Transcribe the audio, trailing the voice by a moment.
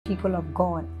people of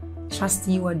God. Trust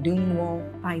you are doing well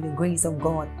by the grace of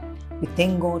God. We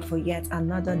thank God for yet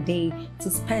another day to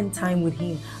spend time with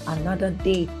Him, another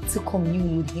day to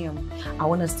commune with Him. I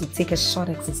want us to take a short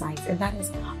exercise, and that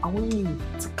is, I want you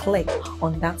to click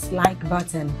on that like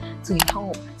button to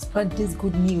help spread this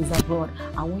good news abroad.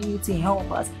 I want you to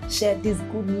help us share this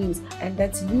good news, and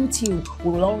that YouTube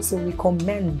will also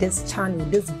recommend this channel,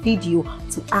 this video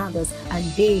to others, and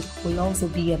they will also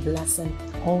be a blessing.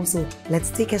 Also, let's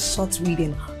take a short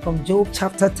reading from Job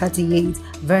chapter 38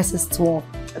 verses 12.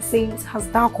 It says,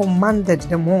 "Hast thou commanded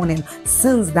the morning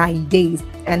since thy days,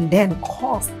 and then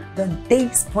caused the day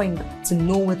spring to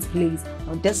know its place?"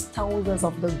 Now, this tells us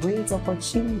of the great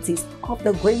opportunities, of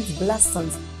the great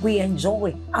blessings we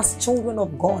enjoy as children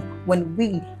of God when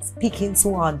we speak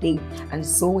into our day. And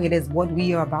so it is what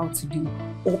we are about to do.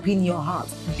 Open your heart,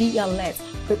 be alert,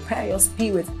 prepare your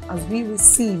spirit as we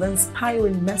receive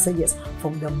inspiring messages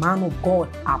from the man of God,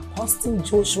 Apostle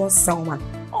Joshua Selman.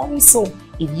 Also,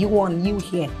 if you are new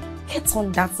here, hit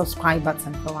on that subscribe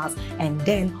button for us, and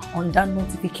then on that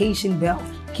notification bell.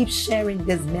 Keep sharing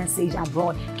this message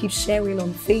abroad. Keep sharing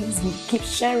on Facebook. Keep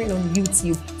sharing on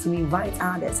YouTube to invite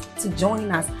others to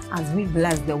join us as we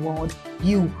bless the world.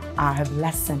 You are a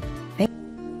blessing.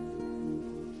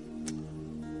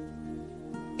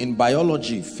 In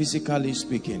biology, physically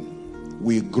speaking,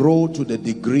 we grow to the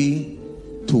degree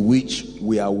to which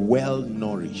we are well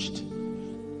nourished.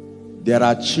 There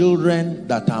are children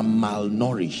that are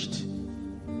malnourished.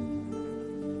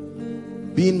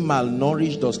 Being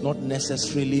malnourished does not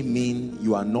necessarily mean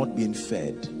you are not being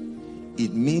fed.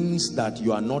 It means that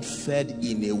you are not fed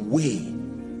in a way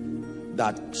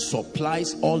that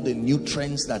supplies all the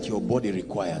nutrients that your body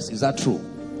requires. Is that true?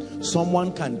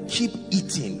 Someone can keep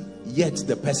eating, yet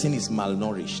the person is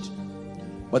malnourished.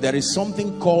 But there is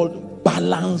something called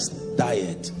balanced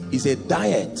diet. It's a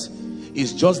diet.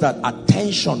 It's just that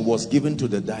attention was given to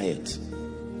the diet.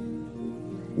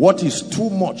 What is too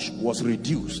much was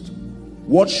reduced.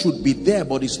 What should be there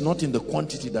but it's not in the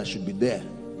quantity that should be there.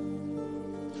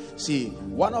 See,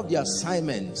 one of the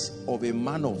assignments of a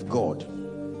man of God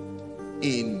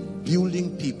in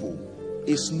building people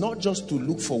is not just to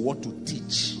look for what to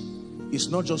teach. It's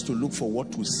not just to look for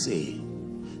what to say.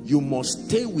 You must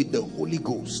stay with the Holy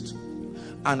Ghost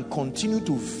and continue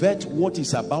to vet what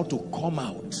is about to come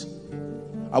out.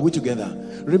 Are we together?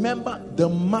 Remember, the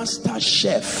master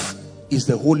chef is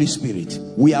the Holy Spirit.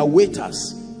 We are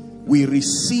waiters. We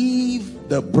receive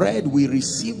the bread, we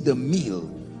receive the meal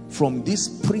from this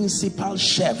principal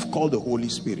chef called the Holy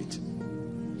Spirit.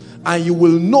 And you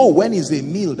will know when is a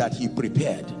meal that he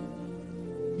prepared,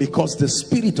 because the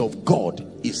Spirit of God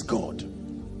is God.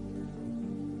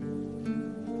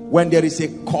 When there is a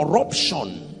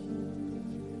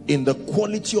corruption in the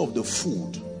quality of the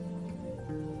food,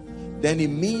 then it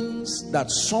means that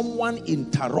someone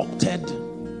interrupted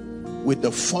with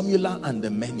the formula and the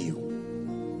menu.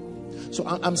 So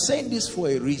I'm saying this for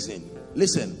a reason.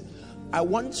 Listen, I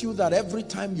want you that every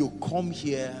time you come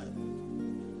here,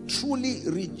 truly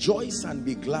rejoice and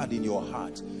be glad in your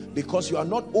heart, because you are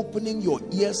not opening your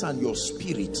ears and your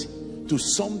spirit to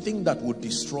something that would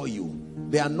destroy you.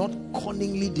 They are not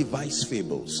cunningly devised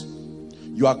fables.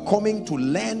 You are coming to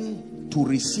learn to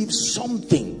receive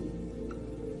something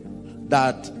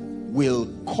that will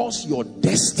cause your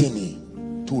destiny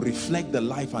to reflect the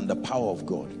life and the power of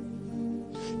God.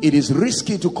 It is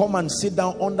risky to come and sit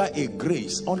down under a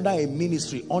grace, under a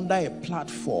ministry, under a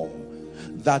platform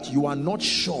that you are not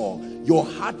sure. Your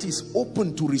heart is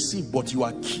open to receive, but you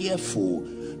are careful,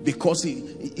 because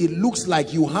it looks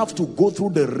like you have to go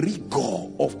through the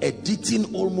rigor of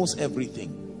editing almost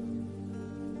everything.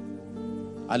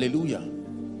 Hallelujah.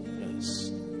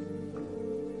 Yes.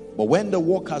 But when the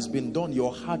work has been done,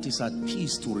 your heart is at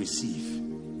peace to receive,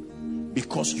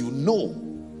 because you know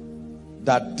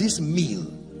that this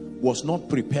meal was not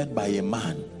prepared by a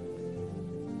man,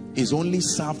 is only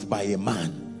served by a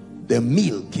man. The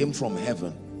meal came from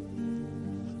heaven.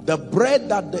 The bread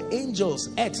that the angels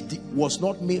ate was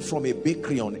not made from a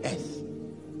bakery on earth.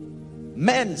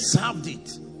 Men served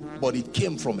it, but it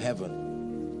came from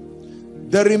heaven.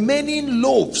 The remaining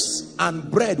loaves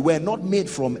and bread were not made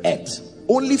from earth.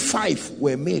 Only 5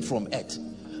 were made from earth.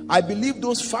 I believe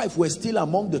those 5 were still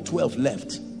among the 12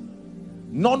 left.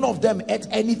 None of them ate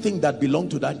anything that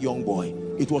belonged to that young boy.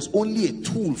 It was only a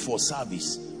tool for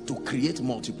service to create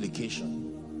multiplication.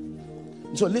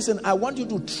 So listen, I want you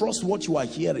to trust what you are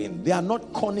hearing. They are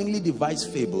not cunningly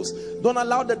devised fables. Don't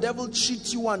allow the devil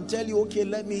cheat you and tell you, okay,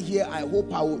 let me hear, I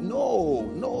hope I will. No,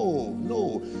 no,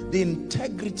 no. The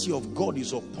integrity of God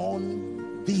is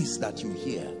upon these that you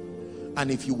hear.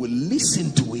 And if you will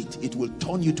listen to it, it will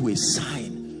turn you to a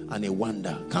sign and a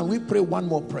wonder. Can we pray one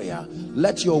more prayer?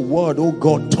 Let your word, oh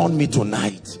God, turn me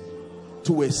tonight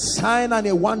to a sign and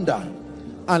a wonder,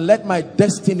 and let my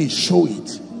destiny show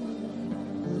it.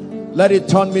 Let it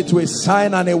turn me to a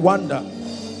sign and a wonder.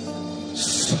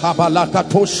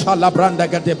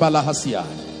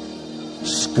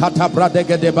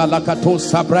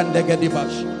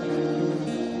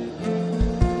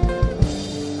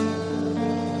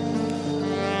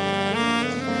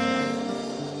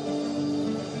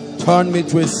 Turn me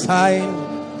to a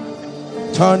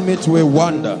sign, turn me to a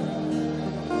wonder.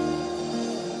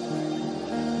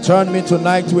 Turn me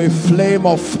tonight to a flame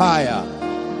of fire.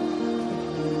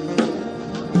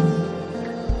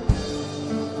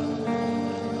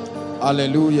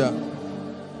 Hallelujah.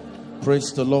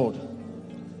 Praise the Lord.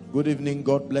 Good evening.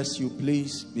 God bless you.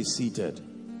 Please be seated.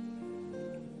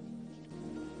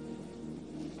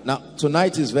 Now,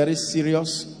 tonight is very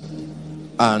serious,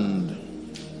 and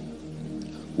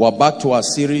we're back to our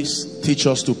series, Teach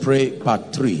Us to Pray,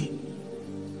 Part 3.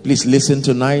 Please listen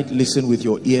tonight. Listen with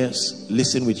your ears.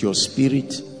 Listen with your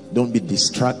spirit. Don't be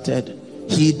distracted.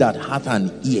 He that hath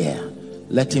an ear,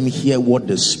 let him hear what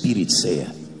the Spirit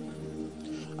saith.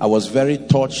 I was very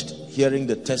touched hearing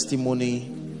the testimony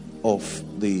of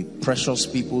the precious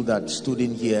people that stood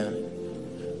in here.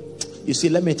 You see,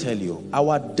 let me tell you,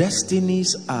 our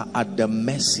destinies are at the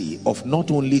mercy of not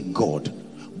only God,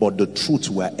 but the truth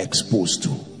we're exposed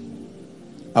to.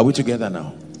 Are we together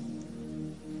now?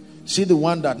 See, the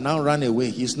one that now ran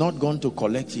away, he's not going to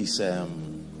collect his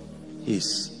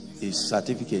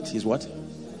certificate. His what?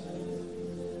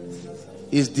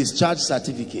 His discharge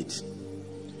certificate.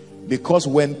 Because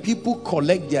when people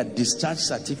collect their discharge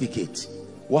certificate,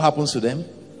 what happens to them?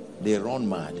 They run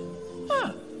mad.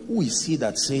 Who is he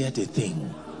that saith a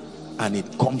thing and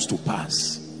it comes to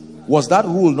pass? Was that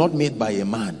rule not made by a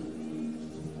man?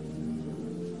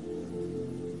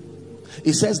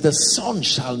 It says, the sun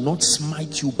shall not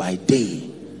smite you by day,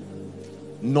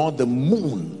 nor the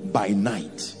moon by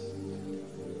night.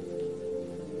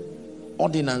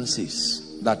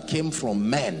 Ordinances that came from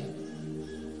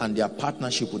men and their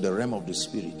partnership with the realm of the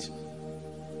spirit.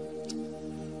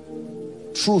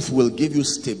 Truth will give you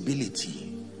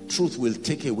stability. Truth will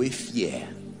take away fear.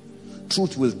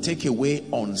 Truth will take away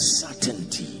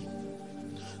uncertainty.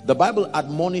 The Bible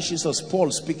admonishes us, Paul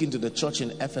speaking to the church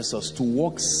in Ephesus, to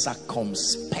walk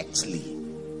circumspectly.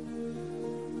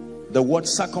 The word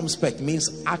circumspect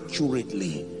means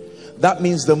accurately. That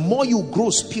means the more you grow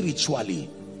spiritually,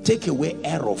 take away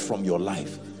error from your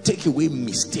life. Take away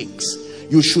mistakes.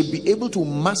 You should be able to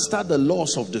master the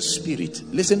laws of the Spirit.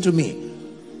 Listen to me.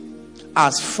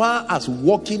 As far as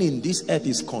walking in this earth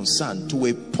is concerned, to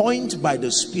a point by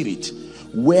the Spirit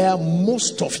where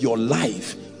most of your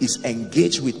life is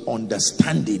engaged with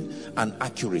understanding and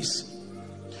accuracy.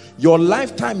 Your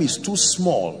lifetime is too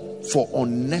small for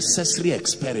unnecessary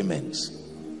experiments.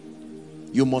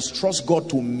 You must trust God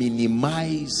to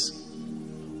minimize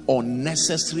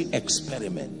unnecessary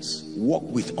experiments. Walk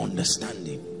with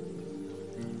understanding.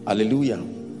 Hallelujah.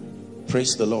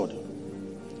 Praise the Lord.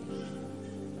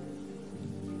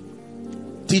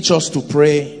 Teach Us to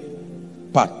Pray,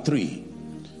 Part 3.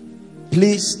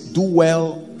 Please do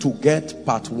well to get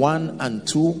Part 1 and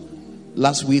 2.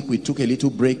 Last week we took a little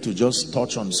break to just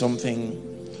touch on something,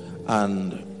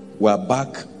 and we're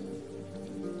back.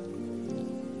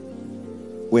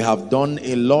 We have done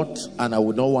a lot, and I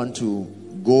would not want to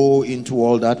go into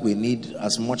all that. We need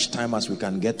as much time as we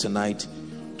can get tonight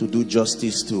to do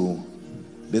justice to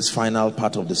this final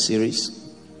part of the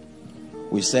series.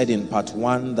 We said in Part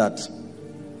 1 that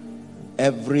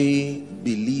every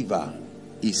believer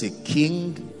is a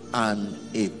king and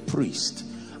a priest,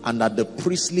 and that the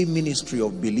priestly ministry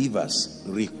of believers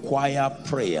require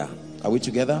prayer. Are we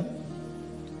together?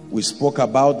 We spoke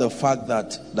about the fact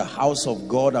that the house of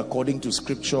God, according to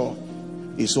scripture,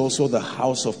 is also the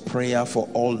house of prayer for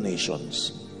all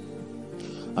nations.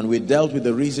 And we dealt with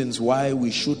the reasons why we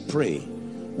should pray.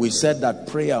 We said that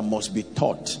prayer must be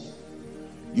taught.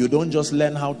 You don't just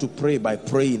learn how to pray by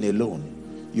praying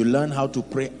alone. You learn how to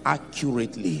pray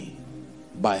accurately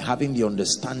by having the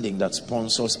understanding that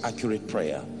sponsors accurate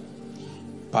prayer.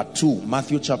 Part 2,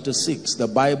 Matthew chapter 6. The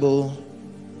Bible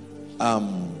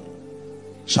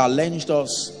challenged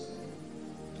us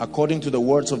according to the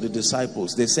words of the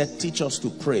disciples. They said, teach us to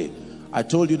pray. I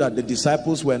told you that the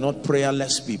disciples were not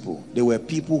prayerless people. They were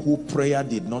people who prayer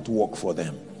did not work for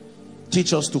them.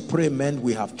 Teach us to pray meant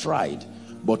we have tried,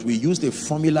 but we used a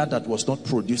formula that was not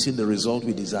producing the result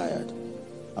we desired.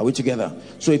 Are we together?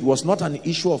 So it was not an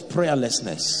issue of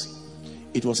prayerlessness.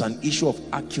 It was an issue of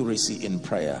accuracy in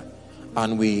prayer.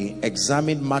 and we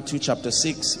examined Matthew chapter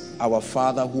 6, our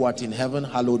Father who art in heaven,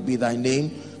 hallowed be thy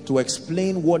name, to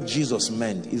explain what Jesus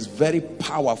meant. Is very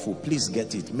powerful. Please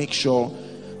get it. Make sure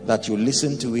that you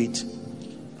listen to it.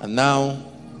 And now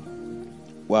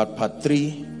we're at part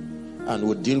 3, and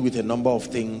we'll deal with a number of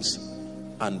things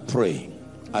and pray.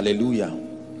 Hallelujah.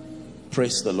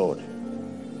 Praise the Lord.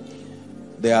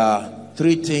 There are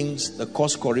 3 things, the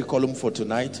course curriculum for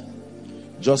tonight,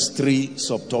 just 3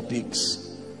 subtopics,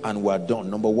 and we're done.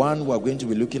 Number 1, we're going to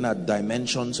be looking at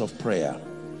dimensions of prayer.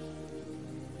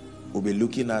 We'll be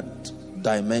looking at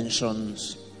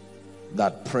dimensions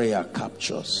that prayer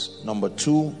captures. Number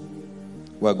 2,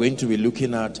 we're going to be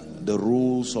looking at the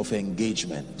rules of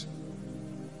engagement.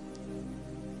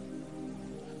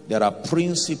 There are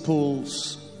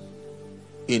principles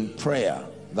in prayer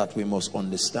that we must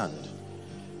understand.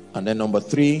 And then number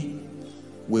 3,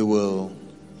 we will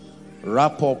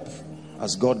wrap up,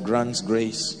 as God grants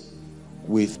grace,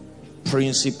 with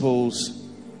principles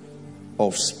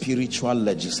of spiritual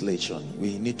legislation.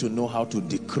 We need to know how to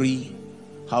decree,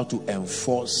 how to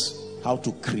enforce, how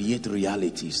to create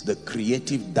realities, the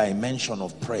creative dimension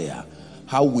of prayer,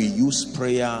 how we use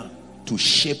prayer to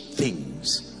shape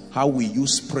things, how we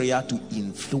use prayer to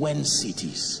influence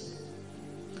cities,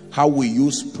 how we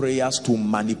use prayers to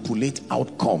manipulate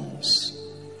outcomes.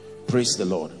 Praise the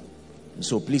Lord.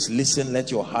 So please listen, let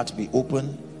your heart be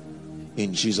open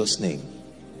in Jesus' name.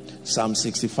 Psalm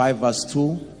 65 verse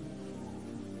 2,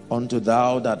 unto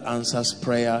thou that answers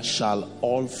prayer shall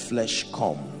all flesh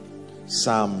come.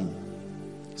 Psalm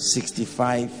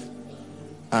 65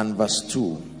 and verse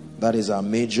 2, that is our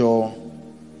major.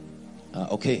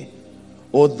 Okay.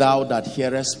 O thou that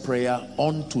hearest prayer,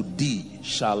 unto thee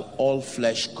shall all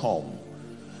flesh come.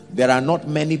 There are not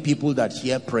many people that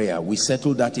hear prayer. We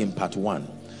settled that in part 1.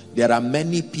 There are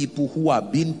many people who are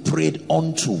being prayed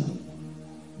unto,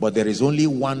 but there is only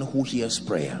one who hears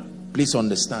prayer. Please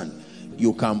understand,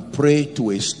 you can pray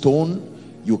to a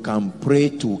stone, you can pray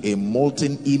to a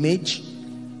molten image,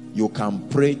 you can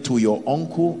pray to your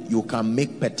uncle, you can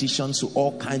make petitions to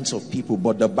all kinds of people,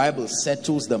 but the Bible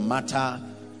settles the matter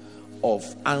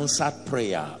of answered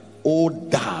prayer. O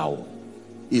thou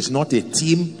is not a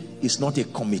team, it's not a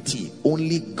committee.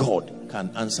 Only God can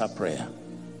answer prayer.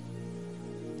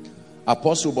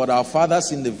 Apostle, but our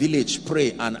fathers in the village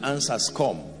pray and answers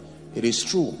come. It is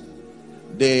true.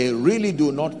 They really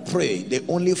do not pray. They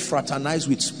only fraternize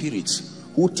with spirits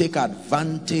who take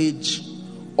advantage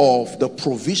of the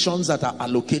provisions that are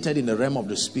allocated in the realm of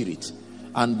the spirit,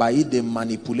 and by it they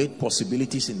manipulate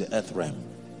possibilities in the earth realm.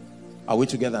 Are we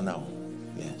together now?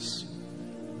 Yes.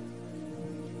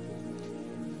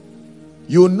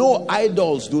 You know,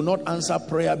 idols do not answer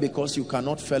prayer because you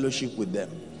cannot fellowship with them.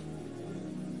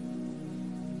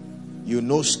 You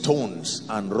know, stones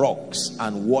and rocks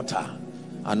and water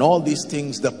and all these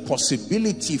things, the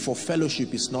possibility for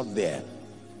fellowship is not there.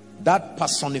 That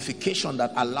personification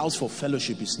that allows for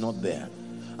fellowship is not there.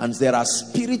 And there are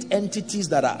spirit entities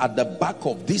that are at the back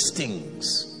of these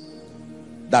things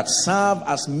that serve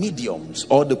as mediums,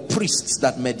 or the priests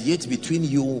that mediate between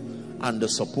you and the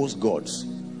supposed gods.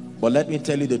 But let me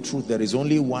tell you the truth, there is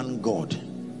only one God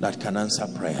that can answer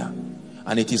prayer.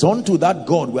 And it is unto that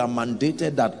God we are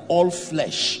mandated that all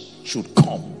flesh should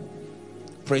come.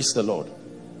 Praise the Lord.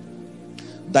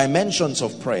 Dimensions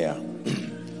of prayer.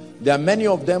 There are many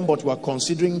of them, but we're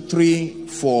considering 3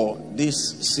 for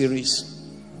this series.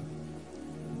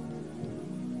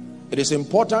 It is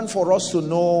important for us to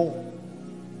know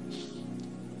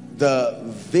the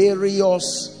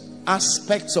various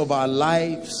aspects of our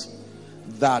lives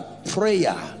that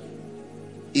prayer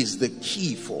is the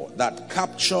key for, that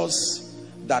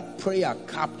prayer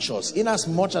captures, in as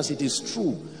much as it is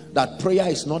true that prayer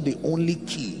is not the only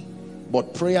key,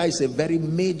 but prayer is a very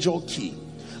major key.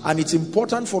 And it's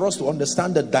important for us to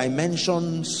understand the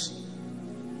dimensions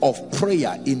of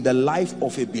prayer in the life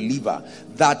of a believer,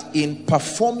 that in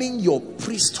performing your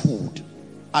priesthood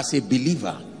as a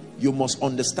believer, you must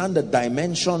understand the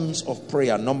dimensions of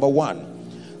prayer. Number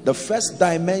 1, the first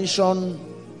dimension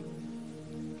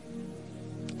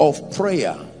of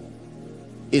prayer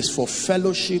is for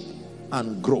fellowship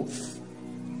and growth.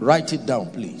 Write it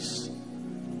down, please.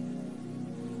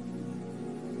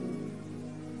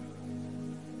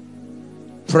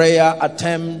 Prayer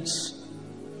attempts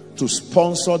to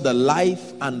sponsor the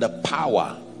life and the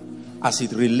power as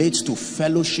it relates to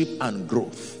fellowship and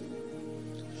growth.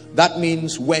 That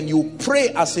means when you pray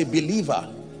as a believer,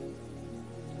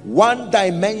 one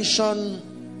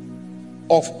dimension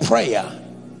of prayer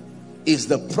is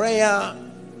the prayer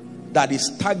that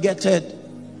is targeted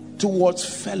towards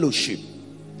fellowship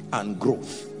and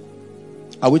growth.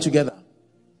 Are we together?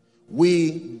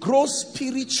 We grow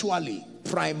spiritually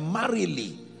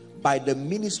primarily by the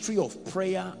ministry of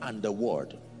prayer and the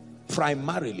word.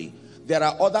 Primarily. There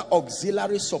are other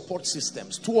auxiliary support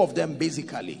systems, two of them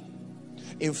basically.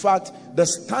 In fact, the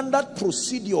standard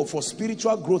procedure for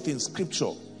spiritual growth in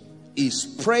scripture is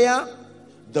prayer,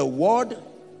 the word,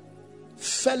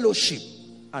 fellowship,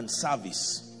 and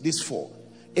service. These four.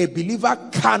 A believer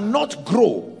cannot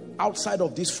grow outside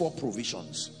of these four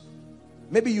provisions.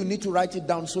 Maybe you need to write it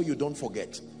down so you don't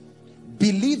forget.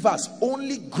 Believers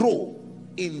only grow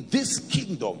in this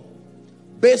kingdom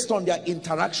based on their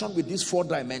interaction with these four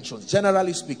dimensions.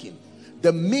 Generally speaking,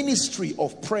 the ministry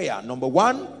of prayer, number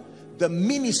one. The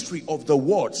ministry of the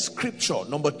word, scripture,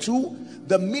 number two.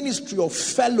 The ministry of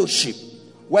fellowship,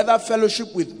 whether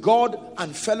fellowship with God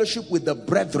and fellowship with the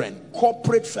brethren,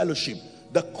 corporate fellowship,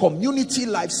 the community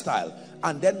lifestyle.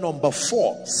 And then number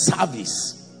four,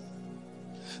 service.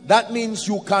 That means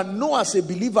you can know as a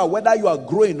believer whether you are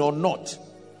growing or not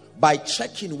by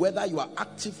checking whether you are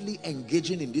actively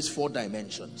engaging in these four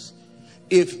dimensions.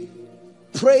 If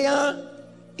prayer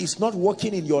is not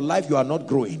working in your life, you are not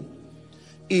growing.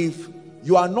 If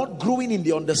you are not growing in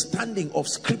the understanding of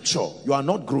scripture, you are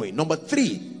not growing. Number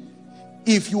three,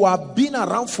 if you have been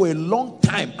around for a long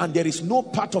time and there is no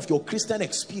part of your Christian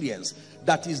experience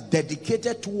that is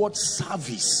dedicated towards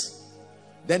service,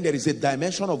 then there is a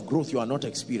dimension of growth you are not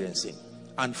experiencing.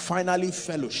 And finally,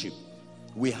 fellowship.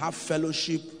 We have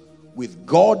fellowship with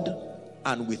God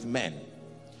and with men.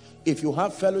 If you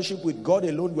have fellowship with God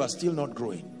alone, you are still not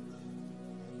growing.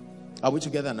 Are we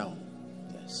together now?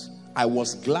 Yes. I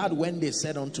was glad when they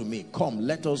said unto me, come,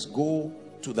 let us go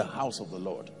to the house of the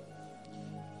Lord.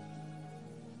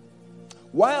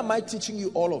 Why am I teaching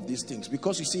you all of these things?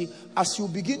 Because you see, as you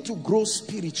begin to grow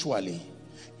spiritually,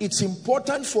 it's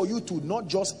important for you to not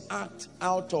just act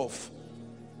out of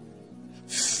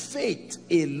faith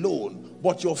alone,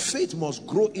 but your faith must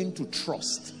grow into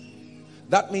trust.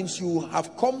 That means you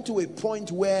have come to a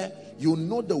point where you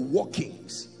know the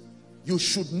workings. You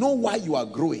should know why you are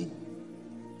growing.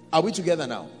 Are we together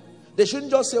now? They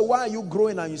shouldn't just say, why are you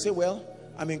growing? And you say, well,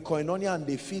 I'm in koinonia and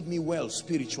they feed me well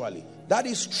spiritually. That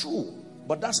is true,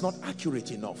 but that's not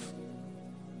accurate enough.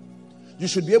 You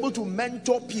should be able to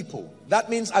mentor people. That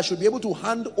means I should be able to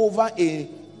hand over a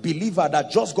believer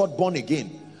that just got born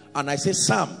again. And I say,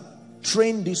 Sam,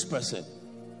 train this person.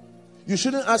 You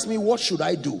shouldn't ask me, what should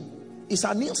I do? It's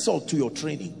an insult to your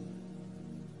training.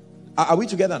 Are we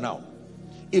together now?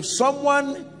 If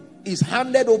someone is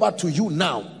handed over to you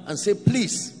now and say,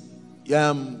 please,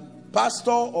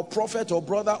 pastor or prophet or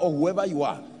brother or whoever you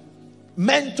are,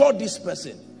 mentor this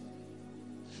person.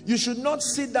 You should not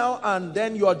sit down and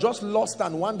then you are just lost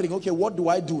and wondering, okay, what do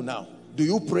I do now? Do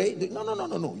you pray?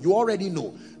 No. You already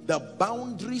know. The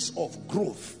boundaries of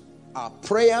growth are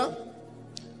prayer,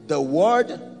 the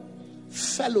word,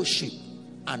 fellowship,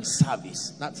 and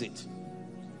service. That's it.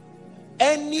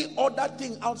 Any other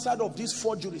thing outside of these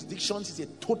four jurisdictions is a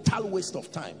total waste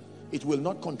of time. It will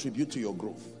not contribute to your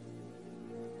growth.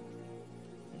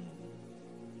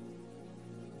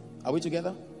 Are we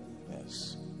together?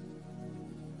 Yes.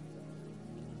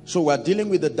 So we're dealing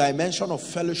with the dimension of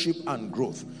fellowship and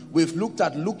growth. We've looked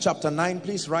at Luke chapter 9.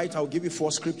 Please write. I'll give you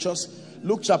 4 scriptures.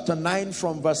 Luke chapter 9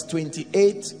 from verse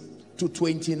 28 to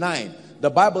 29. The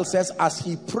Bible says, as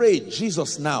he prayed,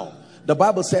 Jesus now, the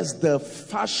Bible says the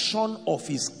fashion of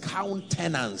his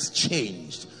countenance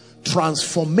changed.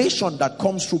 Transformation that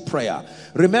comes through prayer.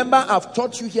 Remember, I've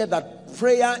taught you here that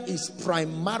prayer is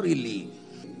primarily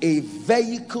a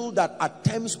vehicle that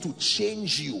attempts to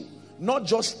change you. Not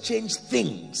just change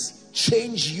things,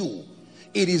 change you.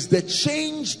 It is the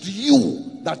changed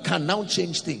you that can now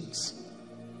change things.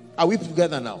 Are we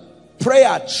together now?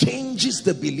 Prayer changes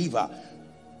the believer.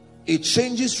 It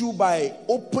changes you by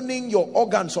opening your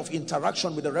organs of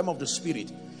interaction with the realm of the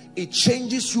spirit. It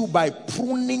changes you by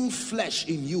pruning flesh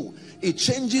in you. It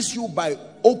changes you by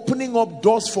opening up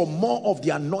doors for more of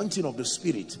the anointing of the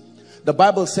spirit. The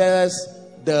Bible says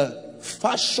the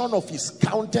fashion of his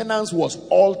countenance was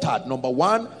altered, number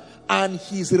 1, and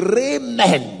his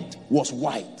raiment was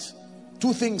white.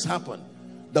 2 things happened.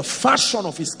 The fashion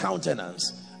of his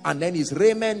countenance, and then his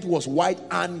raiment was white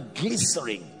and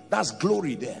glittering. That's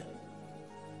glory there.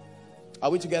 Are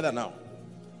we together now?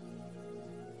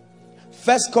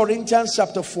 1 Corinthians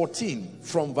chapter 14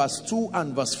 from verse 2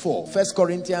 and verse 4. 1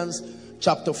 Corinthians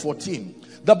chapter 14.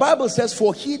 The Bible says,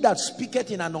 for he that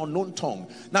speaketh in an unknown tongue.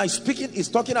 Now he's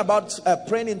talking about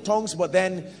praying in tongues, but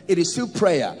then it is still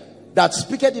prayer. That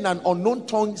speaketh in an unknown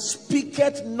tongue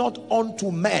speaketh not unto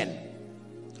men,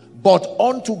 but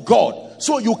unto God.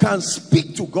 So you can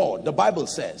speak to God, the Bible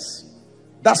says.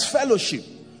 That's fellowship.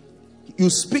 You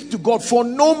speak to God, for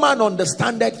no man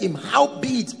understandeth him,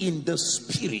 howbeit in the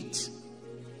spirit.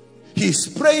 He's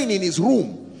praying in his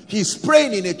room, he's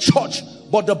praying in a church,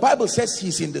 but the Bible says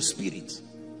he's in the spirit.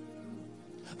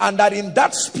 And that in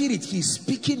that spirit he's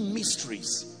speaking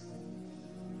mysteries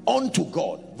unto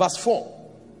God. Verse 4.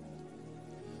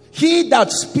 He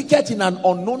that speaketh in an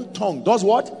unknown tongue does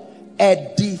what?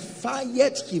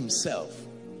 Edifieth himself.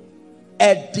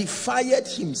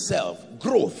 Edifieth himself.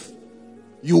 Growth.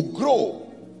 You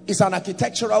grow. It's an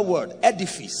architectural word.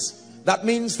 Edifice. That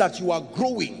means that you are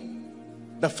growing.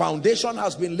 The foundation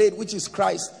has been laid, which is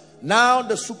Christ. Now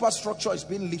the superstructure is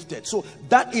being lifted. So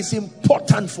that is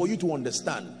important for you to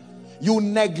understand. You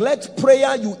neglect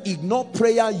prayer, you ignore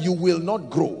prayer, you will not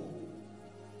grow.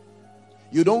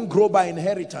 You don't grow by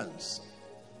inheritance.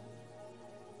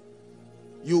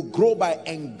 You grow by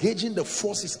engaging the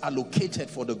forces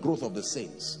allocated for the growth of the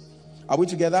saints. Are we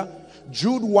together?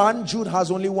 Jude 1, Jude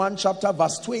has only one chapter,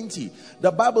 verse 20.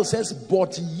 The Bible says,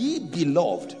 but ye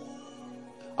beloved.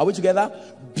 Are we together?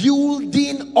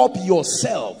 Building up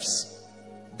yourselves.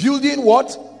 Building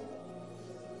what?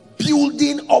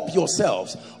 Building up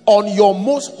yourselves on your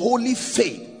most holy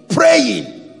faith.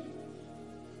 Praying.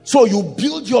 So you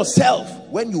build yourself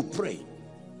when you pray.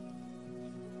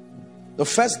 The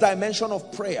first dimension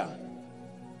of prayer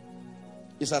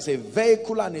is as a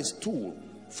vehicle and a tool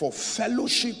for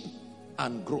fellowship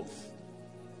and growth.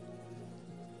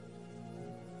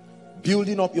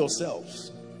 Building up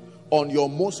yourselves on your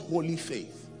most holy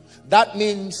faith. That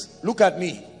means, look at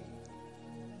me.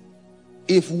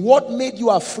 If what made you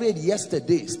afraid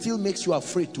yesterday still makes you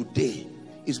afraid today,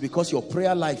 it's because your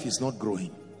prayer life is not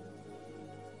growing.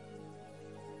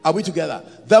 Are we together?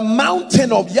 The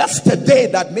mountain of yesterday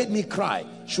that made me cry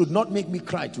should not make me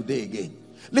cry today again.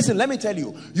 Listen, let me tell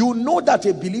you, you know that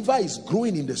a believer is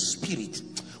growing in the spirit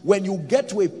when you get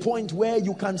to a point where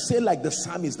you can say like the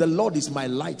psalmist, the Lord is my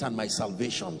light and my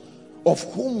salvation. Of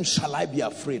whom shall I be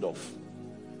afraid of?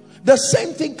 The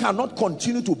same thing cannot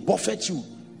continue to buffet you.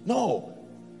 No.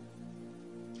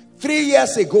 3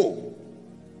 years ago,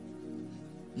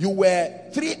 you were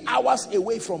 3 hours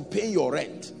away from paying your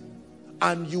rent.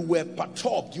 And you were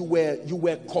perturbed, you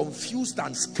were confused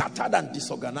and scattered and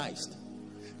disorganized.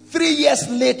 3 years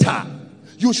later,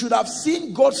 you should have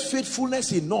seen God's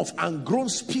faithfulness enough and grown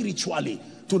spiritually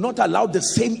to not allow the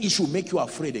same issue make you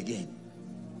afraid again.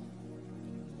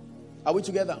 Are we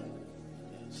together?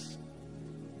 Yes.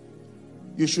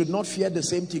 You should not fear the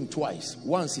same thing twice.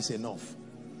 Once is enough.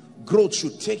 Growth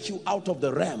should take you out of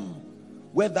the realm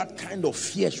where that kind of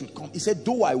fear should come. He said,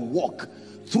 though I walk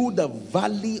through the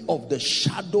valley of the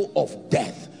shadow of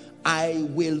death, I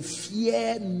will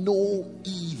fear no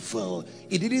evil.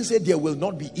 It didn't say there will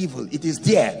not be evil. It is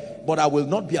there, but I will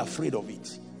not be afraid of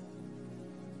it.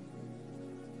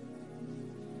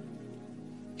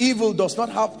 Evil does not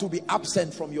have to be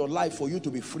absent from your life for you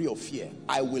to be free of fear.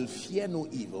 I will fear no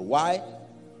evil. Why?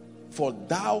 For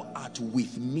thou art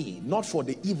with me. Not for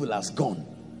the evil has gone.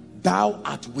 Thou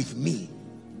art with me.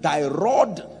 Thy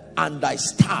rod and thy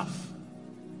staff.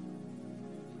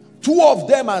 Two of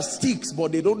them are sticks,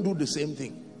 but they don't do the same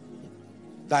thing.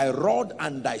 Thy rod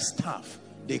and thy staff,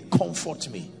 they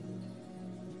comfort me.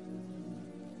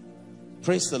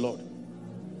 Praise the Lord.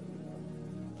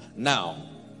 Now,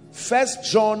 1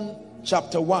 John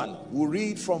chapter 1, we'll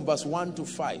read from verse 1 to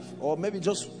 5. Or maybe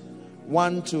just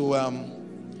 1 to,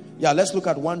 let's look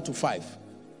at 1 to 5.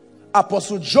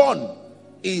 Apostle John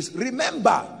is,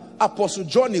 remember, Apostle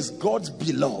John is God's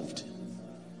beloved.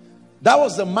 That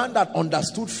was the man that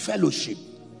understood fellowship.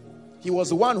 He was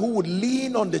the one who would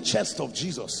lean on the chest of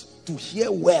Jesus to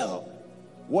hear well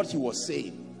what he was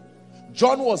saying.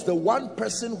 John was the one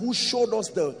person who showed us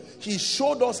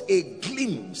a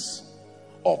glimpse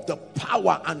of the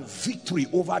power and victory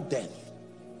over death.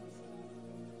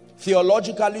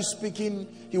 Theologically speaking,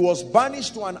 he was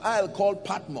banished to an isle called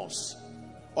Patmos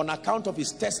on account of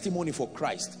his testimony for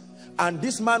Christ. And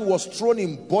this man was thrown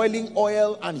in boiling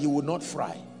oil and he would not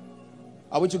fry.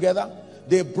 Are we together?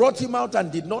 They brought him out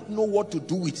and did not know what to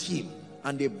do with him.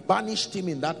 And they banished him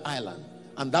in that island.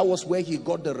 And that was where he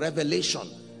got the revelation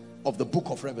of the book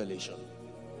of Revelation.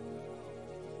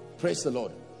 Praise the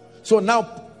Lord. So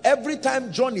now, every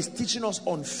time John is teaching us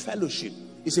on fellowship,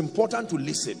 it's important to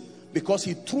listen. Because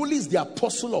he truly is the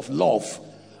apostle of love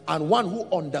and one who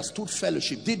understood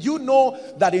fellowship. Did you know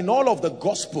that in all of the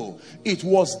gospel, it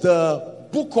was the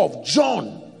book of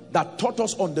John that taught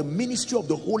us on the ministry of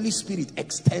the Holy Spirit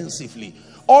extensively?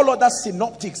 All other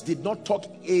synoptics did not talk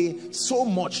so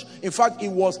much. In fact, it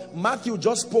was Matthew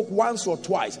just spoke once or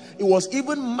twice. It was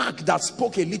even Mark that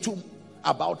spoke a little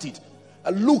about it.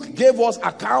 Luke gave us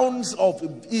accounts of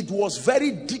it. Was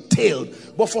very detailed,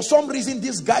 but for some reason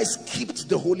these guys skipped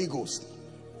the Holy Ghost.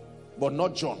 But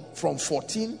not John. From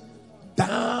 14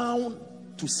 down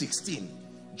to 16,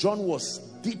 John was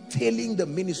detailing the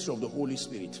ministry of the Holy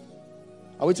Spirit.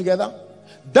 Are we together?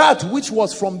 That which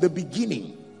was from the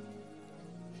beginning.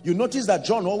 You notice that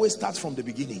John always starts from the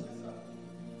beginning.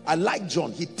 I like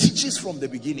John. He teaches from the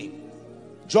beginning.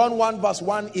 John 1 verse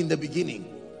 1, in the beginning.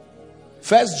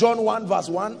 1 John 1 verse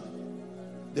 1,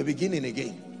 the beginning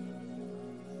again.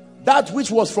 That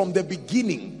which was from the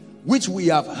beginning, which we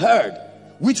have heard,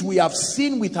 which we have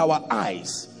seen with our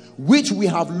eyes, which we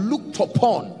have looked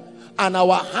upon, and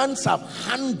our hands have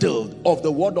handled of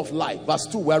the word of life. Verse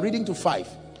 2, we are reading to 5.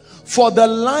 For the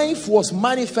life was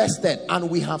manifested, and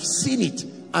we have seen it,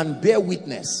 and bear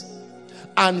witness,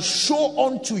 and show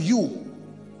unto you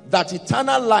that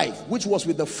eternal life which was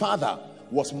with the Father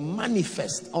was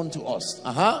manifest unto us.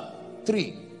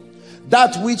 3.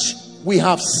 That which we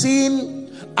have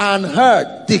seen and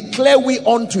heard declare we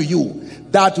unto you,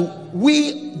 that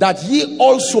ye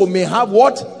also may have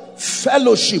what?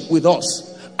 Fellowship with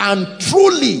us. And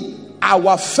truly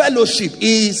our fellowship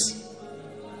is,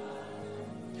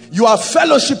 you are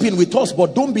fellowshipping with us,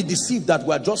 but don't be deceived that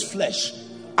we are just flesh.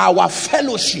 Our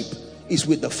fellowship is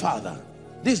with the Father.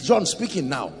 This is John speaking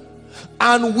now.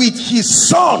 And with his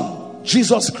Son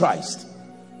Jesus Christ.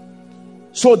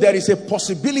 So there is a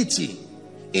possibility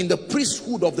in the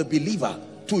priesthood of the believer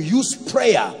to use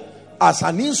prayer as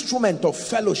an instrument of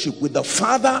fellowship with the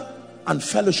Father and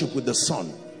fellowship with the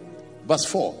Son. Verse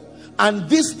 4. And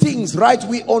these things write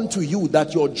we unto you,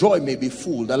 that your joy may be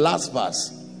full. The last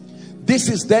verse. This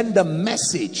is then the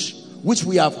message which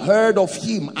we have heard of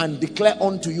him and declare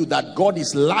unto you, that God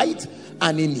is light,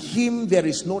 and in him there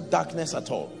is no darkness at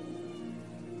all.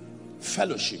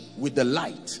 Fellowship with the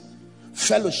light.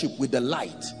 Fellowship with the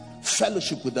light.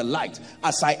 Fellowship with the light.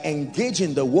 As I engage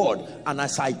in the word and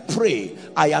as I pray,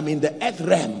 I am in the earth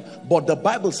realm, but the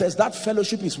Bible says that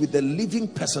fellowship is with the living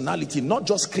personality, not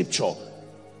just scripture.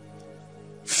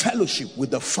 Fellowship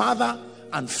with the Father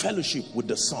and fellowship with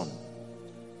the Son.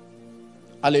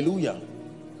 Hallelujah.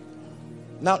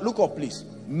 Now look up please.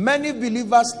 Many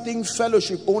believers think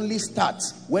fellowship only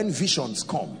starts when visions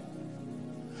come.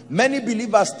 Many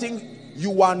believers think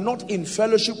you are not in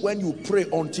fellowship when you pray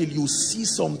until you see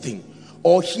something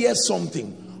or hear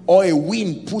something, or a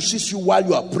wind pushes you while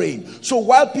you are praying. So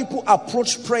while people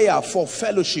approach prayer for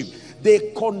fellowship,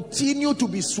 they continue to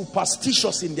be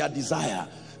superstitious in their desire.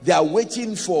 They are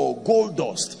waiting for gold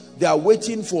dust. They are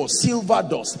waiting for silver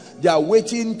dust. They are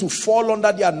waiting to fall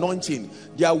under the anointing.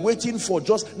 They are waiting for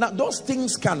just... Now those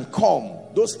things can come.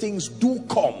 Those things do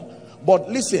come. But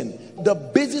listen, the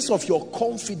basis of your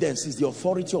confidence is the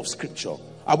authority of scripture.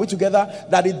 Are we together?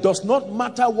 That it does not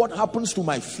matter what happens to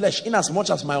my flesh, in as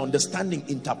much as my understanding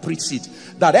interprets it.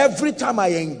 That every time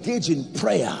I engage in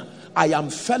prayer, I am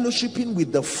fellowshipping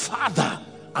with the Father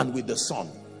and with the Son.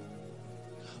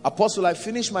 Apostle, I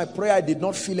finished my prayer, I did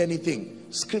not feel anything.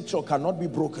 Scripture cannot be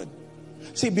broken.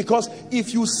 See, because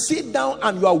if you sit down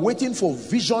and you are waiting for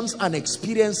visions and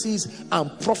experiences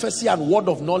and prophecy and word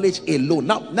of knowledge alone.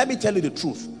 Now, let me tell you the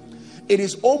truth. It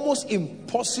is almost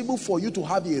impossible for you to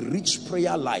have a rich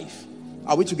prayer life.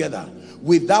 Are we together?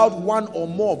 Without one or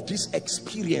more of these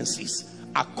experiences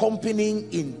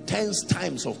accompanying intense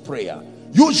times of prayer.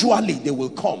 Usually they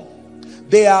will come.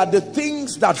 They are the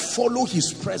things that follow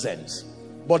his presence,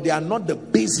 but they are not the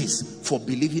basis for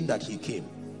believing that he came.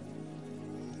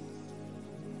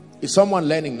 Is someone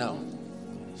learning now?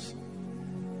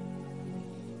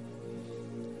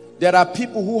 There are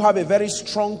people who have a very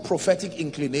strong prophetic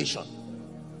inclination.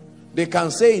 They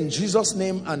can say in Jesus'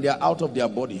 name and they are out of their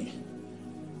body.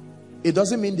 It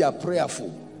doesn't mean they are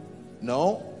prayerful.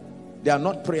 No, they are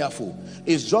not prayerful.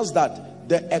 It's just that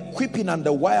the equipping and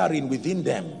the wiring within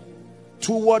them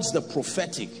towards the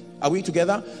prophetic, are we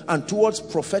together? And towards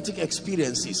prophetic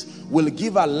experiences will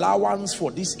give allowance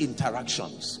for these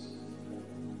interactions.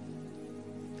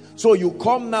 So you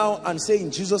come now and say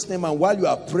in Jesus' name, and while you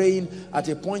are praying, at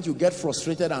a point you get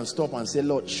frustrated and stop and say,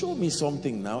 Lord, show me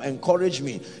something now, encourage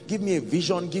me, give me a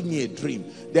vision, give me a dream.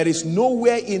 There is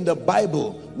nowhere in the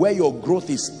Bible where your growth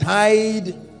is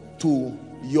tied to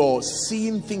your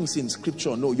seeing things in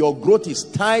scripture. No, your growth is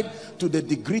tied to the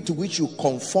degree to which you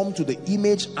conform to the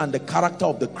image and the character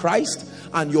of the Christ,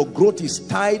 and your growth is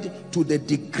tied to the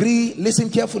degree, listen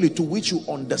carefully, to which you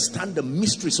understand the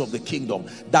mysteries of the kingdom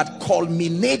that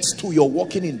culminates to your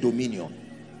walking in dominion.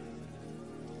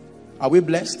 Are we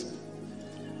blessed?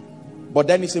 But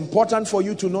then it's important for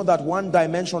you to know that one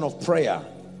dimension of prayer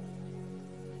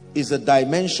is a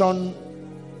dimension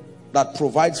that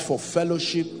provides for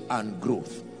fellowship and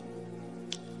growth.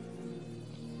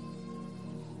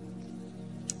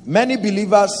 Many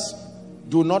believers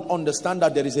do not understand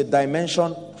that there is a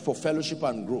dimension for fellowship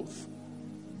and growth.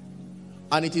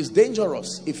 And it is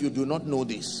dangerous if you do not know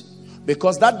this,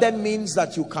 because that then means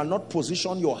that you cannot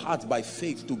position your heart by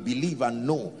faith to believe and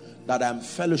know that I am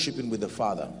fellowshipping with the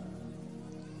Father.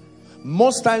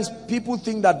 Most times people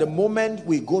think that the moment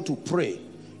we go to pray,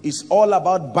 it's all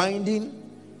about binding,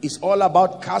 it's all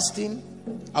about casting,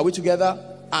 are we together,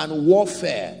 and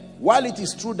warfare. While it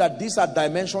is true that these are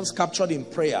dimensions captured in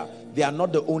prayer, they are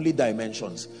not the only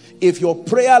dimensions. If your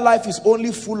prayer life is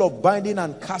only full of binding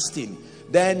and casting,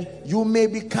 then you may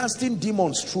be casting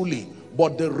demons truly,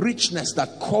 but the richness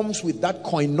that comes with that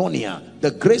koinonia,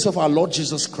 the grace of our Lord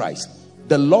Jesus Christ,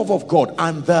 the love of God,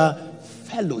 and the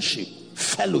fellowship.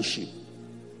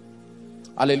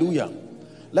 Hallelujah.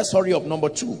 Let's hurry up. Number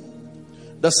 2.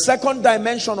 The second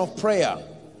dimension of prayer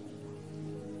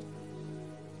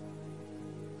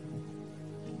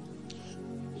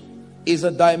is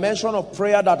a dimension of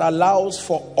prayer that allows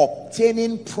for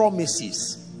obtaining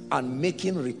promises and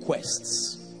making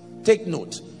requests. Take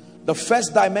note. The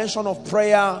first dimension of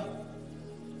prayer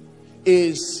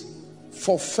is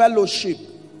for fellowship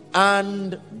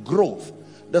and growth.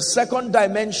 The second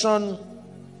dimension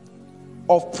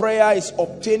of prayer is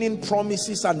obtaining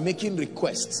promises and making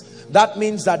requests. That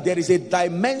means that there is a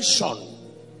dimension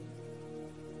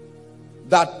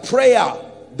that prayer,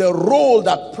 the role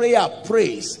that prayer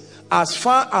plays as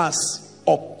far as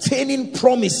obtaining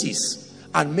promises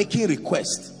and making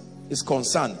requests is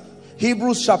concerned.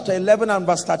 Hebrews chapter 11 and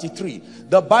verse 33.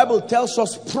 The Bible tells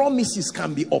us promises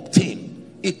can be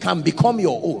obtained. It can become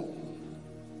your own.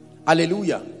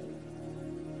 Hallelujah.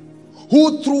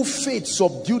 Who through faith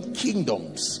subdued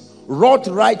kingdoms, wrought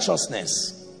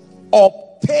righteousness,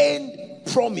 obtained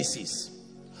promises.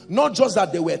 Not just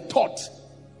that they were taught.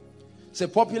 It's a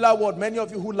popular word. Many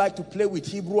of you who like to play with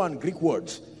Hebrew and Greek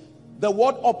words. The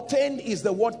word obtained is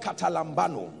the word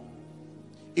katalambano.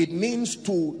 It means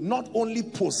to not only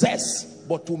possess,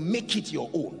 but to make it your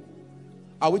own.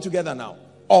 Are we together now?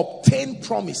 Obtain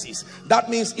promises. That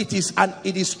means it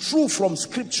is true from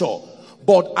scripture,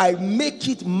 but I make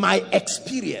it my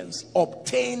experience.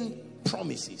 Obtain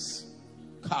promises.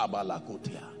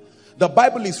 The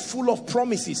Bible is full of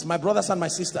promises, my brothers and my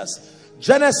sisters.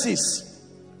 Genesis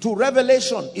to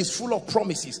Revelation is full of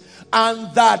promises,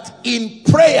 and that in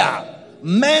prayer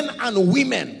men and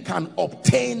women can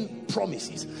obtain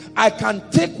promises. I can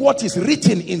take what is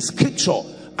written in scripture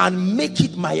and make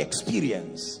it my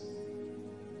experience.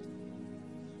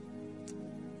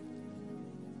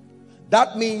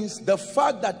 That means the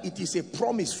fact that it is a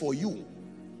promise for you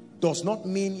does not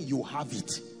mean you have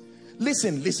it.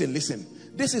 Listen.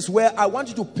 This is where I want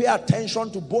you to pay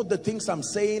attention to both the things I'm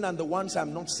saying and the ones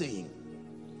I'm not saying.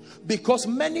 Because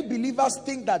many believers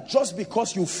think that just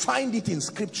because you find it in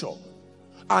scripture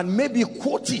and maybe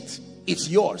quote it, it's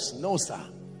yours. No, sir.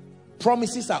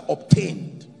 Promises are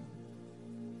obtained.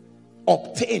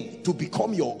 Obtained to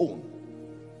become your own.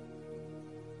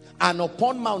 And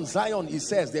upon Mount Zion, he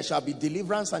says, there shall be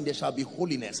deliverance and there shall be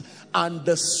holiness. And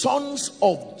the sons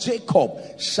of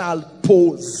Jacob shall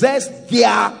possess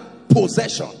their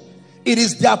possession. It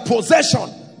is their possession,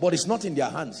 but it's not in their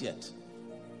hands yet.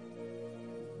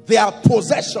 Their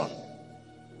possession.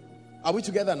 Are we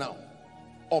together now?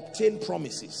 Obtain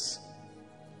promises.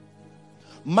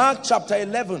 Mark chapter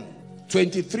 11,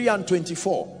 23 and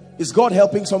 24. Is God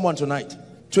helping someone tonight?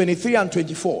 23 and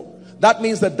 24. That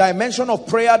means the dimension of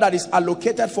prayer that is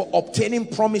allocated for obtaining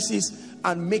promises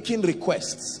and making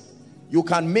requests. You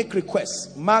can make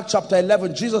requests. Mark chapter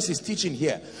 11, Jesus is teaching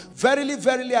here. Verily,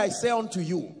 verily, I say unto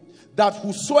you, that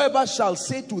whosoever shall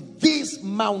say to this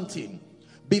mountain,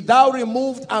 be thou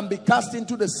removed and be cast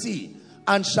into the sea,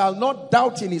 and shall not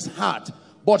doubt in his heart,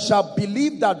 but shall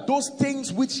believe that those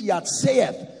things which he hath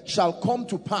saith shall come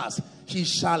to pass, he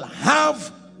shall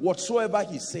have whatsoever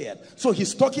he saith. So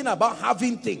he's talking about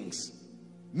having things,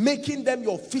 making them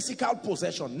your physical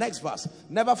possession. Next verse.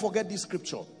 Never forget this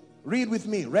scripture. Read with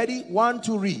me. Ready? 1,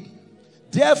 2, read.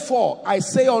 Therefore I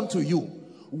say unto you,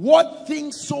 what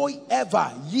things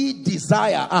soever ye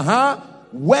desire,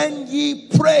 when ye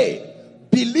pray,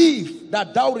 believe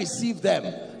that thou receive them,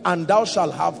 and thou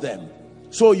shalt have them.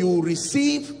 So you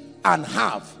receive and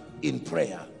have in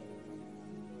prayer.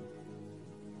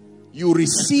 You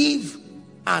receive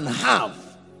and have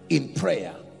in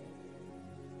prayer.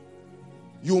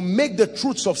 You make the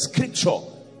truths of scripture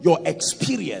your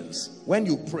experience when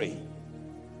you pray.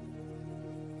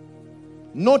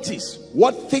 Notice,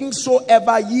 what things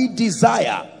soever ye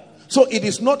desire. So it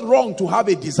is not wrong to have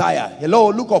a desire. Hello,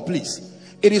 look up please.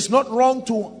 It is not wrong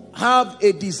to have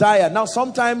a desire. Now,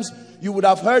 sometimes you would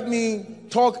have heard me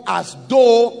talk as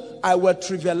though I were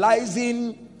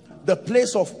trivializing the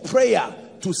place of prayer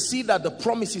to see that the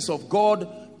promises of God,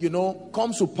 you know,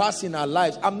 comes to pass in our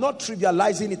lives. I'm not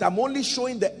trivializing it. I'm only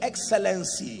showing the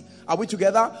excellency, are we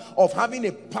together, of having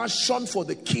a passion for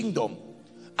the kingdom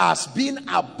as being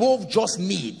above just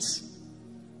needs.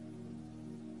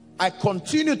 I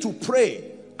continue to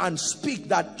pray and speak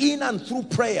that in and through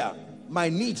prayer, my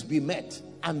needs be met,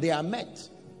 and they are met.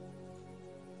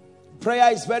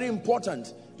 Prayer is very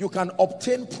important. You can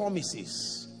obtain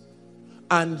promises,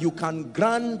 and you can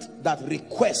grant that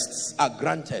requests are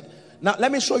granted. Now,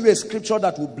 let me show you a scripture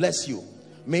that will bless you.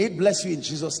 May it bless you in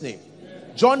Jesus' name.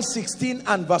 John 16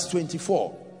 and verse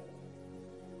 24.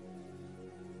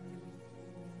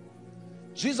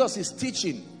 Jesus is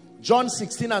teaching. John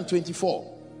 16 and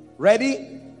 24.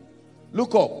 Ready?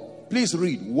 Look up. Please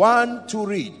read. 1, 2,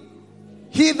 read.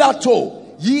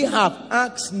 Hitherto ye have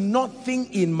asked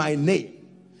nothing in my name.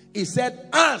 He said,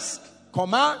 ask,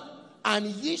 comma, and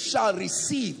ye shall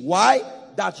receive. Why?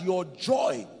 That your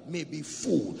joy may be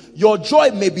full. Your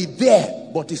joy may be there,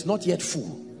 but it's not yet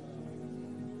full.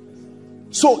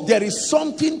 So there is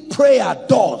something prayer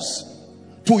does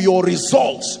to your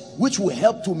results which will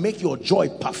help to make your joy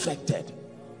perfected.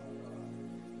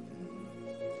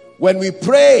 When we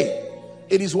pray,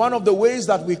 it is one of the ways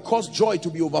that we cause joy to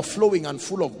be overflowing and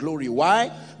full of glory.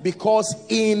 Why? Because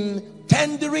in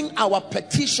tendering our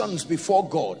petitions before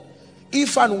God,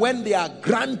 if and when they are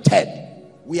granted,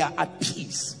 we are at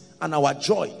peace and our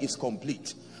joy is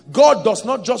complete. God does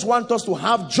not just want us to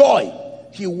have joy.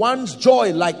 He wants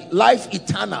joy like life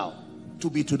eternal to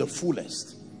be to the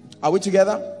fullest. Are we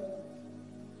together?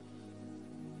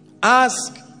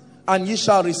 Ask and ye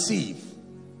shall receive,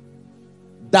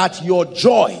 that your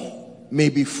joy may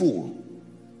be full.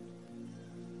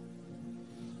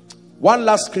 One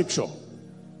last scripture.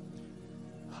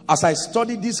 As I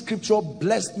studied this scripture,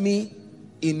 blessed me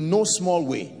in no small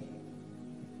way.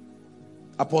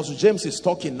 Apostle James is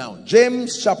talking now.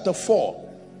 James chapter 4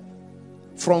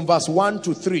 from verse 1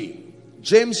 to 3.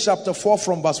 James chapter 4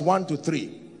 from verse 1 to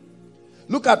 3.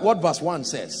 Look at what verse 1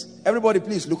 says. Everybody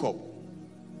please look up.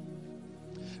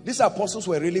 These apostles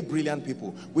were really brilliant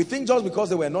people. We think just because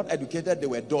they were not educated, they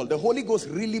were dull. The Holy Ghost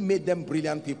really made them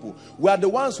brilliant people. We are the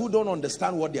ones who don't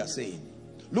understand what they are saying.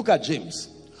 Look at James.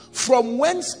 From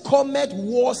whence cometh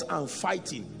wars and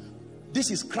fighting? This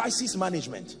is crisis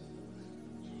management.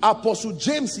 Apostle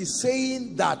James is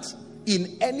saying that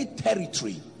in any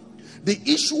territory, the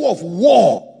issue of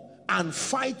war and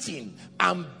fighting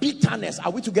and bitterness,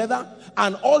 are we together?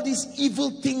 And all these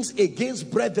evil things against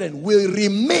brethren will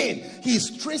remain.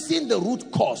 He's tracing the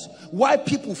root cause. Why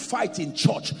people fight in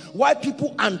church, why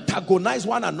people antagonize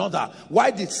one another.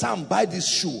 Why did Sam buy this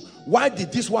shoe? Why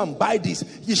did this one buy this?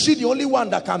 Is she the only one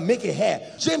that can make a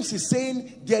hair? James is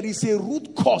saying there is a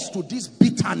root cause to this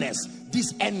bitterness,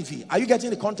 this envy. Are you getting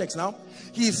the context now?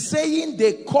 He's saying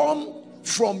they come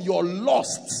from your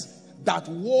lusts that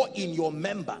war in your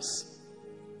members,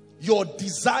 your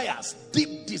desires,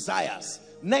 deep desires.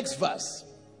 Next verse,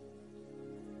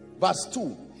 verse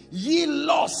 2. Ye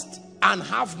lost and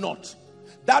have not.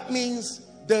 That means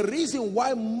the reason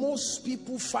why most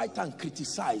people fight and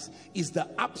criticize is the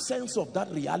absence of that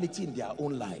reality in their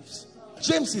own lives.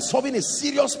 James is solving a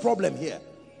serious problem here,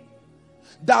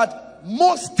 that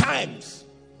most times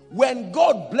when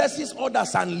God blesses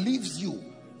others and leaves you,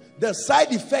 the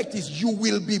side effect is you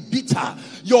will be bitter.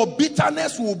 Your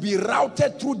bitterness will be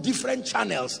routed through different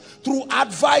channels, through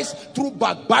advice, through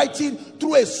backbiting,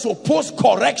 through a supposed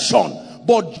correction.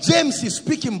 But James is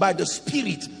speaking by the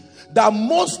Spirit that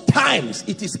most times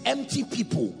it is empty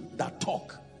people that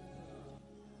talk.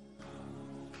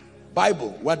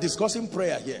 Bible, we're discussing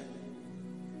prayer here.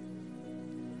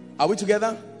 Are we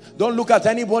together? Don't look at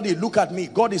anybody, look at me.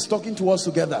 God is talking to us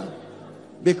together.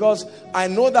 Because I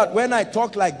know that when I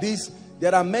talk like this,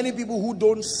 there are many people who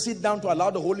don't sit down to allow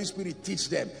the Holy Spirit teach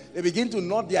them. They begin to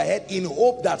nod their head in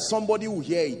hope that somebody will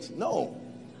hear it. No,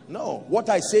 no. What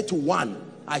I say to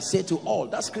one, I say to all.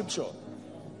 That's scripture.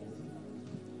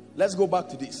 Let's go back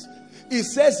to this. It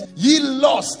says, ye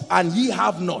lost and ye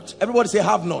have not. Everybody say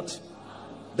have not.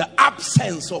 The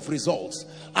absence of results.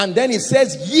 And then it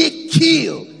says, ye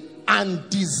kill and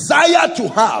desire to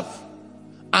have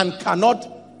and cannot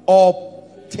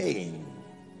obtain.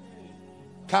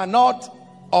 Cannot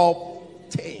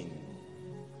obtain.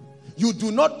 You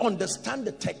do not understand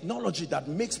the technology that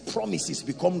makes promises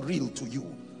become real to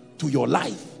you, to your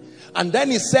life. And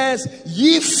then it says,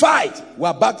 ye fight.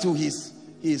 We're back to his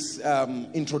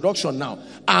introduction now.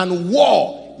 And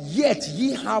war, yet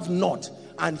ye have not.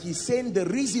 And he's saying the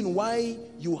reason why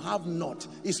you have not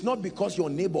is not because your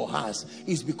neighbor has,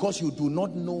 it's because you do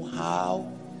not know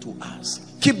how to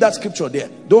ask. Keep that scripture there.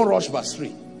 Don't rush verse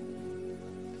 3.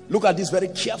 Look at this very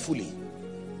carefully.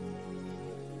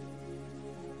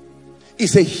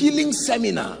 It's a healing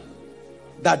seminar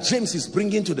that James is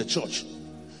bringing to the church.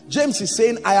 James is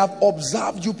saying, I have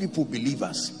observed you people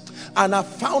believers, and I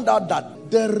found out that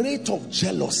the rate of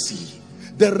jealousy,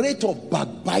 the rate of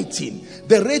backbiting,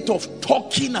 the rate of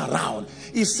talking around,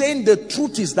 is saying the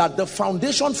truth is that the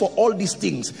foundation for all these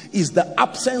things is the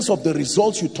absence of the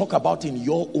results you talk about in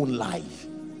your own life.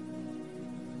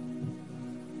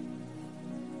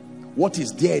 What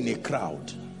is there in a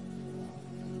crowd?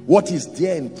 What is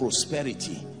there in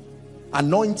prosperity?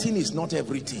 Anointing is not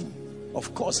everything.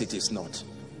 Of course it is not.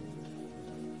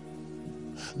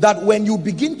 That when you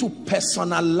begin to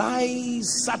personalize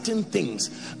certain things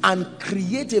and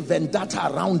create a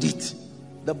vendetta around it,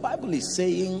 the Bible is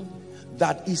saying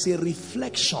that is a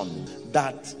reflection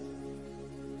that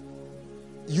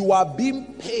you are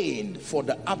being paid for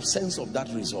the absence of that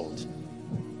result.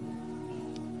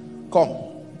 Come.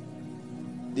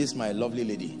 This is my lovely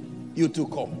lady. You two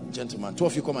come, gentlemen. Two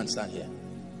of you come and stand here.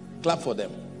 Clap for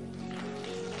them.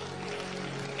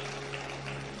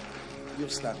 You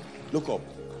stand. Look up.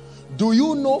 Do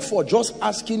you know, for just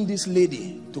asking this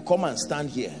lady to come and stand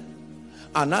here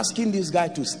and asking this guy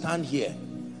to stand here,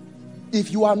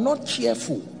 if you are not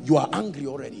careful, you are angry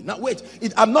already. Now wait,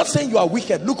 I'm not saying you are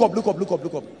wicked. Look up, look up, look up,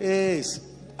 look up. Yes,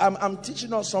 I'm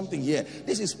teaching us something here.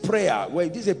 This is prayer. Well,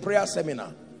 this is a prayer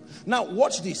seminar. Now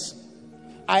watch this.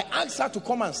 I asked her to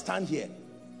come and stand here.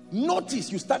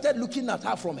 Notice you started looking at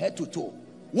her from head to toe.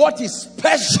 What is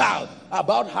special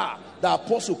about her, the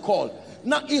apostle called?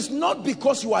 Now, it's not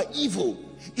because you are evil.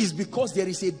 It's because there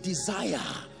is a desire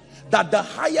that the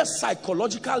highest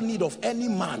psychological need of any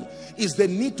man is the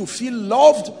need to feel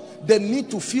loved, the need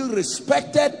to feel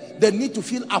respected, the need to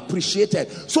feel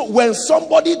appreciated. So when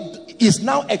somebody is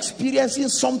now experiencing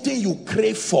something you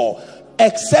crave for,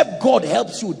 except God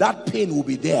helps you, that pain will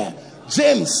be there.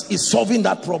 James is solving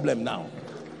that problem now.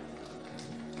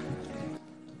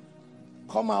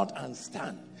 Come out and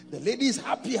stand. The lady is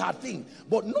happy, her thing.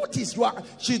 But notice,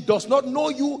 she does not know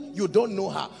you, you don't know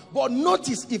her. But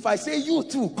notice, if I say you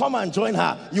too, come and join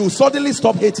her, you suddenly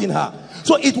stop hating her.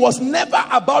 So it was never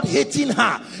about hating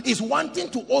her. It's wanting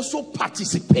to also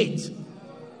participate.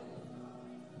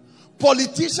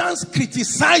 Politicians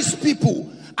criticize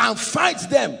people and fight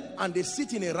them, and they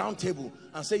sit in a round table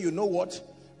and say, you know what?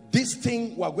 This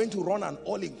thing, we're going to run an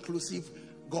all-inclusive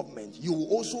government. You will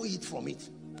also eat from it.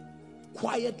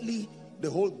 Quietly, the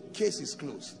whole case is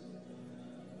closed.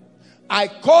 I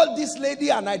called this lady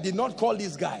and I did not call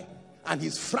this guy. And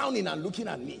he's frowning and looking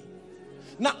at me.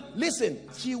 Now, listen,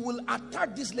 he will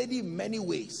attack this lady in many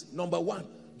ways. Number one,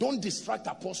 don't distract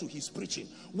apostle, he's preaching.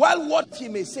 While what he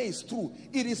may say is true,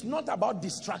 it is not about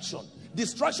distraction.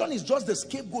 Distraction is just the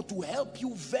scapegoat to help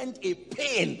you vent a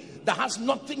pain that has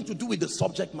nothing to do with the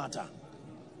subject matter.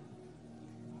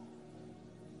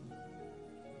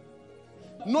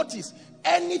 Notice,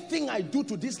 anything I do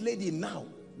to this lady now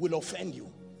will offend you.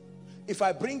 If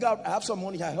I bring out, I have some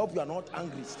money, I hope you are not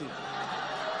angry still.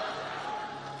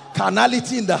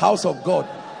 Carnality in the house of God.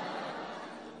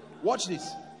 Watch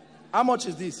this. How much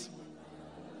is this?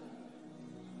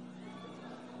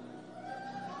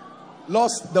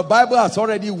 Lost. The Bible has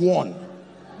already warned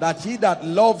that he that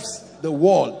loves the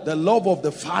world, the love of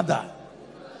the Father.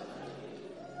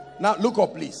 Now look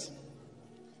up, please.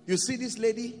 You see this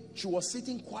lady? She was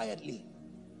sitting quietly.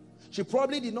 She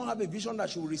probably did not have a vision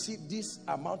that she would receive this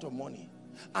amount of money.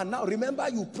 And now remember,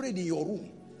 you prayed in your room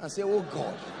and say, oh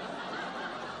God.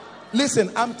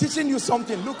 Listen, I'm teaching you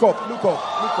something. Look up, look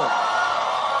up, look up.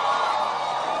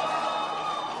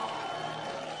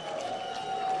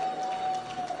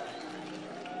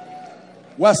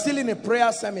 We're still in a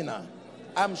prayer seminar.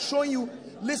 I'm showing you.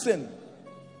 Listen,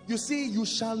 you see, you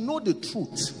shall know the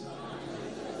truth.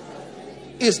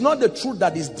 It's not the truth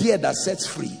that is there that sets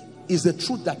free. It's the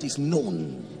truth that is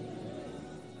known.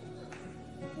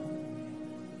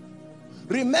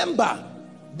 Remember,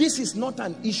 this is not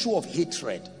an issue of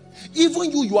hatred.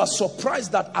 Even you are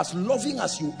surprised that as loving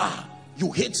as you are,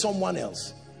 you hate someone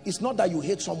else. It's not that you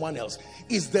hate someone else.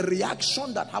 It's the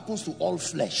reaction that happens to all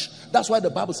flesh. That's why the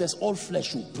Bible says all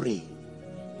flesh should pray.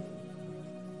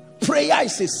 Prayer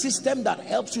is a system that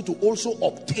helps you to also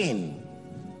obtain.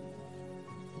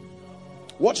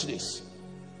 Watch this.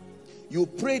 You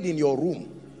prayed in your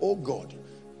room, oh God,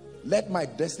 let my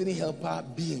destiny helper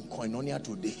be in koinonia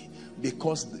today,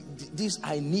 because this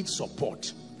I need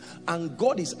support. And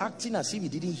God is acting as if he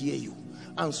didn't hear you.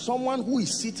 And someone who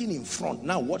is sitting in front,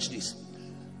 now watch this,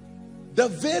 The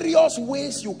various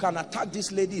ways you can attack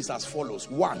this lady is as follows.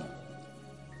 One,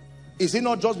 is it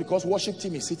not just because worship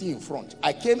team is sitting in front?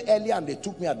 I came earlier and they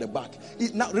took me at the back.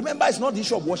 Now remember, it's not the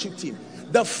issue of worship team.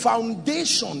 The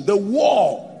foundation, the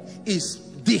wall is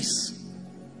this.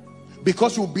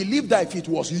 Because you believe that if it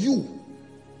was you,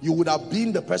 you would have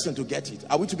been the person to get it.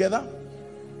 Are we together?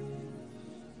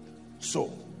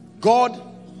 So, God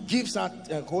gives her,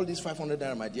 hold this 500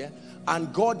 naira, my dear.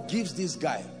 And God gives this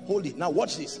guy, hold it. Now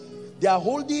watch this. They are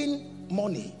holding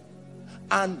money.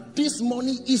 And this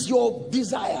money is your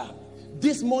desire.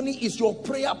 This money is your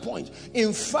prayer point.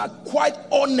 In fact, quite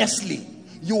honestly,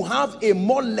 you have a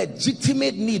more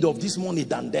legitimate need of this money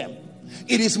than them.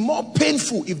 It is more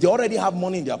painful if they already have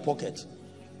money in their pocket.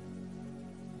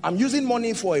 I'm using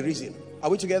money for a reason. Are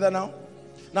we together now?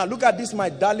 Now look at this, my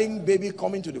darling baby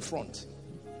coming to the front.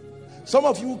 Some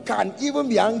of you can even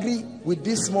be angry with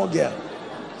this small girl.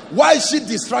 Why is she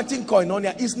distracting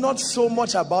Koinonia? It's not so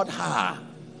much about her.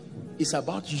 It's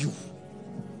about you.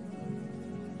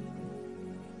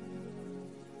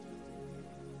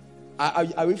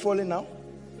 Are we following now?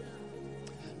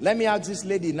 Let me ask this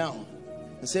lady now.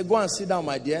 And say, go and sit down,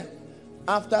 my dear.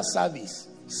 After service,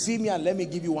 see me and let me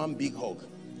give you one big hug.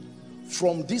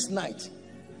 From this night,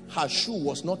 her shoe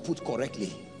was not put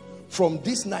correctly. From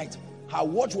this night, her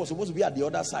watch was supposed to be at the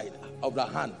other side of the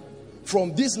hand.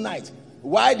 From this night,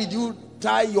 why did you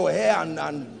tie your hair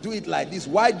and do it like this?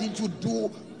 Why did you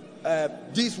do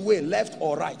this way, left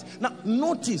or right? Now,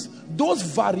 notice, those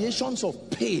variations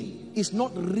of pain is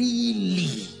not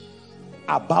really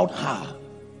about her.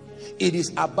 It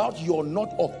is about your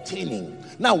not obtaining.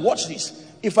 Now, watch this.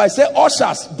 If I say,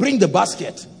 ushers, bring the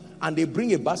basket, and they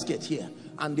bring a basket here,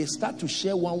 and they start to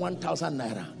share 1,000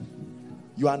 naira,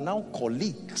 you are now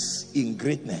colleagues in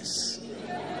greatness.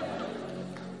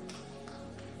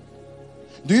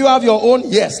 Do you have your own?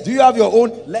 Yes. Do you have your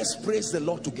own? Let's praise the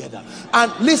Lord together.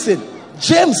 And listen,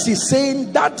 James is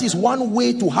saying that is one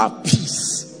way to have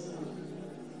peace.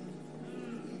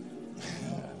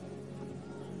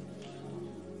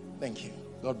 Thank you.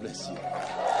 God bless you.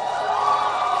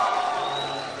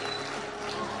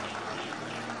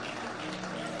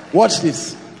 Watch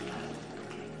this.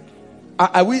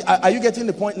 Are you getting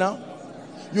the point now?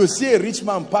 You see a rich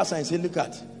man pass and say, look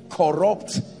at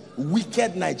corrupt,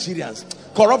 wicked Nigerians.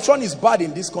 Corruption is bad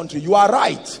in this country. You are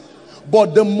right.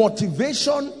 But the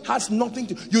motivation has nothing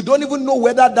to... You don't even know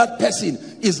whether that person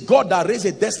is God that raised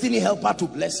a destiny helper to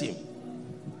bless him.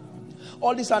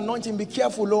 All this anointing, be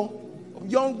careful, oh.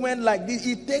 Young men like this,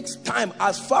 it takes time.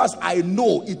 As far as I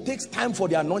know, it takes time for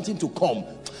the anointing to come.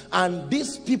 And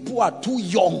these people are too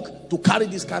young to carry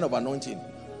this kind of anointing.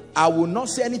 I will not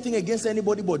say anything against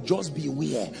anybody, but just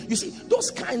beware. You see,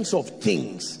 those kinds of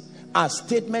things are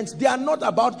statements. They are not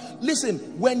about... Listen,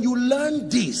 when you learn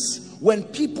this, when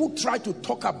people try to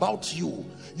talk about you,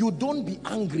 you don't be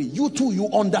angry. You too, you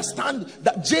understand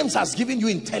that James has given you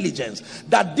intelligence,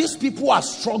 that these people are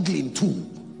struggling too.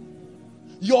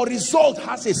 Your result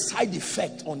has a side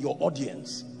effect on your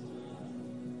audience.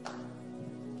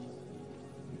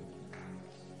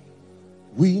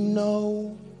 We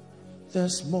know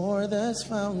there's more that's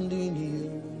found in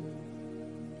you,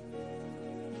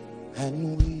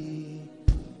 and we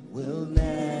will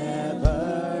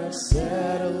never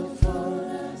settle for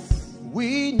less.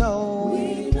 We know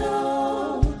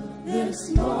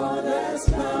there's more that's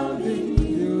found in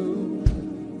you,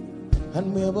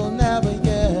 and we will never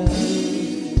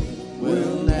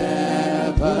we'll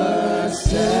never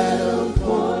settle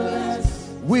for less.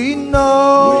 We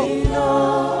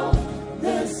know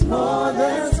there's more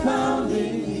that's found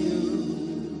in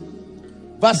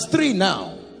you. Verse 3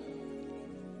 now.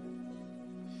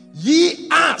 Ye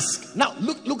ask. Now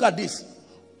look at this.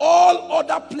 All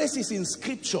other places in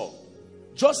scripture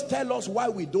just tell us why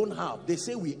we don't have. They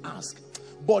say we ask.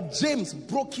 But James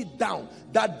broke it down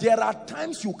that there are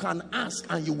times you can ask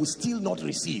and you will still not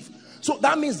receive. So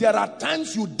that means there are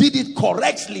times you did it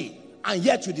correctly and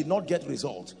yet you did not get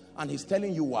results. And he's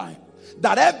telling you why.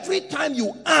 That every time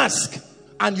you ask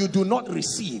and you do not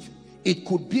receive, it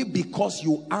could be because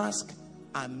you ask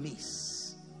and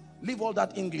miss. Leave all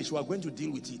that English, we are going to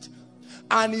deal with it.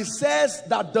 And he says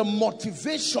that the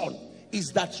motivation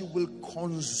is that you will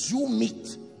consume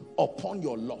it upon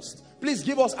your lust. Please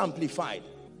give us amplified.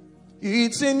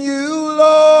 It's in you,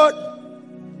 Lord.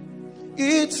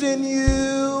 It's in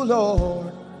you,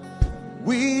 Lord.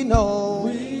 We know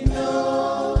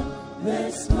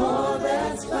there's more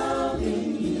that's found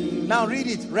in you. Now read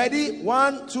it. Ready?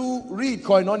 1, 2, read,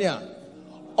 Koinonia.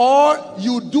 Or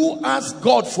you do ask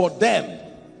God for them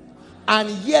and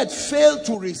yet fail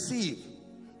to receive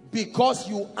because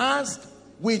you ask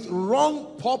with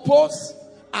wrong purpose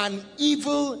and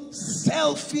evil,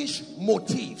 selfish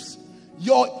motives.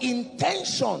 Your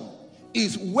intention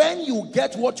is when you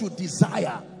get what you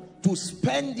desire to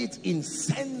spend it in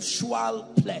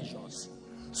sensual pleasures.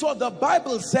 So the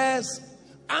Bible says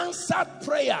answered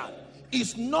prayer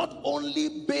is not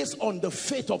only based on the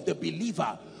faith of the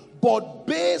believer, but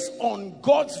based on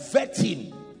God's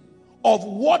vetting of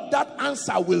what that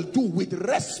answer will do with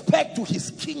respect to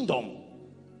his kingdom.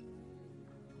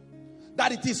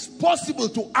 That it is possible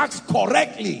to ask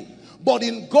correctly, but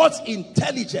in God's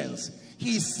intelligence,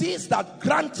 he sees that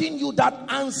granting you that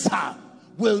answer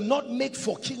will not make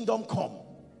for kingdom come.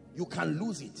 You can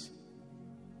lose it.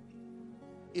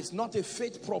 It's not a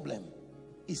faith problem,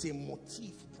 it's a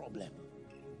motive problem.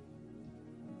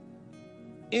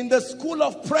 In the school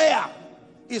of prayer,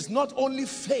 it's not only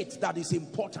faith that is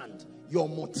important, your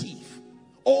motive.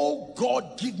 Oh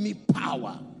God, give me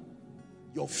power.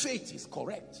 Your faith is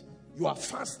correct. You are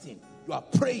fasting, you are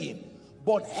praying,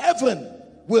 but heaven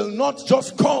will not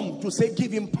just come to say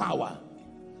give him power.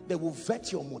 They will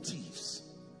vet your motives.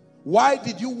 Why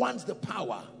did you want the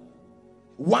power?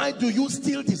 Why do you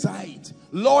still desire it?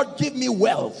 Lord, give me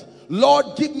wealth.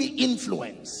 Lord, give me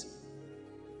influence.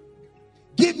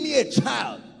 Give me a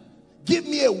child. Give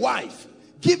me a wife.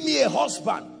 Give me a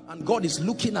husband. And God is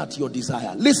looking at your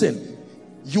desire. Listen,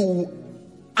 you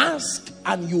ask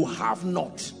and you have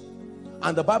not.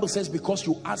 And the Bible says because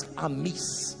you ask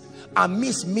amiss.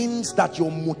 Amiss means that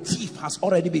your motive has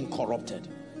already been corrupted.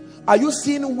 Are you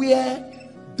seeing where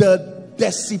the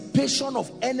dissipation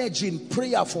of energy in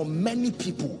prayer for many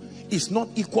people is not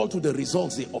equal to the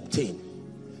results they obtain?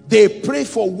 They pray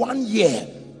for 1 year.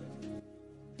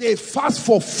 They fast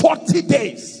for 40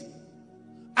 days.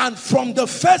 And from the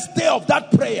first day of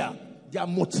that prayer, their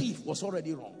motive was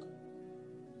already wrong.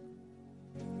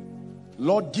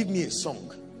 Lord, give me a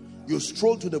song. You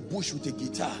stroll to the bush with a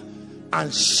guitar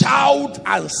and shout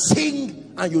and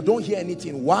sing, and you don't hear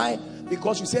anything. Why?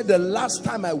 Because you said the last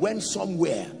time I went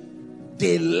somewhere,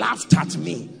 they laughed at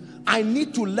me. I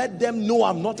need to let them know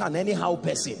I'm not an anyhow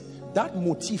person. That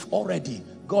motive already,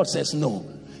 God says no.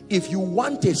 If you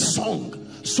want a song,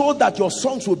 so that your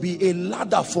songs will be a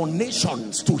ladder for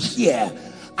nations to hear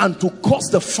and to cause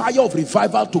the fire of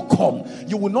revival to come,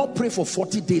 you will not pray for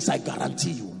 40 days, I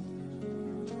guarantee you.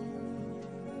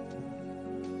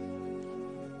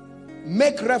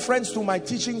 Make reference to my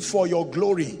teaching For Your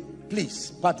Glory,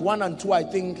 please. Part 1 and 2, I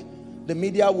think the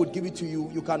media would give it to you.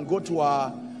 You can go to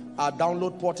our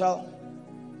download portal,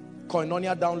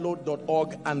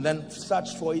 koinoniadownload.org, and then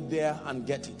search for it there and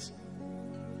get it.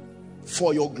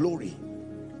 For Your Glory.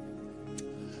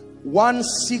 One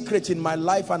secret in my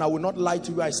life, and I will not lie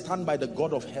to you, I stand by the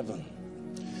God of heaven,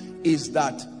 is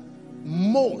that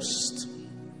most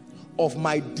of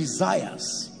my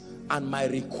desires and my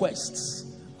requests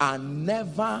are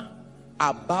never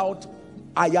about,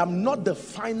 I am not the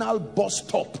final bus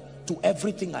stop to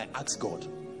everything I ask God.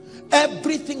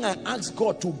 Everything I ask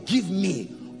God to give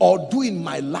me or do in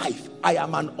my life, I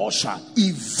am an usher.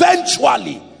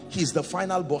 Eventually, he's the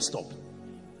final bus stop.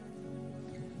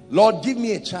 Lord, give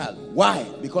me a child. Why?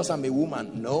 Because I'm a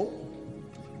woman? No.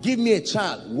 Give me a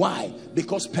child. Why?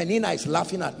 Because Penina is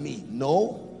laughing at me?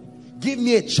 No. Give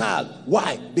me a child.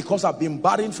 Why? Because I've been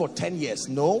barren for 10 years?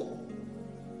 No.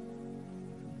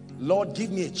 Lord, give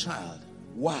me a child.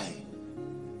 Why?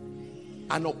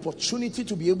 An opportunity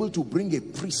to be able to bring a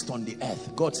priest on the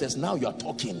earth. God says, now you are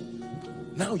talking.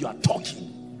 Now you are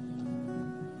talking.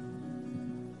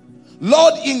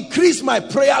 Lord, increase my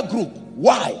prayer group.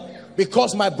 Why?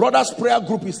 Because my brother's prayer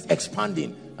group is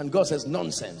expanding. And God says,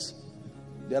 nonsense.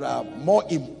 There are more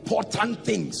important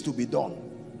things to be done.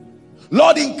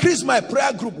 Lord, increase my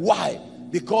prayer group. Why?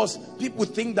 Because people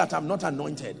think that I'm not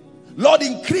anointed. Lord,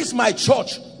 increase my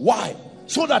church. Why?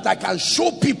 So that I can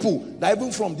show people that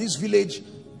even from this village,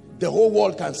 the whole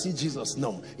world can see Jesus.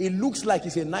 No, it looks like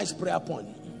it's a nice prayer point.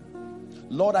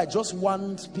 Lord, I just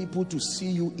want people to see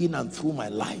you in and through my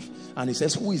life. And he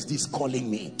says, who is this calling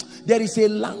me? There is a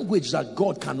language that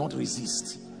God cannot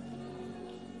resist.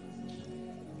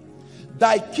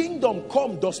 Thy kingdom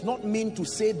come does not mean to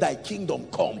say thy kingdom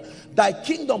come. Thy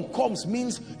kingdom comes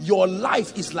means your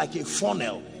life is like a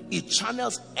funnel. It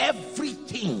channels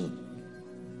everything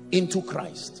into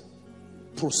Christ.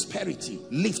 Prosperity,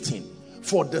 lifting.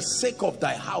 For the sake of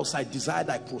thy house, I desire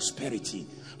thy prosperity.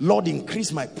 Lord,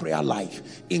 increase my prayer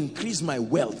life. Increase my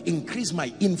wealth. Increase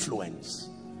my influence.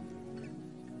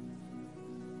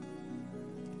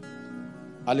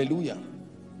 Hallelujah.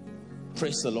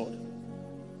 Praise the Lord.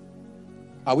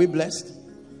 Are we blessed?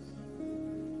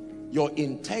 Your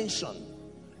intention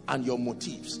and your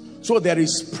motives. So there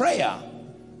is prayer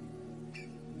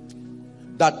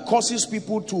that causes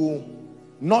people to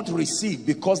not receive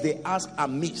because they ask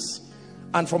amiss.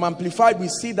 And from Amplified, we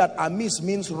see that amiss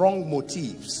means wrong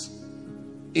motives.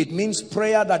 It means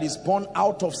prayer that is born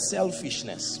out of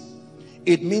selfishness.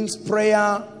 It means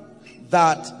prayer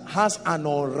that has an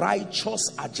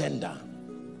unrighteous agenda.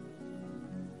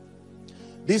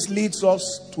 This leads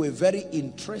us to a very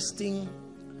interesting,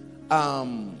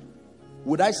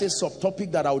 would I say,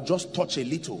 subtopic that I'll just touch a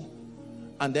little,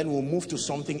 and then we'll move to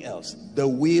something else. The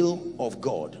will of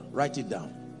God. Write it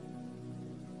down.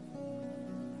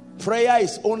 Prayer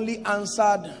is only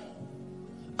answered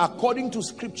according to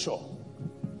scripture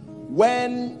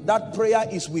when that prayer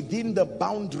is within the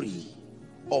boundary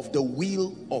of the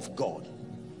will of God.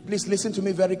 Please listen to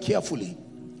me very carefully.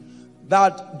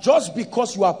 That just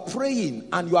because you are praying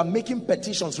and you are making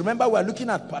petitions, remember we are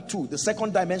looking at part 2, the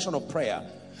second dimension of prayer,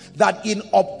 that in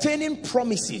obtaining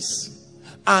promises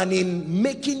and in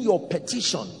making your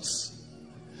petitions,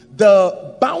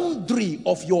 the boundary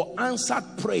of your answered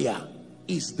prayer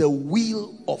is the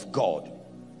will of God.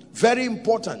 Very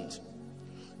important.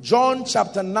 John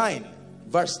chapter 9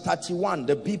 verse 31,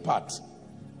 the B part.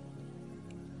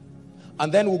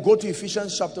 And then we'll go to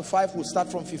Ephesians chapter 5. We'll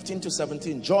start from 15 to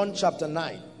 17. John chapter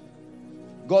 9.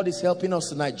 God is helping us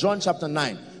tonight. John chapter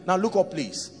 9. Now look up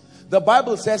please. The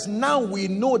Bible says, now we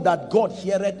know that God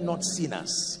heareth not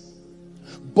sinners.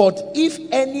 But if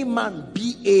any man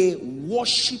be a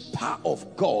worshipper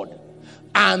of God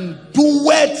and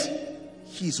doeth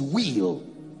his will,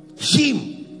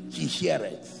 him he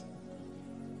heareth.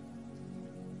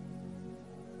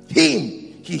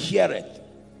 Him he heareth.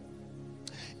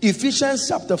 Ephesians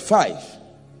chapter 5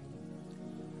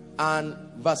 and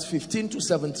verse 15 to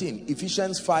 17.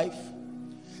 Ephesians 5.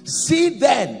 See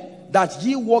then that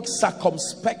ye walk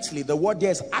circumspectly. The word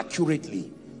there is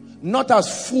accurately. Not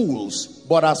as fools,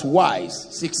 but as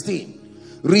wise.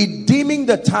 16. Redeeming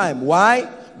the time. Why?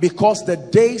 Because the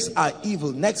days are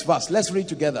evil. Next verse. Let's read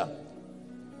together.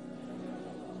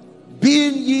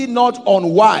 Being ye not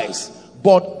unwise,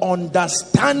 but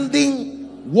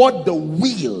understanding what the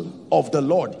will of the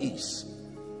Lord is.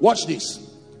 Watch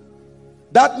this.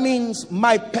 That means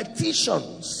my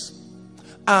petitions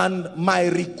and my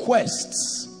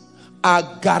requests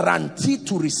are guaranteed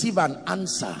to receive an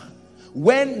answer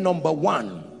when, number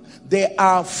one, they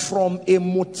are from a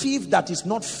motive that is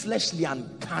not fleshly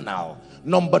and carnal.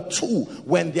 Number two,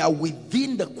 when they are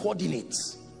within the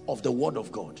coordinates of the word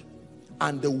of God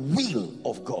and the will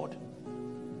of God.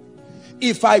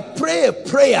 If I pray a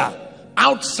prayer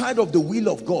outside of the will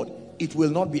of God, it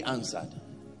will not be answered.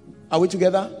 Are we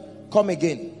together? Come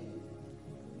again.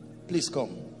 Please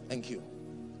come. Thank you.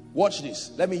 Watch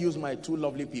this. Let me use my two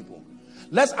lovely people.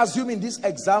 Let's assume in this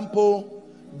example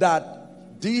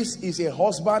that this is a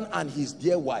husband and his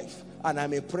dear wife, and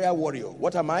I'm a prayer warrior.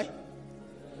 What am I?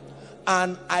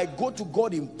 And I go to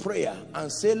God in prayer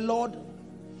and say, Lord,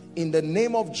 in the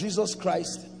name of Jesus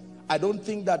Christ, I don't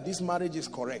think that this marriage is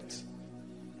correct.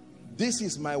 This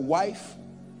is my wife,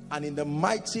 and in the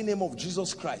mighty name of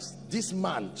Jesus Christ, this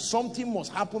man, something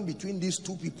must happen between these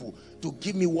two people to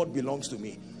give me what belongs to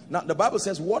me. Now the Bible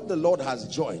says, what the Lord has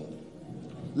joined,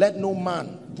 let no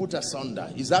man put asunder.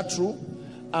 Is that true?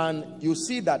 And you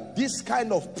see that this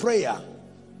kind of prayer,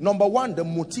 number one, the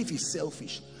motive is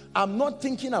selfish. I'm not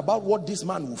thinking about what this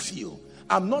man will feel.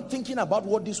 I'm not thinking about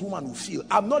what this woman will feel.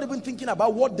 I'm not even thinking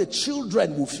about what the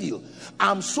children will feel.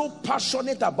 I'm so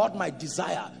passionate about my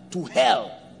desire to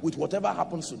hell with whatever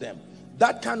happens to them.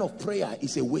 That kind of prayer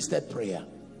is a wasted prayer.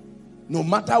 No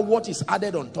matter what is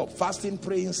added on top. Fasting,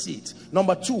 praying, seeds.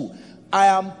 Number two, I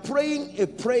am praying a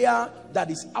prayer that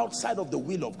is outside of the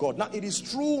will of God. Now, it is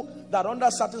true that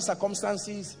under certain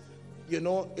circumstances, you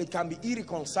know, it can be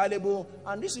irreconcilable,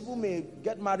 and these people may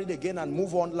get married again and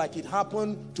move on, like it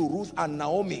happened to Ruth and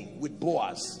Naomi with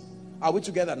Boaz. Are we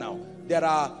together now? There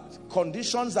are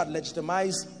conditions that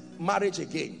legitimize marriage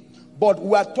again. But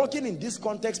we are talking in this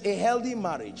context, a healthy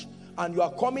marriage. And you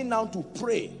are coming now to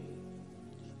pray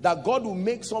that God will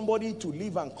make somebody to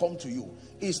live and come to you.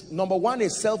 Is number one, a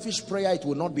selfish prayer, it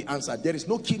will not be answered. There is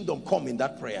no kingdom come in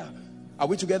that prayer. Are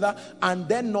we together? And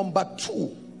then number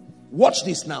two, watch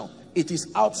this now. It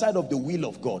is outside of the will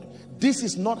of God. This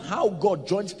is not how God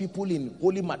joins people in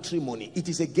holy matrimony. It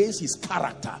is against his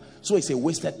character. So it's a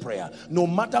wasted prayer. No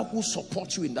matter who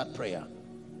supports you in that prayer.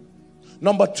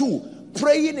 Number two,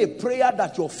 praying a prayer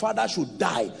that your father should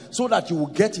die so that you will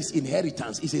get his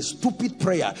inheritance is a stupid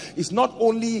prayer. It's not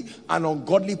only an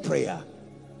ungodly prayer.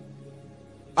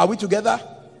 Are we together?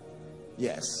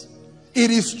 Yes.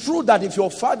 It is true that if your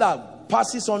father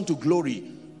passes on to glory,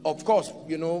 of course,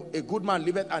 you know, a good man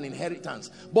liveth an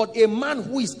inheritance. But a man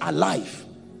who is alive,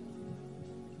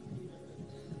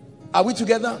 Are we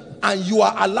together? And you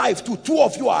are alive too. Two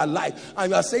of you are alive.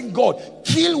 And you are saying, God,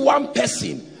 kill one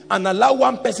person and allow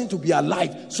one person to be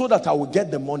alive so that I will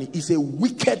get the money. It's a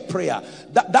wicked prayer.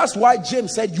 That's why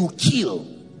James said you kill,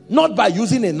 not by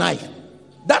using a knife.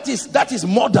 That is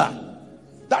murder.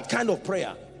 That kind of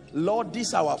prayer. Lord,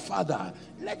 this our father,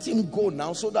 let him go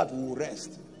now so that we will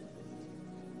rest.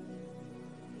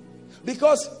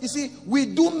 Because you see, we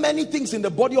do many things in the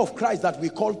body of Christ that we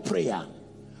call prayer.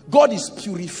 God is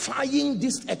purifying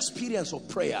this experience of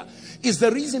prayer. It's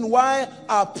the reason why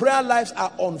our prayer lives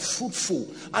are unfruitful.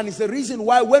 And it's the reason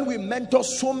why when we mentor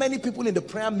so many people in the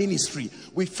prayer ministry,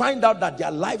 we find out that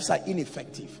their lives are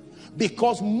ineffective.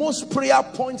 Because most prayer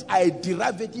points are a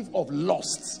derivative of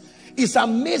lusts. It's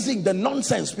amazing the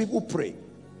nonsense people pray.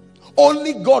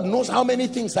 Only God knows how many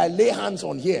things I lay hands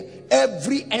on here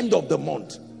every end of the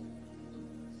month.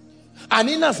 And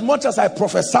in as much as I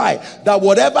prophesy that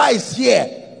whatever is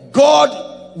here,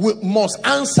 God must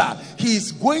answer, he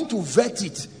is going to vet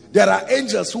it. There are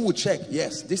angels who will check.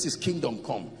 Yes, this is kingdom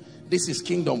come. This is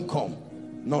kingdom come.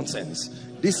 Nonsense.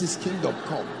 This is kingdom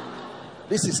come.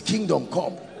 This is kingdom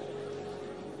come.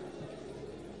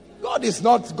 God is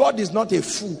not a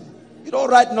fool. You don't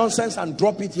write nonsense and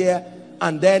drop it here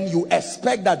and then you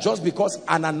expect that just because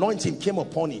an anointing came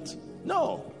upon it.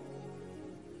 No.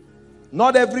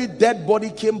 Not every dead body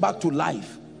came back to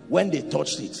life when they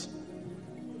touched it.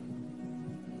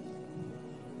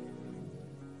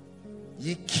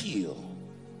 Ye kill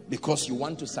because you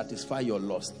want to satisfy your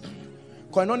lust.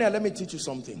 Koinonia, let me teach you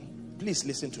something. Please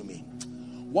listen to me.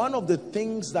 One of the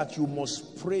things that you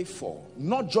must pray for,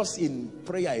 not just in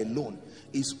prayer alone,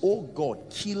 is, oh God,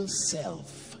 kill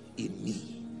self in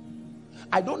me.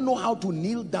 I don't know how to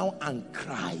kneel down and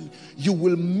cry. You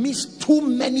will miss too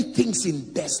many things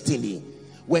in destiny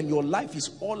when your life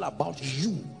is all about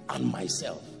you and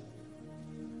myself.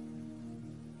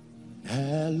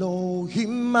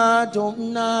 Elohim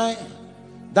Adonai,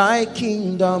 thy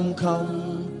kingdom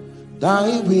come,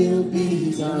 thy will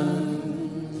be done.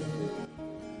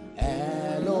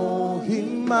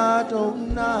 Elohim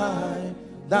Adonai,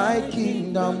 thy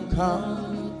kingdom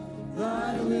come,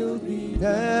 thy will be done.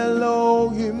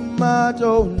 Elohim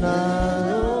Adonai,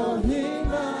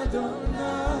 Elohim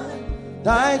Adonai,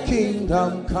 thy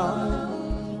kingdom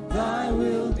come, thy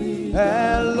will be done.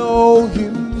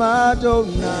 Elohim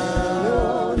Adonai,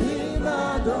 Elohim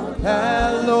Adonai,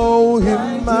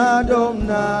 Elohim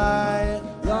Adonai,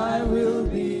 thy will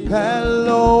be done.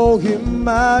 Elohim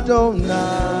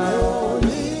Adonai,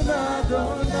 Elohim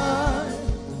Adonai,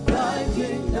 thy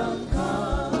kingdom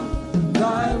come,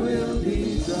 thy will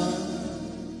be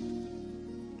done.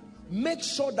 Make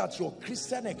sure that your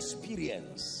Christian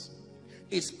experience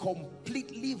is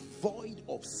completely void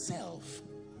of self.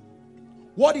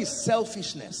 What is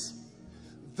selfishness?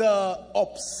 The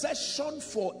obsession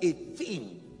for a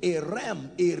thing, a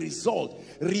realm, a result,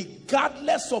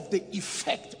 regardless of the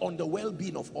effect on the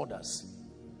well-being of others.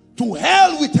 To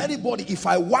hell with anybody. If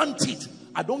I want it,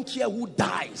 I don't care who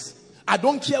dies. I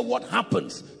don't care what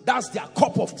happens. That's their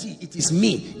cup of tea. It is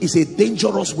me. It's a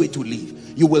dangerous way to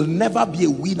live. You will never be a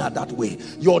winner that way.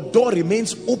 Your door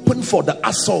remains open for the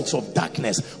assaults of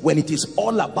darkness when it is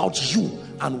all about you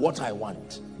and what I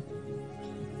want.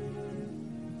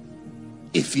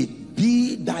 If it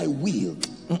be thy will,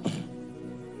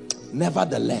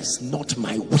 nevertheless, not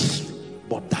my will,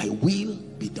 but thy will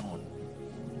be done.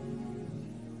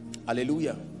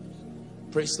 Hallelujah.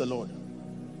 Praise the Lord.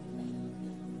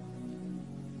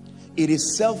 It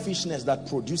is selfishness that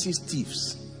produces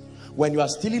thieves. When you are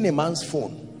stealing a man's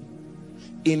phone,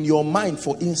 in your mind,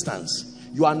 for instance,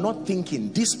 you are not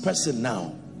thinking, this person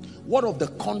now, what of the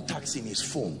contacts in his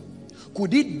phone?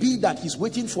 Could it be that he's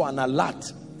waiting for an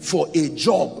alert for a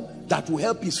job that will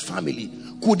help his family?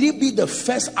 Could it be the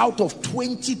first out of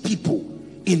 20 people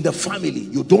in the family?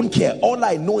 You don't care. All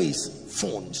I know is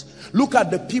phones. Look at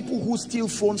the people who steal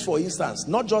phones, for instance,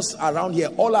 not just around here,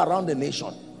 all around the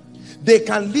nation. They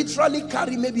can literally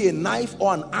carry maybe a knife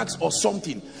or an axe or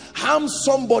something, harm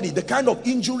somebody, the kind of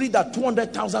injury that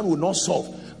 200,000 will not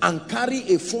solve, and carry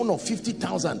a phone of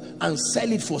 50,000 and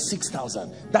sell it for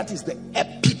 6,000. That is the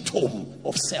epitome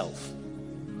of self.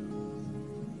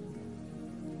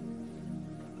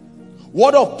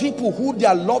 What of people who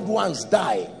their loved ones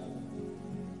die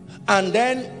and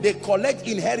then they collect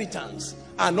inheritance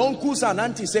and uncles and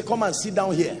aunties say, come and sit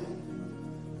down here.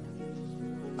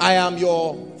 I am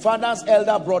your father's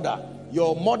elder brother,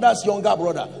 your mother's younger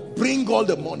brother. Bring all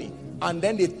the money. And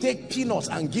then they take peanuts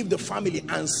and give the family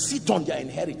and sit on their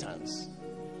inheritance.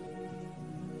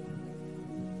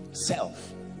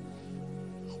 Self.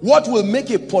 What will make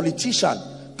a politician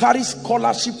carry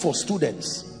scholarship for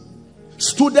students?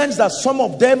 Students that some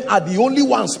of them are the only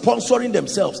ones sponsoring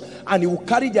themselves, and he will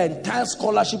carry their entire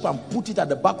scholarship and put it at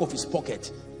the back of his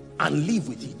pocket and live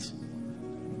with it.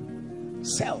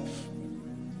 Self.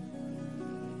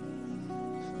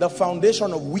 The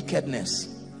foundation of wickedness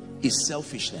is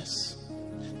selfishness.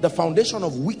 The foundation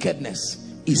of wickedness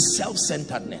is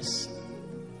self-centeredness.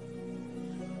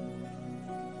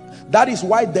 That is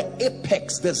why the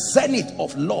apex, the zenith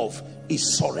of love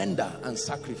is surrender and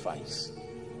sacrifice.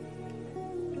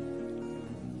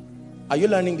 Are you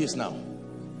learning this now?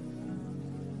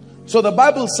 So the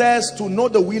Bible says to know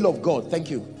the will of God.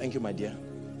 Thank you. Thank you, my dear.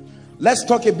 Let's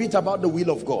talk a bit about the will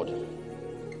of God.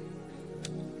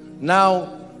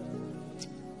 Now,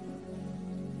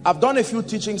 I've done a few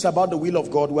teachings about the will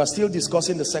of God. We are still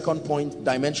discussing the second point,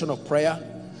 dimension of prayer.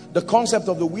 The concept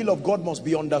of the will of God must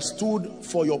be understood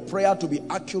for your prayer to be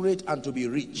accurate and to be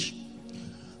rich.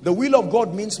 The will of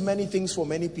God means many things for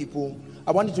many people.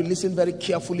 I want you to listen very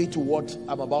carefully to what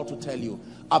I'm about to tell you.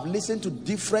 I've listened to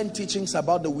different teachings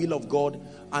about the will of God,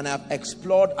 and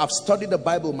I've studied the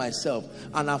Bible myself,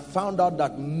 and I've found out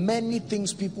that many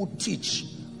things people teach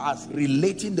as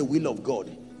relating the will of God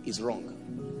is wrong.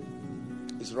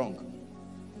 It's wrong.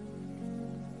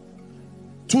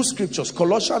 Two scriptures,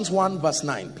 Colossians 1 verse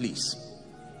 9, please.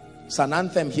 It's an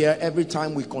anthem here every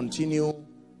time we continue.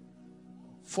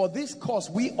 For this cause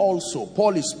we also,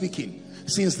 Paul is speaking,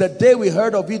 since the day we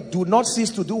heard of it, do not cease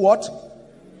to do what?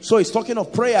 So he's talking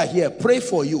of prayer here. Pray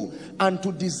for you, and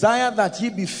to desire that ye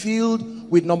be filled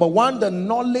with, number one, the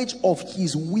knowledge of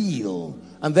his will,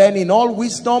 and then in all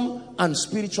wisdom and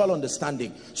spiritual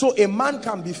understanding. So a man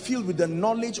can be filled with the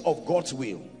knowledge of God's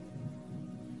will.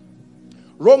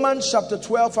 Romans chapter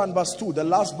 12 and verse 2, the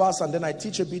last verse, and then I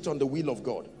teach a bit on the will of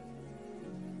God.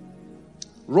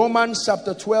 Romans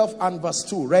chapter 12 and verse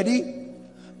 2. Ready?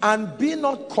 And be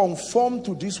not conformed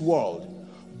to this world,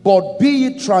 but be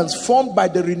ye transformed by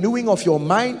the renewing of your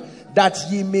mind, that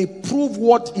ye may prove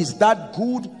what is that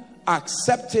good,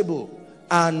 acceptable,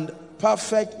 and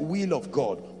perfect will of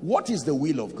God. What is the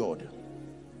will of God?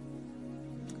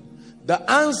 The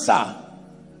answer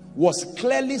was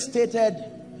clearly stated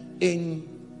in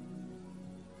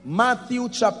Matthew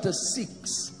chapter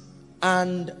 6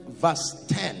 and verse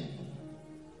 10.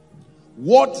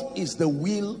 What is the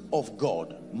will of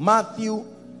God? Matthew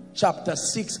chapter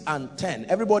 6 and 10.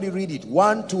 Everybody read it.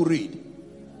 1, 2, read.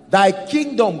 Thy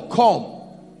kingdom come.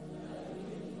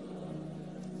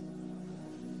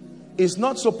 It's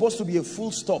not supposed to be a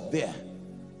full stop there.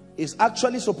 It's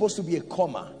actually supposed to be a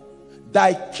comma.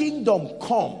 Thy kingdom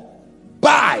come,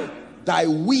 by thy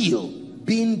will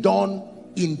being done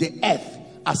in the earth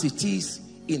as it is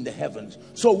in the heavens.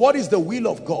 So what is the will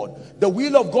of God? The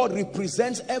will of God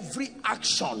represents every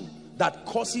action that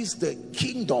causes the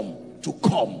kingdom to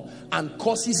come and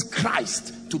causes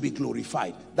Christ to be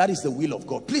glorified. That is the will of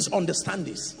God. Please understand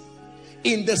this.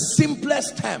 In the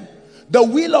simplest term, the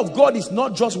will of God is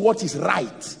not just what is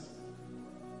right,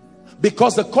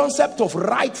 because the concept of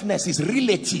rightness is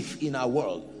relative in our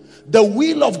world. The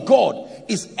will of God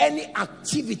is any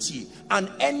activity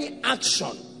and any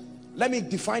action. Let me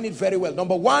define it very well.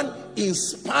 Number one,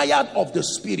 inspired of the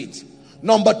Spirit.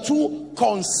 Number two,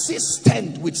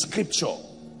 consistent with Scripture.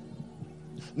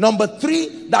 Number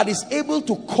three, that is able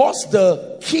to cause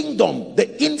the kingdom,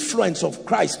 the influence of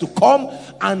Christ to come,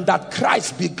 and that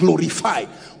Christ be glorified.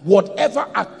 Whatever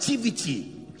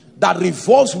activity that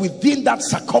revolves within that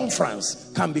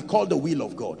circumference can be called the will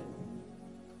of God.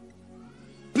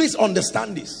 Please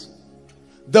understand this.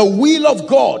 The will of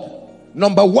God,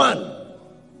 number one,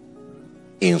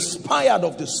 inspired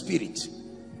of the Spirit.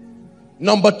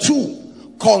 Number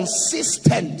two,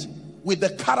 consistent with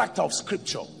the character of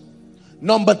Scripture.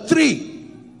 Number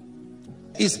three,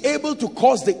 is able to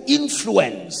cause the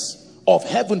influence of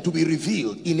heaven to be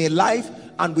revealed in a life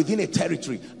and within a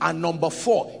territory. And number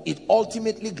four, it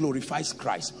ultimately glorifies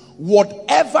Christ.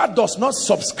 Whatever does not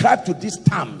subscribe to these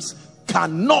terms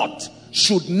cannot,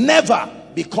 should never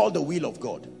be called the will of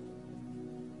God.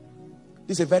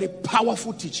 This is a very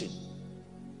powerful teaching.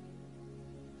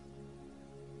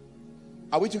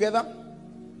 Are we together?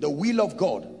 The will of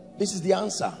God. This is the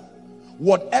answer.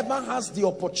 Whatever has the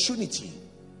opportunity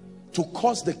to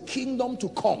cause the kingdom to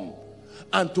come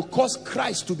and to cause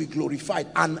Christ to be glorified,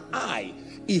 and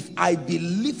if I be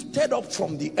lifted up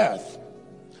from the earth,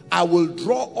 I will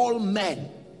draw all men.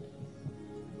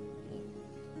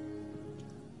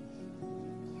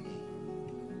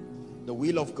 The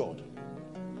will of God.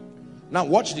 Now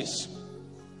watch this.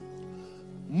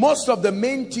 Most of the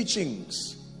main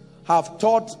teachings have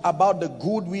taught about the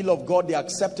good will of God, the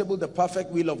acceptable, the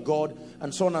perfect will of God,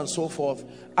 and so on and so forth.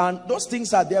 And those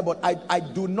things are there, but I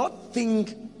do not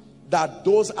think that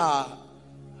those are,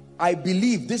 I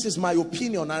believe, this is my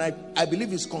opinion, and I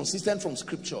believe it's consistent from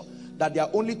scripture, that there are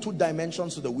only two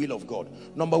dimensions to the will of God.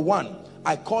 Number one,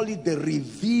 I call it the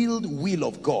revealed will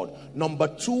of God. Number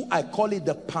two, I call it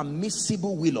the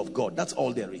permissible will of God. That's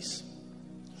all there is.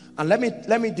 And let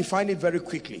me define it very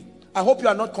quickly. I hope you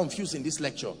are not confused in this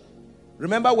lecture.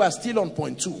 Remember, we are still on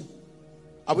point 2.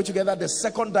 Are we together? The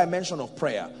second dimension of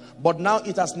prayer. But now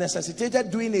it has necessitated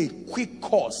doing a quick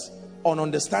course on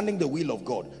understanding the will of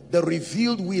God. The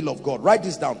revealed will of God. Write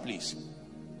this down, please.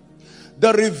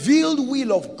 The revealed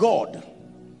will of God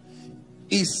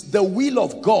is the will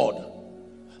of God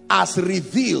as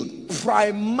revealed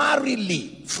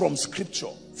primarily from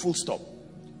scripture. Full stop.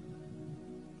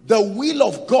 The will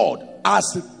of God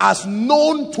as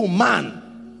known to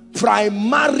man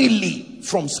primarily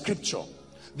from scripture.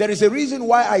 There is a reason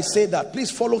why I say that. Please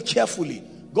follow carefully.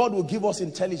 God will give us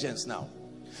intelligence now.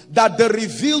 That the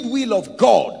revealed will of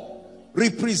God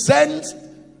represents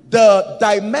the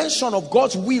dimension of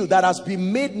God's will that has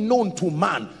been made known to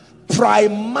man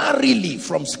primarily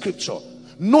from scripture.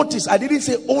 Notice, I didn't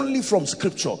say only from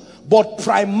scripture, but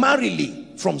primarily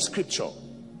from scripture.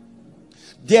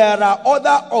 There are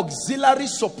other auxiliary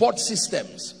support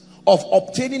systems of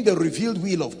obtaining the revealed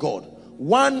will of God.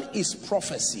 One is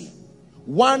prophecy.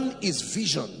 One is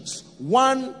visions.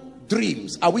 One,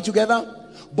 dreams. Are we together?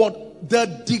 But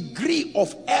the degree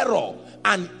of error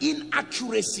and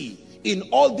inaccuracy in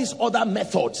all these other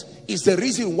methods is the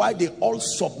reason why they all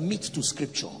submit to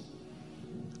scripture.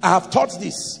 I have taught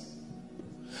this,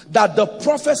 that the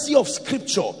prophecy of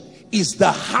scripture is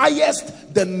the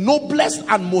highest, the noblest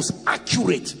and most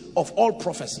accurate of all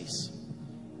prophecies.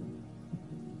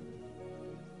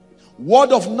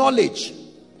 Word of knowledge,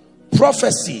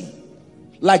 prophecy,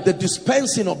 like the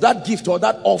dispensing of that gift or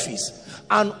that office,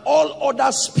 and all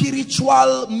other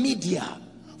spiritual media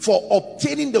for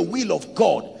obtaining the will of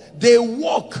God, they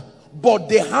work, but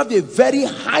they have a very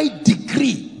high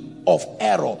degree of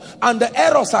error. And the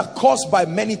errors are caused by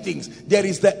many things. There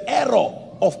is the error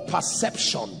of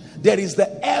perception. There is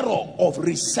the error of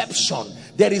reception.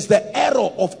 There is the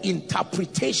error of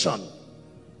interpretation.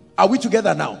 Are we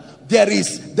together now? There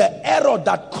is the error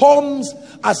that comes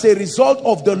as a result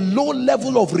of the low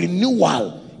level of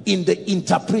renewal in the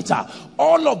interpreter.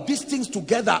 All of these things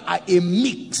together are a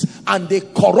mix, and they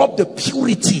corrupt the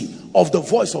purity of the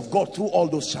voice of God through all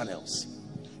those channels.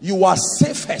 You are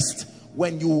safest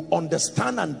when you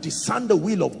understand and discern the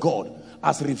will of God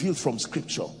as revealed from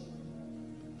scripture.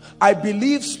 I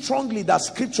believe strongly that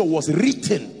scripture was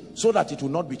written so that it will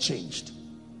not be changed.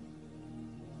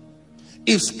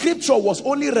 If scripture was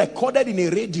only recorded in a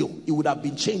radio, it would have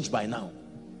been changed by now.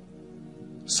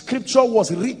 Scripture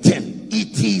was written.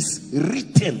 It is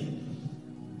written.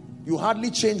 You hardly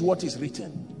change what is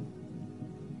written.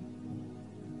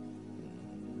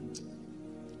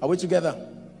 Are we together?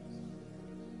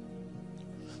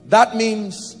 That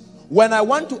means when I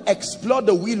want to explore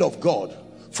the will of God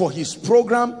for his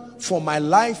program, for my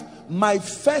life, my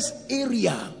first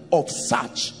area of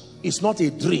search is not a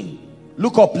dream.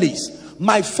 Look up, please.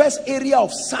 My first area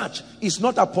of search is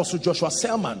not Apostle Joshua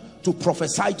Selman to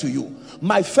prophesy to you.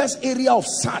 My first area of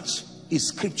search is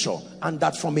scripture, and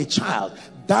that from a child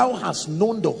thou hast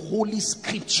known the holy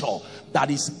scripture that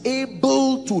is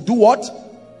able to do what?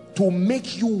 To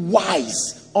make you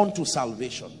wise unto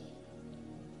salvation.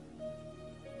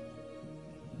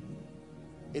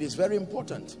 It is very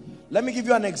important. Let me give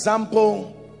you an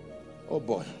example. Oh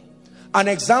boy. An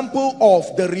example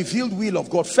of the revealed will of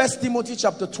God. 1 Timothy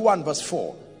chapter 2 and verse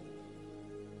 4.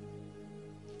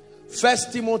 1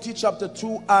 Timothy chapter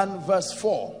 2 and verse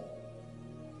 4.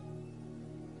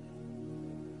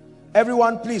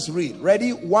 Everyone please read.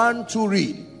 Ready? 1, 2,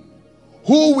 read.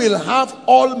 Who will have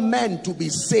all men to be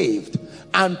saved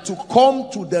and to come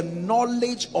to the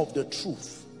knowledge of the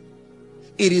truth.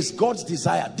 It is God's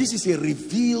desire. This is a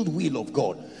revealed will of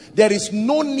God. There is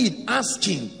no need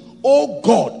asking, oh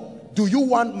God, do you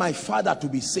want my father to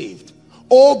be saved?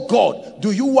 Oh God,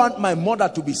 do you want my mother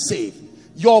to be saved?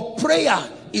 Your prayer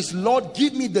is, Lord,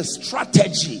 give me the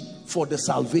strategy for the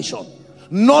salvation,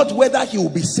 not whether he will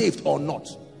be saved or not.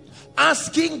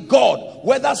 Asking God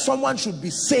whether someone should be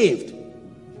saved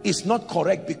is not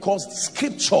correct, because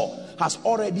scripture has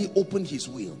already opened his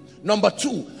will. Number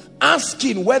 2,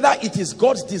 asking whether it is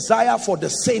God's desire for the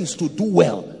saints to do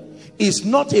well is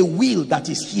not a will that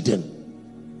is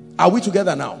hidden. Are we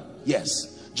together now? Yes.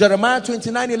 Jeremiah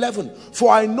 29:11.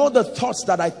 For I know the thoughts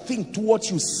that I think towards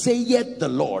you, saith the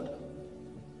Lord.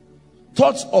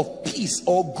 Thoughts of peace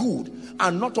or good,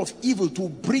 and not of evil, to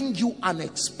bring you an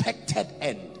expected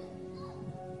end.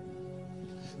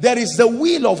 There is the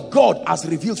will of God as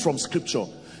revealed from scripture.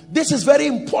 This is very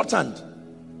important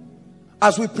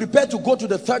as we prepare to go to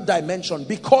the third dimension,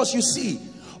 because you see,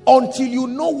 until you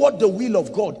know what the will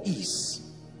of God is,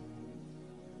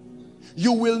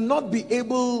 you will not be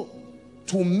able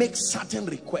to make certain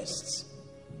requests.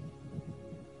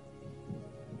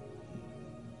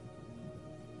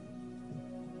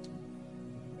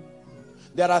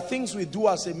 There are things we do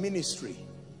as a ministry.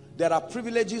 There are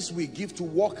privileges we give to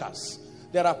workers.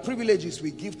 There are privileges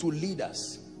we give to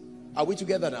leaders. Are we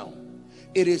together now?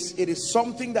 It is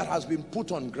something that has been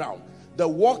put on ground. The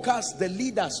workers, the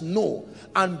leaders know,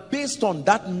 and based on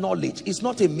that knowledge, it's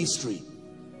not a mystery.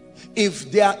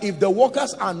 If the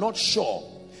workers are not sure,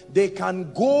 they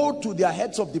can go to their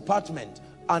heads of department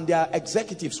and their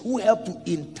executives who help to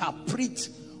interpret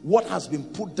what has been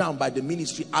put down by the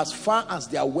ministry as far as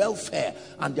their welfare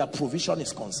and their provision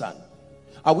is concerned.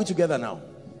 Are we together now?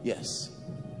 Yes.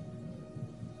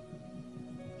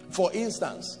 For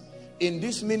instance, in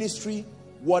this ministry,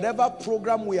 whatever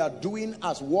program we are doing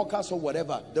as workers or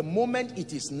whatever, the moment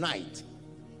it is night,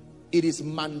 it is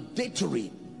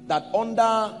mandatory that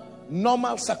under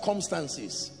normal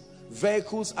circumstances,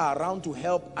 vehicles are around to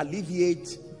help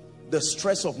alleviate the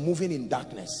stress of moving in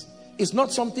darkness. It's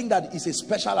not something that is a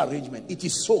special arrangement. It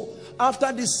is so.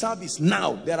 After this service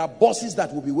now, there are buses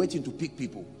that will be waiting to pick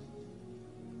people.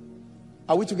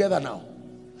 Are we together now?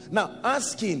 Now,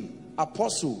 asking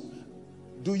Apostle,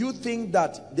 do you think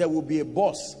that there will be a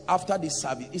bus after this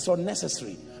service? It's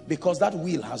unnecessary, because that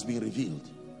will has been revealed.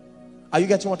 Are you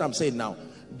getting what I'm saying now?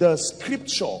 The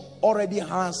scripture already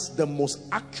has the most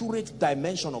accurate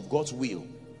dimension of God's will.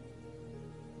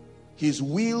 His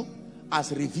will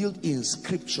as revealed in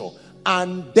scripture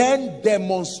and then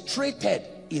demonstrated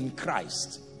in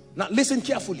Christ. Now listen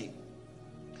carefully.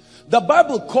 The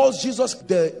Bible calls Jesus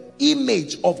the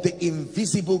image of the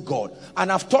invisible God.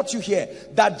 And I've taught you here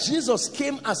that Jesus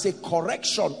came as a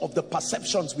correction of the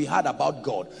perceptions we had about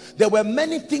God. There were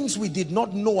many things we did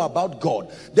not know about God.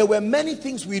 There were many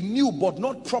things we knew but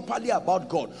not properly about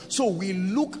God. So we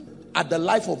look at the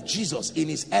life of Jesus in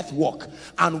his earth walk,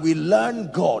 and we learn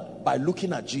God by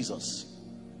looking at Jesus.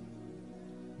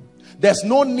 There's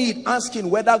no need asking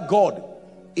whether God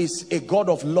is a God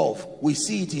of love. We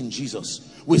see it in Jesus.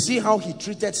 We see how he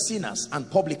treated sinners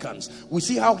and publicans. We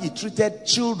see how he treated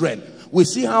children. We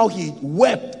see how he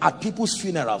wept at people's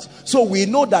funerals. So we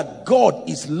know that God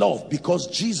is love, because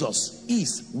Jesus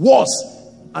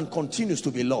was and continues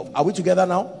to be love. Are we together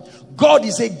now? God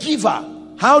is a giver.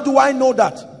 How do I know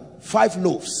that? 5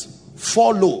 loaves,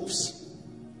 4 loaves.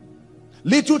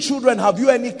 Little children, have you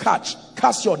any catch?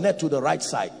 Cast your net to the right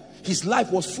side. His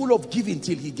life was full of giving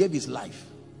till he gave his life.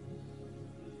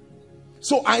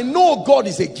 So I know God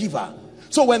is a giver.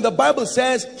 So when the Bible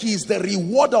says he is the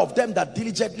rewarder of them that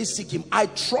diligently seek him, I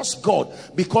trust God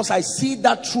because I see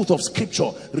that truth of scripture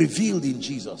revealed in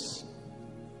Jesus.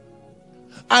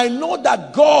 I know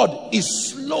that God is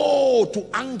slow to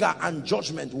anger and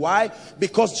judgment. Why?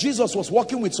 Because Jesus was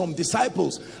walking with some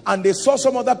disciples and they saw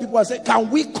some other people and said, can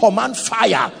we command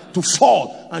fire to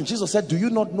fall? And Jesus said, do you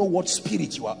not know what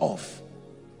spirit you are of?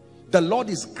 The Lord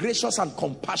is gracious and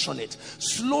compassionate,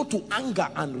 slow to anger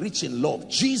and rich in love.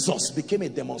 Jesus became a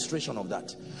demonstration of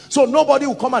that. So nobody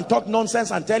will come and talk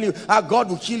nonsense and tell you, God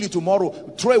will kill you tomorrow.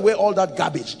 Throw away all that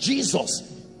garbage.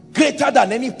 Jesus, greater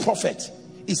than any prophet,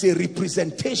 is a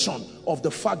representation of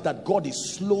the fact that God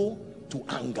is slow to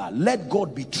anger. Let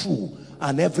God be true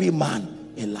and every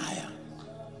man a liar.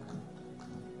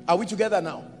 Are we together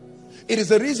now? It is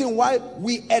the reason why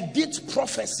we edit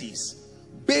prophecies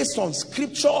based on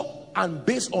scripture and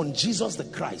based on Jesus the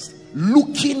Christ,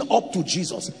 looking up to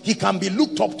Jesus. He can be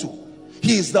looked up to.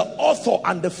 He is the author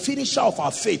and the finisher of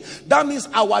our faith. That means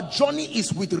our journey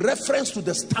is with reference to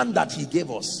the standard he gave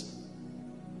us.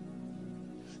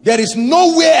 There is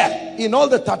nowhere in all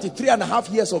the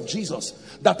 33.5 years of Jesus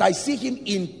that I see him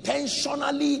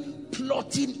intentionally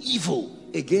plotting evil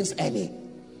against any.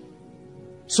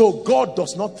 So God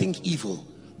does not think evil,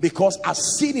 because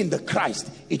as seen in the Christ,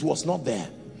 it was not there.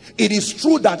 It is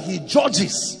true that he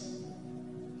judges,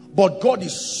 but God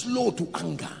is slow to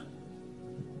anger.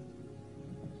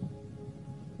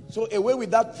 So away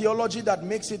with that theology that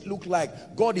makes it look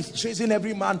like God is chasing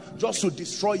every man just to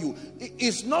destroy you.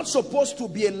 It's not supposed to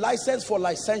be a license for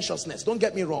licentiousness, don't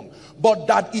get me wrong, but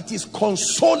that it is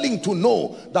consoling to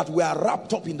know that we are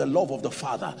wrapped up in the love of the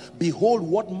Father. Behold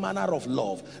what manner of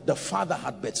love the Father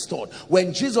had bestowed.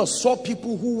 When Jesus saw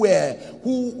people who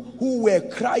were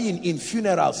crying in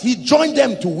funerals, he joined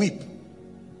them to weep.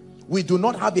 We do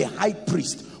not have a high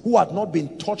priest who had not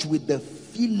been touched with the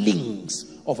feelings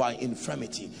of our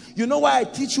infirmity. You know why I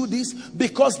teach you this?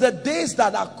 Because the days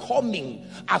that are coming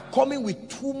with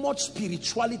too much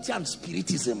spirituality and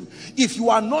spiritism. If you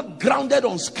are not grounded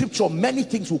on scripture, many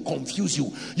things will confuse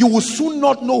you. You will soon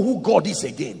not know who God is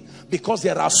again, because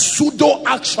there are pseudo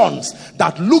actions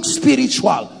that look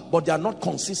spiritual but they are not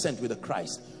consistent with the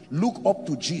Christ. Look up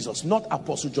to Jesus, not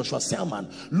Apostle Joshua Selman.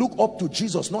 Look up to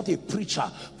Jesus, not a preacher.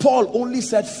 Paul only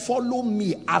said, follow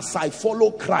me as I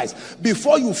follow Christ.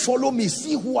 Before you follow me,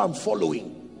 see who I'm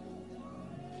following.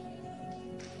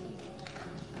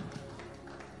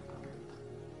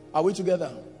 Are we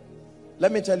together?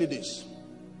 Let me tell you this.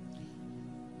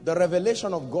 The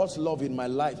revelation of God's love in my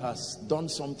life has done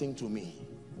something to me.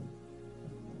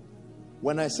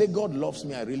 When I say God loves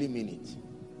me, I really mean it.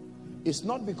 It's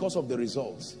not because of the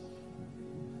results.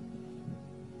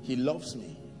 He loves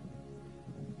me.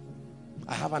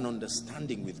 I have an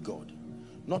understanding with God.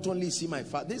 Not only see my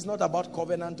Father. This is not about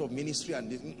covenant of ministry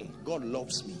and this. God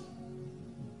loves me.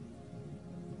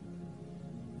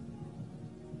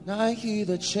 I hear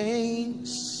the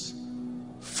chains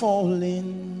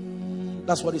falling.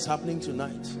 That's what is happening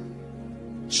tonight.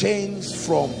 Chains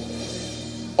from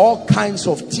all kinds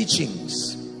of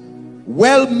teachings,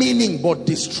 well-meaning but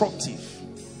destructive.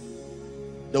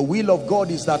 The will of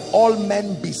God is that all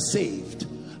men be saved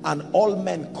and all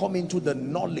men come into the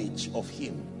knowledge of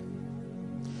him.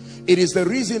 It is the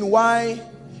reason why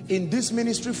in this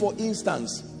ministry, for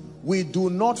instance, we do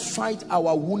not fight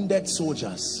our wounded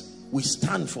soldiers. We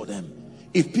stand for them.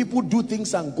 If people do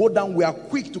things and go down, we are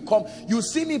quick to come. You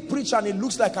see me preach and it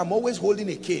looks like I'm always holding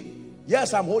a cane.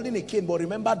 Yes, I'm holding a cane, but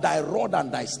remember thy rod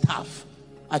and thy staff.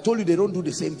 I told you they don't do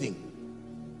the same thing.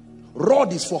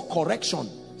 Rod is for correction.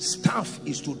 Staff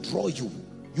is to draw you.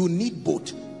 You need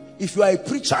both. If you are a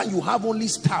preacher and you have only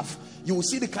staff, you will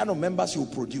see the kind of members you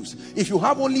produce. If you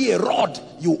have only a rod,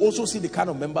 you will also see the kind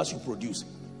of members you produce.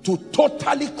 To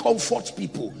totally comfort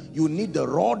people, you need the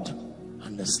rod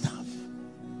and the staff.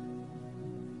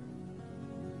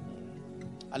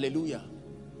 Hallelujah.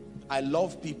 I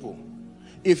love people.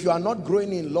 If you are not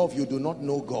growing in love, you do not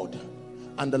know God.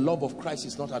 And the love of Christ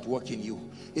is not at work in you.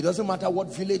 It doesn't matter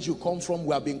what village you come from.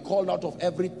 We have been called out of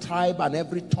every tribe and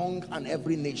every tongue and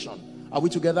every nation. Are we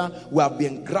together? We have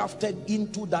been grafted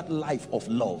into that life of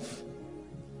love.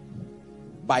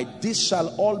 By this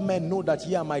shall all men know that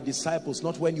ye are my disciples.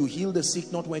 Not when you heal the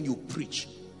sick, not when you preach.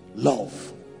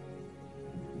 Love.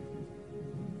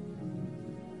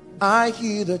 I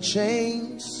hear the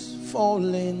chains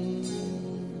falling.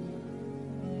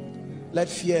 Let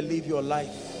fear leave your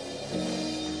life.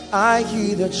 I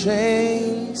hear the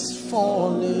chains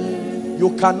falling.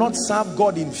 You cannot serve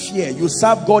God in fear. You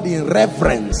serve God in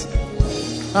reverence.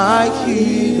 I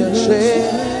hear the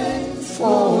chains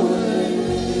falling.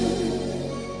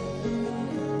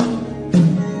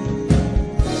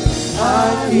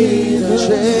 I hear the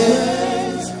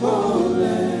chains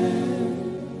falling.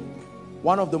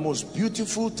 One of the most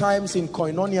beautiful times in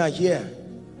Koinonia here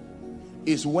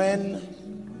is when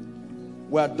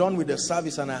we are done with the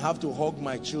service and I have to hug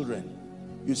my children.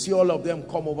 You see all of them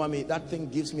come over me. That thing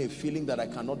gives me a feeling that I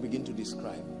cannot begin to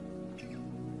describe.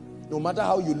 No matter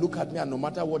how you look at me and no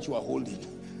matter what you are holding,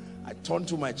 I turn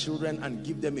to my children and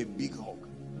give them a big hug.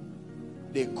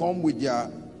 They come with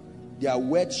their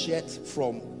wet shirts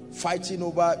from fighting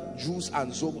over juice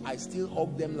and soap. I still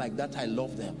hug them like that. I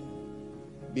love them.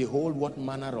 Behold what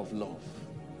manner of love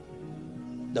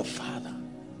the Father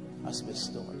has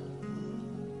bestowed.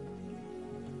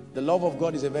 The love of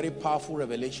God is a very powerful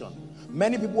revelation.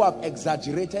 Many people have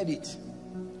exaggerated it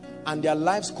and their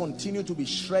lives continue to be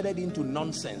shredded into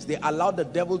nonsense. They allow the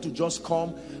devil to just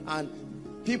come, and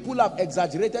people have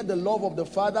exaggerated the love of the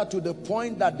Father to the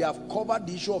point that they have covered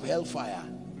the issue of hellfire.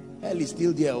 Hell is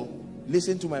still there.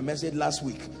 Listen to my message last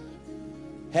week.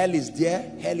 Hell is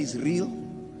there. Hell is real.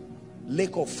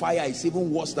 Lake of fire is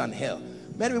even worse than hell.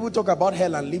 Many people talk about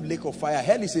hell and leave lake of fire.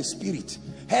 Hell is a spirit.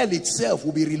 Hell itself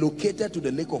will be relocated to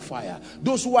the lake of fire.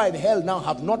 Those who are in hell now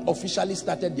have not officially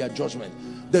started their judgment.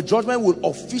 The judgment will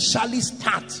officially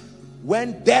start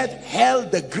when death, hell,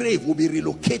 the grave will be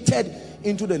relocated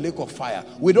into the lake of fire.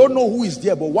 We don't know who is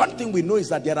there, but one thing we know is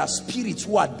that there are spirits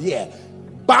who are there,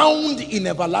 bound in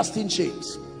everlasting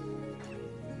chains.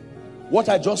 What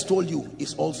I just told you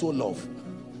is also love.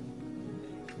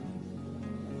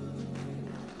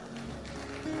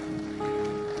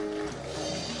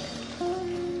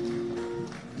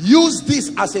 Use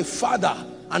this as a father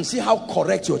and see how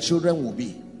correct your children will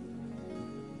be.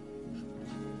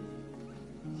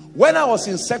 When I was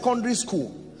in secondary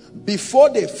school, before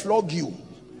they flog you,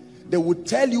 they would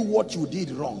tell you what you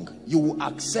did wrong. You will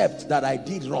accept that I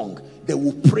did wrong. They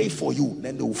will pray for you,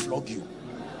 then they will flog you.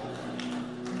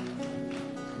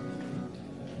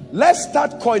 Let's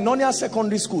start Koinonia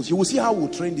secondary schools. You will see how we'll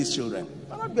train these children.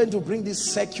 We're not going to bring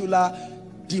this secular,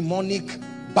 demonic,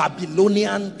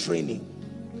 Babylonian training.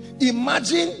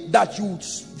 Imagine that you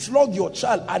flog your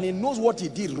child and he knows what he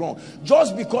did wrong.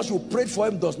 Just because you prayed for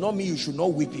him does not mean you should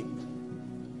not whip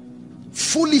him.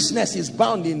 Foolishness is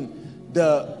bound in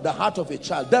the heart of a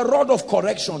child. The rod of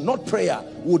correction, not prayer,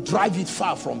 will drive it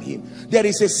far from him. There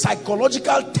is a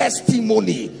psychological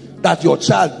testimony that your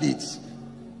child needs.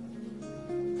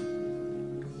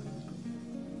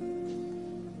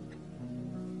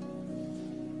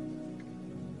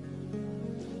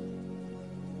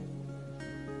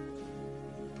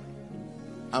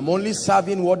 I'm only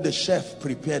serving what the chef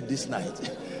prepared this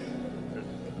night.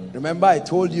 Remember, I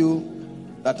told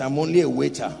you that I'm only a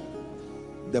waiter.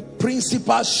 The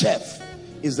principal chef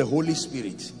is the Holy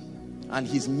Spirit, and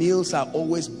his meals are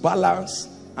always balanced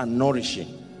and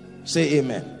nourishing. Say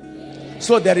amen.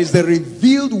 So there is the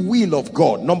revealed will of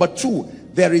God. Number two,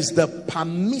 there is the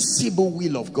permissible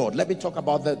will of God. Let me talk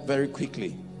about that very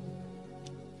quickly.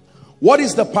 What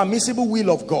is the permissible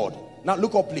will of God? Now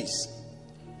look up, please.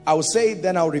 I will say it,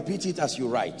 then I'll repeat it as you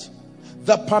write.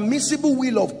 The permissible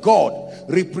will of God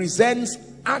represents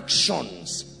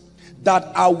actions that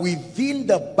are within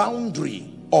the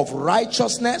boundary of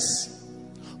righteousness,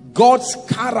 God's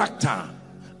character,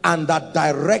 and that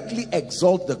directly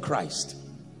exalt the Christ.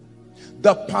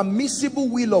 The permissible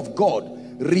will of God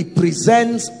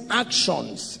represents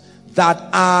actions that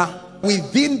are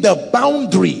within the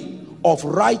boundary of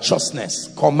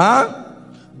righteousness, comma,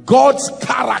 God's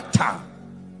character,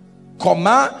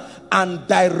 comma, and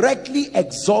directly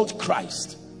exalt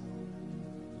Christ.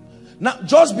 Now,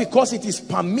 just because it is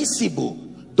permissible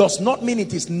does not mean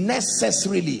it is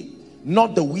necessarily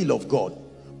not the will of God.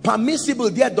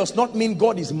 Permissible there does not mean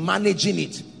God is managing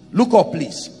it. Look up,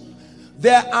 please.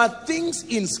 There are things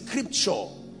in scripture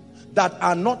that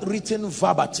are not written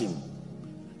verbatim.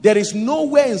 There is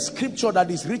nowhere in scripture that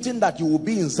is written that you will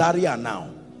be in Zaria now.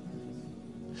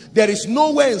 There is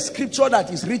nowhere in scripture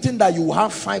that is written that you will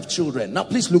have 5 children. Now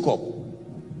please look up.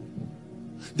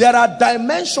 There are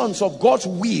dimensions of God's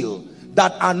will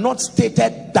that are not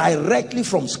stated directly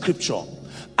from scripture.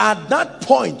 At that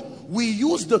point, we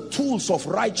use the tools of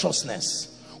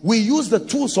righteousness. We use the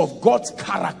tools of God's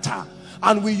character.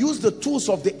 And we use the tools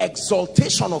of the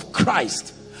exaltation of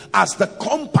Christ as the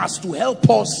compass to help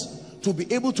us to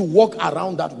be able to walk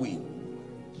around that will.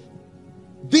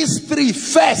 These 3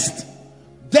 first,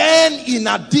 then in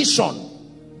addition,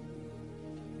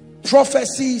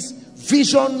 prophecies,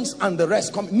 visions, and the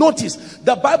rest come. Notice,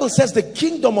 the Bible says the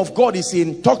kingdom of God is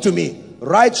in, talk to me,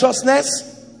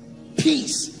 righteousness,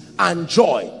 peace, and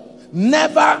joy.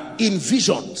 Never in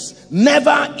visions,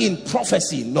 never in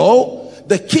prophecy. No,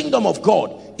 the kingdom of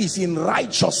God is in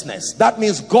righteousness. That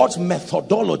means God's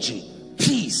methodology,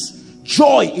 peace,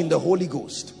 joy in the Holy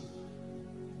Ghost.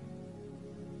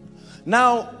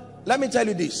 Now, let me tell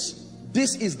you this.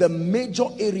 This is the major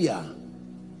area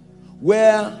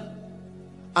where,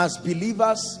 as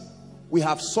believers, we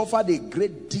have suffered a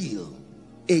great deal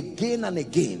again and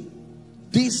again.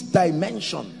 This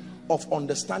dimension of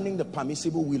understanding the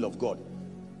permissible will of God.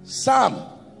 Sam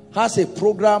has a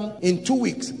program in 2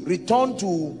 weeks, return to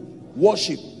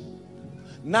worship.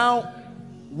 Now,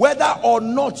 whether or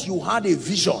not you had a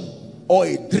vision or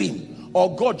a dream,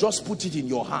 or God just put it in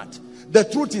your heart, the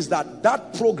truth is that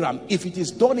that program, if it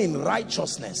is done in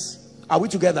righteousness, are we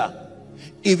together?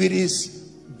 If it is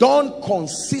done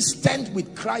consistent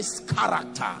with Christ's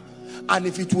character, and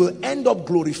if it will end up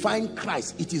glorifying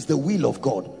Christ, it is the will of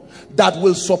God that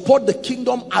will support the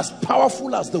kingdom as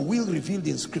powerful as the will revealed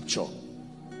in scripture.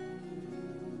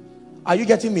 Are you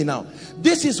getting me now?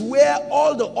 This is where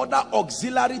all the other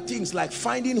auxiliary things like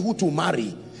finding who to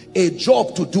marry, a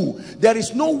job to do, there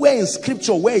is nowhere in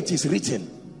scripture where it is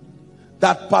written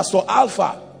that Pastor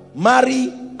Alpha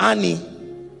marry Annie.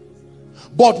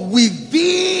 But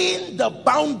within the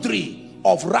boundary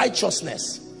of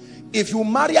righteousness, if you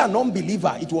marry an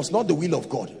unbeliever, it was not the will of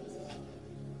God.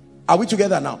 Are we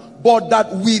together now? But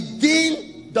that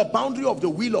within the boundary of the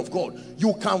will of God,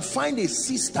 you can find a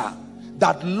sister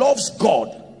that loves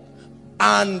God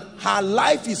and her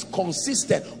life is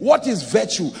consistent. What is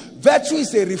virtue? Virtue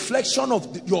is a reflection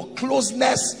of your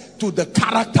closeness to the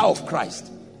character of Christ.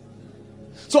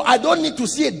 So I don't need to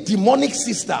see a demonic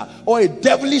sister or a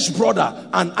devilish brother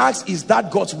and ask, is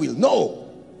that God's will? No.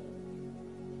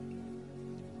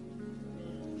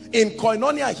 In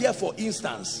Koinonia here, for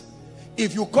instance,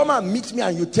 if you come and meet me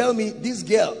and you tell me this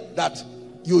girl that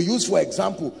you use for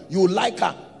example, you like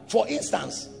her, for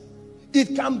instance,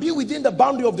 it can be within the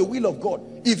boundary of the will of God.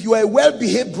 If you are a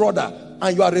well-behaved brother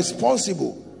and you are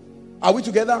responsible, are we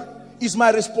together? it's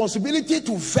my responsibility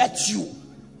to vet you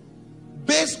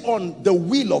based on the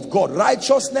will of God,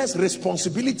 righteousness,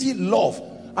 responsibility, love.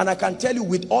 And I can tell you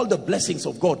with all the blessings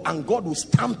of God, and God will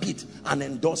stamp it and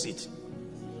endorse it.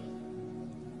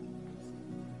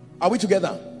 Are we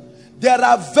together? There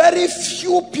are very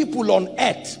few people on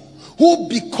earth who,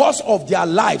 because of their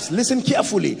lives, listen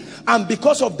carefully, and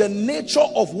because of the nature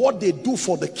of what they do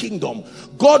for the kingdom,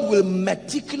 God will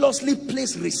meticulously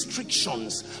place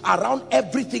restrictions around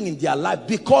everything in their life,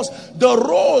 because the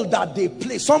role that they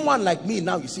play. Someone like me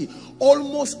now, you see,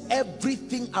 almost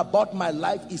everything about my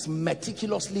life is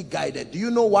meticulously guided. Do you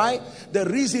know why? The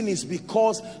reason is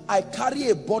because I carry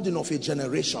a burden of a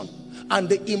generation, and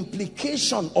the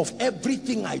implication of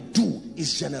everything I do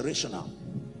is generational.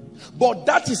 But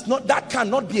that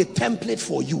cannot be a template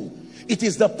for you. It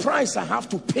is the price I have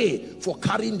to pay for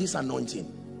carrying this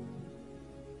anointing.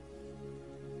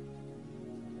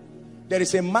 There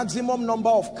is a maximum number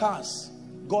of cars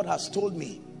God has told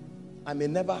me I may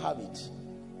never have it.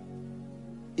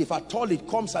 If at all it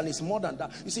comes and it's more than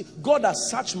that. You see, God has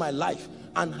searched my life,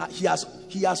 and he has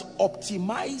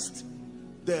optimized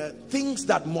the things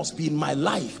that must be in my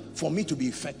life for me to be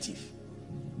effective.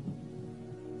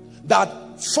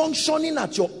 That functioning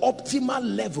at your optimal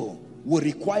level will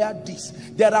require this.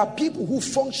 There are people who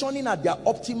functioning at their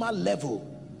optimal level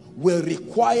will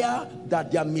require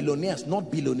that they are millionaires,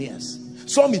 not billionaires.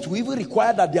 Some it will even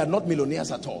require that they are not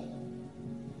millionaires at all.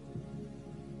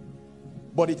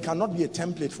 But it cannot be a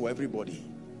template for everybody.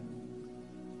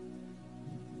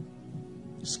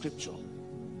 Scripture.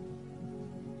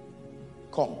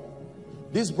 Come.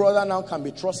 This brother now can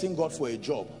be trusting God for a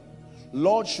job.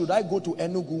 Lord, should I go to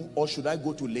Enugu or should I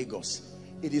go to Lagos?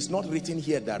 It is not written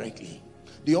here directly.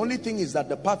 The only thing is that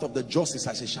the path of the just is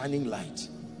as a shining light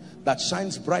that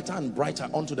shines brighter and brighter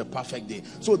unto the perfect day.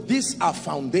 So these are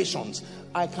foundations.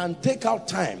 I can take out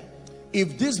time.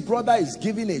 If this brother is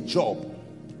given a job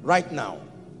right now,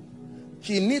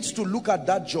 he needs to look at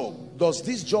that job. Does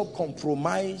this job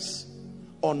compromise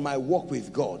on my walk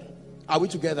with God? Are we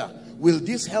together? Will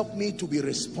this help me to be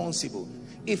responsible?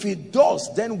 If it does,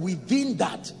 then within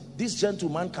that, this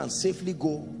gentleman can safely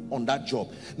go on that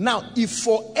job. Now, if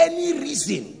for any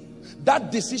reason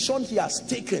that decision he has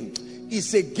taken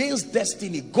is against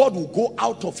destiny, God will go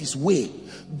out of his way.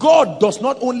 God does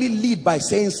not only lead by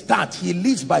saying start, he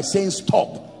leads by saying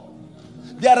stop.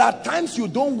 There are times you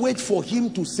don't wait for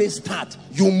him to say start,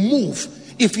 you move.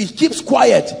 If he keeps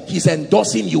quiet, he's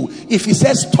endorsing you. If he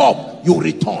says stop, you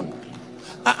return.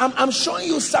 I'm showing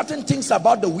you certain things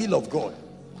about the will of God.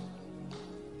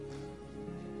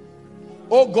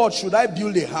 Oh God, should I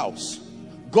build a house?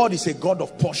 God is a God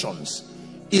of portions.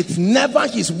 It's never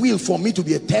his will for me to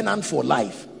be a tenant for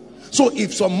life. So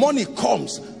if some money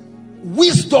comes,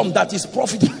 wisdom that is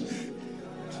profitable,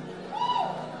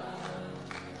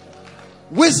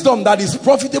 wisdom that is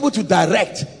profitable to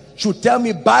direct should tell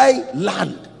me buy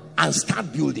land and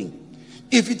start building.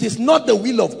 If it is not the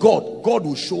will of God, God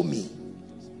will show me.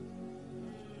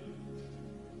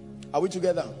 Are we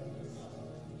together?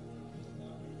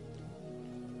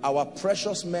 Our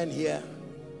precious men here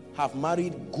have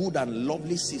married good and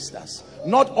lovely sisters.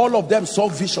 Not all of them saw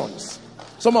visions.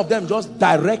 Some of them just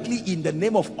directly in the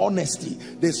name of honesty.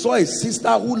 They saw a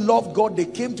sister who loved God. They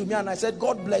came to me and I said,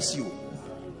 God bless you.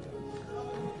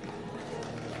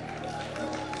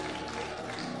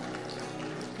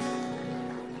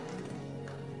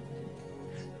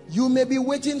 You may be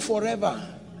waiting forever.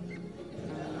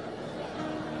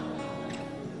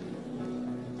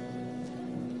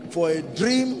 For a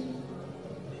dream,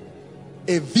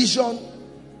 a vision,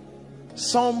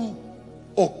 some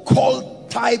occult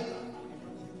type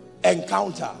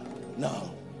encounter.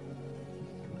 No.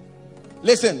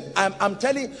 Listen,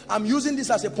 I'm using this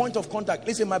as a point of contact.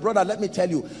 Listen, my brother, let me tell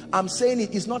you, I'm saying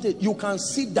it is not you can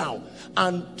sit down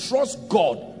and trust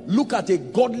God. Look at a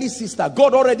godly sister.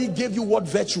 God already gave you what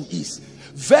virtue is.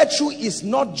 Virtue is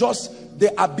not just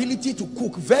the ability to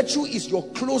cook. Virtue is your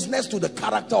closeness to the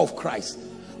character of Christ.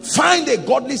 Find a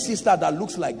godly sister that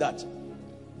looks like that.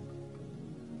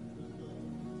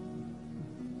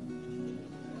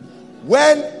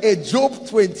 When a Job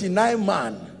 29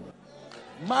 man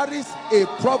marries a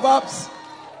Proverbs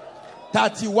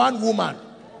 31 woman,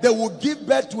 they will give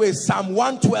birth to a Psalm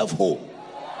 112 home.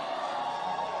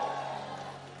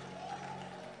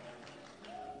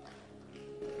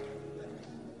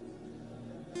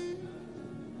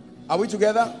 Are we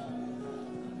together?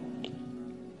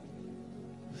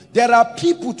 There are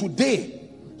people today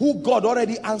who God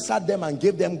already answered them and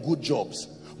gave them good jobs,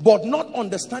 but not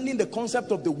understanding the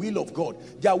concept of the will of God.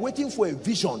 They are waiting for a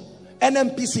vision.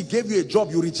 NMPC gave you a job,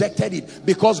 you rejected it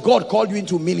because God called you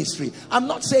into ministry. I'm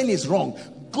not saying it's wrong.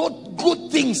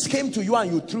 Good things came to you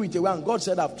and you threw it away, and God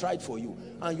said, I've tried for you.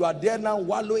 And you are there now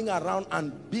wallowing around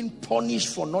and being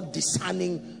punished for not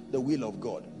discerning the will of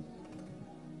God.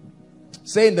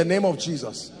 Say, in the name of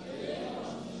Jesus,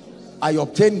 I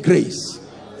obtain grace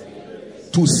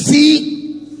to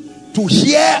see, to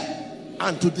hear,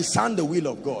 and to discern the will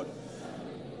of God.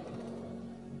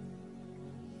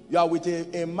 You are with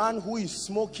a man who is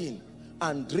smoking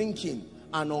and drinking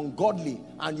and ungodly,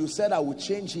 and you said, I will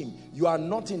change him. You are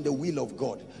not in the will of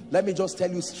God. Let me just tell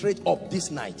you straight up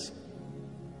this night,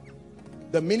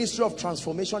 the ministry of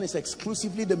transformation is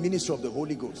exclusively the ministry of the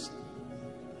Holy Ghost.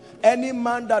 Any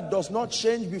man that does not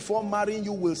change before marrying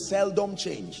you will seldom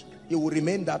change. He will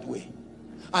remain that way.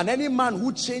 And any man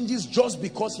who changes just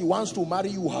because he wants to marry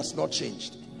you has not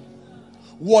changed.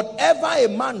 Whatever a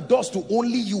man does to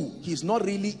only you, he's not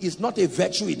a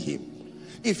virtue in him.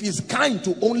 If he's kind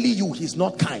to only you, he's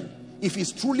not kind. If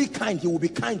he's truly kind, he will be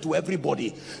kind to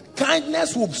everybody.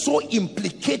 Kindness will so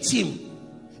implicate him,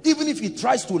 even if he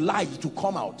tries to lie, to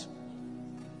come out.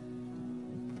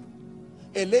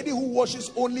 A lady who washes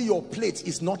only your plate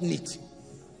is not neat.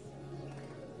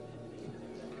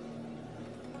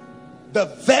 The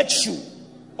virtue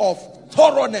of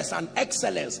thoroughness and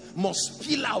excellence must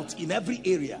spill out in every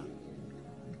area.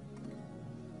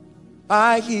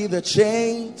 I hear the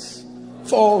chains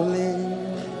falling.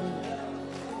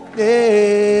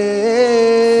 Hey,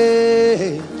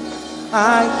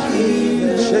 I hear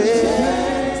the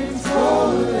chains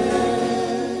falling.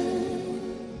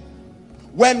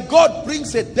 When God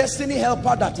brings a destiny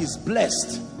helper that is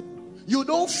blessed, you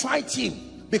don't fight him,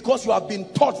 because you have been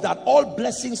taught that all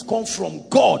blessings come from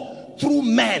God through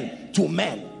men to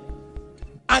men.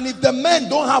 And if the men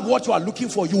don't have what you are looking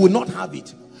for, you will not have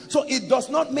it. So it does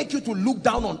not make you to look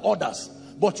down on others,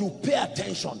 but you pay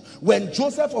attention. When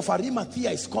Joseph of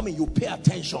Arimathea is coming, you pay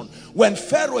attention. When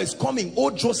Pharaoh is coming,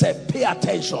 oh Joseph, pay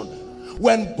attention.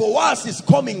 When Boaz is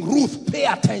coming, Ruth, pay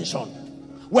attention.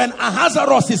 When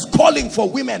Ahasuerus is calling for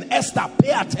women, Esther,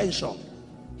 pay attention.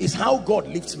 It's how God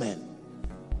lifts men.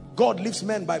 God lifts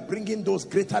men by bringing those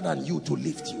greater than you to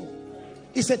lift you.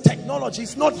 It's a technology,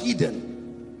 it's not hidden.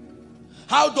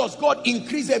 How does God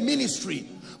increase a ministry?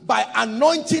 By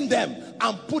anointing them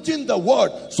and putting the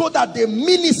word so that they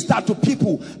minister to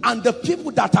people, and the people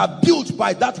that are built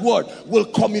by that word will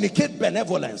communicate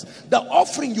benevolence. The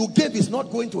offering you gave is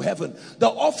not going to heaven. The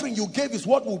offering you gave is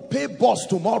what will pay boss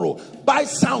tomorrow, buy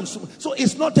sounds. So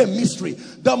it's not a mystery.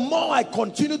 The more I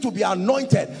continue to be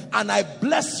anointed and I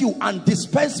bless you and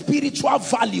dispense spiritual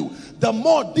value, the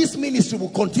more this ministry will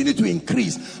continue to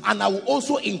increase, and I will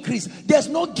also increase. There's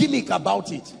no gimmick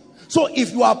about it. So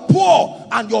if you are poor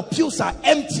and your pews are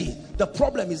empty, the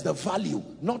problem is the value,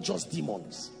 not just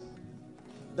demons.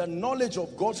 The knowledge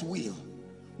of God's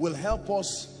will help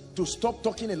us to stop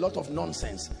talking a lot of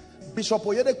nonsense. Bishop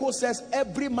Oyedepo says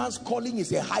every man's calling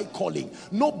is a high calling.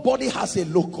 Nobody has a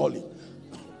low calling.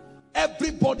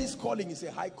 Everybody's calling is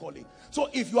a high calling. So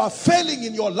if you are failing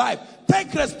in your life,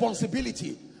 take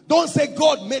responsibility. Don't say,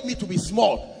 God made me to be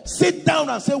small. Sit down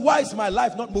and say, why is my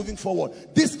life not moving forward?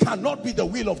 This cannot be the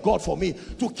will of God for me.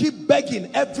 To keep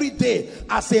begging every day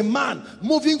as a man,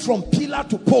 moving from pillar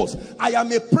to post. I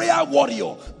am a prayer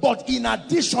warrior, but in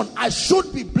addition, I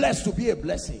should be blessed to be a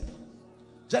blessing.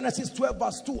 Genesis 12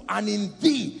 verse 2, and in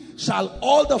thee shall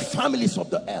all the families of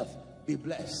the earth be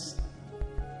blessed.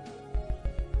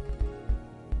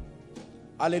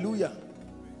 Hallelujah.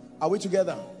 Are we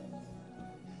together?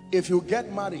 If you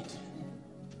get married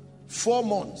 4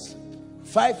 months,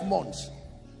 5 months,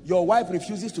 your wife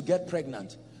refuses to get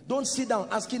pregnant, don't sit down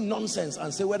asking nonsense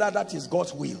and say whether that is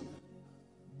God's will.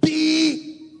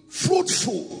 Be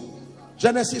fruitful.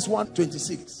 Genesis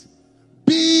 1:26.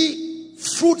 Be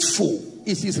fruitful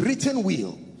is his written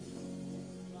will.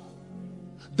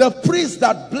 The priest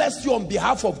that blessed you on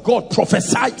behalf of God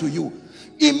prophesied to you.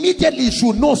 Immediately you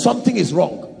should know something is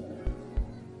wrong.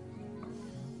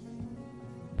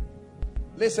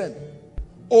 Listen,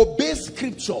 obey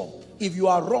scripture. If you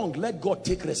are wrong, let God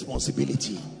take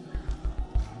responsibility.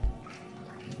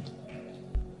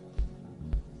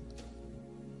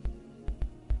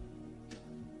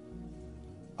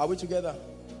 Are we together?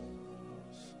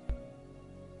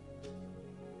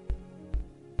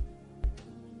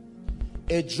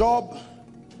 A job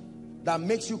that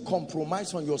makes you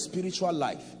compromise on your spiritual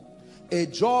life, a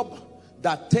job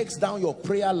that takes down your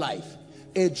prayer life,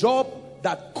 a job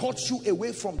that cuts you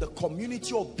away from the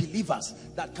community of believers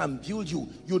that can build you.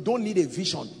 You don't need a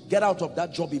vision. Get out of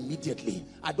that job immediately.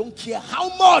 I don't care how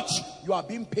much you are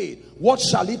being paid. What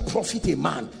shall it profit a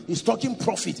man? He's talking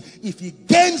profit. If he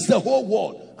gains the whole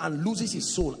world and loses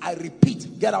his soul, I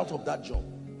repeat, get out of that job.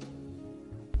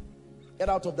 Get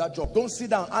out of that job. Don't sit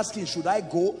down asking, should I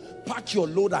go? Pack your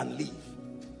load and leave.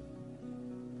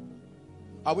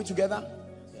 Are we together?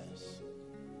 Yes.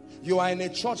 You are in a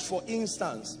church, for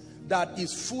instance, that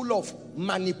is full of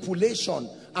manipulation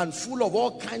and full of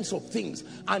all kinds of things,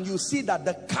 and you see that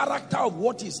the character of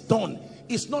what is done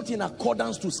is not in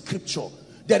accordance to scripture.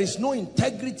 There is no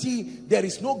integrity, there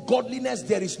is no godliness,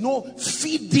 there is no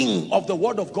feeding of the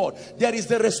word of God. There is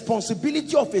the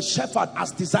responsibility of a shepherd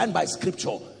as designed by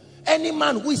scripture. Any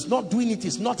man who is not doing it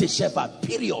is not a shepherd,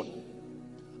 period.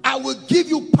 I will give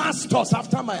you pastors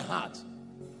after my heart.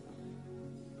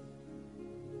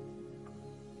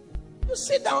 You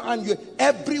sit down and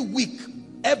every week,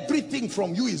 everything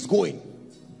from you is going.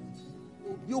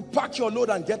 You pack your load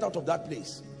and get out of that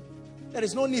place. There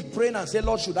is no need praying and say,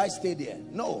 Lord, should I stay there?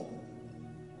 No.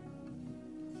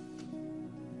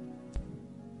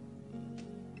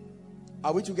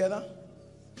 Are we together?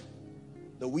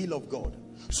 The will of God.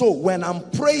 So when I'm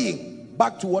praying,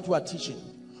 back to what we are teaching,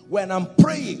 when I'm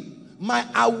praying, my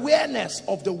awareness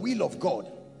of the will of God.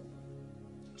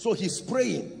 So he's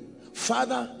praying,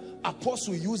 Father,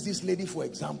 Apostle used this lady for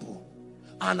example,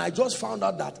 and I just found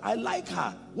out that I like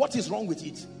her. What is wrong with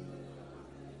it?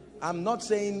 I'm not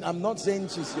saying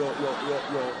she's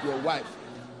your wife.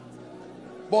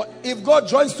 But if God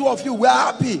joins two of you, we're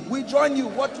happy. We join you.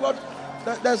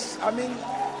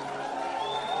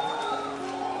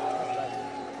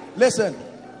 Listen,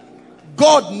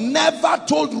 God never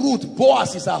told Ruth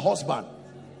Boaz is her husband.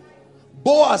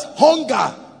 Boaz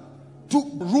hunger took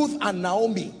Ruth and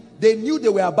Naomi. They knew they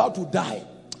were about to die.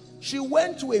 She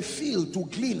went to a field to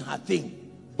clean her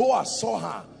thing. Boaz saw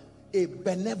her, a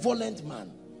benevolent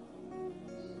man.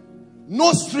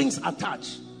 No strings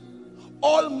attached.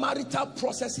 All marital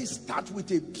processes start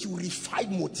with a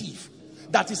purified motive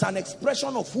that is an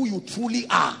expression of who you truly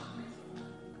are.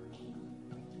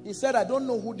 He said, I don't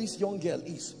know who this young girl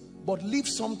is, but leave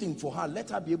something for her.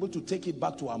 Let her be able to take it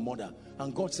back to her mother.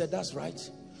 And God said, that's right.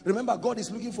 Remember, God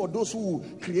is looking for those who will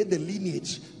create the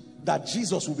lineage that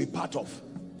Jesus will be part of.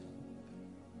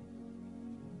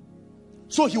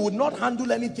 So he would not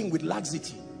handle anything with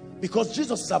laxity, because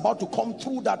Jesus is about to come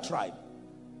through that tribe.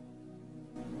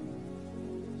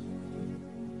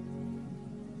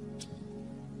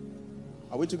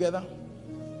 Are we together?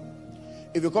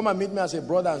 If you come and meet me as a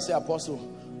brother and say, Apostle,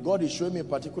 God is showing me a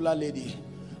particular lady,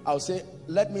 I'll say,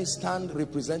 let me stand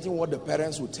representing what the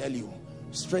parents will tell you.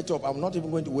 Straight up, I'm not even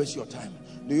going to waste your time.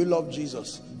 Do you love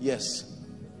Jesus? Yes.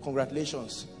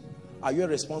 Congratulations. Are you a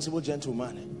responsible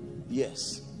gentleman?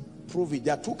 Yes. Prove it.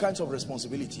 There are two kinds of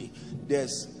responsibility.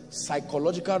 There's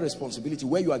psychological responsibility,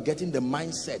 where you are getting the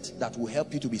mindset that will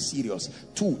help you to be serious.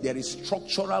 Two, there is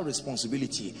structural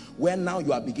responsibility, where now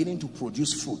you are beginning to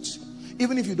produce fruits.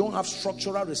 Even if you don't have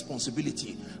structural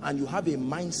responsibility and you have a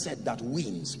mindset that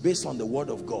wins based on the word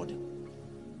of God,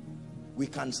 we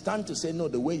can stand to say, no,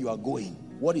 the way you are going,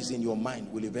 what is in your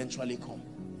mind will eventually come.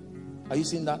 Are you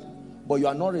seeing that? But you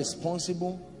are not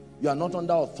responsible. You are not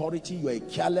under authority. You are a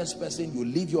careless person. You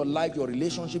live your life. Your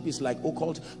relationship is like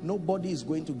occult. Nobody is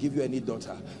going to give you any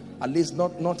daughter. At least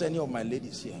not any of my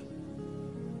ladies here.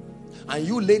 And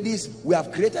you ladies, we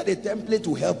have created a template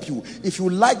to help you. If you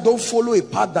like, don't follow a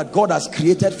path that God has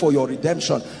created for your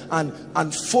redemption,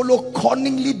 and follow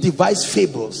cunningly devised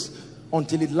fables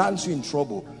until it lands you in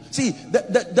trouble. See,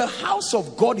 the house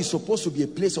of God is supposed to be a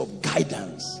place of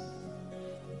guidance.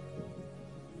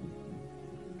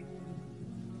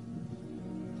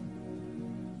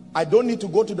 I don't need to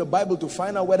go to the Bible to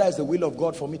find out whether it's the will of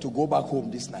God for me to go back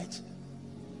home this night.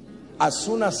 As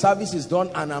soon as service is done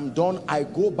and I'm done, I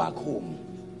go back home.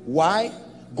 Why?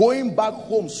 Going back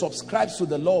home subscribes to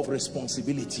the law of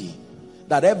responsibility,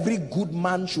 that every good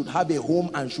man should have a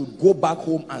home and should go back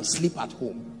home and sleep at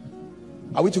home.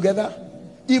 Are we together?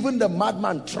 Even the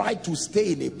madman tried to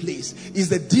stay in a place. It's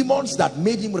the demons that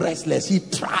made him restless. He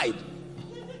tried.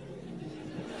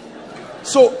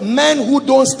 So men who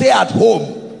don't stay at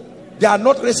home, they are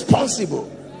not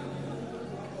responsible.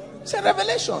 It's a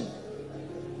revelation.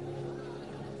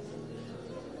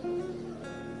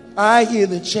 I hear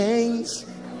the chains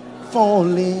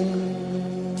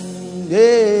falling.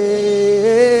 Hey,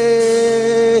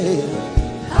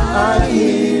 I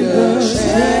hear the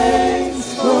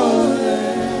chains falling.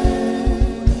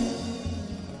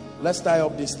 Let's tie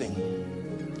up this thing.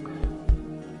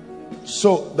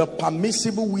 So the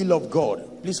permissible will of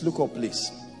God. Please look up,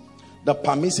 please. The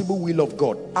permissible will of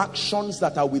God. Actions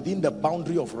that are within the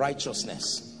boundary of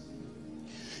righteousness.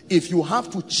 If you have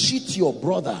to cheat your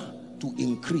brother to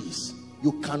increase,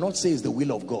 you cannot say it's the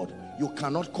will of God. You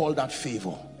cannot call that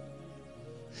favor.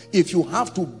 If you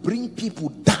have to bring people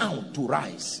down to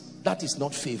rise, that is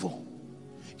not favor.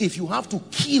 If you have to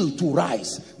kill to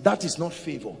rise, that is not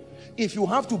favor. If you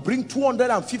have to bring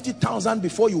 250,000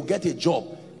 before you get a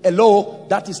job, hello,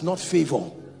 that is not favor.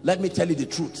 Let me tell you the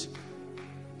truth.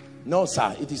 No,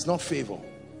 sir, it is not favor.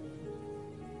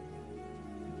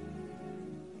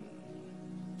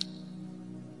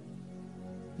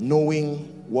 Knowing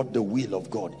what the will of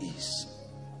God is.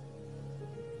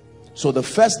 So the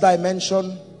first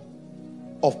dimension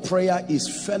of prayer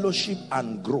is fellowship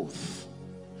and growth.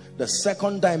 The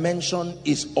second dimension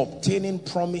is obtaining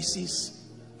promises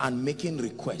and making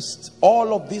requests.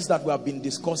 All of these that we have been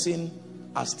discussing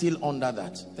are still under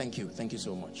that. Thank you. Thank you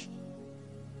so much.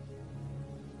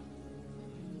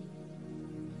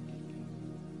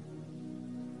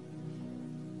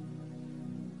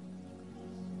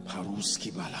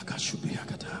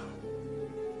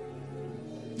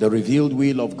 The revealed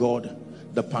will of God,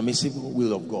 the permissible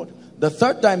will of God. The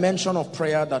third dimension of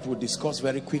prayer that we'll discuss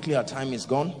very quickly, our time is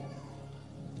gone,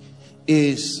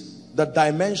 is the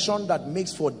dimension that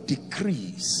makes for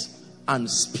decrees and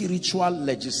spiritual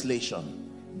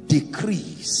legislation.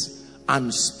 Decrees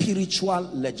and spiritual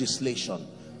legislation.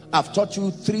 I've taught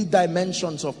you three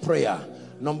dimensions of prayer.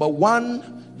 Number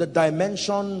one, the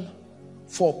dimension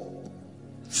for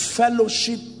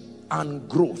fellowship and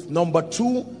growth. Number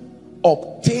two,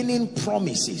 obtaining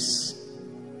promises.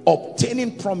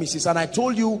 Obtaining promises. And I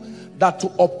told you that to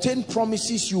obtain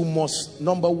promises, you must,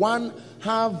 number one,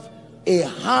 have a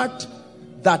heart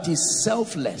that is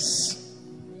selfless.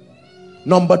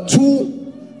 Number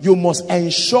two, you must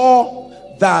ensure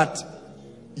that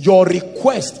your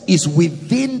request is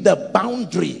within the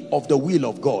boundary of the will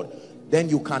of God. Then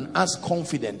you can ask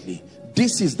confidently.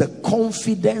 This is the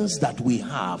confidence that we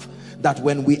have, that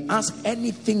when we ask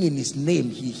anything in his name,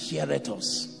 he heareth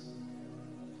us.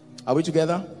 Are we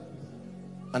together?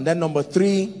 And then number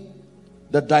three,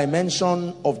 the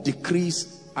dimension of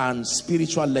decrees and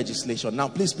spiritual legislation. Now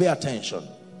please pay attention.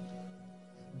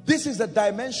 This is the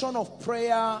dimension of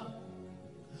prayer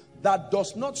that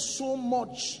does not so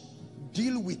much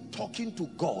deal with talking to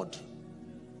God.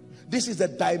 This is the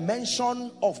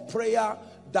dimension of prayer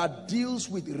that deals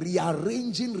with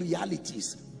rearranging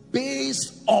realities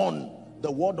based on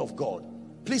the word of God.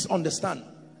 Please understand.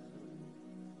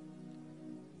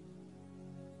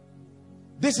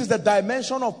 This is the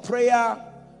dimension of prayer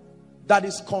that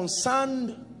is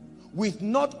concerned with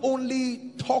not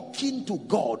only talking to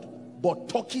God, but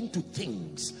talking to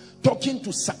things, talking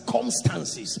to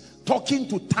circumstances, talking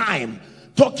to time,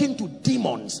 talking to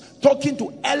demons, talking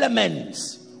to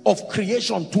elements of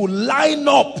creation to line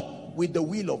up with the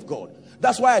will of God.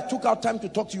 That's why I took out time to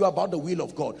talk to you about the will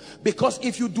of God. Because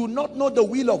if you do not know the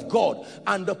will of God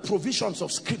and the provisions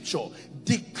of scripture,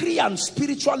 decree and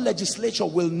spiritual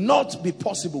legislation will not be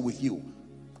possible with you.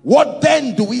 What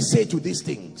then do we say to these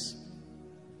things?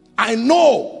 I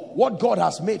know what God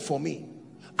has made for me.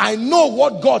 I know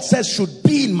what God says should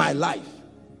be in my life.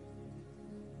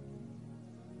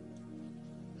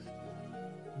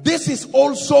 This is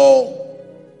also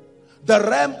the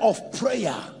realm of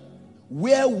prayer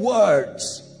where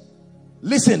words,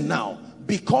 listen now,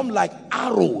 become like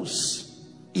arrows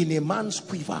in a man's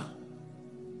quiver.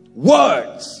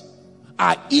 Words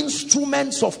are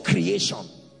instruments of creation.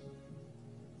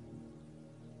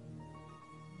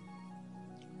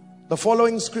 The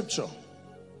following scripture,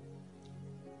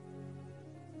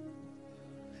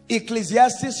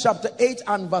 Ecclesiastes chapter 8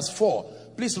 and verse 4.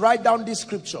 Please write down these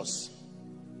scriptures.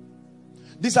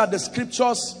 These are the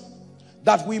scriptures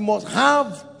that we must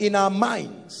have in our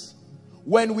minds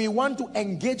when we want to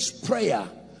engage prayer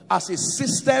as a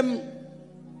system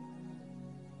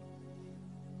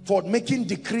for making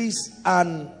decrees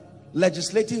and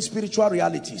legislating spiritual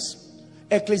realities.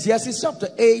 Ecclesiastes chapter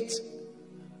 8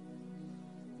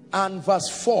 and verse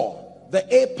 4.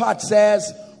 The A part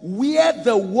says, where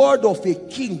the word of a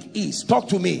king is, talk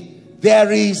to me,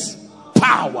 there is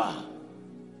power.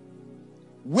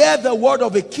 Where the word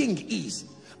of a king is.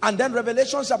 And then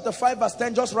Revelation chapter 5 verse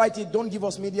 10, just write it, don't give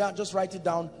us media, just write it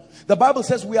down. The Bible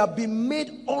says we have been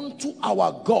made unto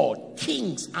our God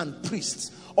kings and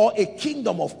priests, or a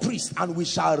kingdom of priests, and we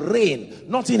shall reign,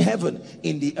 not in heaven,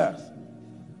 in the earth.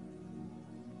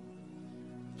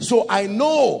 So I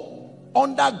know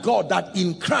under God that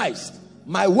in Christ,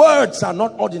 my words are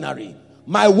not ordinary.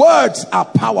 My words are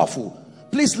powerful.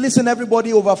 Please listen,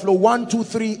 everybody, overflow 1, 2,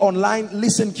 3 online,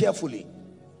 listen carefully.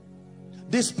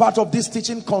 this part of this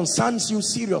teaching concerns you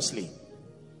seriously.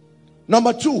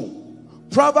 Number 2,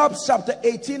 Proverbs chapter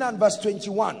 18 and verse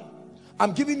 21.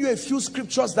 I'm giving you a few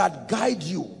scriptures that guide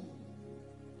you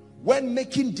when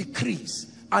making decrees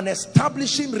and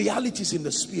establishing realities in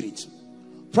the spirit.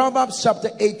 Proverbs chapter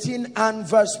 18 and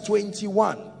verse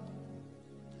 21.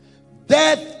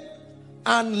 Death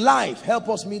and life, help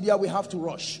us media, we have to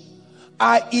rush,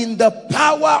 are in the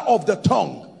power of the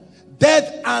tongue.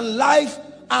 Death and life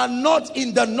are not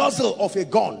in the nozzle of a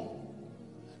gun.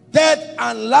 Death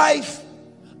and life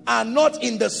are not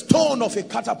in the stone of a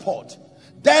catapult.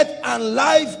 Death and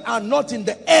life are not in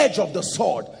the edge of the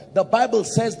sword. The Bible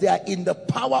says they are in the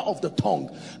power of the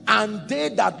tongue, and they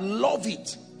that love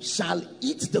it shall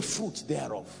eat the fruit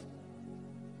thereof.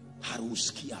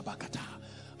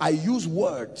 I use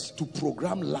words to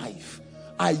program life.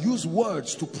 I use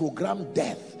words to program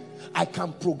death. I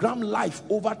can program life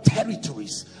over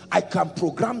territories. I can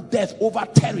program death over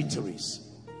territories.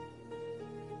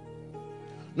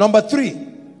 Number 3,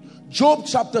 Job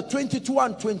chapter 22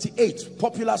 and 28,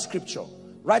 popular scripture.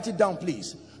 Write it down,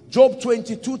 please. Job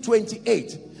 22,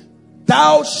 28.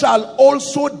 Thou shalt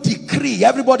also decree.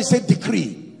 Everybody say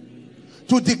decree.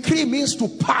 To decree means to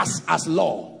pass as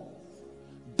law.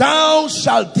 Thou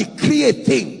shalt decree a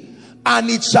thing, and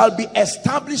it shall be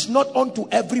established not unto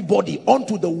everybody,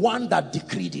 unto the one that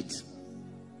decreed it.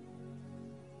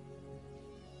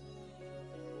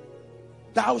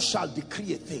 Thou shalt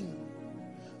decree a thing.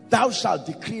 Thou shalt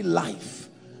decree life.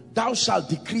 Thou shalt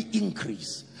decree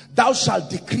increase. Thou shalt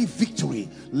decree victory.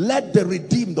 Let the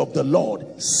redeemed of the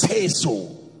Lord say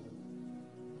so.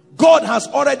 God has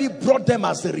already brought them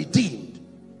as the redeemed.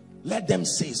 Let them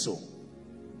say so.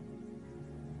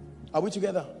 Are we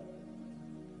together?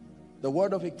 The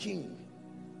word of a king.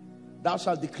 Thou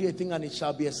shalt decree a thing, and it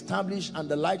shall be established, and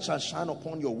the light shall shine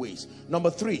upon your ways. Number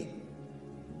 3,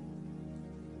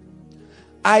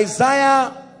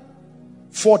 Isaiah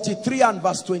 43 and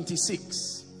verse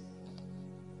 26.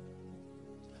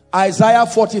 Isaiah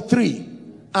 43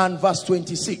 and verse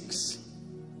 26.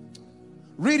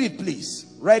 Read it, please.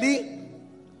 Ready?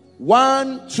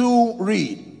 1, 2,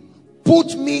 read.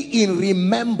 Put me in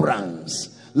remembrance.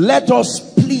 Let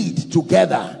us plead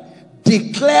together.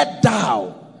 Declare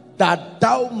thou that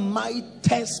thou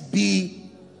mightest be.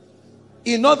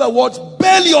 In other words,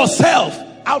 bail yourself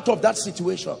out of that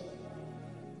situation.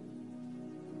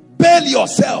 Bail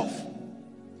yourself.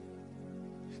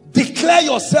 Declare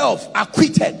yourself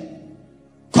acquitted.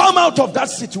 Come out of that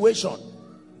situation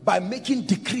by making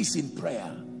decrees in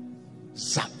prayer.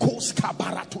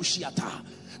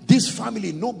 This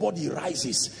family, nobody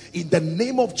rises. In the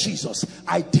name of Jesus,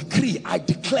 I decree, I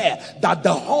declare that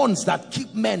the horns that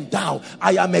keep men down,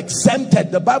 I am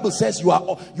exempted. The Bible says you are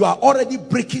already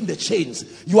breaking the chains.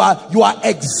 You are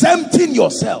exempting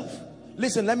yourself.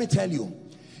 Listen, let me tell you.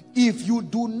 If you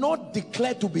do not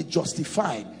declare to be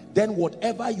justified, then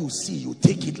whatever you see, you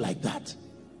take it like that.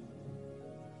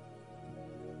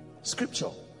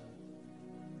 Scripture.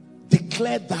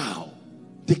 Declare thou.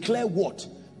 Declare what?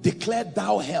 Declare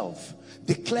thou health.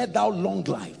 Declare thou long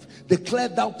life. Declare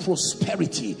thou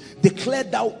prosperity. Declare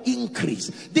thou increase.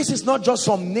 This is not just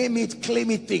some name it,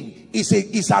 claim it thing.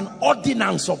 It's an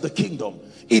ordinance of the kingdom.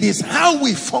 It is how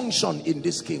we function in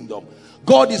this kingdom.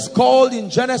 God is called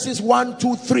in Genesis 1,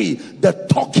 2, 3 the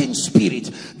talking spirit,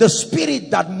 the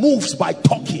spirit that moves by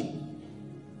talking.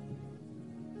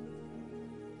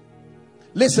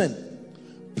 Listen,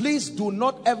 please do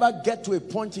not ever get to a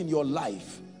point in your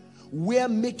life where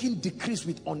making decrees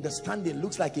with understanding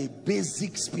looks like a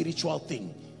basic spiritual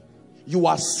thing. You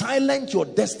are silent, your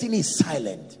destiny is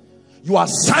silent. You are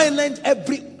silent,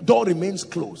 every door remains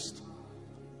closed.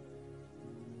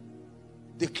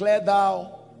 Declare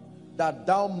thou that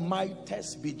thou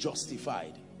mightest be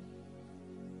justified.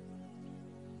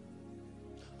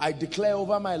 I declare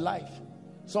over my life.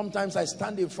 Sometimes I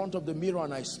stand in front of the mirror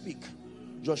and I speak.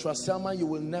 Joshua Selman, you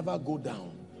will never go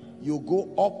down. You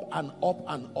go up and up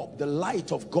and up. The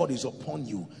light of God is upon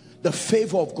you. The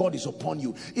favor of God is upon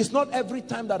you. It's not every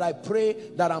time that I pray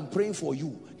that I'm praying for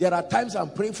you. There are times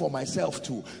I'm praying for myself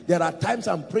too. There are times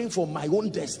I'm praying for my own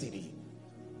destiny.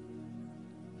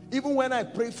 Even when I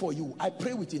pray for you, I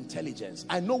pray with intelligence.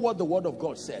 I know what the word of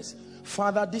God says.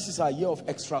 Father, this is our year of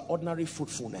extraordinary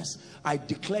fruitfulness. I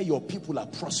declare your people are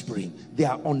prospering. They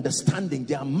are understanding.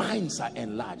 Their minds are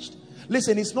enlarged.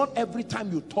 Listen, it's not every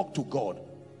time you talk to God.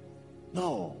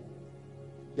 No.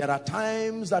 There are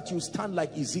times that you stand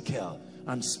like Ezekiel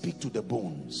and speak to the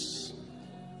bones.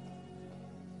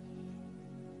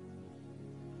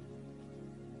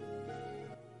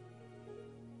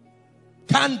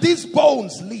 Can these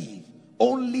bones live?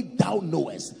 Only thou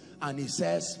knowest. and he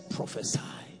says, prophesy,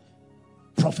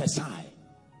 prophesy.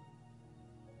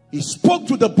 He spoke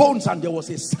to the bones and there was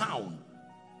a sound,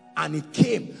 and it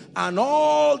came, and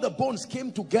all the bones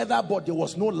came together, but there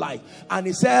was no life. And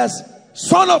he says,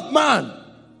 son of man,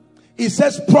 he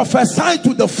says, prophesy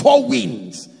to the four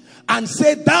winds and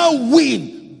say, thou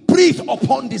wind, breathe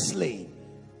upon this slain.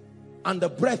 And the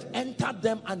breath entered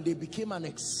them, and they became an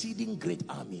exceeding great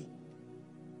army.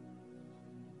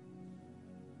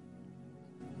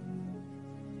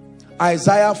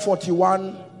 Isaiah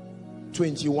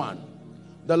 41:21.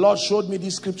 The Lord showed me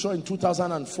this scripture in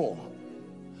 2004,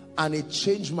 and it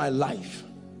changed my life.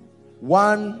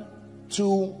 1,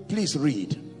 2, please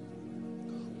read.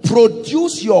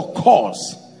 Produce your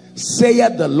cause,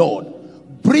 saith the Lord.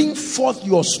 Bring forth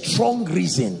your strong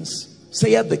reasons,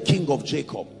 saith the King of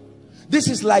Jacob. This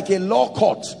is like a law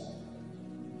court,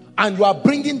 and you are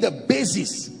bringing the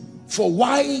basis for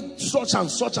why such and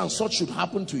such and such should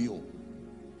happen to you.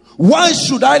 Why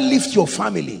should I lift your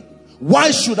family?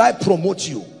 Why should I promote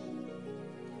you?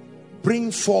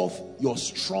 Bring forth your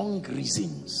strong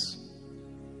reasons.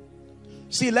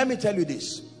 See, let me tell you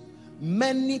this.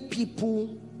 Many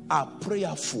people are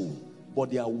prayerful,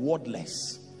 but they are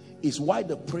wordless. It's why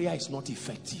the prayer is not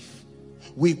effective.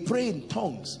 We pray in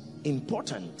tongues,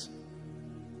 important.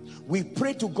 We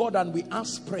pray to God and we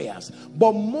ask prayers,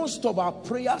 but most of our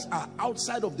prayers are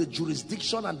outside of the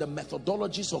jurisdiction and the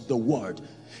methodologies of the word.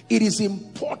 It is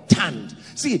important.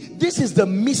 See, this is the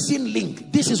missing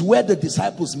link. This is where the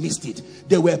disciples missed it.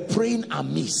 They were praying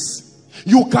amiss.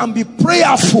 You can be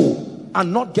prayerful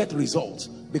and not get results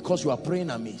because you are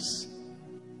praying amiss.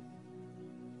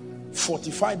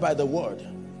 Fortified by the word.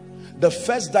 The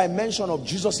first dimension of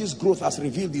Jesus's growth as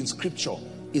revealed in scripture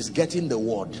is getting the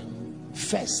word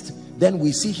first. Then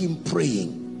we see him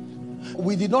praying.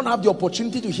 We did not have the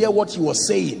opportunity to hear what he was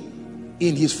saying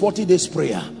in his 40 days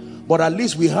prayer, but at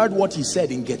least we heard what he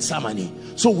said in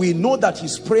Gethsemane. So we know that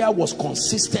his prayer was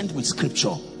consistent with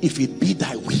scripture. If it be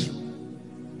thy will.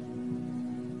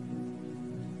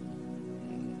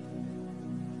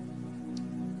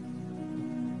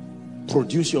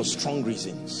 Produce your strong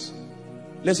reasons.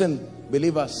 Listen,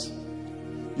 believers,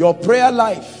 your prayer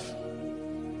life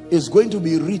is going to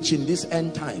be rich in this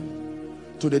end time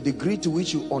to the degree to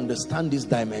which you understand these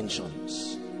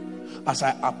dimensions. As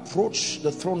I approach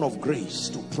the throne of grace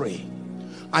to pray,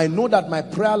 I know that my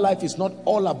prayer life is not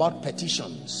all about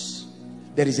petitions.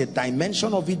 There is a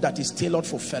dimension of it that is tailored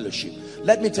for fellowship.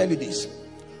 Let me tell you this.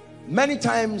 Many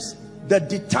times the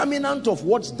determinant of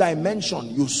what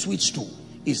dimension you switch to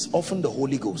is often the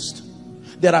Holy Ghost.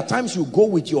 There are times you go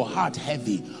with your heart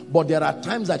heavy, but there are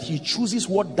times that he chooses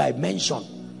what dimension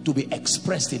to be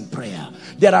expressed in prayer.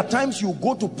 There are times you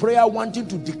go to prayer wanting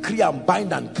to decree and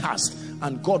bind and cast,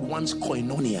 and God wants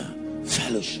koinonia,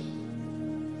 fellowship.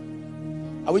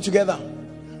 Are we together?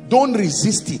 Don't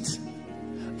resist it.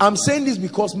 I'm saying this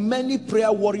because many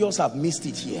prayer warriors have missed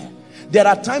it here. There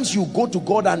are times you go to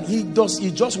God and he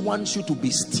just wants you to be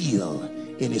still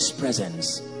in his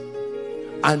presence,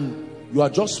 and you are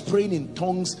just praying in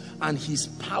tongues and his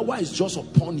power is just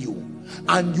upon you,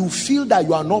 and you feel that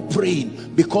you are not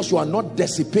praying because you are not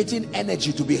dissipating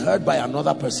energy to be heard by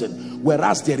another person,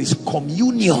 whereas there is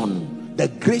communion, the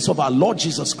grace of our Lord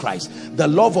Jesus Christ, the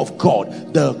love of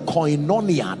God, the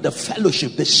koinonia, the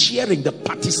fellowship, the sharing, the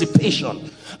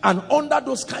participation. And under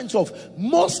those kinds of,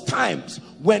 most times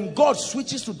when God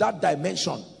switches to that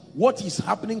dimension, what is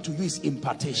happening to you is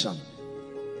impartation.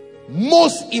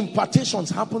 Most impartations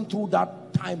happen through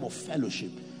that time of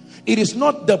fellowship. It is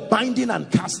not the binding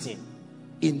and casting.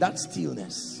 In that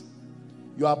stillness,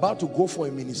 you are about to go for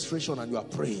a ministration and you are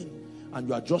praying and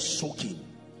you are just soaking,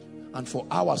 and for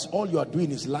hours all you are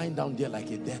doing is lying down there like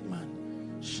a dead man.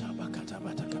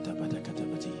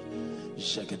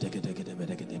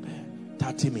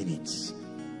 30 minutes,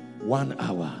 1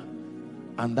 hour,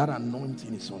 and that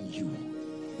anointing is on you.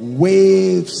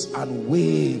 Waves and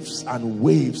waves and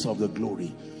waves of the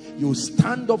glory. You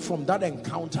stand up from that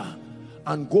encounter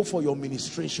and go for your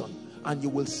ministration, and you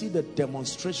will see the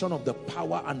demonstration of the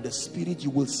power and the spirit. You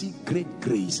will see great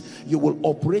grace. You will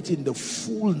operate in the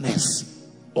fullness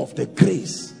of the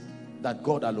grace that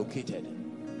God allocated.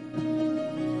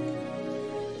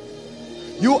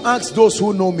 You ask those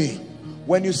who know me,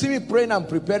 when you see me praying and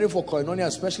preparing for koinonia,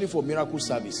 especially for miracle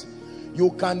service, you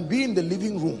can be in the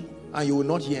living room and you will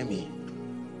not hear me.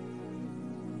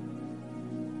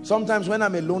 Sometimes when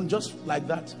I'm alone, just like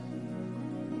that,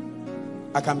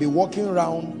 I can be walking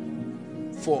around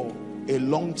for a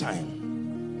long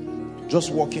time,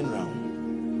 just walking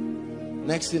around.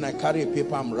 Next thing, I carry a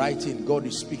paper, I'm writing, God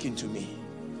is speaking to me.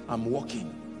 I'm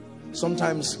walking.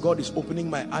 Sometimes God is opening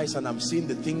my eyes and I'm seeing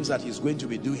the things that he's going to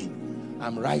be doing.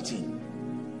 I'm writing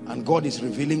and God is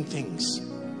revealing things.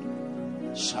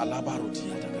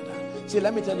 See,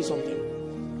 let me tell you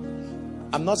something.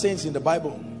 I'm not saying it's in the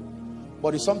Bible,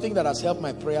 but it's something that has helped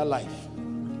my prayer life.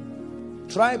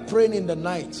 Try praying in the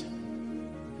night.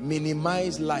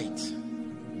 Minimize light.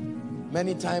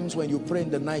 Many times when you pray in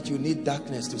the night, you need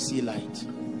darkness to see light.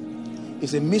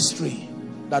 It's a mystery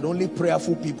that only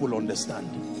prayerful people understand.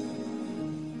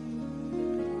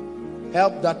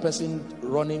 Help that person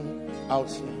running out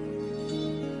here.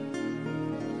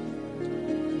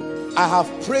 I have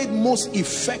prayed most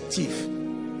effective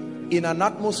in an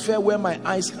atmosphere where my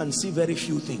eyes can see very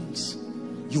few things.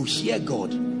 You hear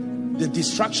God. The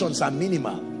distractions are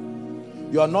minimal.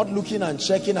 You are not looking and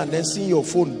checking and then seeing your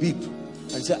phone beep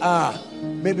and say,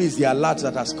 maybe it's the alert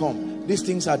that has come. These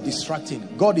things are distracting.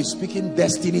 God is speaking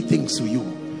destiny things to you.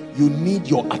 You need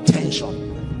your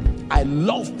attention. I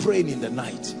love praying in the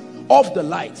night. Off the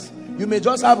lights. You may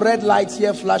just have red lights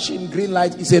here flashing, green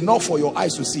light. It's enough for your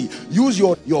eyes to see. Use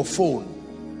your phone.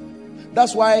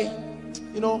 That's why,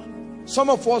 you know, some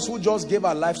of us who just gave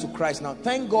our lives to Christ now,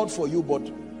 thank God for you, but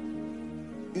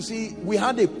you see, we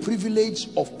had a privilege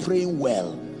of praying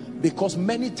well because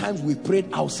many times we prayed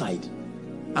outside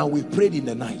and we prayed in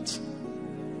the night.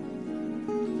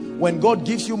 When God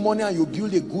gives you money and you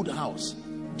build a good house,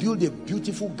 build a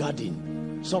beautiful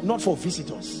garden. So not for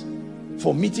visitors,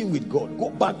 for meeting with God. Go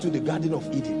back to the Garden of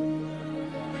Eden.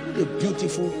 A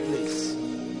beautiful place.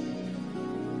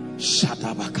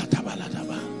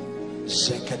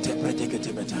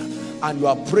 And you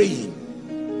are praying.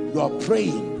 You are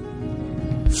praying.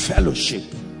 Fellowship.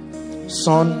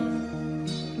 Son,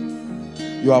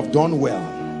 you have done well.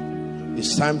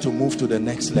 It's time to move to the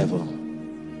next level.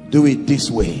 Do it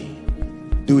this way.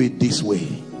 Do it this way.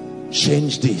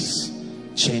 Change this.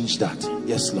 Change that.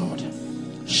 Yes, Lord.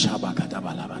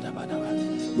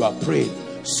 You are praying.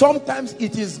 Sometimes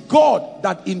it is God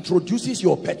that introduces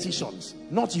your petitions,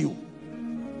 not you.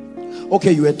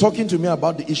 Okay, you were talking to me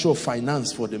about the issue of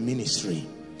finance for the ministry.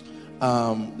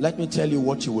 Let me tell you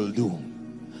what you will do.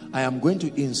 I am going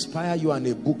to inspire you and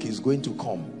a book is going to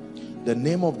come. The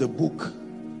name of the book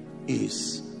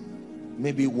is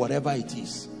maybe whatever it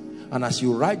is. And as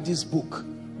you write this book,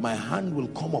 my hand will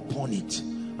come upon it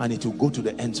and it will go to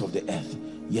the ends of the earth.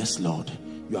 Yes, Lord,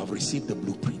 you have received the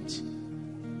blueprint.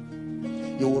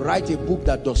 You will write a book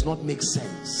that does not make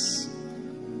sense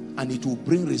and it will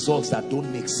bring results that don't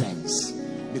make sense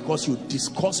because you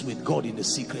discuss with God in the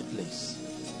secret place.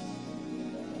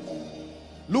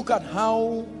 Look at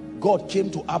how God came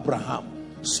to Abraham.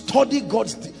 Study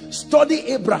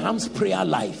Abraham's prayer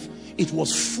life. It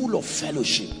was full of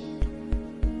fellowship.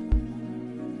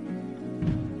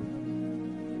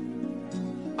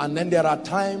 And then there are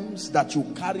times that you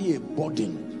carry a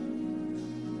burden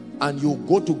and you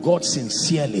go to God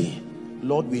sincerely.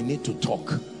 Lord, we need to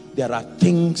talk. There are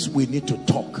things we need to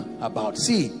talk about.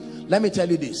 See, let me tell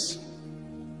you this.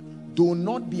 Do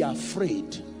not be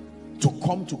afraid to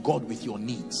come to God with your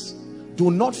needs.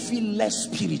 Do not feel less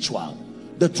spiritual.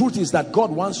 The truth is that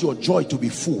God wants your joy to be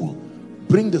full.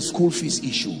 Bring the school fees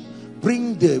issue.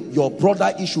 Bring your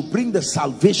brother issue. Bring the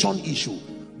salvation issue.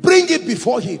 Bring it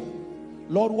before him.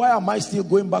 Lord, why am I still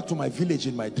going back to my village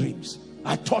in my dreams?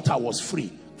 I thought I was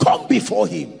free. Come before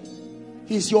him.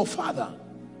 He's your father.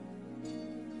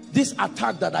 This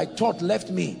attack that I thought left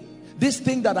me, this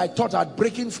thing that I thought I'd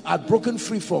broken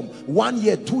free from 1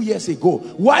 year, 2 years ago,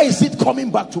 why is it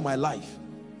coming back to my life?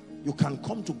 You can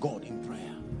come to God in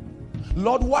prayer.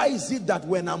 Lord, why is it that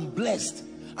when I'm blessed,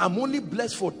 I'm only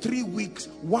blessed for 3 weeks,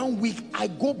 1 week, I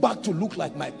go back to look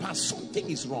like my past? Something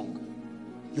is wrong.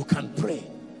 You can pray.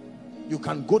 You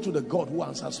can go to the God who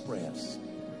answers prayers.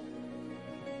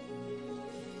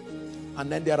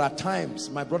 And then there are times,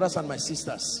 my brothers and my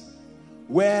sisters,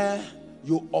 where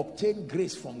you obtain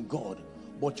grace from God,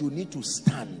 but you need to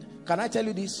stand. Can I tell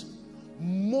you this?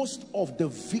 Most of the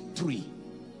victory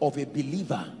of a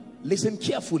believer, listen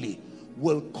carefully,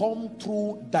 will come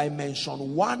through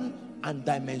dimension 1 and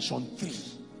dimension 3.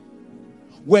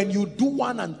 When you do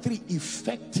 1 and 3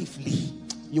 effectively,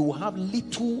 you will have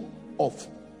little of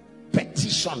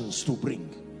petitions to bring.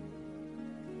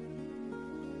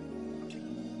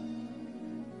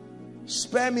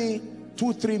 Spare me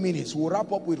 2-3 minutes. We'll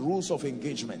wrap up with rules of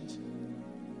engagement.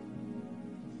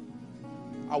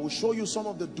 I will show you some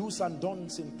of the do's and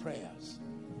don'ts in prayers.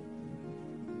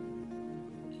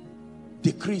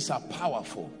 Decrees are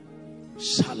powerful.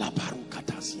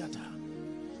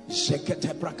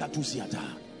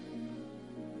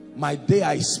 My day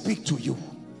I speak to you.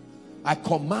 I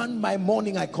command my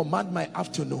morning, I command my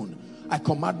afternoon. I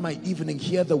command my evening,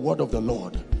 hear the word of the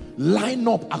Lord. Line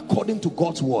up according to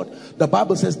God's word. The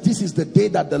Bible says this is the day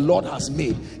that the Lord has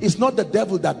made. It's not the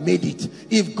devil that made it.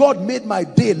 If God made my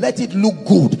day, let it look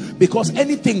good, because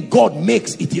anything God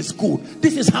makes, it is good.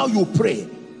 This is how you pray.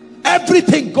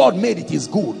 Everything God made, it is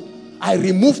good. I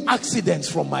remove accidents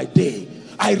from my day.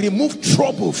 I remove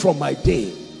trouble from my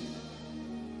day.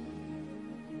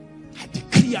 I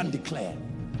decree and declare,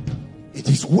 it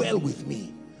is well with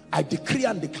me. I decree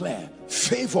and declare,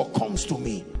 favor comes to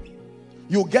me.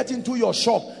 You get into your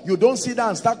shop, you don't sit down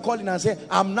and start calling and say,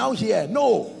 I'm now here.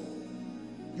 No.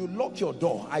 You lock your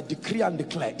door. I decree and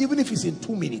declare, even if it's in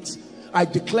 2 minutes, I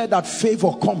declare that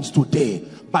favor comes today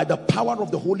by the power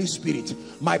of the Holy Spirit.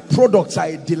 My products are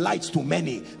a delight to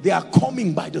many. They are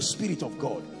coming by the Spirit of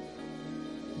God.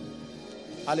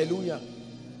 Hallelujah.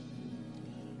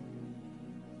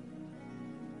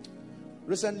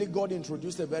 Recently, God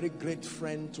introduced a very great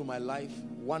friend to my life.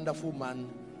 Wonderful man,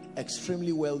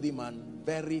 extremely wealthy man.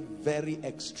 Very, very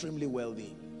extremely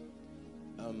wealthy.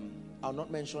 I'll not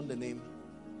mention the name.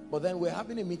 But then we're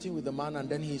having a meeting with the man, and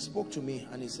then he spoke to me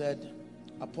and he said,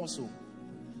 Apostle,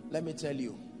 let me tell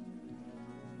you,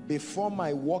 before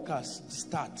my workers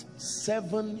start,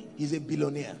 he's a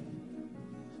billionaire,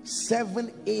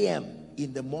 7 a.m.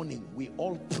 in the morning, we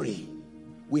all pray.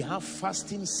 We have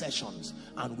fasting sessions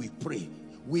and we pray.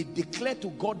 We declare to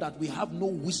God that we have no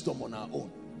wisdom on our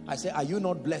own. I say, are you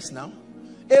not blessed now?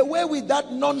 Away with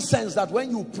that nonsense that when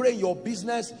you pray your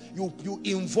business, you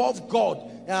involve God.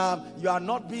 You are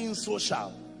not being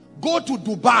social. Go to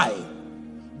Dubai.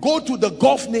 Go to the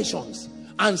Gulf nations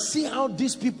and see how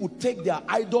these people take their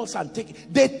idols and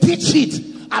they teach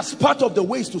it as part of the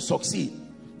ways to succeed.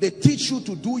 They teach you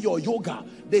to do your yoga.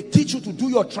 They teach you to do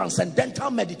your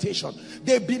transcendental meditation.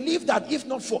 They believe that if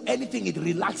not for anything, it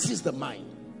relaxes the mind.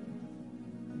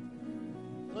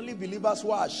 Only believers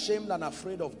who are ashamed and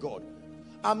afraid of God.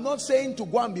 I'm not saying to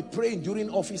go and be praying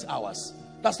during office hours.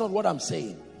 That's not what I'm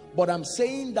saying. But I'm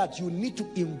saying that you need to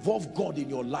involve God in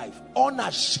your life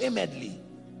unashamedly.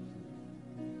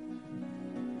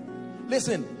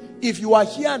 Listen, if you are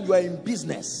here and you are in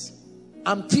business,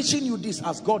 I'm teaching you this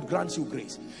as God grants you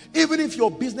grace. Even if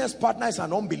your business partner is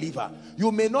an unbeliever,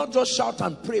 you may not just shout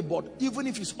and pray, but even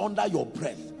if it's under your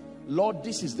breath, Lord,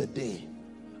 this is the day.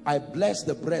 I bless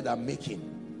the bread I'm making.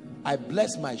 I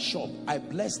bless my shop. I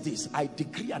bless this. I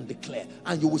decree and declare.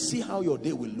 And you will see how your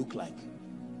day will look like.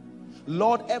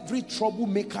 Lord, every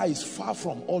troublemaker is far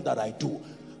from all that I do.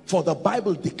 For the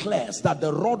Bible declares that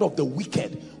the rod of the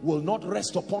wicked will not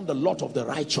rest upon the lot of the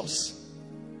righteous.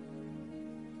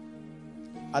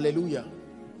 Hallelujah.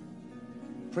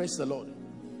 Praise the Lord.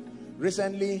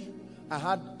 Recently, I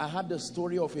had the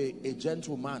story of a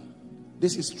gentleman.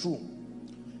 This is true.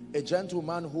 A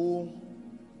gentleman who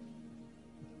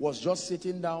was just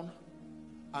sitting down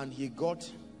and he got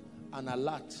an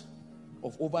alert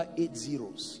of over 8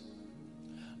 zeros.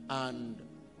 And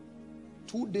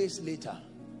 2 days later,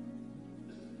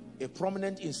 a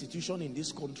prominent institution in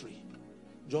this country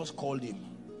just called him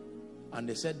and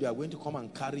they said they are going to come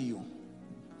and carry you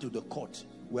to the court.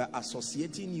 We are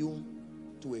associating you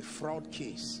to a fraud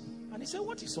case. And he said,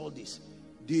 what is all this?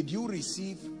 Did you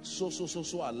receive so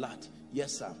alert?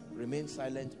 Yes, sir. Remain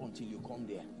silent until you come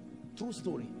there. True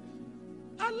story.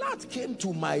 Alert came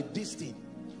to my destiny.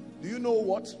 Do you know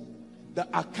what? The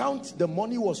account the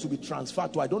money was to be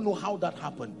transferred to, I don't know how that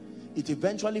happened. It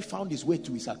eventually found its way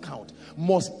to his account.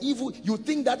 Most evil. You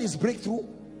think that is breakthrough?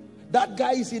 That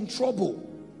guy is in trouble.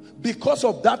 Because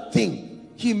of that thing,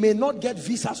 he may not get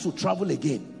visas to travel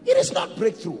again. It is not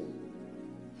breakthrough.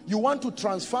 You want to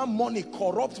transfer money,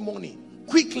 corrupt money,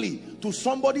 quickly to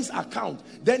somebody's account,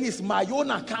 then it's my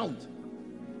own account.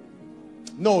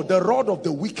 No, the rod of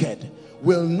the wicked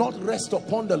will not rest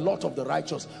upon the lot of the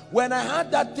righteous. When I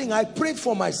had that thing, I prayed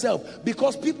for myself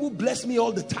because people bless me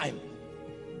all the time.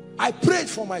 I prayed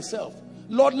for myself.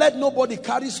 Lord, let nobody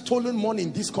carry stolen money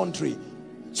in this country,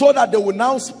 so that they will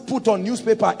now put on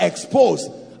newspaper, expose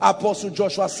Apostle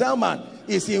Joshua Selman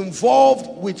is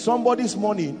involved with somebody's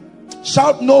money.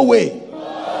 Shout no way.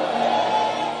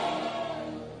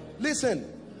 Listen,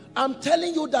 I'm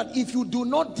telling you that if you do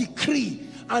not decree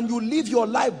and you live your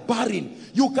life barren,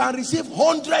 you can receive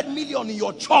 100 million in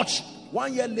your church.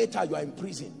 1 year later, you are in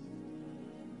prison.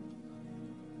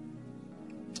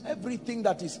 Everything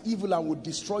that is evil and would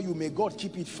destroy you, may God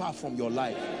keep it far from your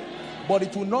life. But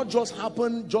it will not just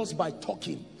happen just by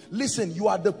talking. Listen, you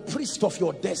are the priest of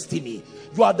your destiny.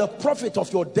 You are the prophet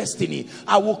of your destiny.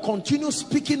 I will continue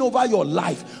speaking over your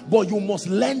life, but you must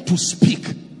learn to speak.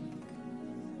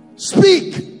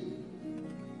 Speak.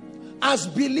 As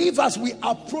believers, we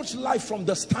approach life from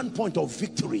the standpoint of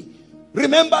victory.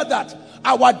 Remember that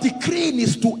our decreeing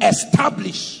is to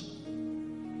establish.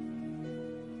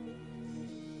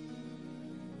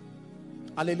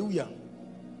 Hallelujah.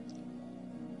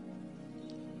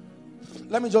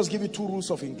 Let me just give you 2 rules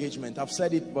of engagement. I've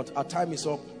said it, but our time is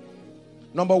up.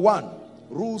 Number 1,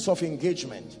 rules of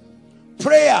engagement.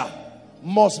 Prayer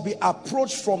must be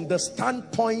approached from the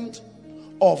standpoint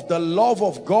of the love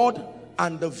of God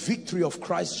and the victory of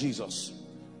Christ Jesus.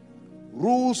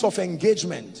 Rules of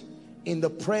engagement in the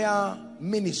prayer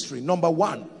ministry. Number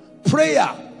 1, prayer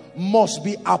must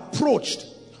be approached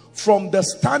from the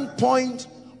standpoint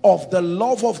of the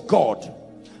love of God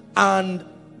and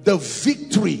the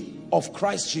victory of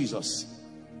Christ Jesus.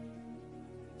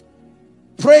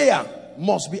 Prayer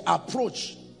must be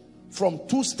approached from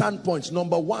 2 standpoints.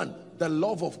 Number 1, the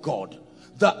love of God,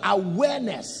 the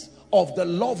awareness of the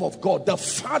love of God, the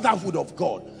fatherhood of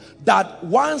God, that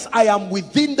once I am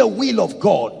within the will of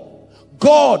God,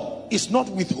 God is not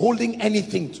withholding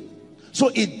anything. So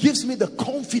it gives me the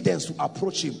confidence to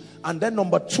approach him. And then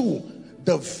number 2,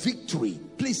 the victory.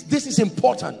 Please, this is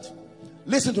important.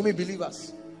 Listen to me,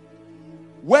 believers.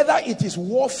 Whether it is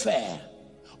warfare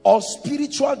or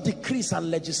spiritual decrees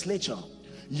and legislature,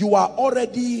 you are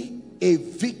already a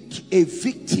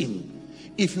victim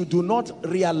if you do not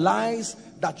realize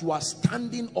that you are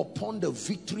standing upon the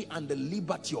victory and the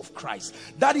liberty of Christ.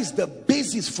 That is the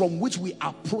basis from which we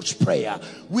approach prayer.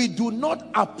 We do not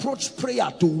approach prayer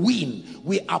to win.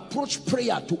 We approach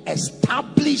prayer to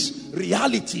establish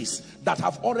realities that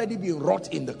have already been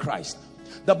wrought in the Christ.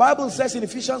 The Bible says in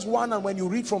Ephesians 1, and when you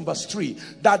read from verse 3,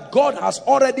 that God has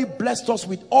already blessed us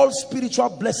with all spiritual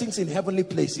blessings in heavenly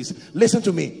places. Listen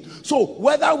to me. So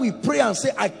whether we pray and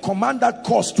say, I command that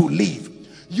cause to leave,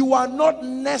 you are not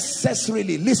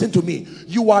necessarily, listen to me,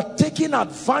 you are taking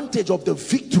advantage of the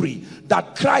victory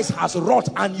that Christ has wrought,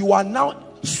 and you are now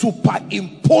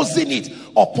superimposing it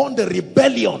upon the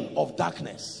rebellion of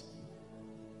darkness.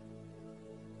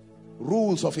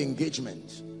 Rules of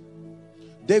engagement.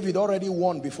 David already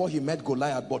won before he met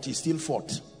Goliath, but he still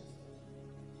fought.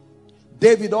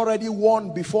 David already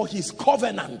won before his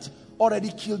covenant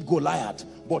already killed Goliath,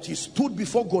 but he stood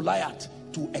before Goliath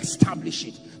to establish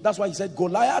it. That's why he said,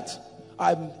 Goliath,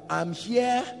 I'm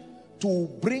here to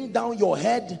bring down your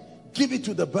head, give it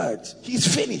to the birds.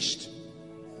 He's finished.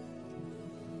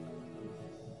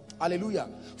 Hallelujah.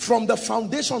 From the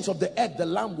foundations of the earth, the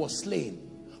lamb was slain,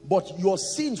 but your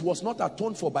sins was not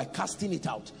atoned for by casting it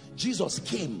out. Jesus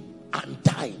came and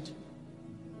died.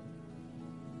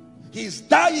 His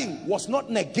dying was not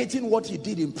negating what he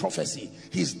did in prophecy.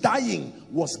 His dying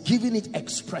was giving it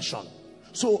expression.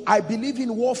 So I believe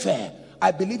in warfare. I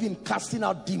believe in casting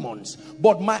out demons.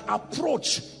 But my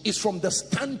approach is from the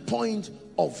standpoint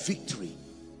of victory.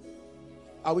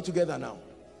 Are we together now?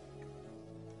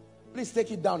 Please take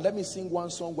it down. Let me sing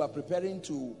one song. We're preparing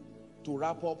to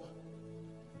wrap up.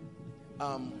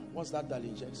 What's that,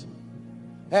 darling Jackson?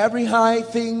 Every high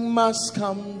thing must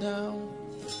come down.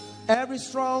 Every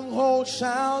stronghold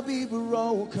shall be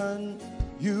broken.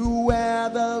 You wear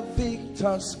the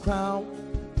victor's crown.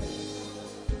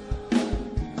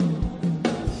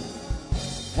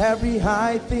 Every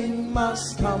high thing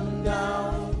must come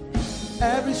down.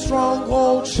 Every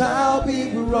stronghold shall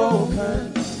be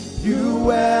broken. You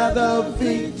wear the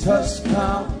victor's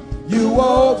crown. You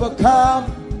overcome.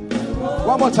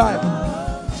 One more time.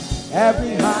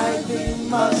 Every high thing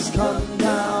must come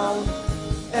down.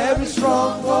 Every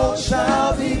stronghold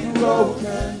shall be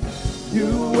broken.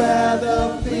 You wear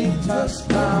the victor's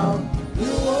crown.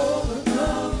 You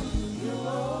overcome. You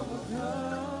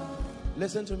overcome.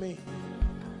 Listen to me.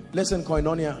 Listen,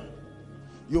 Koinonia.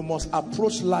 You must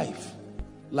approach life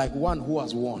like one who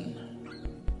has won.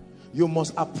 You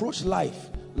must approach life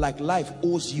like life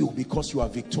owes you because you are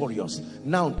victorious.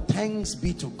 Now, thanks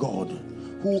be to God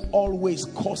who always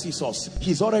causes us.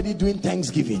 He's already doing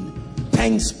thanksgiving.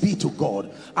 Thanks be to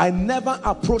God. I never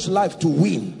approach life to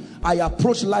win. I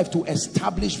approach life to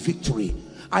establish victory.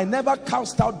 I never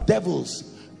cast out devils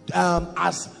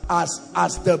as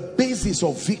the basis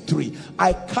of victory.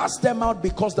 I cast them out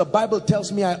because the Bible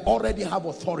tells me I already have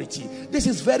authority. This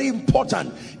is very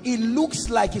important. It looks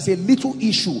like it's a little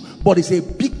issue, but it's a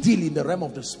big deal in the realm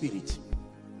of the spirit.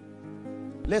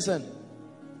 Listen,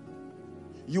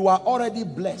 you are already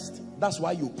blessed. That's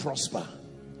why you prosper.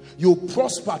 You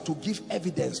prosper to give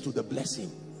evidence to the blessing.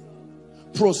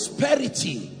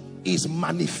 Prosperity is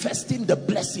manifesting the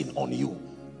blessing on you.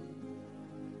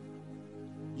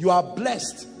 You are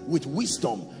blessed with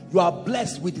wisdom. You are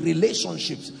blessed with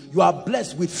relationships. You are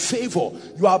blessed with favor.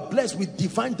 You are blessed with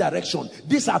divine direction.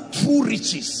 These are true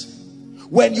riches.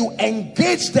 When you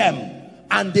engage them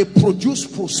and they produce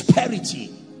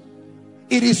prosperity,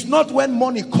 It is not when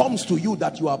money comes to you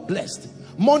that you are blessed.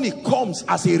 Money comes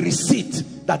as a receipt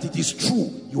that it is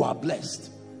true you are blessed.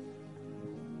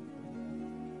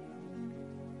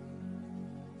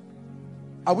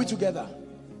 Are we together?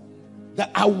 The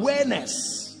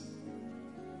awareness.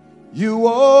 You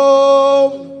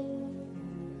own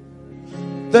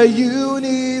the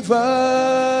universe.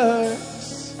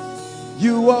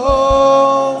 You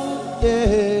own,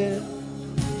 yeah,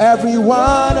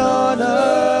 everyone on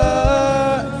earth.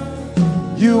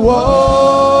 You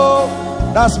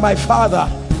own, that's my Father,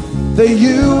 the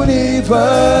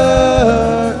universe.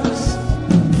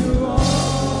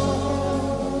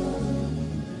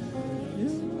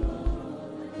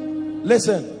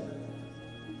 Listen,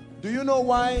 do you know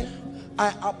why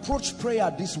I approach prayer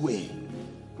this way?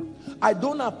 I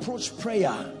don't approach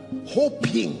prayer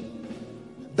hoping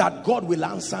that God will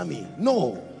answer me.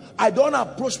 No, I don't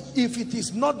approach. If it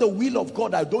is not the will of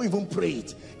God, I don't even pray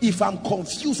it. If I'm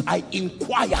confused, I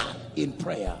inquire in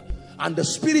prayer, and the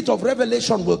spirit of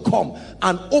revelation will come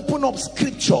and open up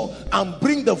scripture and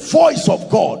bring the voice of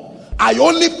God. I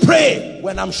only pray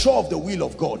when I'm sure of the will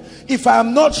of God. If I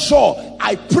am not sure,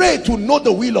 I pray to know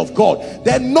the will of God.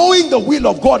 Then knowing the will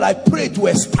of God, I pray to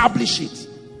establish it.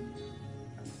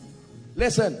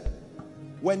 Listen,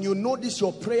 when you know this,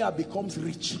 your prayer becomes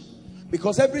rich.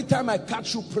 Because every time I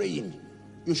catch you praying,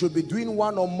 you should be doing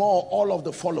one or more, all of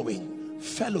the following: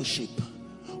 fellowship,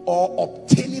 or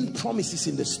obtaining promises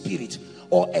in the spirit,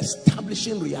 or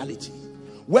establishing reality.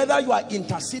 Whether you are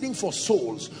interceding for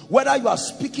souls, whether you are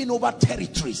speaking over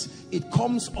territories, it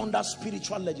comes under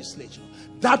spiritual legislature.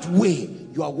 That way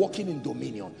you are walking in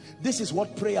dominion. This is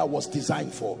what prayer was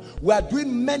designed for. We are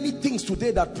doing many things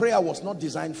today that prayer was not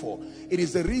designed for. It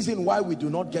is the reason why we do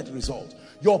not get results.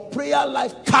 Your prayer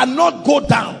life cannot go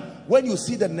down when you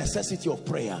see the necessity of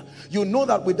prayer. You know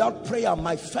that without prayer,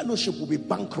 my fellowship will be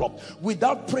bankrupt.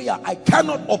 Without prayer, I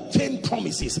cannot obtain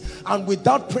promises. And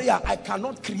without prayer, I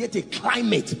cannot create a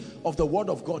climate of the word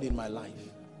of God in my life.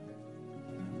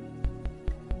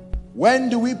 When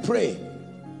do we pray?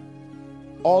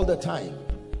 All the time.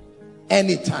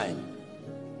 Anytime.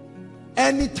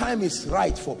 Anytime is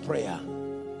right for prayer.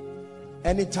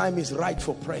 Anytime is right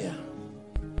for prayer.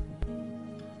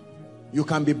 You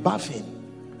can be bathing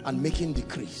and making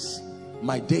decrees.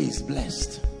 My day is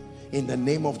blessed in the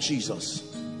name of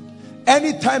Jesus.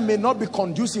 Any time may not be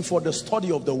conducive for the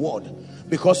study of the word,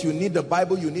 because you need the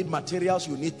Bible, you need materials,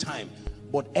 you need time.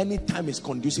 But any time is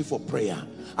conducive for prayer.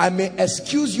 I may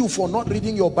excuse you for not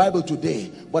reading your Bible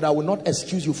today, but I will not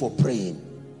excuse you for praying.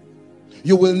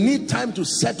 You will need time to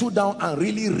settle down and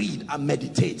really read and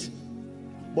meditate,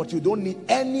 but you don't need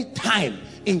any time,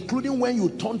 including when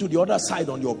you turn to the other side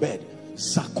on your bed.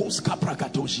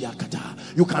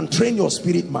 You can train your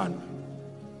spirit, man.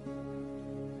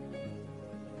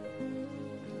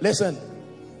 Listen,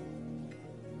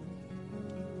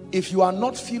 if you are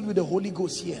not filled with the Holy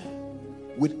Ghost here,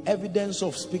 with evidence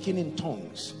of speaking in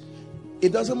tongues,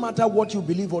 it doesn't matter what you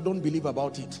believe or don't believe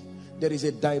about it. There is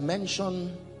a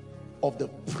dimension of the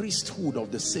priesthood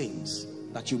of the saints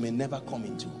that you may never come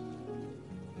into.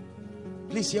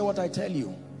 Please hear what I tell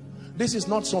you. This is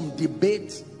not some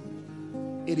debate.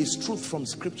 It is truth from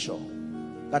scripture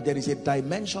that there is a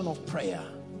dimension of prayer.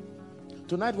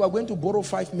 Tonight we are going to borrow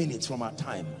 5 minutes from our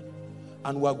time,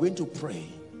 and we are going to pray.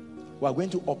 We are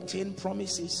going to obtain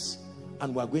promises,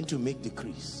 and we are going to make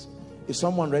decrees. Is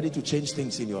someone ready to change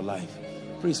things in your life?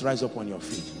 Please rise up on your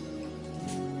feet.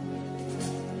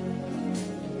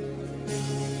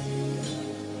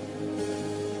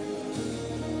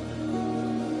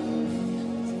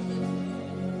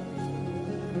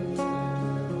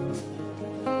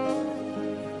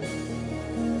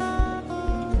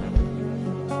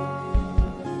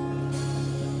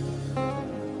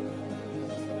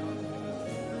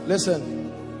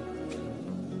 Listen,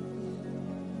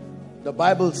 the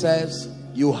Bible says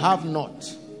you have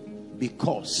not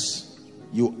because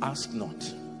you ask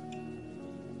not.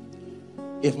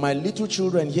 If my little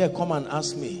children here come and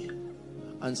ask me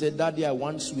and say, Daddy, I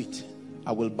want sweet,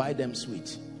 I will buy them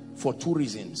sweet for 2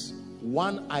 reasons.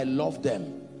 1, I love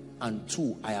them, and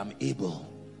 2, I am able.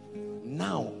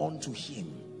 Now unto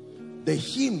him. The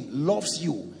him loves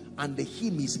you, and the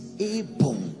him is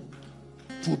able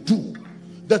to do.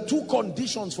 The 2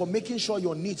 conditions for making sure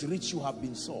your needs reach you have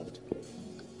been solved.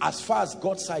 As far as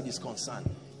God's side is concerned,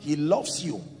 he loves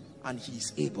you and he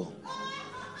is able.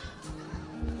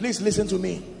 Please listen to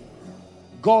me.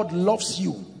 God loves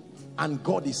you and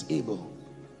God is able.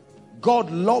 God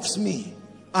loves me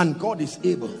and God is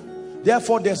able.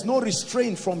 Therefore, there's no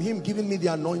restraint from him giving me the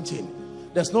anointing.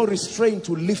 There's no restraint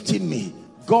to lifting me.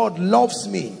 God loves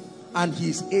me and he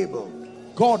is able.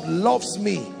 God loves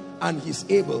me and he's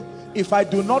able. If I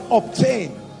do not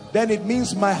obtain, then it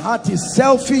means my heart is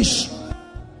selfish,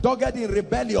 dogged in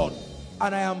rebellion,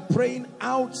 and I am praying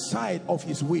outside of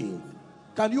his will.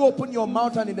 Can you open your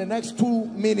mouth and in the next 2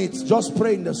 minutes just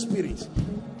pray in the spirit?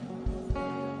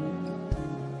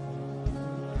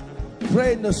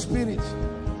 Pray in the spirit.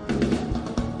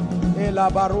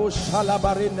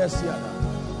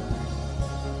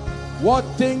 What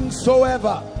things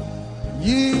soever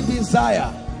ye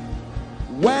desire,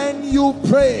 when you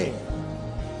pray,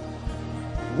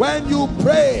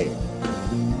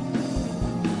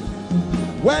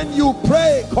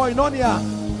 koinonia,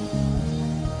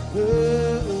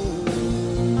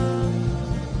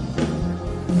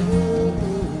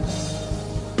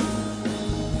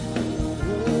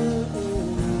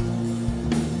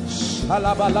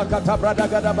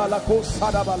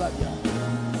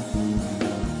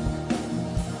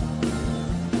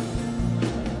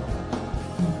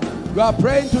 you are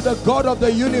praying to the God of the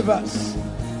universe,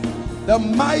 the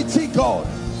mighty God.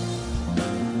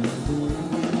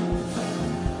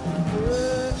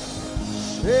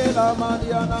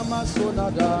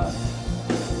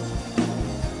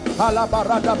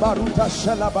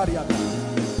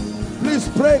 Please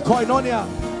pray, koinonia.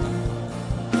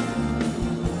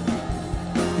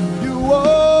 You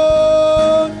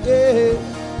own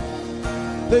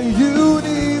the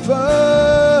universe.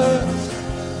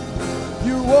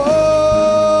 You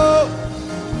own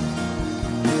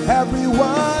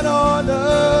everyone on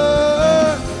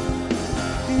earth.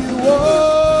 You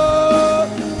own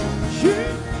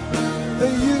the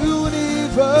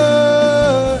universe.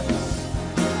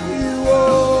 You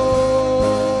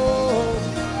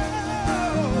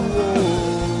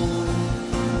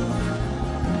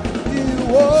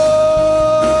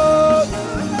own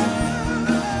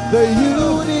the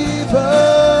universe.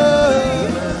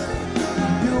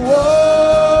 You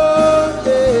own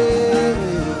it.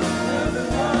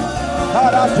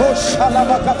 Paratos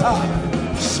shalabakata,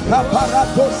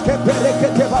 skaparatos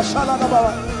keperekete bashalanaba,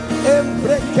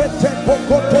 embrekete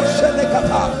pokoto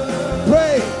shelekata.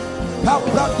 Pray.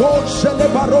 Kapratos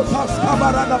shelebarotas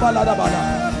kabaranabaladabala.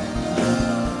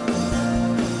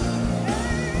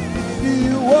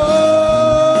 You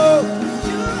own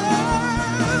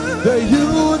the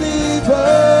universe.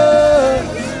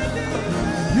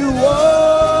 You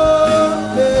own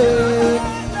it.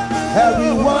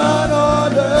 Everyone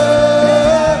on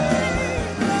earth.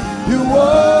 You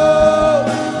own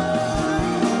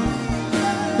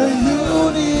the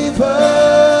universe.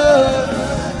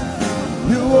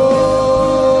 You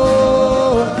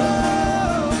own.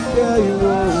 Yeah, you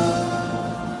own.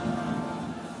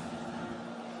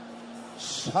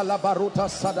 Shalabaruta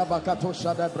sadabakato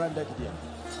shadabrandekdia.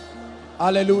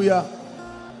 Hallelujah.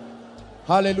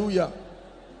 Hallelujah.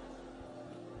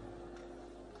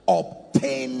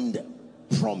 Obtained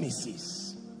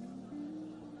promises.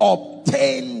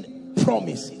 Obtained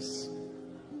promises.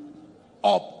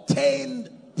 Obtained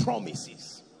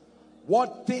promises.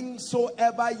 What things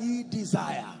soever ye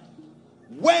desire,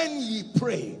 when ye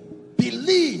pray,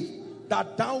 believe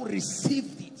that thou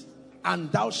received it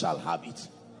and thou shalt have it.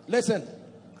 Listen,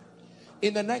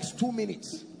 in the next 2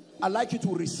 minutes, I'd like you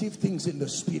to receive things in the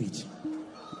spirit.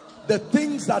 The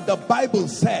things that the Bible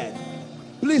said.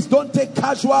 Please don't take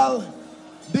casual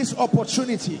this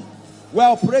opportunity. We're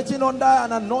operating under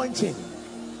an anointing.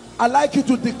 I'd like you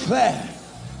to declare,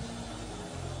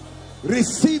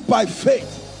 receive by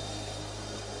faith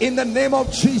in the name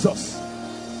of Jesus.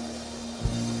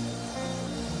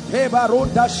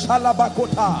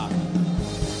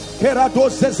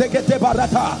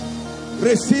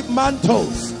 Receive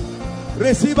mantles,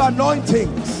 receive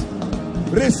anointings,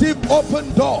 receive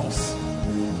open doors,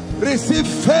 receive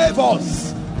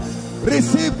favors,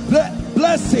 receive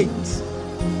blessings,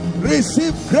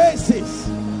 receive graces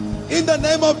in the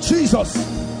name of Jesus.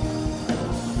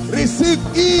 Receive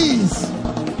ease.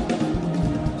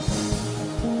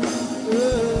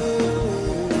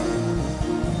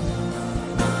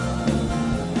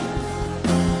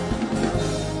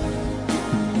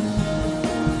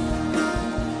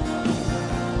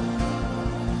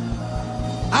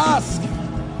 Ask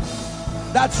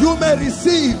that you may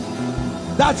receive,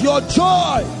 that your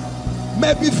joy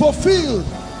may be fulfilled.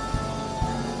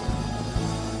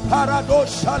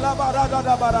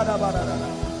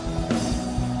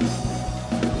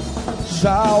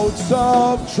 Shouts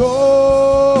of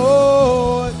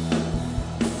joy.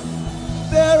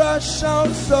 There are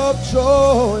shouts of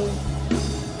joy.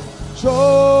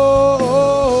 Joy.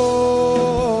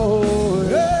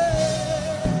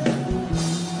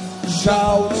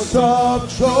 Shouts of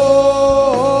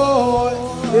joy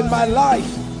in my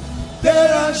life.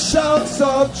 There are are shouts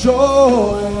of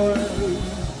joy.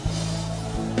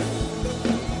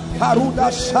 Haruda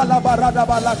shalabarada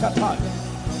balakata.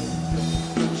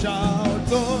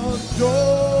 Shouts of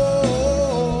joy.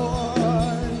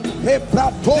 Hey,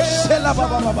 prato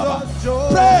shelababa.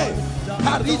 Pray.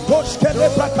 Karitosh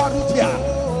kelebra karutia.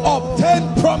 Obtain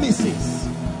promises.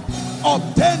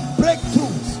 Obtain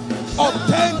breakthroughs.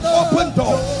 Obtain open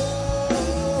doors.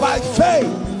 By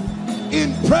faith.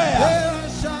 In prayer.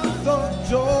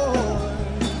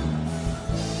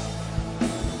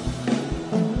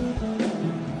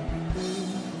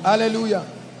 Hallelujah.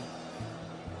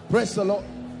 Praise the Lord.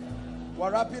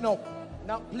 We're wrapping up.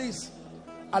 Now please,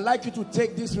 I'd like you to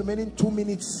take this remaining 2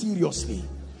 minutes seriously.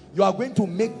 You are going to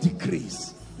make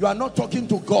decrees. You are not talking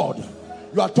to God.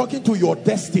 You are talking to your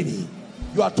destiny.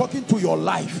 You are talking to your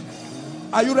life.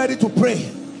 Are you ready to pray?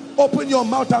 Open your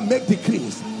mouth and make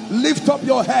decrees. Lift up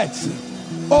your heads,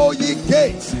 O ye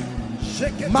gates.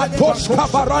 Lift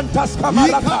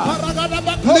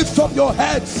up your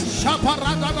heads.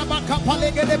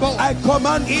 I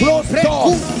command closed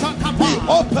doors be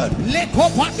open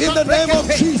in the name of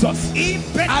Jesus.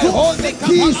 I hold the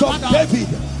keys of David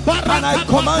and I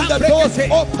command the doors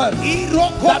open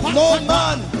that no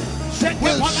man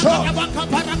will shut.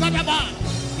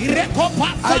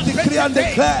 I decree and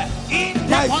declare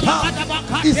my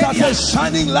path is as a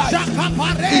shining light.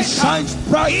 It shines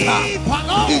brighter.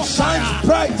 It shines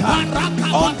brighter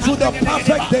unto the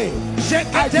perfect day.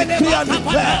 I decree and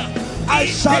declare I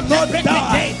shall not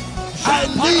die. I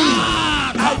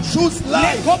live. I choose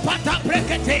life.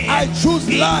 I choose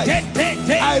life.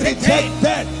 I reject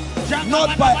death.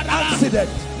 Not by accident.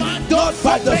 Not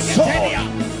by the sword.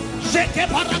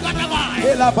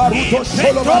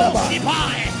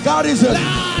 Garrison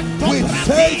with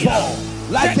favor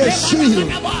like a shield.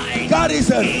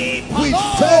 Garrison with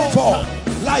favor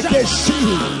like a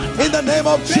shield. In the name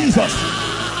of Jesus,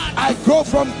 I grow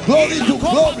from glory to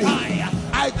glory.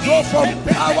 I grow from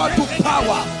power to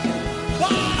power.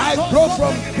 I grow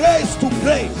from grace to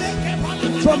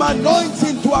grace, from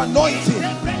anointing to anointing,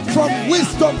 from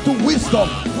wisdom to wisdom.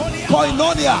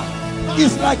 Koinonia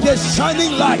is like a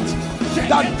shining light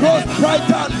that grows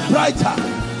brighter and brighter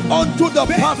unto the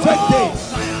perfect day.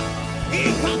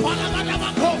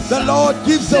 The Lord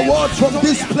gives the word from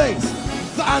this place,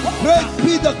 and great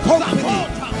be the company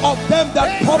of them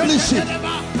that publish it.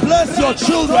 Bless your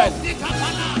children,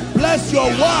 bless your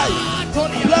wife,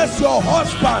 bless your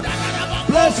husband,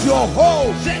 bless your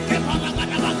home,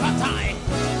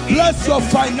 bless your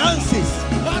finances,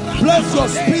 bless your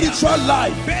spiritual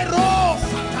life.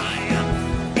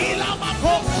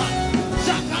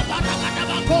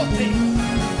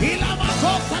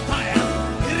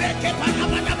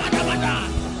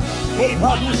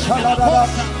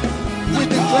 We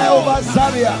declare over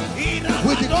Zaria,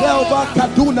 we declare over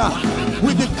Kaduna,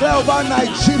 we declare over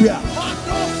Nigeria,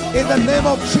 in the name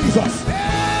of Jesus,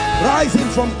 rising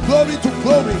from glory to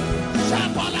glory.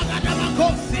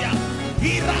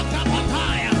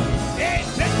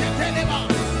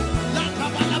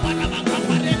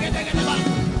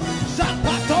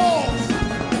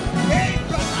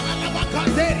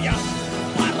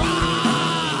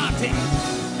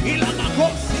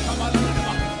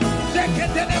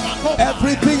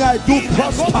 Everything I do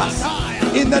prospers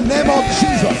in the name of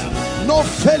Jesus. No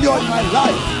failure in my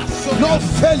life, no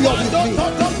failure with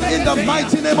me, in the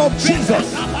mighty name of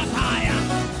Jesus.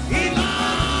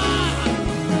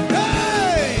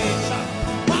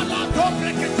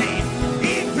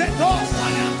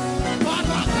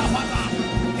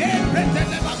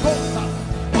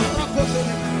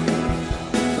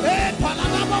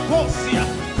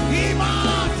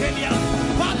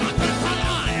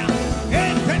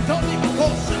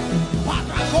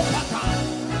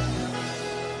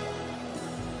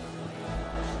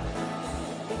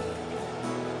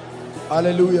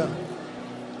 Hallelujah.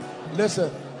 Listen,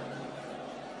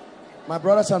 my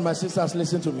brothers and my sisters,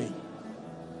 listen to me.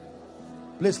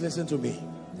 Please listen to me.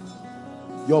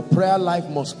 Your prayer life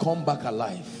must come back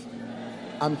alive.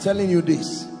 I'm telling you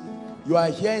this. You are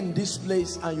here in this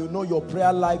place and you know your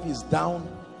prayer life is down.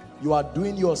 You are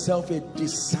doing yourself a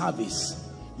disservice.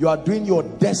 You are doing your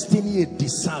destiny a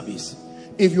disservice.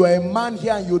 If you are a man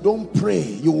here and you don't pray,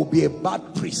 you will be a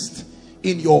bad priest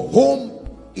in your home,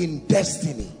 in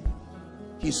destiny.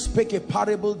 He spake a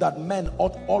parable that men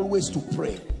ought always to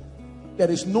pray.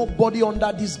 There is nobody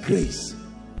under this grace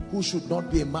who should not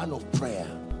be a man of prayer.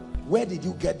 Where did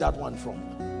you get that one from?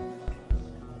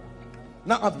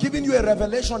 Now I've given you a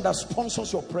revelation that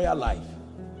sponsors your prayer life.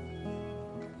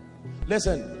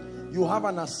 Listen, you have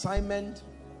an assignment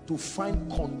to find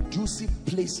conducive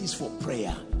places for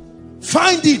prayer.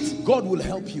 Find it. God will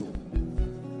help you.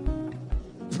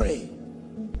 Pray.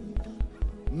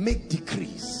 Make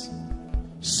decrees.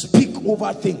 Speak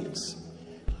over things.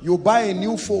 You buy a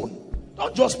new phone,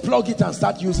 don't just plug it and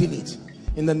start using it.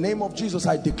 In the name of Jesus,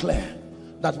 I declare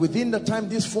that within the time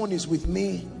this phone is with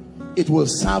me, it will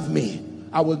serve me.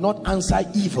 I will not answer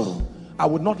evil. I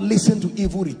will not listen to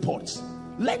evil reports.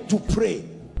 Learn to pray.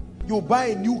 You buy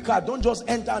a new car, don't just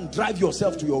enter and drive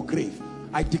yourself to your grave.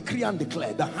 I decree and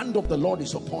declare the hand of the Lord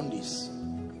is upon this.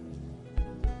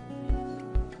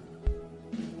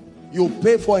 You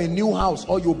pay for a new house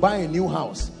or you buy a new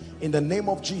house. In the name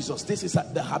of Jesus, this is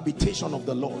the habitation of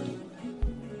the Lord.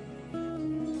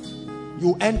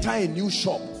 You enter a new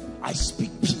shop, I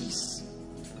speak peace.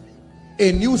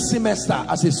 A new semester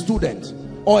as a student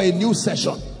or a new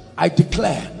session, I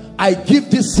declare, I give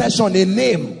this session a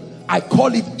name. I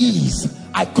call it ease.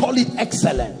 I call it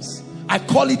excellence. I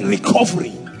call it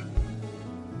recovery.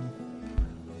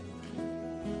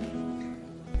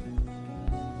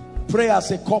 Pray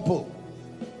as a couple.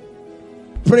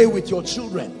 Pray with your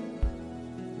children.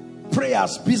 Pray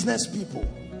as business people.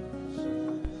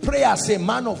 Pray as a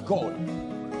man of God.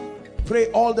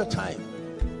 Pray all the time.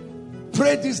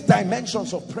 Pray these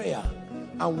dimensions of prayer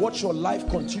and watch your life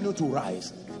continue to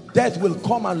rise. Death will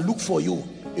come and look for you.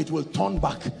 It will turn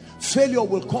back. Failure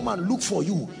will come and look for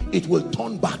you. It will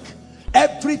turn back.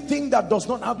 Everything that does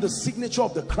not have the signature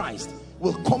of the Christ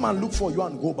will come and look for you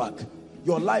and go back.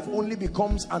 Your life only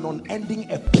becomes an unending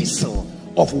epistle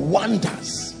of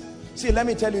wonders. See, let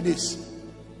me tell you this.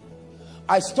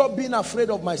 I stopped being afraid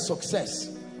of my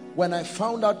success when I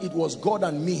found out it was God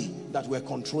and me that were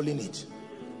controlling it.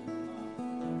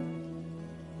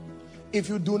 If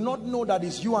you do not know that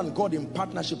it's you and God in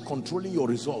partnership controlling your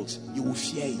results, you will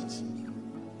fear it.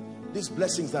 These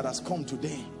blessings that has come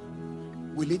today,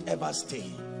 will it ever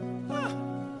stay?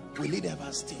 Will it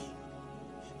ever stay?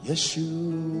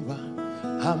 Yeshua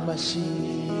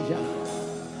HaMashiach.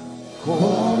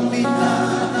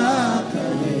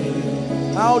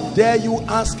 How dare you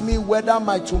ask me whether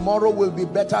my tomorrow will be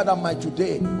better than my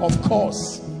today? Of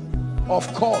course.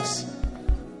 Of course.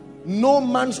 No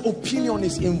man's opinion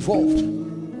is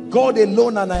involved. God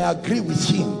alone, and I agree with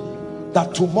him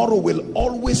that tomorrow will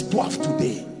always dwarf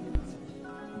today.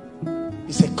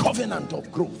 It's a covenant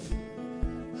of growth.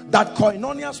 That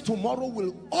koinonia's tomorrow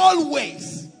will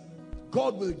always,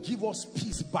 God will give us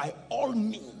peace by all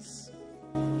means.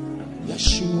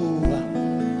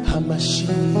 Yeshua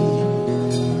HaMashiach.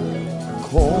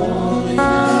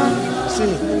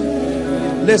 See,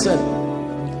 listen,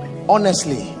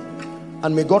 honestly,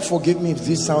 and may God forgive me if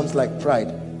this sounds like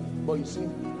pride, but you see,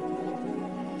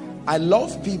 I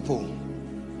love people,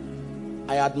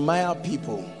 I admire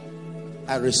people,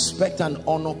 I respect and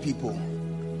honor people,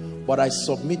 but I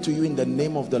submit to you in the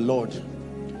name of the Lord,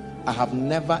 I have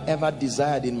never ever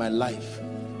desired in my life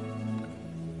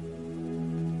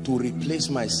to replace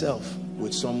myself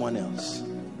with someone else.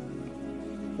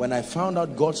 When I found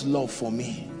out God's love for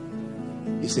me,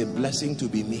 it's a blessing to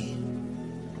be me.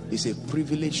 It's a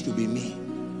privilege to be me.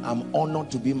 I'm honored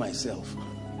to be myself.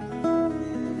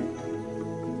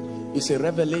 It's a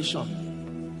revelation.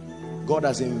 God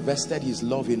has invested his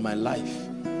love in my life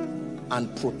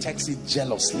and protects it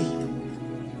jealously.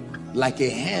 Like a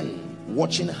hen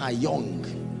watching her young.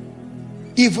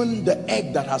 Even the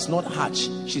egg that has not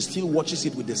hatched, she still watches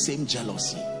it with the same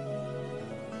jealousy.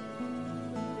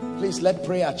 Please let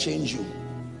prayer change you.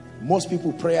 Most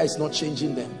people, prayer is not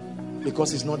changing them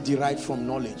because it's not derived from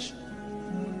knowledge.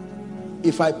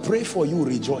 If I pray for you,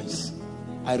 rejoice.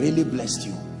 I really blessed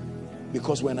you,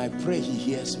 because when I pray, he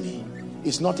hears me.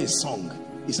 It's not a song,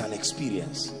 it's an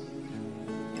experience.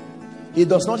 He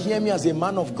does not hear me as a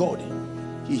man of God.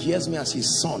 He hears me as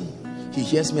his son. He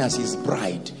hears me as his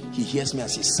bride. He hears me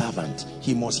as his servant.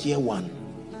 He must hear one.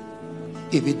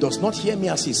 If he does not hear me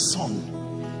as his son,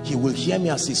 he will hear me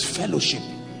as his fellowship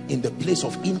in the place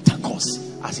of intercourse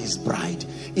as his bride.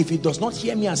 If he does not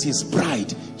hear me as his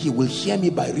bride, he will hear me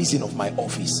by reason of my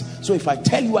office. So if I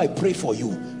tell you I pray for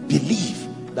you,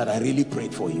 believe that I really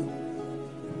prayed for you.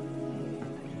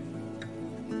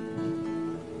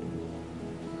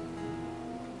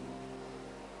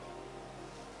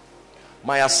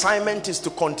 My assignment is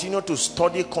to continue to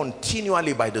study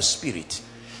continually by the Spirit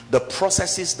the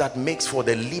processes that makes for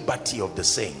the liberty of the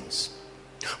saints.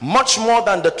 Much more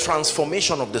than the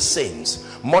transformation of the saints,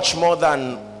 much more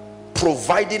than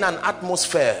providing an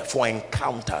atmosphere for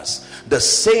encounters, the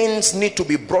saints need to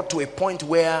be brought to a point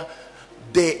where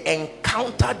they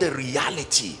encounter the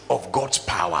reality of God's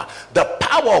power. The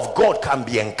power of God can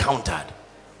be encountered.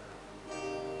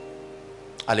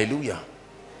 Hallelujah.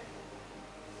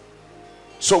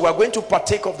 So we're going to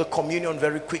partake of the communion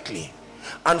very quickly.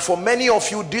 And for many of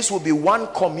you, this will be one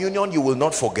communion you will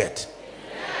not forget.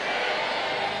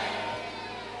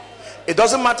 It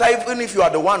doesn't matter even if you are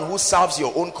the one who serves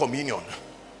your own communion.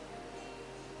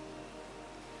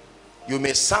 You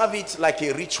may serve it like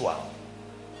a ritual.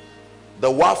 The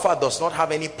wafer does not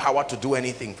have any power to do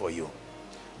anything for you.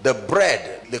 The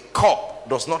bread, the cup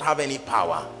does not have any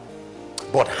power.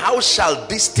 But how shall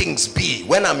these things be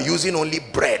when I'm using only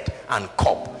bread and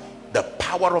cup? The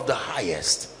power of the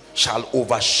highest shall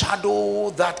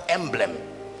overshadow that emblem,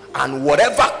 and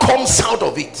whatever comes out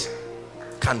of it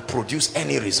can produce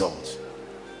any result.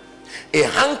 A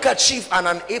handkerchief and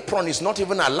an apron is not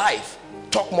even alive.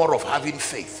 Talk more of having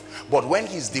faith. But when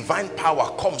his divine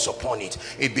power comes upon it,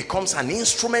 it becomes an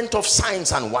instrument of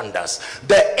signs and wonders.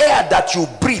 The air that you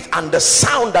breathe and the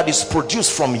sound that is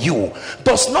produced from you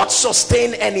does not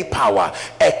sustain any power,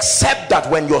 except that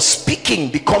when your speaking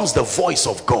becomes the voice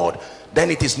of God, then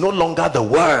it is no longer the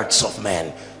words of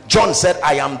men. John said,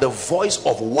 I am the voice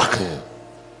of one.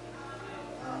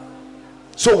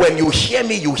 So when you hear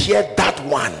me, you hear that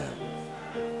one.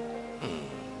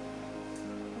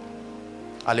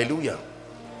 Hallelujah.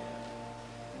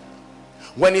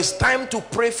 When it's time to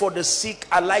pray for the sick,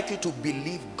 I like you to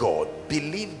believe God.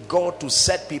 Believe God to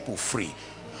set people free.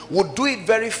 We'll do it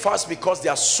very fast because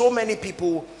there are so many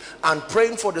people, and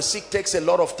praying for the sick takes a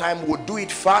lot of time. We'll do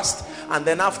it fast, and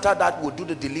then after that we'll do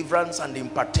the deliverance and the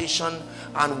impartation,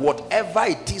 and whatever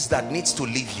it is that needs to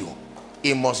leave you,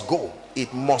 it must go.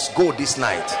 It must go this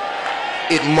night.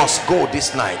 It must go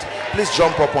this night. Please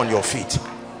jump up on your feet.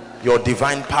 Your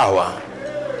divine power,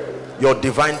 your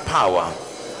divine power,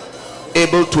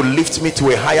 able to lift me to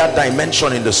a higher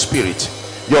dimension in the spirit.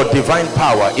 Your divine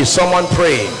power. Is someone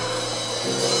praying?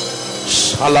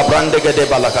 On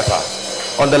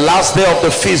the last day of the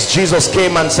feast, Jesus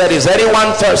came and said, is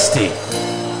anyone thirsty?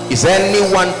 Is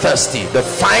anyone thirsty? The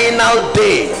final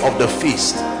day of the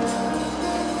feast.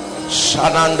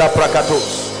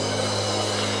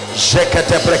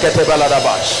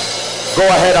 Go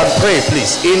ahead and pray,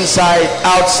 please. Inside,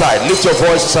 outside, lift your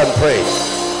voices and pray.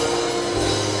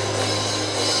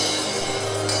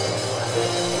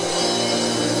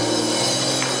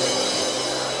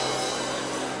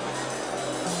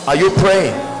 Are you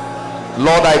praying?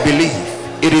 Lord, I believe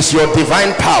it is your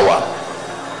divine power.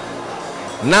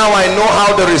 Now I know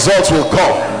how the results will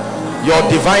come. Your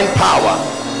divine power.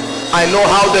 I know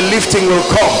how the lifting will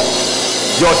come.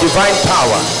 Your divine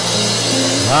power.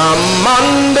 I'm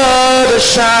under the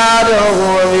shadow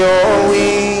of your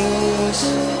wings.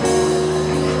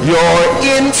 Your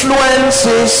influence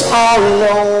is all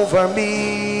over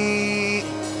me.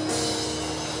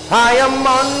 I am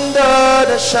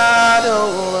under the shadow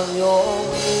of your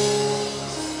wings.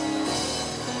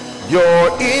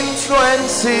 Your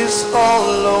influence is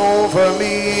all over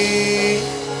me.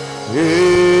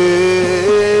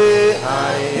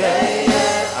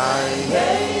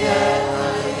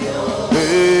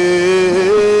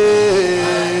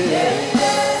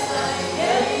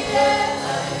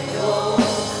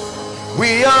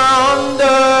 We are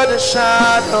under the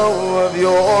shadow of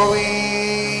your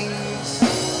wings.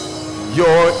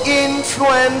 Your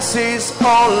influence is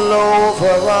all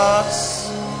over us.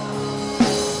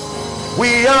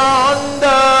 We are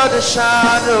under the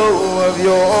shadow of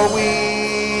your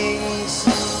wings.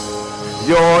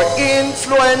 Your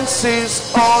influence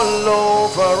is all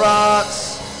over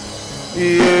us.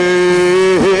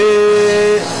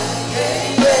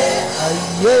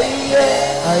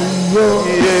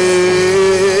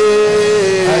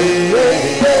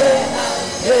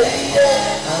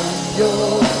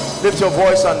 Lift your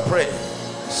voice and pray.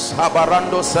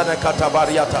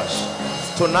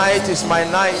 Tonight is my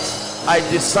night. I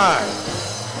discern.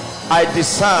 I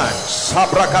discern.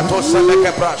 Sabrakato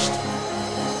seleke prasht.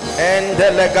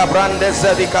 Endele gabrande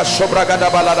zedika shobragada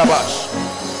baladabash.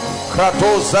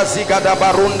 Krato zazigada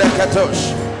barunde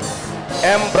ketosh.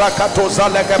 Embrakato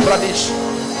zaleke bradish.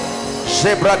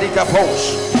 Zebradika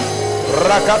posh.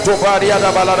 Rakato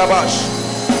bariada baladabash.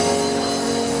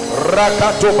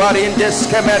 Rakato barindes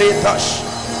kemeritas.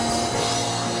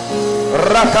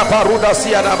 Rakaparuda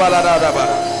siada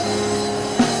baladaba.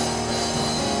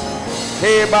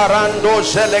 He barando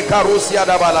jele karusia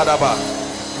da baladaba.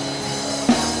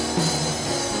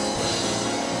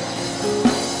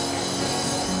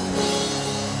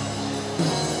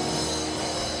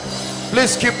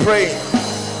 Please keep praying.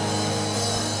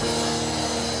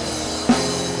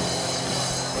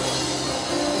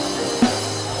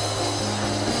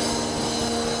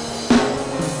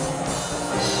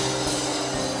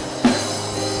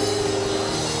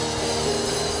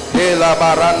 La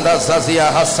baranda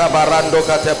zazia hasabarando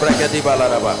kate brekedi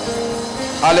balaraba.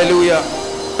 Hallelujah.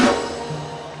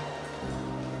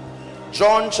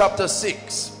 John chapter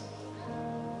 6.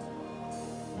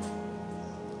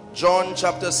 John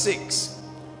chapter 6.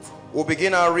 We'll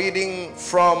begin our reading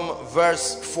from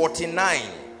verse 49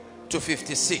 to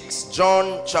 56.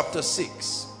 John chapter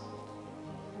 6.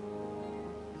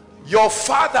 Your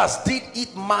fathers did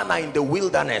eat manna in the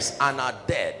wilderness and are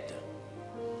dead.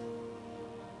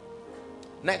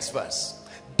 Next verse.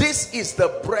 This is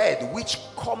the bread which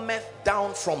cometh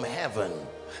down from heaven,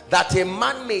 that a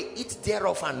man may eat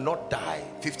thereof and not die.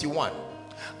 51.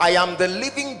 I am the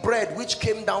living bread which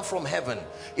came down from heaven.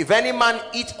 If any man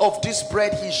eat of this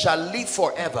bread, he shall live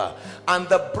forever. And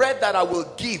the bread that I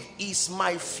will give is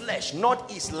my flesh,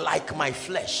 not is like my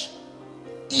flesh,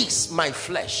 is my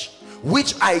flesh,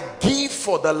 which I give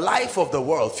for the life of the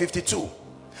world. 52.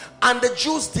 And the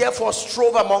Jews therefore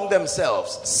strove among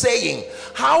themselves, saying,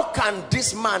 how can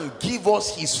this man give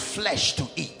us his flesh to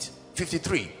eat?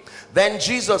 53. Then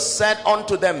Jesus said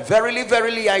unto them, verily,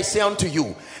 verily, I say unto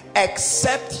you,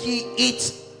 except ye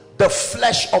eat the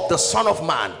flesh of the Son of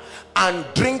Man and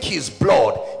drink his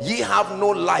blood, ye have no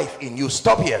life in you.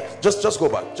 Stop here. Just go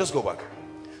back. Just go back.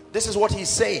 This is what he's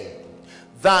saying,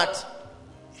 that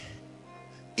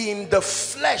in the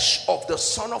flesh of the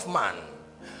Son of Man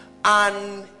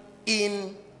and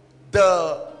in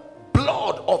the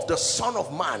blood of the Son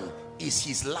of Man is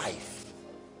his life.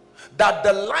 That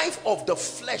the life of the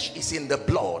flesh is in the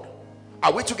blood.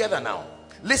 Are we together now?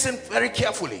 Listen very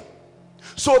carefully,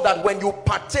 so that when you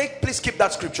partake, please keep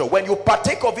that scripture, when you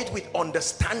partake of it with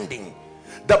understanding,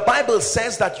 the Bible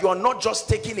says that you are not just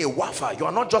taking a wafer, you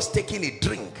are not just taking a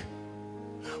drink,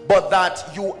 but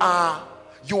that you are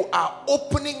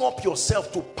opening up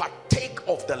yourself to partake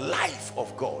of the life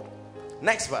of God.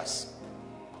 Next verse.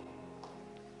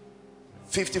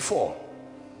 54.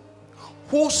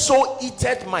 Whoso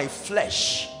eateth my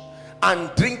flesh and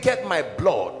drinketh my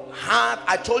blood hath,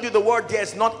 I told you the word there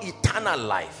is not eternal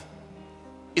life,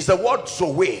 it's the word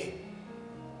zoe.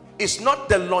 It's not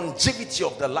the longevity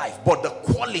of the life, but the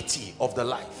quality of the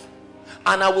life.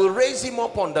 And I will raise him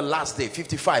up on the last day.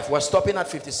 55. We're stopping at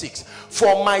 56.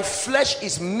 For my flesh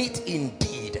is meat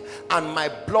indeed, and my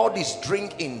blood is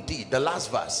drink indeed. The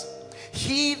last verse.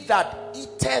 He that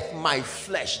eateth my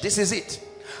flesh, this is it,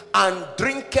 and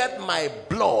drinketh my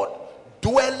blood,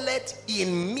 dwelleth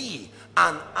in me,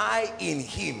 and I in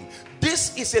him.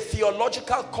 This is a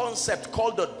theological concept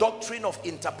called the doctrine of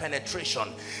interpenetration.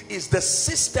 Is the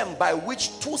system by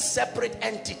which two separate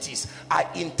entities are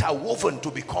interwoven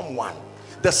to become one.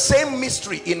 The same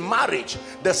mystery in marriage,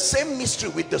 the same mystery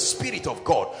with the Spirit of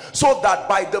God, so that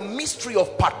by the mystery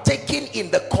of partaking in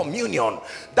the communion,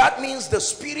 that means the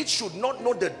Spirit should not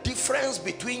know the difference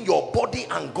between your body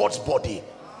and God's body.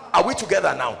 Are we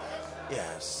together now?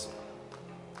 Yes.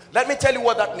 Let me tell you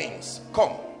what that means.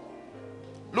 Come.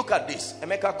 Look at this.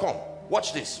 Emeka, come.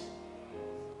 Watch this.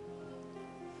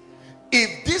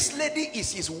 If this lady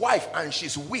is his wife and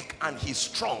she's weak and he's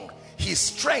strong, his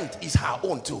strength is her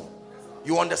own too.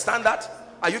 You understand that?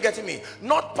 Are you getting me?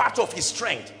 Not part of his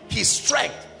strength, his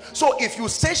strength. So if you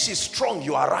say she's strong,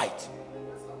 you are right.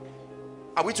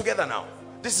 Are we together now?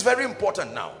 This is very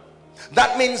important now.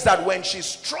 That means that when she's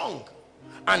strong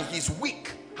and he's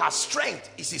weak, her strength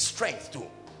is his strength too.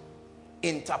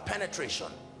 Interpenetration.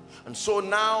 And so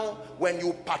now when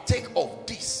you partake of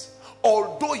this,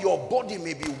 although your body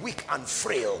may be weak and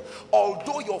frail,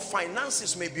 although your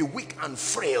finances may be weak and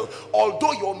frail,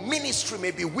 although your ministry may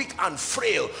be weak and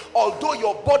frail, although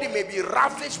your body may be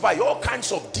ravaged by all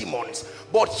kinds of demons,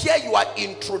 but here you are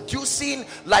introducing,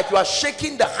 like you are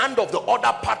shaking the hand of the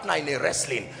other partner in a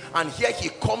wrestling, and here he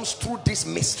comes through this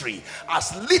mystery,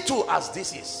 as little as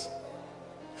this is.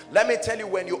 Let me tell you,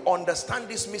 when you understand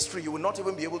this mystery, you will not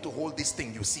even be able to hold this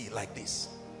thing you see like this.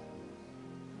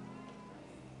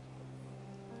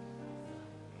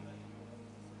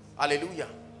 Hallelujah.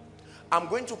 I'm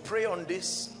going to pray on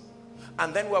this,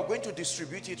 and then we're going to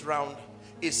distribute it round.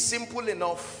 It's simple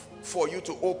enough for you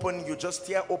to open. You just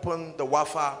tear open the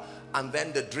wafer and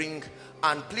then the drink.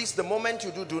 And please, the moment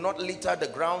you do not litter the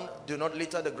ground. Do not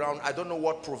litter the ground. I don't know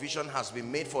what provision has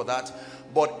been made for that,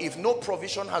 but if no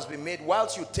provision has been made,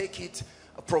 whilst you take it,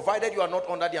 provided you are not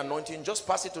under the anointing, just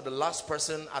pass it to the last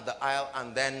person at the aisle,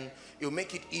 and then you'll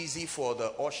make it easy for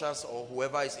the ushers or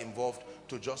whoever is involved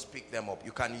to just pick them up.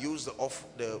 You can use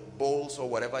the bowls or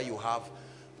whatever you have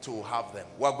to have them.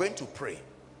 We're going to pray.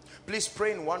 Please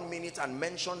pray in 1 minute and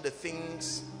mention the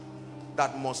things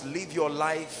that must live your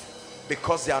life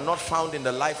because they are not found in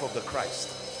the life of the Christ.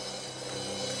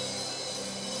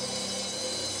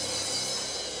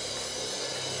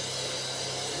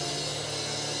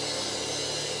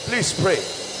 Please pray.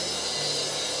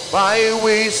 By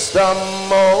wisdom,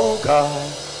 oh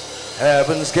God,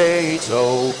 Heaven's gates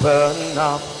open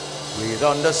up. With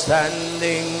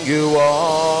understanding you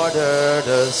order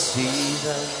the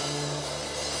seasons,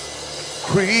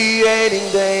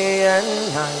 creating day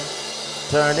and night,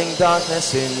 turning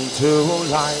darkness into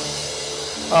light,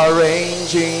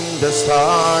 arranging the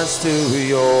stars to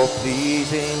your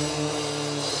pleasing.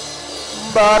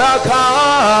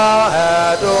 Barakah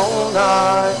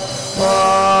Adonai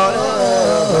Barakah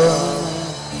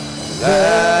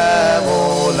Adonai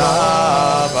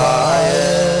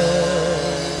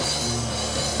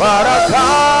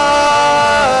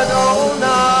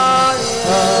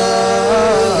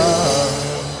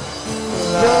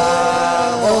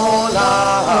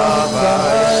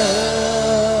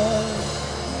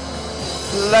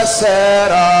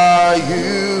Blessed are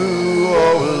you, O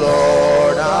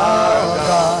Lord our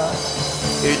God,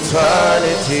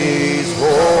 eternity's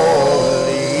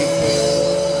holy King.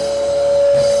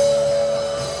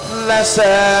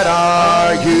 Blessed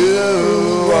are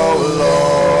you, O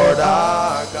Lord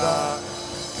our God,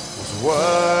 whose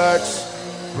words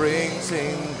brings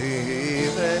in the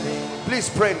evening. Please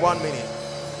pray in 1 minute.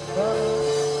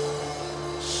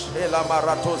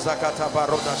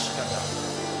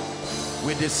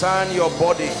 We discern your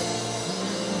body.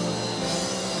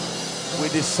 We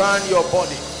discern your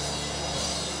body.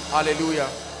 Hallelujah.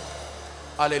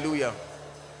 Hallelujah.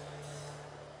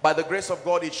 By the grace of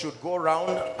God, it should go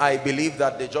round. I believe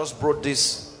that they just brought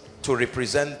this to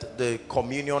represent the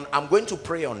communion. I'm going to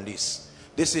pray on this.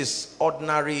 This is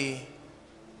ordinary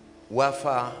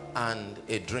wafer and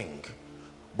a drink,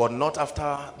 but not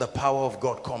after the power of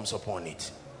God comes upon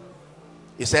it.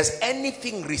 It says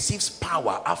anything receives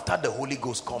power after the Holy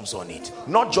Ghost comes on it.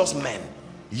 Not just men.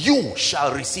 You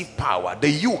shall receive power. The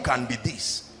you can be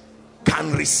this.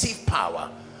 Can receive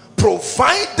power,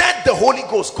 provided the Holy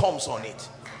Ghost comes on it.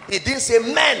 It didn't say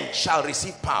men shall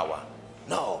receive power.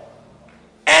 No.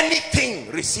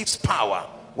 Anything receives power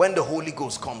when the Holy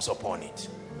Ghost comes upon it.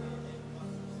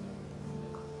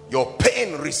 Your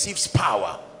pain receives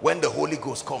power when the Holy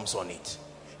Ghost comes on it.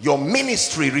 Your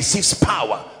ministry receives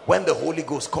power when the Holy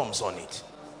Ghost comes on it.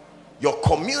 Your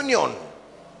communion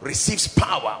receives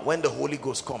power when the Holy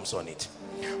Ghost comes on it.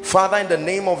 Father, in the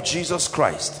name of Jesus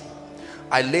Christ,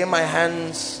 I lay my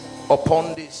hands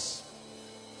upon this.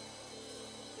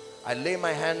 I lay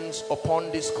my hands upon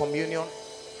this communion,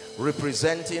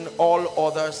 representing all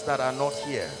others that are not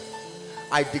here.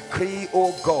 I decree,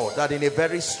 oh God, that in a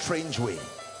very strange way,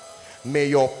 may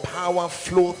your power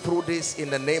flow through this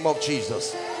in the name of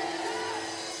Jesus.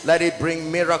 Let it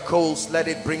bring miracles. Let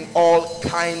it bring all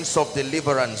kinds of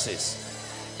deliverances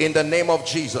in the name of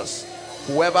Jesus.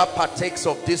 Whoever partakes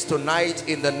of this tonight,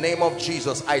 in the name of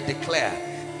Jesus, I declare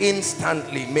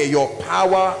instantly, may your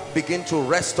power begin to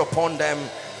rest upon them.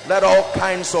 Let all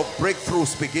kinds of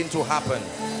breakthroughs begin to happen.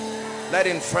 Let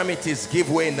infirmities give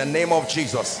way in the name of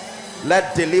Jesus.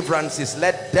 Let deliverances,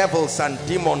 let devils and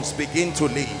demons begin to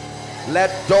leave.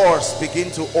 Let doors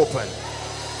begin to open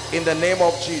in the name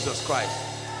of Jesus Christ.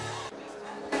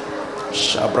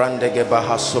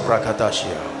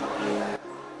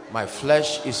 My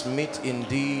flesh is meat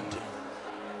indeed.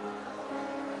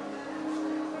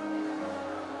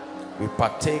 We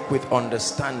partake with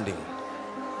understanding.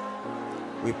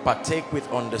 We partake with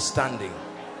understanding.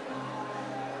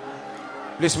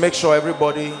 Please make sure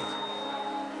everybody,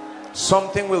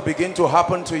 something will begin to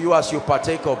happen to you as you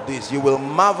partake of this. You will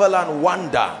marvel and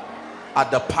wonder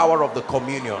at the power of the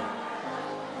communion.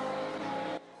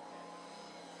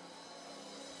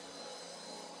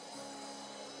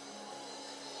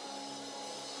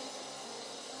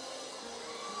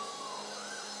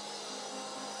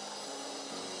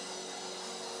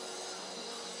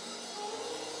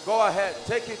 Go ahead,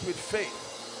 take it with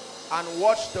faith and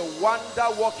watch the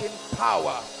wonder-working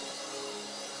power,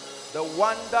 the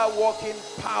wonder-working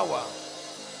power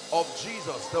of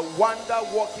Jesus, the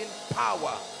wonder-working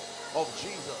power of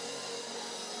Jesus.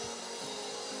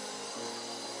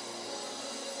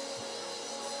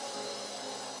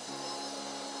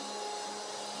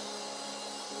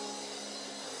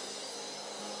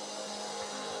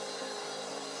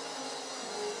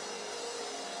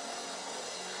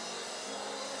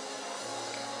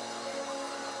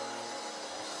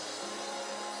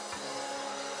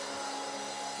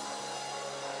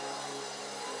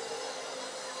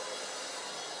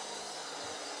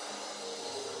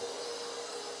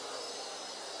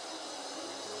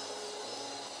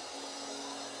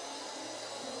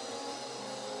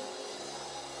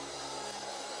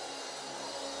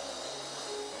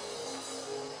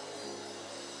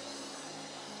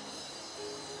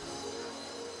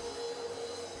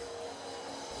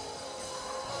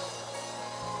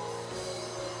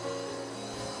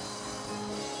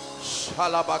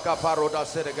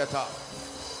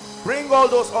 Bring all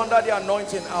those under the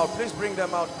anointing out. Please bring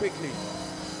them out quickly.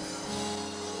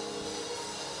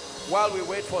 While we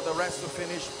wait for the rest to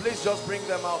finish, please just bring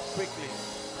them out quickly.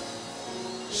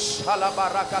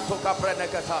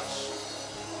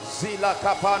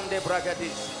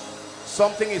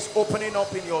 Something is opening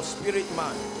up in your spirit,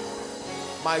 man.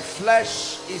 My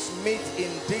flesh is meat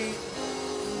indeed.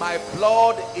 My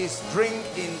blood is drink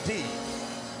indeed.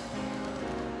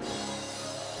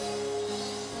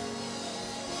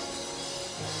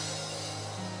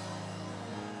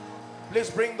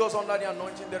 Please bring those under the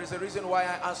anointing. There is a reason why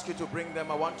I ask you to bring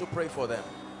them. I want to pray for them.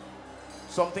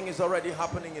 Something is already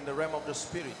happening in the realm of the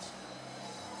spirit.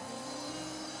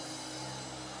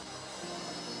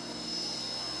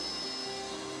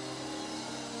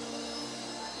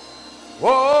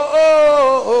 Oh,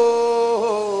 oh, oh,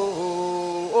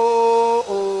 oh, oh,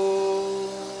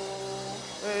 oh,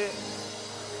 hey.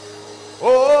 Oh,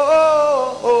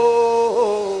 oh, oh,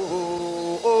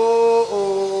 oh, oh, oh,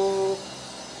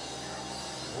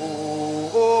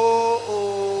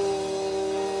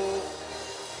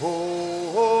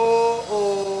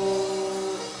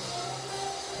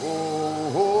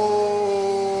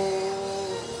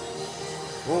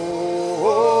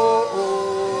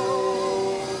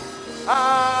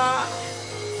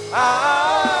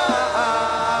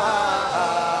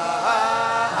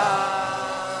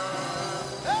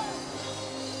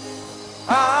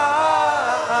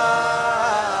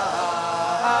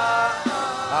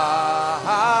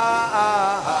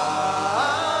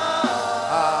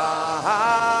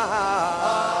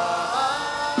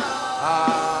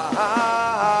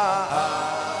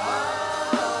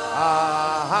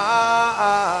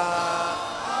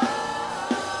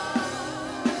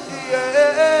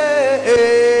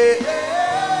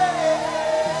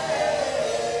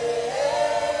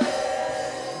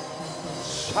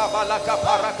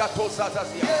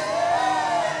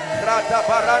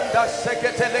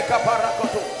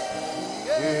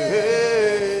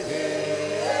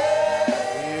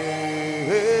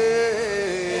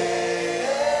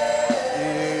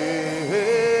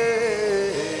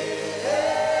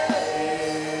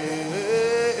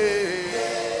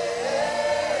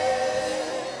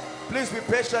 Please be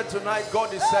patient tonight.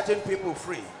 God is setting people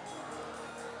free.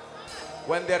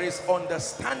 When there is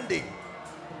understanding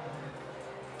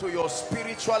to your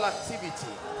spiritual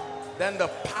activity, then the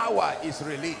power is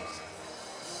released.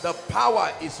 The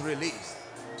power is released.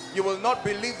 You will not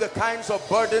believe the kinds of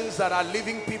burdens that are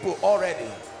leaving people already.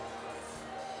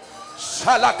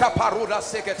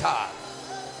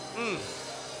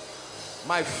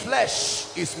 My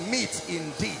flesh is meat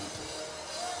indeed.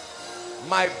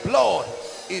 My blood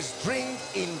is drink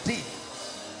indeed.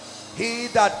 He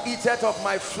that eateth of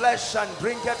my flesh and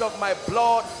drinketh of my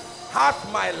blood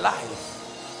hath my life.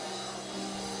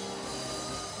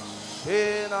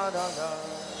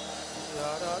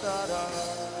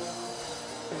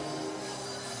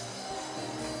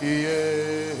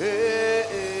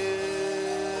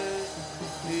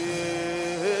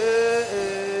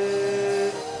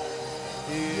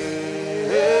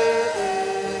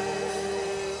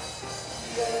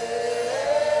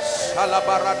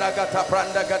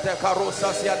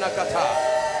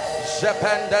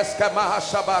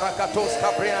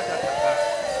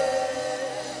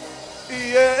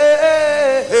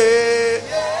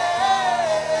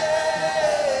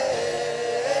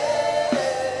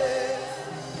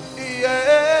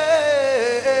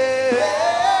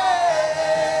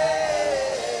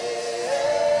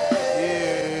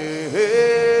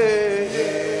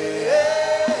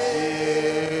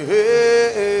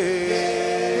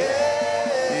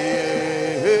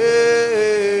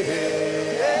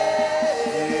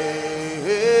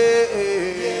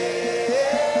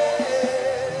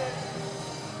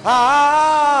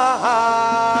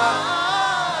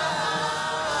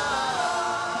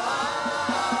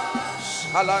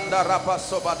 Alanda rapa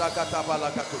sobada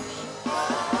katabala katush.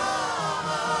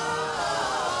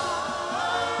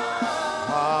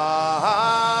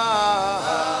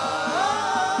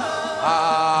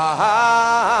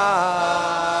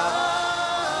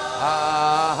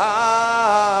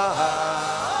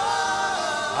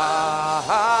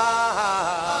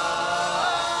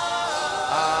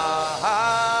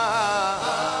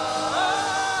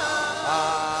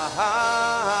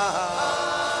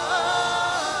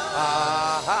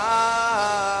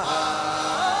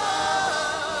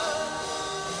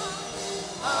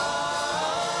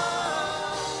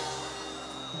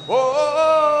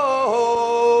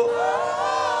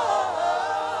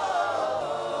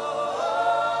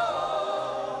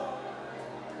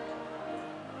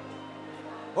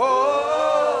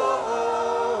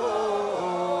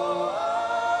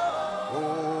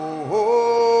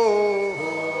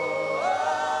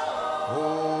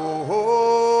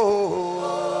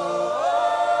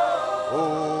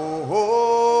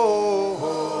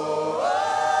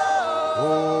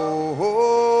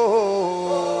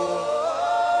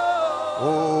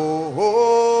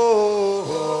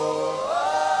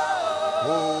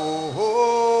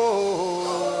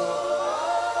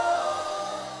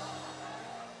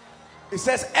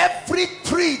 says, every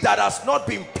tree that has not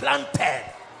been planted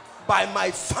by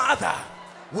my Father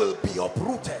will be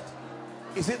uprooted.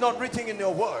 Is it not written in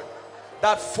your word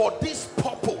that for this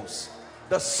purpose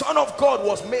the Son of God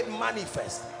was made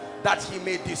manifest, that he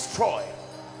may destroy?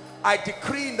 I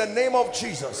decree in the name of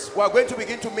Jesus, we are going to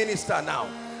begin to minister now,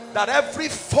 that every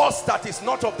force that is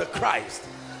not of the Christ,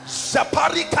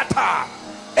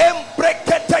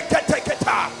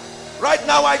 right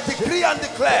now I decree and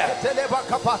declare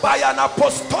by an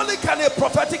apostolic and a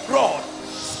prophetic rod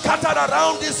scattered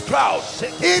around this crowd,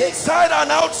 inside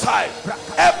and outside,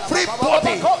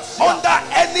 everybody under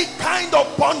any kind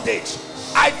of bondage,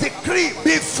 I decree,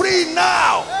 be free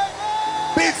now,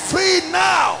 be free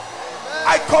now.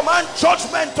 I command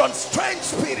judgment on strange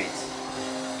spirits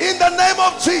in the name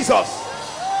of Jesus.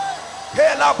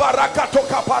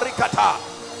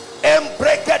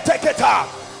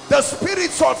 The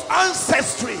spirits of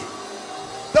ancestry,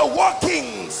 the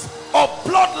workings of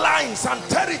bloodlines and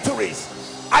territories,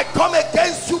 I come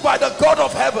against you by the God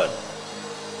of heaven.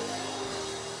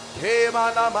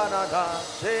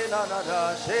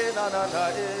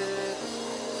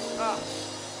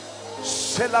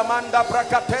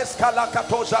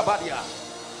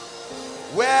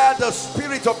 Where the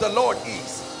Spirit of the Lord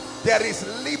is, there is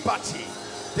liberty.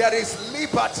 There is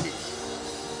liberty.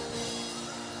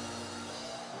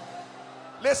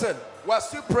 Listen, we're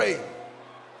still praying.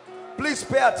 Please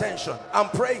pay attention. I'm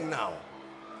praying now.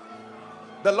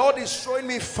 The Lord is showing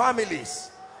me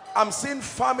families. I'm seeing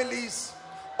families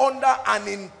under an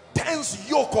intense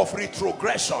yoke of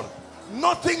retrogression.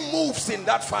 Nothing moves in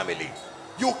that family.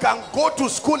 You can go to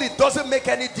school, it doesn't make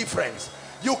any difference.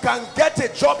 You can get a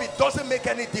job, it doesn't make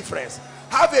any difference.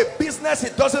 Have a business,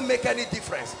 it doesn't make any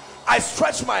difference. I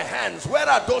stretch my hands. Where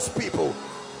are those people?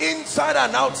 Inside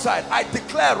and outside, I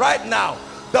declare right now,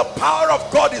 the power of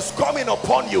God is coming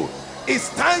upon you. It's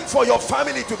time for your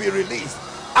family to be released.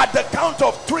 At the count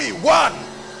of 3, 1,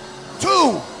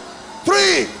 2,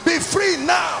 3, be free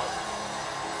now.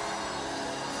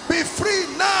 Be free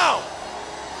now.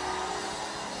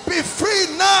 Be free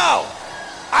now.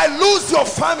 I lose your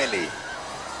family.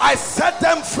 I set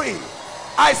them free.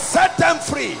 I set them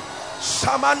free.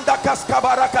 Shamanda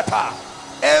kaskabarakata.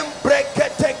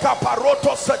 Embrekete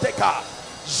kaparoto seteka.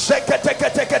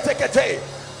 Sheketeketeketekete.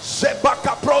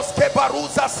 Shebaka proske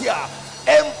baruzasia.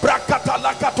 Embrakata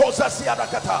lakatozasia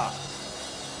dakata.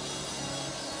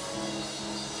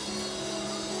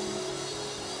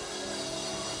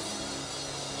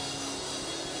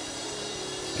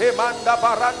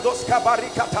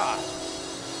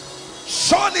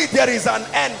 Surely there is an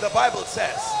end, the Bible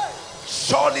says.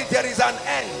 Surely there is an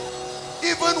end.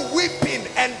 Even weeping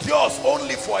endures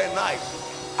only for a night.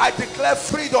 I declare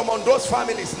freedom on those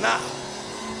families now.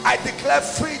 I declare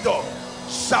freedom.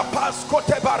 Shapas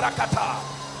kote barakata.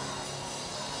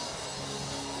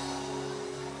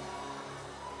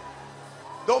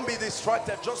 Don't be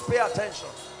distracted, just pay attention,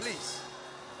 please.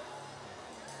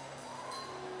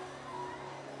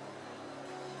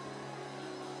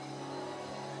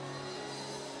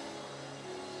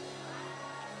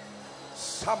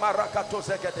 Samarakato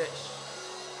zegedesh.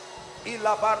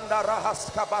 Ilabanda rahas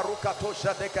kabarukato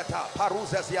jadekata.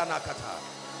 Paruzes yanakata.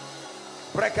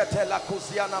 Brekete la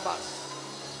kuzianamas.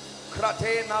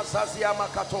 Kratena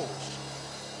zaziamakatosh.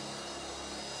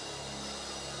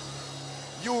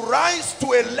 You rise to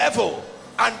a level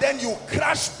and then you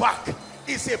crash back.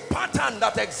 It's a pattern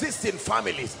that exists in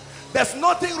families. There's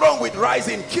nothing wrong with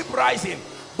rising, keep rising,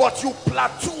 but you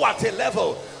plateau at a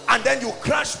level and then you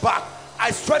crash back. I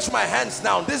stretch my hands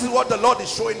now. This is what the Lord is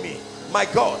showing me. My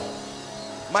God,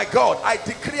 I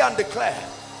decree and declare,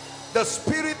 the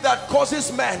spirit that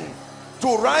causes men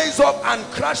to rise up and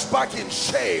crash back in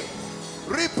shame,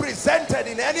 represented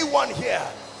in anyone here,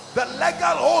 the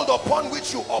legal hold upon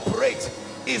which you operate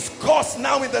is cursed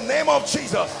now in the name of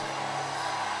Jesus.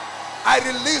 I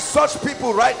release such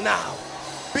people right now.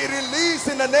 Be released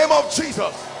in the name of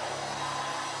Jesus.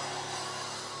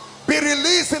 Be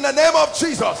released in the name of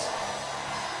Jesus.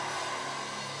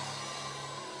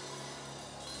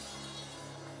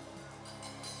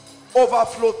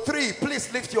 Overflow 3,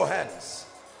 please lift your hands.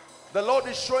 The Lord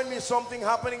is showing me something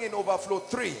happening in overflow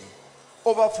 3.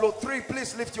 Overflow 3,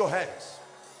 please lift your hands.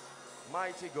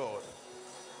 Mighty God.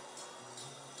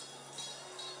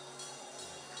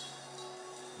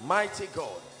 Mighty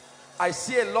God. I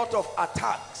see a lot of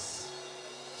attacks,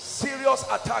 serious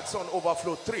attacks on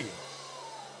overflow 3.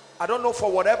 I don't know,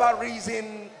 for whatever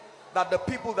reason, that the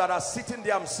people that are sitting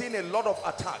there, I'm seeing a lot of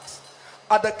attacks.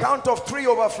 At the count of 3,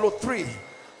 overflow 3,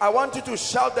 I want you to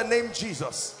shout the name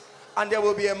Jesus, and there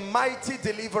will be a mighty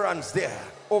deliverance there.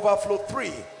 Overflow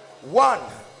 3. 1,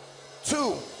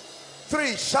 2,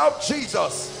 3. Shout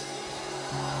Jesus.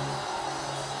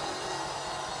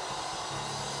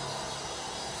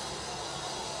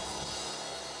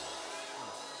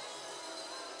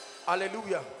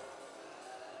 Hallelujah.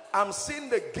 I'm seeing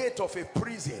the gate of a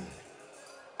prison,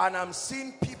 and I'm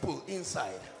seeing people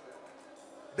inside.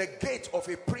 The gate of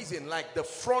a prison, like the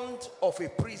front of a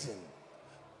prison.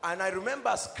 And I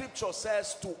remember scripture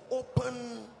says to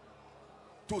open,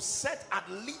 to set at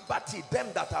liberty them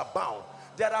that are bound.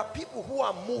 There are people who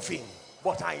are moving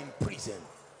but are in prison.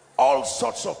 All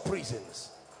sorts of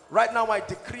prisons. Right now I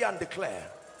decree and declare,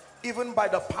 even by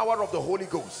the power of the Holy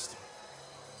Ghost,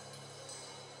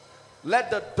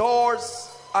 let the doors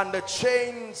and the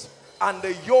chains and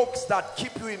the yokes that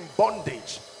keep you in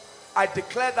bondage, I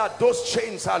declare that those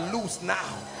chains are loose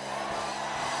now.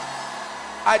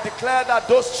 I declare that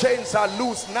those chains are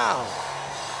loose now.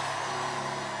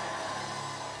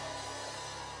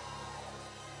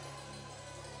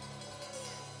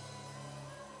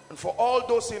 And for all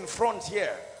those in front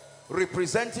here,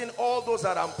 representing all those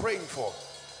that I'm praying for,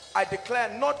 I declare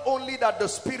not only that the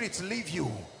spirits leave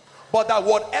you, but that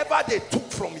whatever they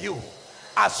took from you,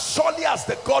 as surely as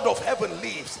the God of heaven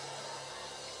lives,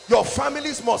 your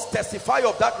families must testify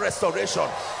of that restoration.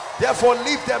 Therefore,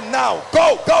 leave them now.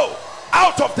 Go, go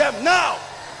out of them now.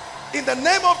 In the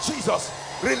name of Jesus,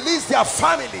 release their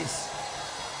families,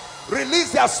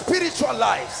 release their spiritual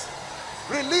lives,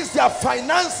 release their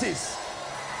finances.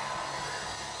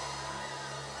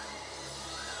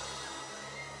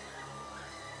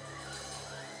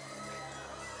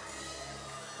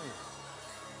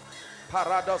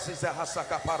 Parados is a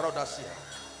hasaka parodasia.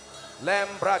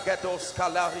 Lembragedos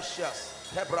kalarishas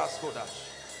hebraskodash.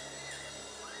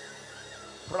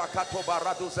 Prakato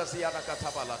baradus aziana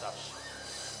katabaladash.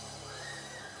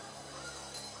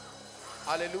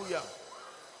 Hallelujah.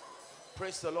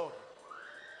 Praise the Lord.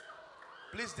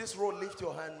 Please, this row, lift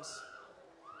your hands.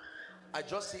 I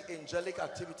just see angelic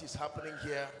activities happening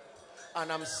here, and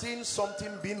I'm seeing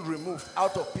something being removed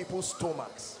out of people's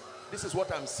stomachs. This is what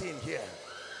I'm seeing here.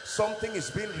 Something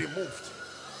is being removed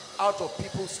out of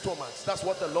people's stomachs. That's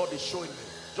what the Lord is showing me.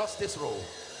 Just this row.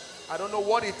 I don't know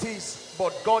what it is,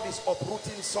 but God is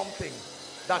uprooting something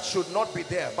that should not be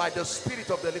there by the Spirit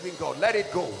of the living God. Let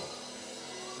it go.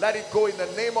 Let it go in the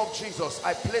name of Jesus.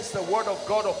 I place the word of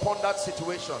God upon that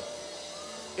situation.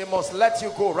 It must let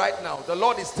you go right now. The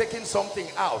Lord is taking something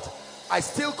out. I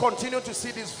still continue to see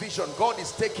this vision. God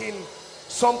is taking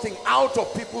something out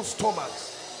of people's stomachs.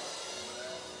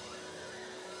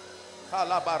 The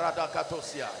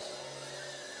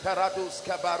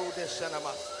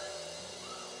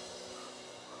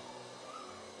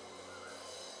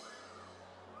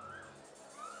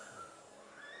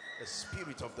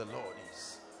Spirit of the Lord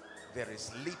is, there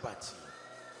is liberty,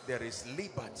 there is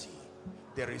liberty,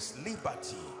 there is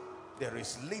liberty, there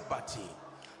is liberty.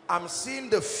 I'm seeing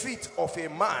the feet of a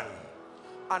man,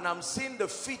 and I'm seeing the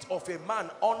feet of a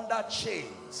man under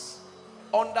chains.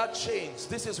 Under chains.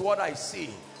 This is what I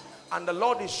see. And the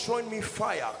Lord is showing me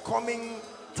fire coming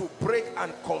to break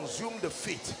and consume the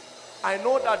feet. I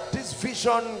know that this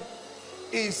vision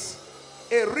is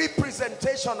a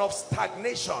representation of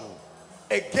stagnation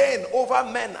again over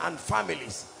men and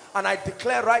families. And I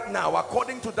declare right now,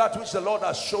 according to that which the Lord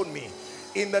has shown me,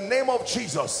 in the name of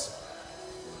Jesus,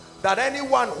 that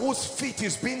anyone whose feet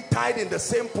is being tied in the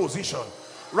same position,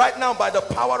 right now by the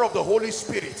power of the Holy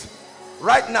Spirit,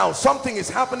 right now something is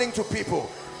happening to people.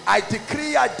 I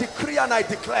decree, and I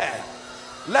declare,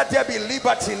 let there be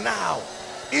liberty now.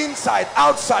 Inside,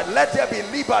 outside, let there be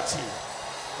liberty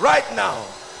right now.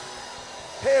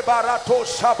 Let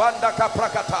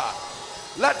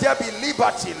there be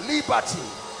liberty, liberty.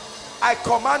 I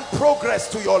command progress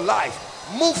to your life.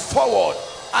 Move forward.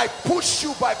 I push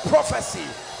you by prophecy.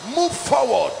 Move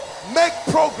forward. Make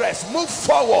progress. Move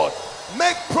forward.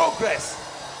 Make progress.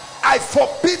 I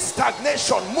forbid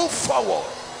stagnation. Move forward.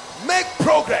 Make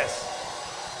progress.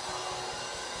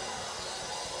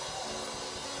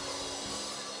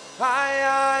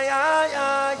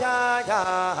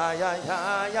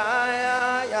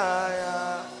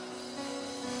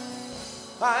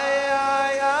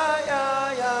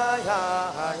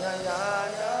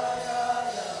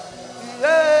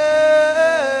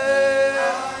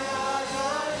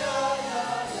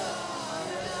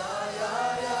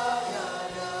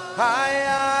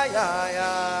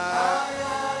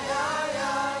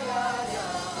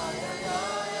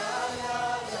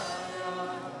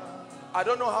 I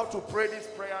don't know how to pray this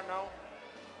prayer now.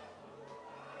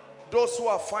 Those who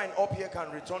are fine up here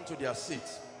can return to their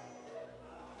seats.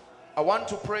 I want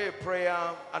to pray a prayer,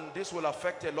 and this will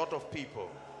affect a lot of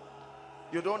people.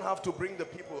 You don't have to bring the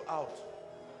people out.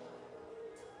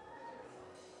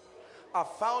 I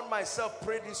found myself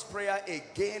praying this prayer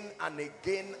again and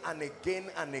again and again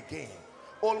and again.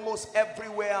 Almost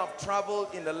everywhere I've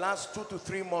traveled in the last 2 to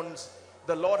 3 months,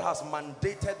 the Lord has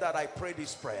mandated that I pray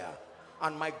this prayer.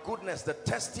 And my goodness, the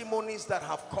testimonies that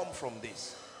have come from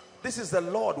this. This is the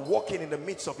Lord walking in the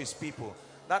midst of his people.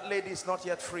 That lady is not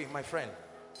yet free, my friend.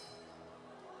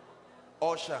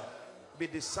 Usher, be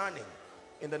discerning.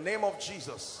 In the name of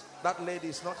Jesus, that lady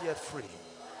is not yet free.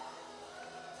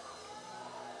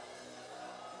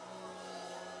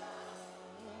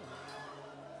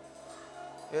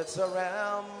 It's a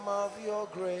realm of your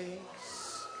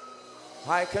grace.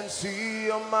 I can see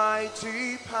your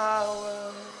mighty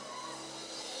power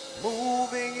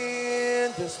moving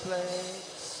in this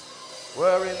place.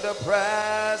 We're in the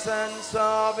presence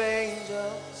of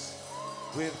angels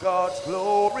with God's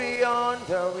glory on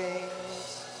their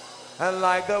wings. And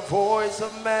like the voice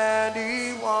of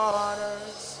many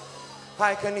waters,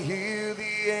 I can hear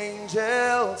the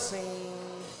angels sing.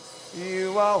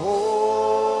 You are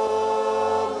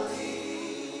holy.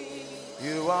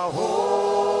 You are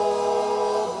holy.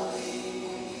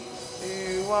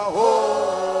 You are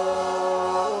holy.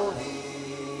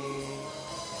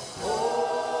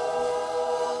 Holy.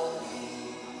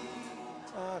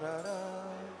 Ta-da-da.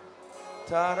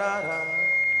 Ta-da-da.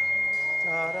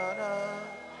 Ta-da-da.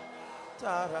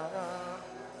 Ta-da-da.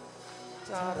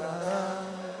 Ta-da-da.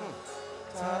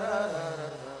 Ta-da-da.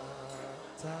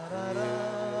 Ta-da-da.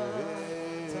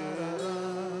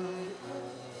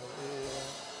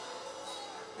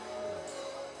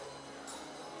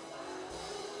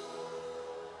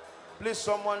 Please,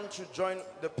 someone should join.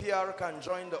 The PR can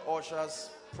join the ushers.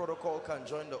 Protocol can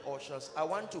join the ushers. I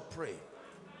want to pray.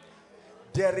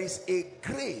 There is a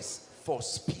grace for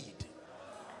speed.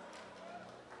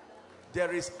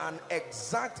 There is an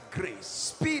exact grace.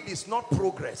 Speed is not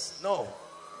progress. No.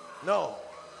 No.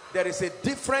 There is a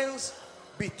difference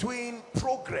between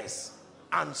progress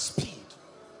and speed.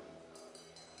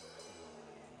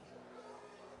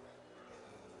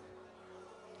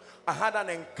 I had an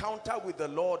encounter with the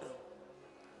Lord,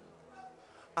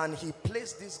 and he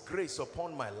placed this grace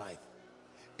upon my life.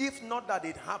 If not that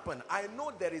it happened, I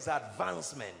know there is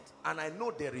advancement and I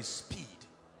know there is speed,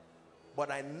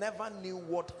 but I never knew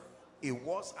what it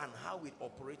was and how it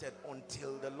operated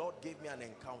until the Lord gave me an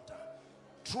encounter.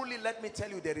 Truly, let me tell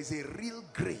you, there is a real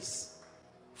grace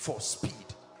for speed.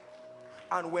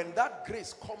 And when that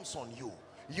grace comes on you,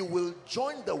 you will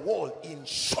join the world in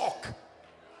shock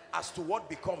as to what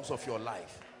becomes of your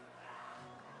life.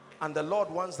 And the Lord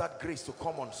wants that grace to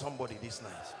come on somebody this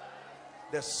night.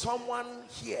 There's someone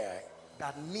here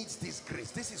that needs this grace.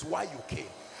 This is why you came.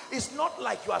 It's not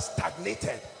like you are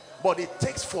stagnated, but it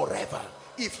takes forever.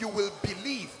 If you will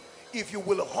believe, if you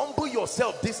will humble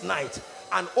yourself this night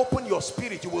and open your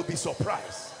spirit, you will be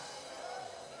surprised.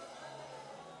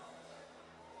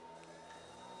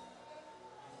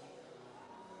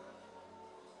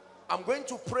 I'm going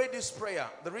to pray this prayer.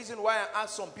 The reason why I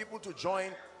ask some people to join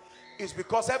is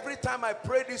because every time I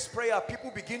pray this prayer,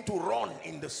 people begin to run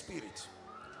in the spirit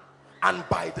and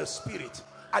by the spirit.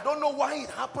 I don't know why it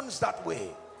happens that way.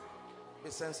 Be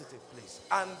sensitive, please.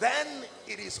 And then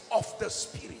it is of the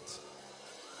spirit.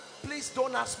 Please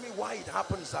don't ask me why it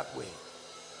happens that way.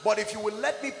 But if you will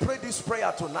let me pray this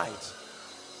prayer tonight,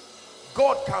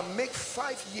 God can make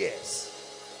 5 years,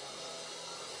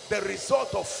 the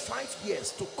result of 5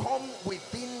 years, to come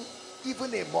within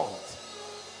even a month.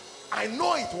 I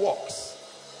know it works.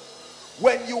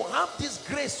 When you have this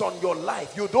grace on your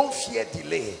life, you don't fear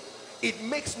delay. It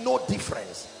makes no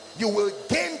difference. You will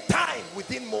gain time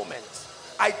within moments.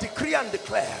 I decree and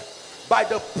declare, by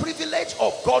the privilege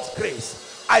of God's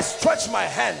grace, I stretch my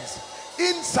hands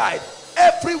inside,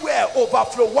 everywhere,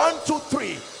 overflow, 1, 2,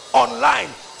 3, online.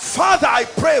 Father, I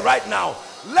pray right now,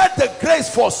 let the grace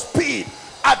for speed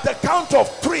at the count of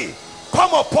 3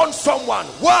 come upon someone.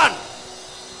 1,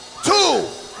 2,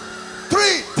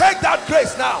 3. Take that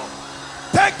grace now.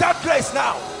 Take that grace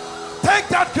now. Take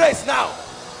that grace now.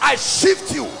 I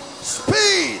shift you.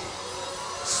 Speed.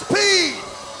 Speed.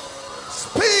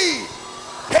 Speed.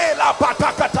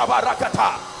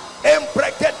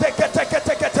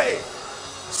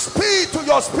 Speed to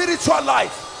your spiritual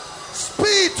life.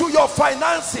 Speed to your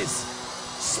finances.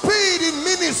 Speed in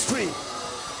ministry.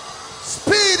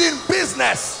 Speed in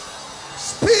business.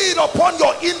 Speed upon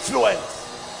your influence.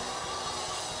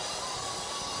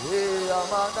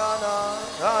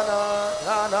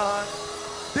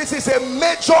 This is a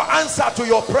major answer to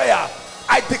your prayer.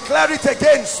 I declare it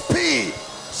again. Speed.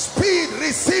 Speed.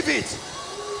 Receive it.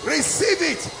 Receive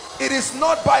it. It is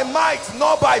not by might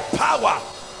nor by power,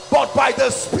 but by the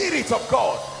Spirit of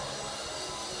God.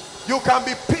 You can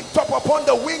be picked lift up upon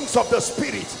the wings of the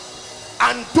Spirit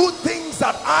and do things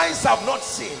that eyes have not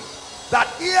seen, that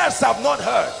ears have not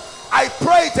heard. I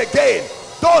pray it again.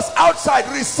 Those outside,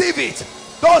 receive it.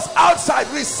 Those outside,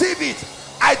 receive it.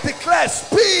 I declare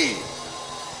speed.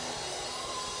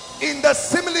 In the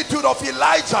similitude of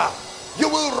Elijah, you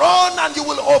will run and you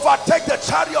will overtake the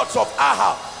chariots of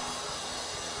Ahab.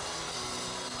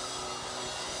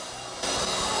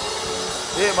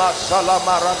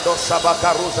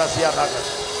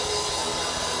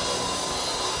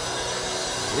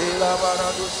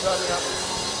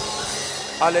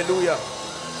 Hallelujah.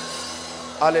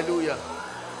 Hallelujah.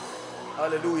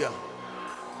 Hallelujah.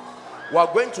 We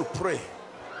are going to pray.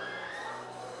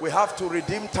 We have to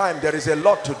redeem time. There is a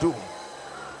lot to do.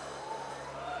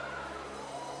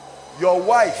 Your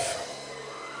wife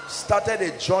started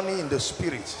a journey in the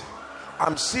Spirit.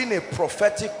 I'm seeing a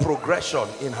prophetic progression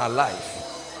in her life.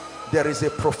 There is a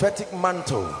prophetic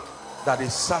mantle that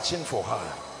is searching for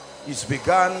her. It's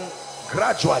begun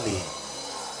gradually.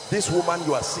 This woman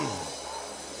you are seeing,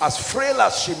 as frail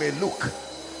as she may look,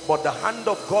 but the hand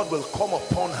of God will come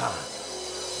upon her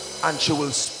and she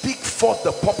will speak forth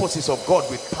the purposes of God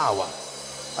with power.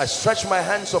 I stretch my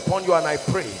hands upon you and I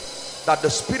pray that the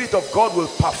Spirit of God will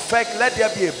perfect. Let there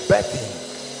be a birthing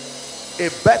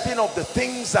of the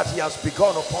things that he has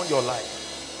begun upon your life.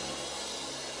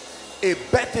 A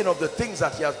birthing of the things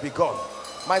that he has begun.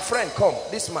 My friend, come,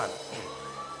 this man.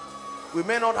 We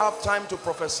may not have time to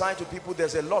prophesy to people.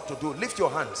 There's a lot to do. Lift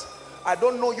your hands. I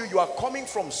don't know you. You are coming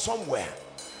from somewhere.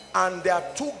 And there are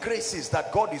two graces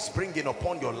that God is bringing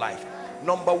upon your life.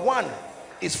 Number one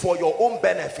is for your own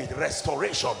benefit,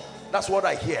 restoration. That's what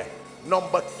I hear.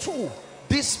 Number two,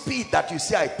 this speed that you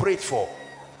see I prayed for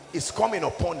is coming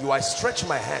upon you. I stretch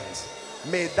my hands.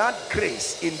 May that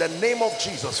grace in the name of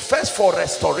Jesus, first for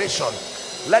restoration,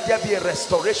 let there be a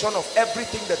restoration of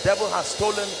everything the devil has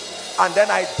stolen. And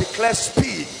then I declare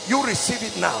speed. You receive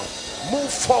it now. Move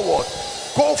forward.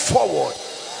 Go forward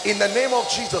in the name of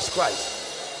Jesus Christ.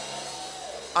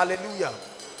 Hallelujah.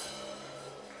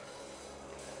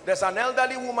 There's an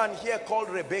elderly woman here called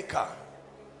Rebecca.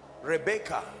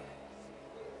 Rebecca.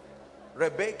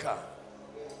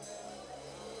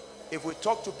 If we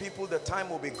talk to people, the time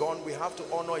will be gone. We have to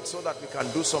honor it so that we can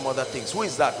do some other things. Who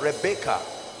is that? Rebecca.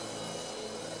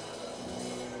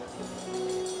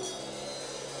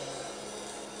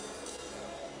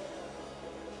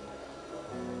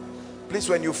 Please,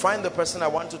 when you find the person, I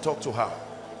want to talk to her.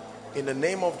 In the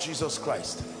name of Jesus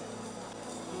Christ.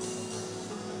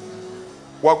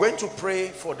 We are going to pray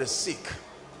for the sick.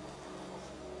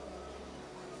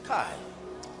 Kai.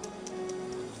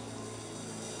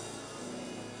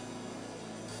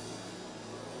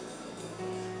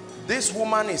 This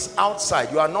woman is outside.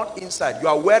 You are not inside. You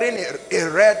are wearing a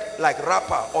red like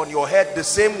wrapper on your head, the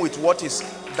same with what is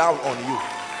down on you.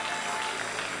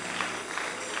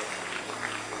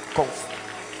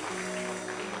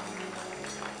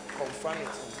 Confirm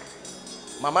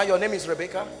it. Mama, your name is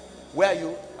Rebecca. Where are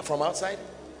you? From outside?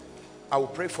 I will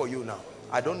pray for you now.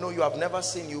 I don't know you. I've never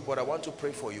seen you, but I want to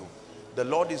pray for you. The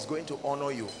Lord is going to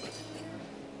honor you.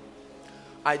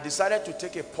 I decided to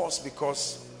take a pause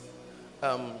because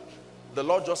the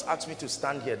Lord just asked me to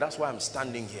stand here. That's why I'm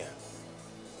standing here.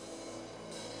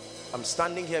 I'm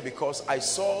standing here because I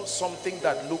saw something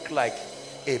that looked like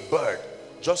a bird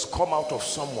just come out of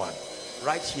someone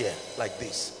right here, like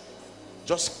this,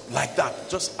 just like that,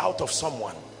 just out of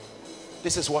someone.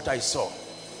 This is what I saw.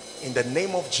 In the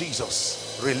name of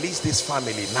Jesus, release this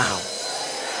family now.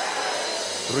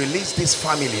 Release this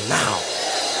family now.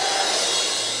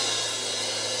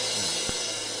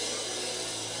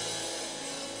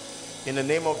 In the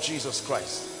name of Jesus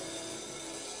Christ.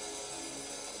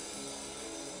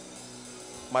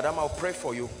 Madam, I'll pray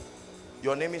for you.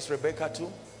 Your name is Rebecca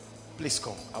too? Please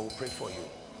come. I will pray for you.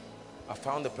 I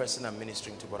found the person I'm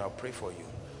ministering to, but I'll pray for you.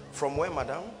 From where,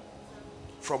 madam?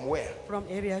 From where? From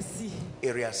Area C.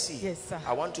 Area C? Yes, sir.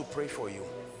 I want to pray for you.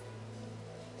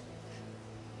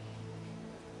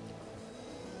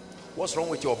 What's wrong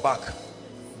with your back?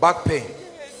 Back pain.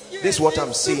 Yes, this is what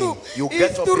I'm seeing. You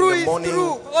get up in the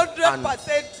morning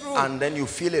and then you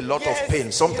feel a lot of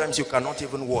pain. Sometimes you cannot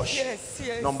even wash.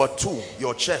 Yes. Number two,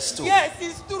 your chest too. Yes,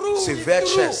 it's true. Severe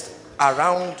chest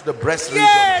around the breast region.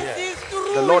 It's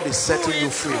true. The Lord is setting you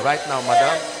free right now,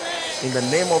 madam. In the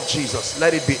name of Jesus,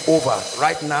 let it be over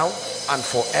right now and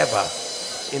forever.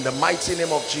 In the mighty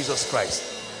name of Jesus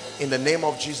Christ. In the name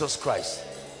of Jesus Christ.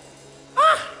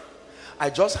 I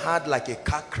just had like a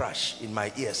car crash in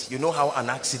my ears. You know how an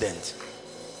accident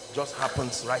just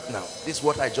happens right now. This is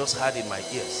what I just had in my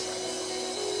ears.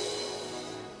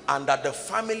 And that the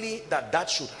family that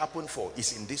should happen for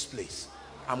is in this place.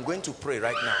 I'm going to pray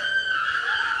right now.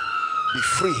 Be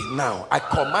free now. I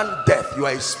command death. You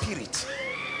are a spirit.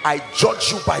 I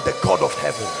judge you by the God of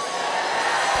heaven.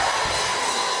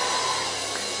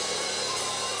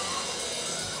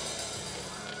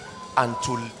 And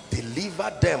to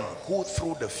deliver them who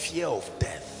through the fear of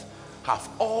death have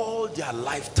all their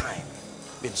lifetime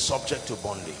been subject to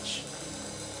bondage.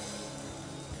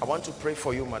 I want to pray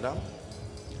for you, madam,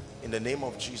 in the name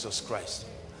of Jesus Christ,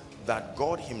 that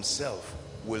God himself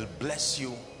will bless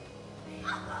you,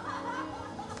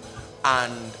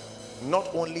 and not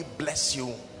only bless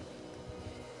you.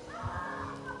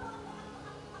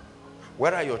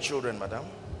 Where are your children, madam?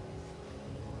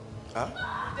 Huh?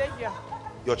 They're here.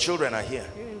 Your children are here?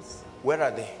 Yes. Where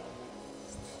are they?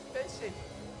 Patient.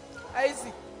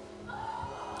 Isaac.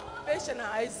 Patient and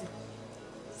Isaac.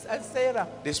 And Sarah.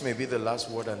 This may be the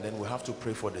last word, and then we have to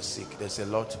pray for the sick. There's a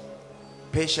lot.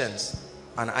 Patience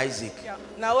and Isaac. Yeah.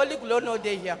 Now only Glow know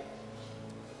they're here.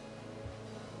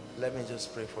 Let me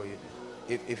just pray for you.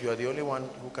 If you're the only one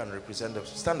who can represent them,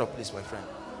 stand up please, my friend.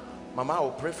 Mama, I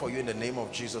will pray for you in the name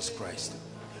of Jesus Christ,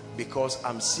 because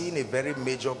I'm seeing a very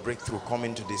major breakthrough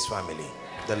coming to this family.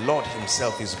 The Lord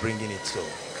himself is bringing it so.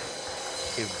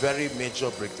 A very major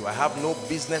breakthrough. I have no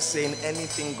business saying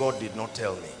anything God did not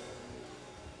tell me.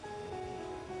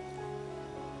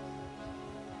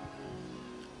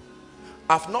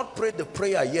 I've not prayed the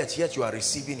prayer yet you are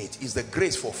receiving it. It's the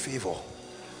grace for favor.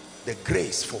 The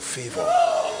grace for favor.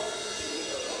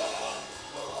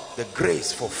 The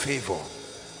grace for favor.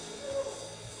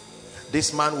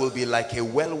 This man will be like a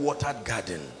well-watered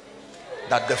garden,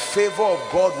 that the favor of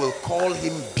God will call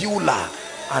him Beulah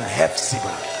and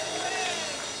Hephzibah.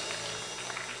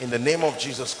 In the name of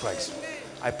Jesus Christ,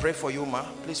 I pray for you, ma.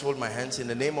 Please hold my hands. In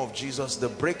the name of Jesus, the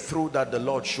breakthrough that the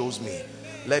Lord shows me,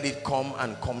 let it come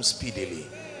and come speedily.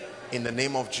 In the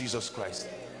name of Jesus Christ.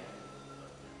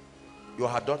 You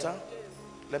are her daughter?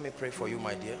 Let me pray for you,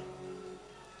 my dear.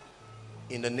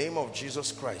 In the name of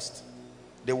Jesus Christ,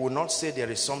 they will not say there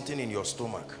is something in your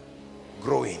stomach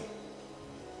growing.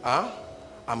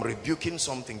 I'm rebuking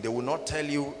something. They will not tell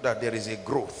you that there is a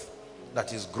growth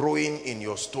that is growing in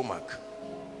your stomach.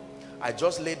 I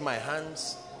just laid my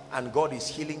hands and God is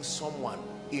healing someone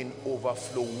in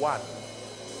overflow 1.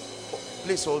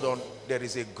 Please hold on. There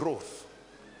is a growth.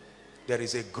 There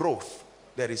is a growth.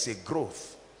 There is a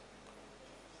growth.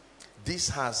 This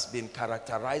has been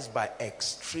characterized by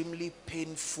extremely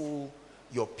painful.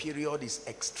 Your period is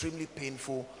extremely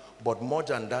painful, but more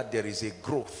than that, there is a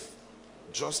growth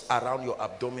just around your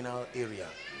abdominal area.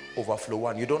 Overflow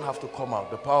 1. You don't have to come out.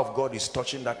 The power of God is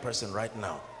touching that person right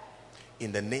now.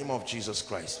 In the name of Jesus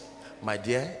Christ. My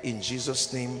dear, in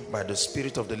Jesus' name, by the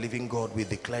Spirit of the living God, we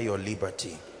declare your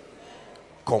liberty.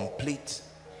 Complete,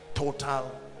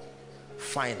 total,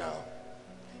 final.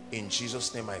 In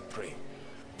Jesus' name I pray.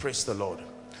 Praise the Lord.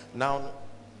 Now,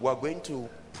 we're going to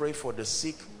pray for the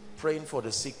sick. Praying for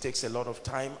the sick takes a lot of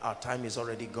time. Our time is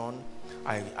already gone.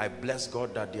 I bless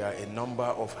God that there are a number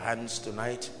of hands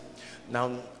tonight.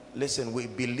 Now, listen, we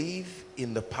believe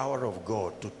in the power of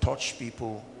God to touch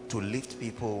people, to lift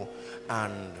people,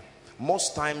 and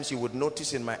most times you would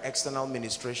notice in my external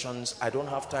ministrations, I don't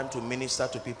have time to minister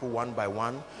to people one by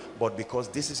one, but because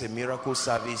this is a miracle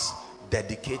service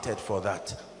dedicated for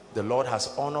that, the Lord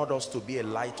has honored us to be a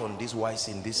light on this wise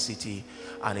in this city,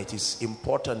 and it is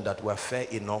important that we're fair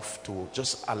enough to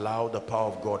just allow the power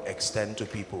of God extend to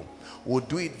people. We'll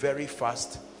do it very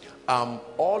fast.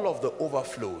 All of the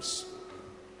overflows,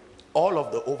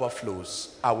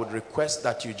 I would request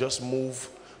that you just move.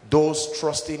 Those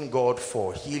trusting God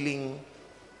for healing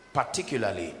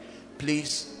particularly,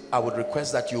 please, I would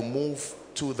request that you move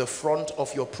to the front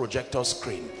of your projector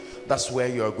screen. That's where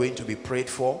you are going to be prayed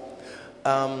for.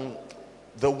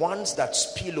 The ones that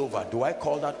spill over, do I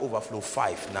call that overflow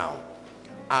 5 now?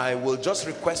 I will just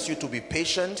request you to be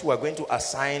patient. We are going to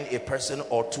assign a person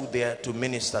or two there to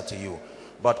minister to you.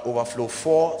 But overflow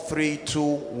 4, 3, 2,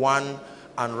 1,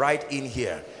 and right in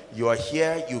here. You are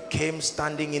here, you came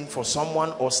standing in for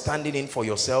someone or standing in for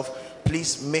yourself.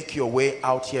 Please make your way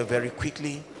out here very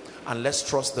quickly, and let's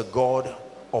trust the God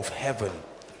of heaven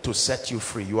to set you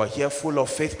free. You are here full of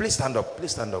faith. Please stand up.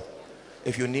 Please stand up.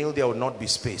 If you kneel, there will not be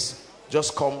space.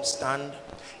 Just come, stand.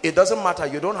 It doesn't matter.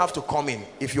 You don't have to come in.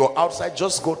 If you're outside,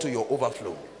 just go to your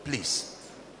overflow, please.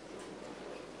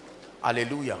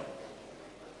 Hallelujah.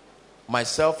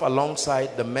 Myself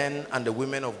alongside the men and the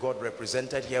women of God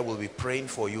represented here will be praying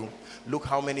for you. Look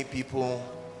how many people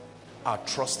are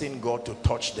trusting God to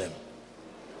touch them.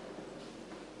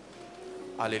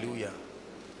 Hallelujah.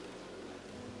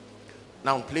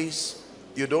 Now please,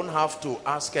 you don't have to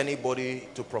ask anybody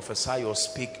to prophesy or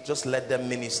speak. Just let them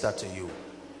minister to you.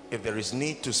 If there is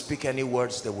need to speak any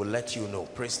words, they will let you know.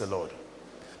 Praise the Lord.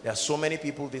 There are so many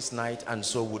people this night, and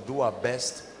so we'll do our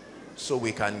best so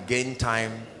we can gain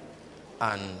time,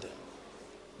 and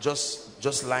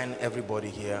just line everybody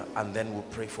here, and then we'll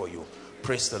pray for you.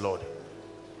 Praise the Lord.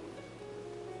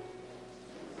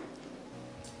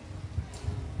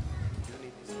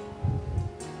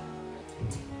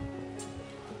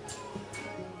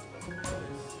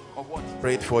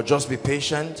 Prayed for. Just be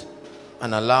patient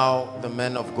and allow the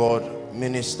men of God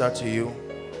minister to you.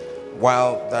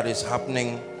 While that is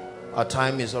happening, our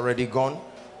time is already gone.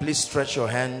 Please stretch your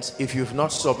hands. If you've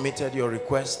not submitted your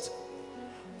request,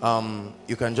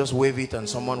 you can just wave it and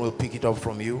someone will pick it up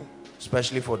from you,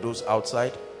 especially for those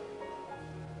outside.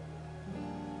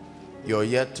 You're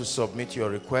yet to submit your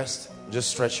request.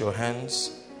 Just stretch your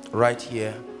hands right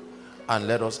here and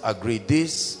let us agree.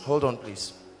 This, hold on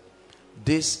please.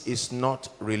 This is not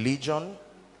religion.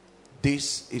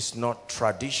 This is not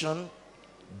tradition.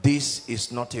 This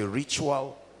is not a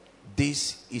ritual.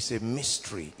 This is a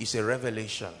mystery. It's a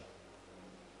revelation.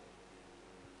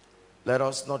 Let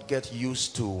us not get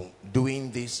used to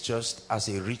doing this just as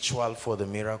a ritual for the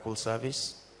miracle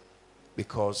service,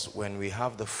 because when we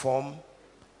have the form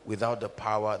without the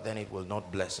power, then it will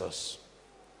not bless us.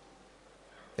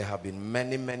 There have been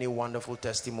many wonderful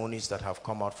testimonies that have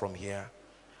come out from here.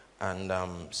 And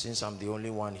since I'm the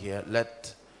only one here,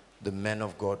 let the men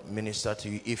of God minister to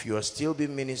you. If you are still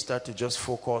being ministered to, just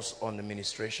focus on the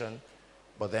ministration.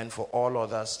 But then for all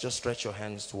others, just stretch your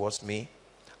hands towards me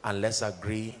and let's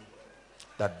agree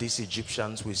that these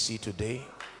Egyptians we see today,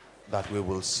 that we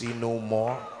will see no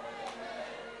more.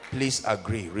 Please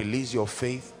agree. Release your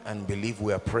faith and believe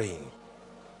we are praying.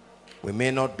 We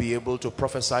may not be able to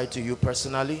prophesy to you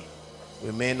personally.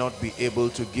 We may not be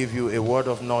able to give you a word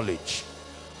of knowledge.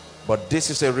 But this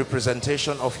is a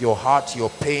representation of your heart, your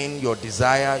pain, your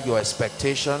desire, your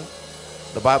expectation.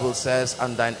 The Bible says,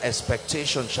 and thine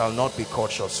expectation shall not be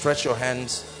cut short. Stretch your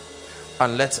hands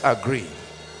and let's agree.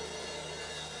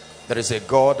 There is a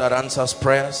God that answers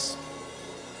prayers.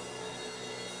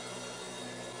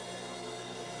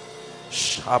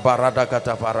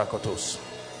 Shabaradakata parakotos.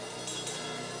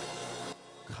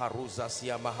 Karuzas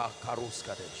yamaha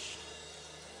karuskadesh.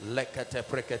 Lekete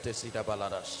prekete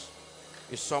sidabaladas.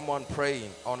 Is someone praying?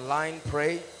 Online,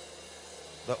 pray.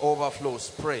 The overflows,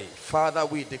 pray. Father,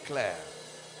 we declare.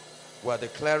 We're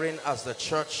declaring as the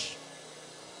church,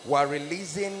 we're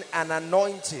releasing an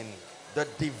anointing, the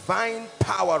divine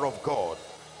power of God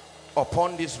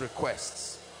upon these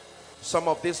requests. Some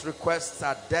of these requests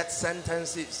are death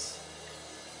sentences.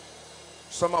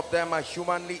 Some of them are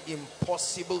humanly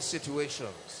impossible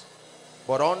situations.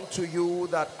 But unto you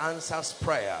that answers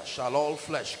prayer shall all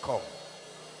flesh come.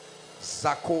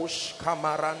 Zakosh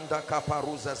kamaranda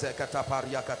kaparuza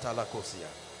zekataparia katalakosia.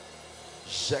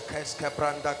 Jekes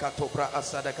kebranda katobra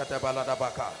asada katabalada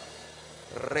baka.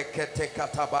 Rekete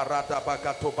katabarada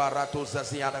bakato barato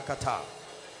zaziana kata.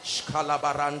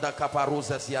 Shkalabaranda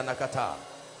kaparuza ziana kata.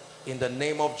 In the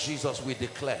name of Jesus we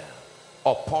declare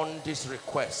upon these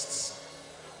requests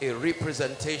a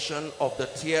representation of the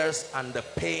tears and the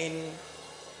pain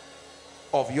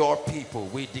of your people.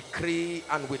 We decree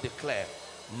and we declare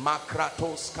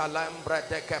Makratos kalambra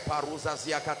de keparuza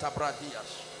ziakata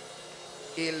bradias.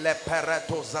 Ile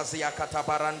pereto zaziakata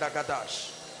baranda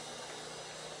gadash.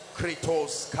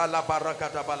 Kritos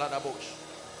kalabarakata baladabush.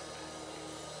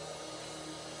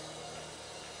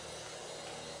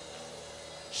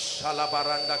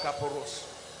 Shalabaranda kapuros.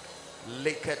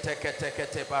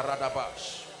 Liketekete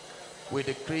baradabash. We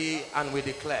decree and we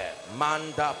declare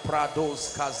Manda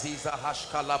prados kaziza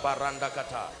hashkala baranda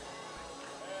kata.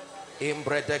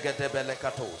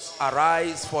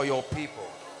 Arise for your people.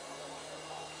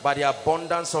 By the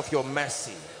abundance of your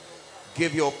mercy,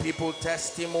 give your people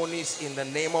testimonies in the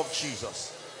name of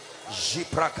Jesus.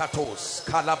 Jiprakatos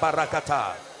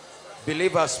kalabarakata.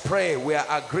 Believers, pray. We are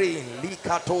agreeing.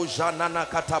 Likato janana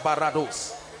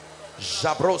katabarados.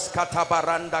 Jabros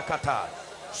katabaranda kata.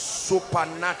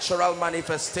 Supernatural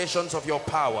manifestations of your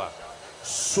power.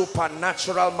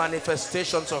 Supernatural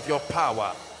manifestations of your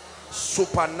power.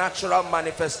 Supernatural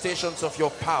manifestations of your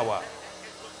power.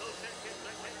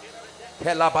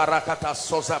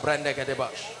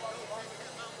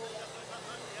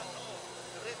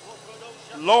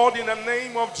 Lord, in the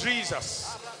name of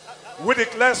Jesus, we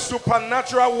declare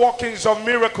supernatural workings of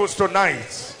miracles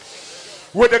tonight.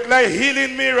 We declare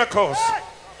healing miracles.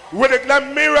 We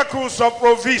declare miracles of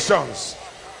provisions.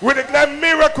 We declare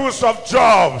miracles of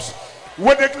jobs.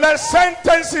 We declare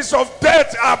sentences of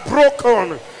death are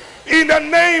broken. In the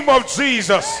name of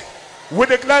Jesus, we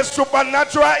declare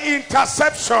supernatural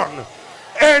interception.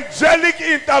 angelic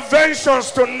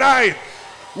interventions tonight.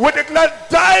 We declare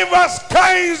diverse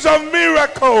kinds of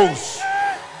miracles,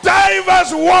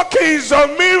 diverse workings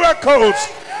of miracles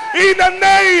in the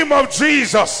name of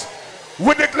Jesus.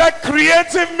 We declare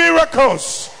creative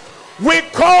miracles. We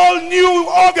call new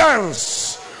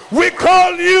organs. We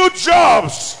call new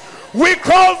jobs. We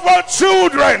call for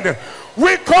children.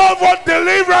 We call for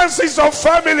deliverances of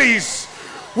families.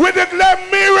 We declare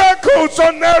miracles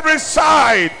on every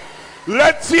side.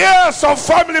 Let tears of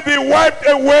family be wiped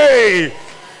away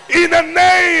in the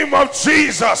name of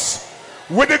Jesus.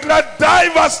 We declare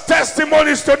diverse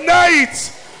testimonies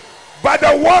tonight by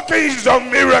the workings of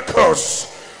miracles,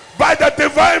 by the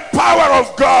divine power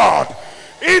of God,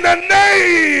 in the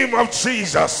name of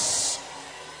Jesus.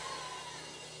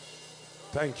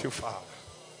 Thank you, Father.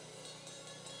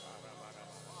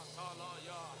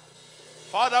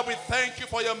 Father, we thank you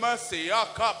for your mercy.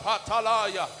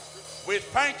 We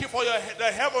thank you for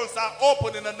the heavens are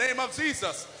open in the name of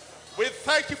Jesus. We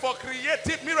thank you for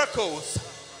creative miracles.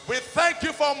 We thank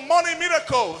you for money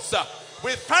miracles.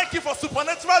 We thank you for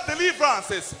supernatural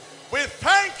deliverances. We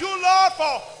thank you, Lord,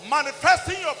 for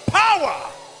manifesting your power.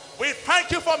 We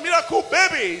thank you for miracle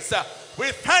babies.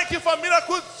 We thank you for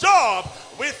miracle job.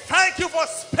 We thank you for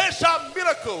special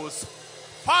miracles.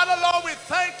 Father, Lord, we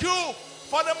thank you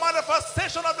for the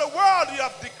manifestation of the word you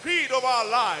have decreed over our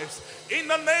lives. In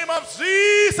the name of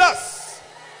Jesus.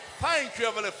 Thank you,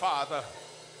 Heavenly Father.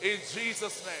 In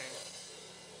Jesus' name.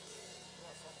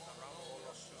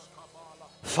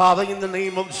 Father, in the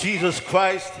name of Jesus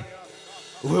Christ,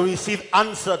 we receive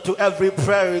answer to every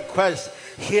prayer request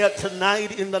here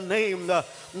tonight in the name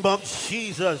of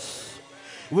Jesus.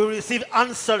 We receive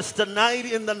answers tonight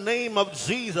in the name of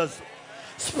Jesus.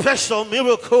 Special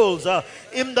miracles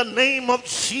in the name of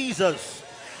Jesus.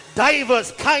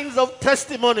 Diverse kinds of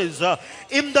testimonies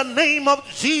in the name of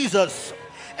Jesus.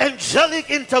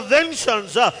 Angelic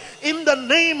interventions in the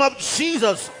name of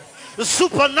Jesus.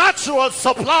 Supernatural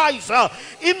supplies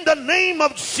in the name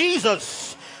of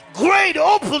Jesus. Great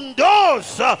open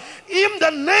doors in the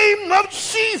name of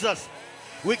Jesus.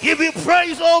 We give you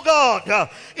praise, oh God.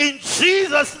 In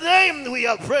Jesus' name we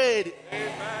have prayed.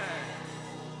 Amen.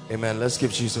 Amen. Let's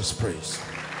give Jesus praise.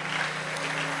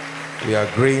 We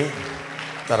agree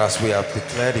that as we have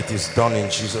declared, it is done in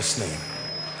Jesus' name.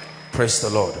 Praise the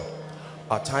Lord.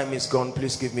 Our time is gone.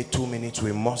 Please give me 2 minutes.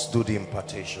 We must do the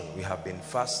impartation. We have been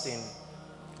fasting.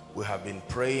 We have been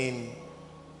praying.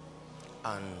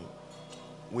 And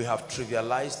we have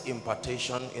trivialized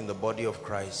impartation in the body of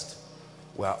Christ.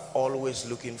 We are always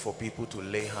looking for people to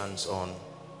lay hands on.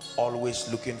 Always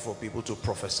looking for people to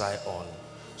prophesy on.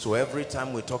 So every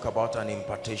time we talk about an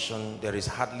impartation, there is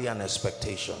hardly an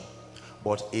expectation.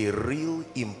 But a real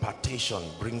impartation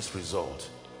brings result.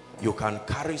 You can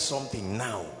carry something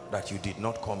now that you did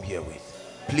not come here with.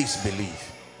 Please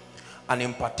believe. An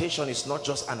impartation is not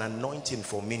just an anointing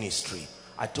for ministry.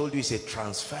 I told you it's a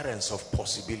transference of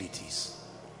possibilities.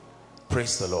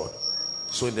 Praise the Lord.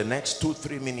 So in the next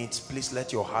 2-3 minutes, please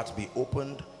let your heart be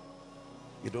opened.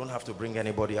 You don't have to bring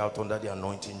anybody out under the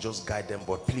anointing. Just guide them,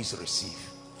 but please receive.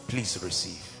 Please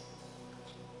receive.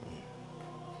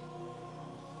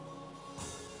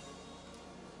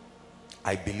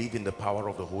 I believe in the power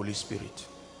of the Holy Spirit.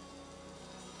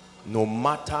 No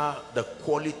matter the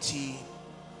quality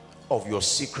of your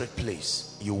secret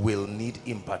place, you will need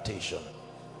impartation.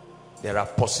 There are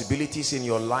possibilities in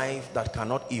your life that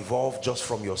cannot evolve just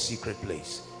from your secret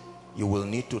place. You will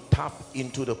need to tap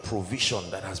into the provision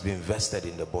that has been vested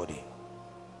in the body.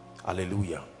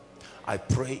 Hallelujah. I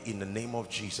pray in the name of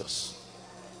Jesus.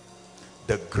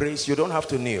 The grace, you don't have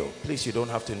to kneel. Please, you don't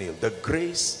have to kneel. The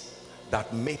grace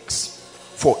that makes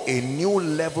for a new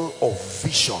level of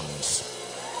visions.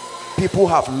 People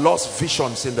have lost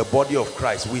visions in the body of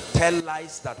Christ. We tell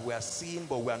lies that we are seeing,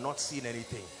 but we are not seeing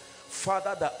anything.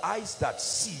 Father, the eyes that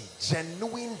see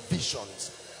genuine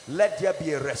visions, let there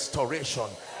be a restoration.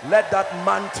 Let that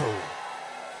mantle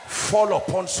fall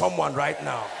upon someone right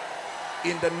now.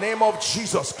 In the name of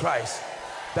Jesus Christ.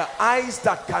 The eyes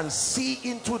that can see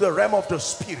into the realm of the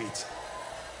spirit.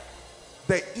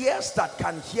 The ears that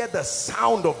can hear the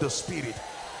sound of the spirit.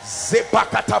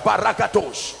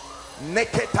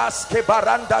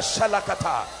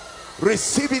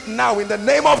 Receive it now in the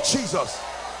name of Jesus.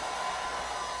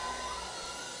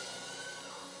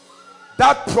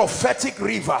 That prophetic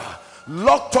river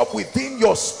locked up within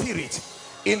your spirit,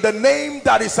 in the name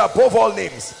that is above all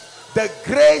names, the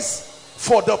grace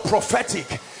for the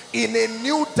prophetic in a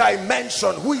new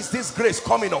dimension. Who is this grace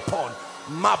coming upon?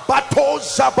 Mabato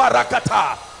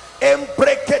Jabarakata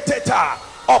Embreketeta.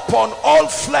 Upon all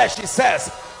flesh, he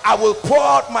says, I will pour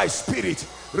out my spirit.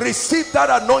 Receive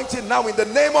that anointing now in the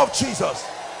name of Jesus.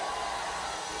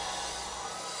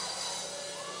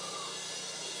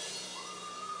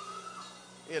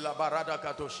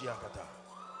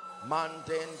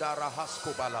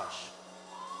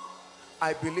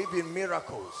 I believe in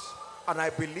miracles, and I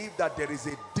believe that there is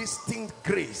a distinct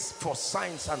grace for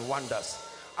signs and wonders.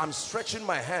 I'm stretching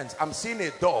my hands. I'm seeing a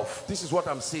dove. This is what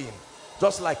I'm seeing.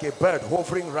 Just like a bird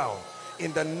hovering around.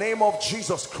 In the name of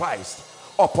Jesus Christ,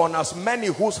 upon as many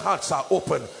whose hearts are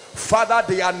open, Father,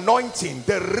 the anointing,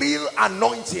 the real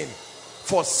anointing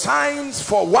for signs,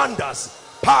 for wonders,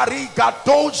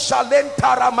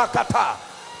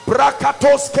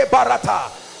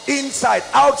 inside,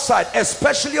 outside,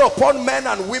 especially upon men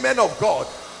and women of God,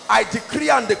 I decree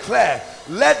and declare,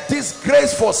 let this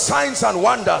grace for signs and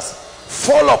wonders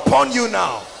fall upon you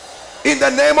now. In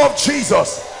the name of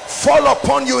Jesus, fall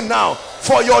upon you now.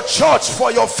 For your church,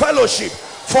 for your fellowship,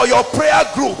 for your prayer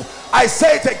group. I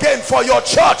say it again, for your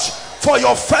church, for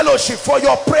your fellowship, for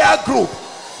your prayer group.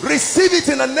 Receive it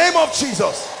in the name of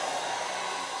Jesus.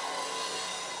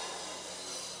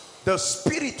 The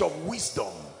spirit of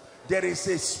wisdom. There is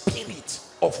a spirit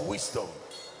of wisdom.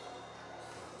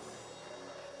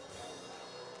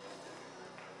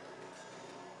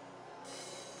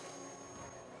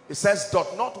 It says,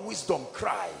 doth not wisdom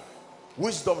cry?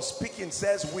 Wisdom speaking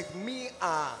says, with me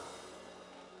are,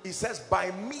 it says, by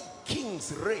me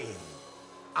kings reign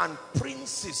and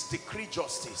princes decree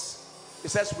justice. It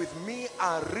says, with me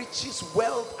are riches,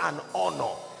 wealth and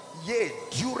honor, yea,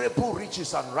 durable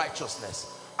riches and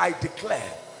righteousness. I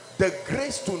declare, the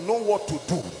grace to know what to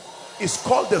do is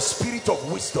called the spirit of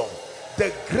wisdom.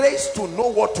 The grace to know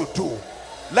what to do,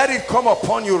 let it come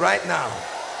upon you right now.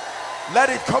 Let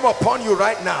it come upon you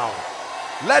right now.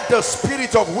 Let the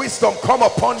spirit of wisdom come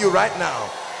upon you right now.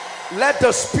 Let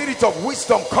the spirit of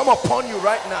wisdom come upon you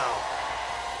right now.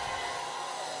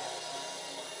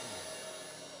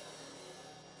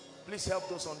 Please help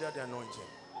those under the anointing.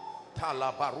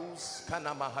 Talabarus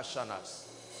kanamahashanas.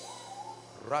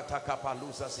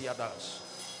 Ratakapaluzas yadash.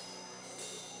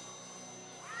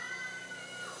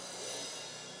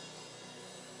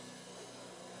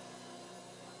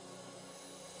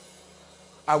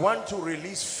 I want to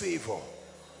release favor.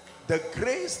 The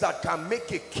grace that can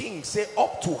make a king say,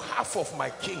 up to half of my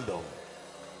kingdom.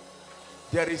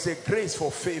 There is a grace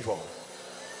for favor.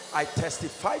 I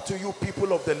testify to you,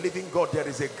 people of the living God, there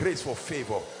is a grace for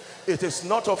favor. It is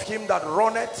not of him that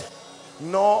runneth,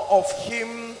 nor of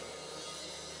him.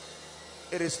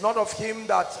 It is not of him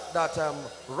that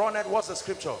runneth. What's the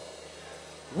scripture?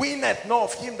 Winneth, not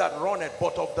of him that runneth,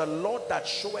 but of the Lord that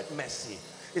showeth mercy.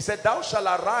 He said, thou shalt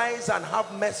arise and have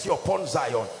mercy upon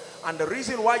Zion. And the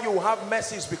reason why you have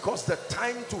mercy is because the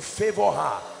time to favor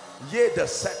her, yea, the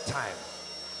set time.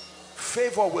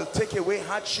 Favor will take away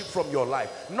hardship from your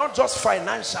life, not just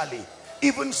financially,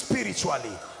 even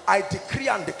spiritually. I decree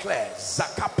and declare,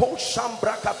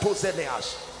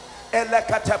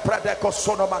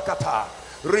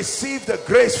 receive the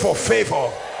grace for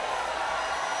favor.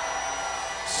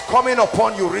 It's coming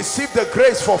upon you. Receive the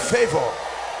grace for favor.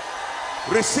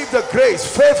 Receive the grace.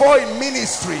 Favor in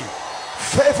ministry,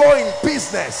 favor in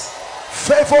business,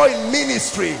 favor in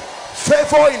ministry,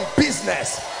 favor in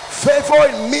business, favor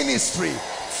in ministry,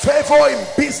 favor in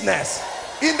business,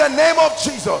 in the name of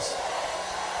Jesus.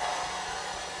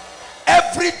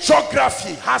 Every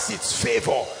geography has its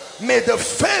favor. May the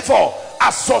favor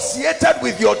associated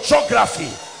with your geography,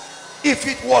 if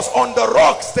it was on the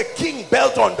rocks, the king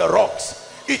built on the rocks,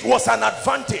 it was an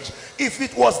advantage. If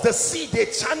it was the sea, they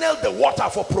channeled the water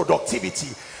for productivity.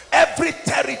 Every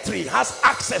territory has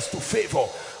access to favor.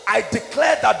 I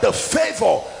declare that the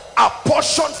favor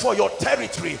apportioned for your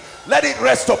territory, let it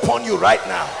rest upon you right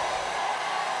now.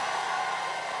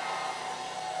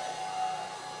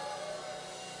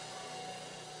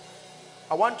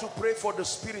 I want to pray for the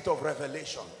spirit of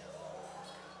revelation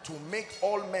to make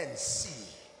all men see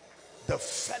the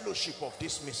fellowship of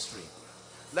this mystery.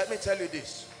 Let me tell you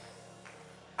this.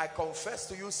 I confess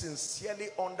to you sincerely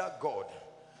under God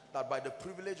that by the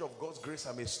privilege of God's grace,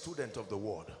 I'm a student of the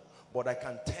word. But I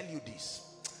can tell you this,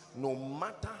 no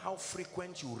matter how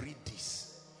frequent you read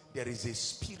this, there is a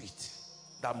spirit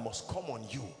that must come on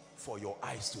you for your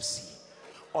eyes to see.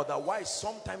 Otherwise,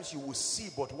 sometimes you will see,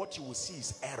 but what you will see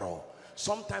is error.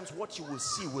 Sometimes what you will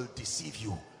see will deceive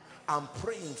you. I'm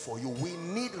praying for you. We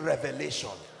need revelation.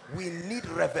 We need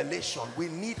revelation. We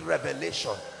need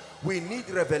revelation. We need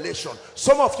revelation.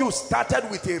 Some of you started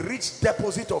with a rich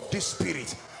deposit of this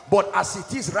spirit, but as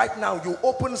it is right now, you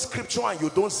open scripture and you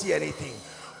don't see anything.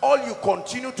 All you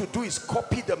continue to do is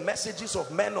copy the messages of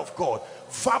men of God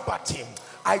verbatim,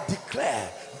 I declare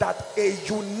that a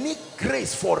unique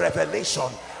grace for revelation,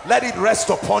 let it rest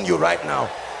upon you right now.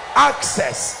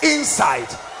 Access,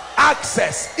 insight,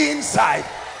 access, insight,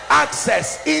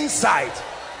 access, insight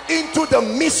into the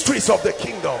mysteries of the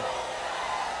kingdom.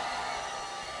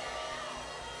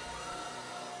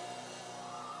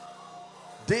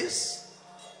 This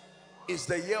is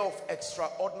the year of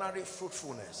extraordinary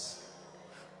fruitfulness.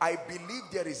 I believe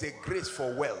there is a grace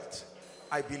for wealth.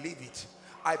 I believe it.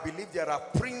 I believe there are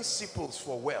principles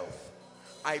for wealth.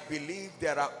 I believe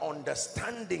there are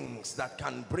understandings that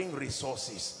can bring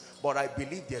resources. But I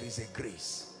believe there is a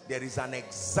grace. There is an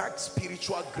exact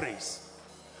spiritual grace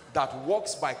that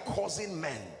works by causing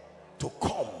men to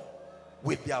come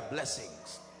with their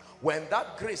blessings. When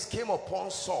that grace came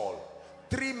upon Saul,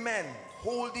 3 men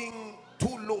holding 2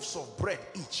 loaves of bread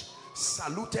each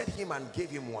saluted him and gave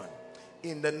him one.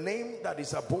 In the name that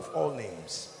is above all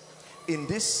names, in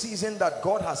this season that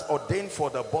God has ordained for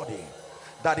the body,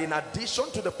 that in addition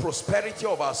to the prosperity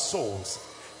of our souls,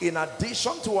 in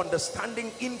addition to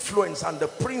understanding influence and the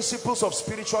principles of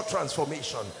spiritual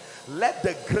transformation, let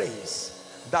the grace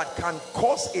that can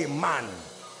cause a man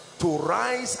to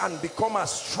rise and become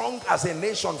as strong as a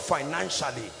nation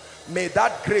financially, may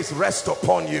that grace rest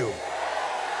upon you.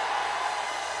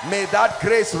 May that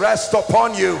grace rest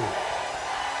upon you.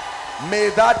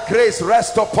 May that grace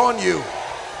rest upon you.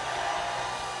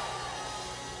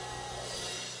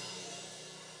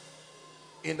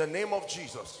 In the name of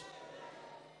Jesus,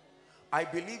 I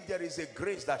believe there is a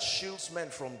grace that shields men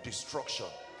from destruction.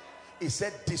 He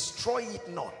said, destroy it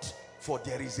not, for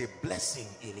there is a blessing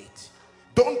in it.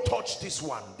 Don't touch this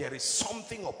one. There is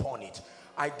something upon it.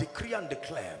 I decree and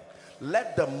declare,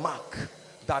 let the mark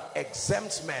that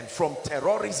exempts men from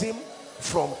terrorism,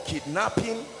 from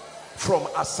kidnapping, from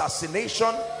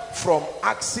assassination, from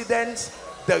accidents,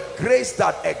 the grace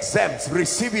that exempts,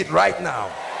 receive it right now.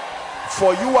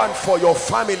 For you and for your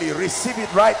family, receive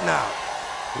it right now.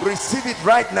 Receive it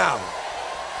right now.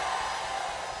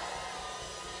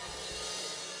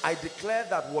 I declare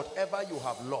that whatever you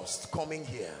have lost coming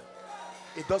here,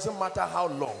 it doesn't matter how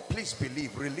long, please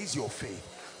believe, release your faith.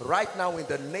 Right now, in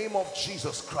the name of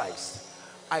Jesus Christ,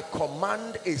 I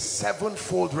command a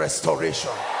 7-fold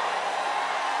restoration.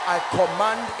 I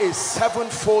command a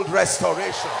 7-fold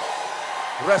restoration.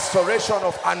 Restoration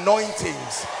of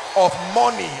anointings, of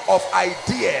money, of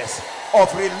ideas,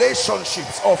 of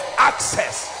relationships, of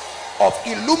access, of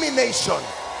illumination.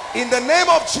 In the name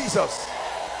of Jesus.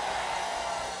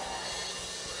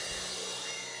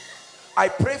 I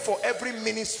pray for every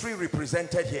ministry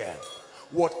represented here.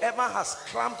 Whatever has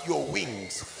clamped your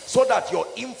wings so that your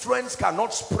influence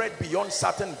cannot spread beyond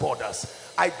certain borders,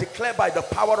 I declare by the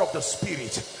power of the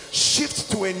Spirit, shift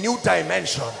to a new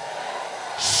dimension.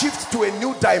 Shift to a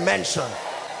new dimension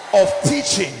of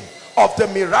teaching, of the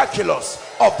miraculous,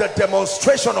 of the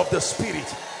demonstration of the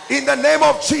Spirit. In the name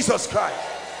of Jesus Christ.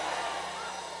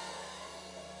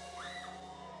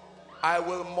 I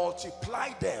will multiply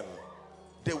them.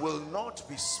 They will not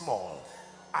be small.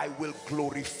 I will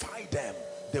glorify them.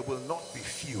 They will not be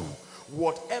few.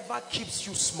 Whatever keeps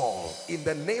you small, in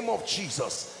the name of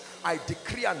Jesus, I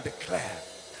decree and declare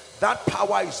that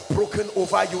power is broken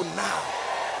over you now.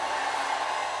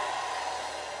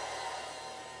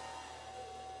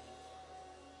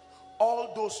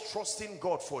 All those trusting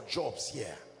God for jobs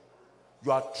here,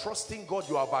 you are trusting God,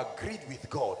 you have agreed with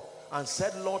God and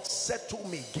said, Lord, settle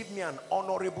me, give me an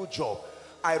honorable job.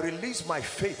 I release my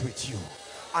faith with you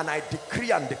and I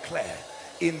decree and declare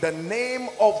in the name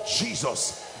of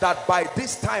Jesus that by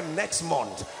this time next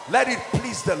month, let it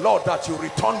please the Lord that you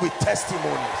return with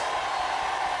testimonies.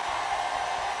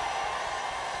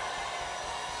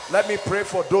 Let me pray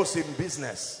for those in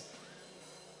business.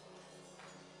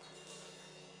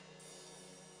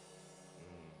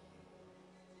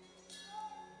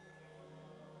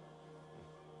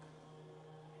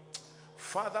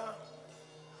 Father,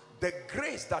 the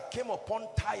grace that came upon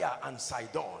Tyre and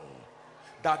Sidon,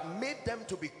 that made them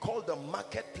to be called the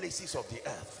marketplaces of the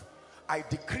earth, I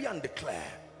decree and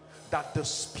declare that the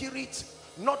spirit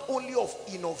not only of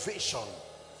innovation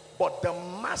but the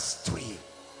mastery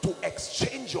to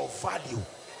exchange your value,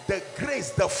 the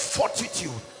grace, the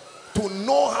fortitude to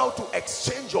know how to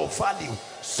exchange your value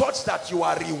such that you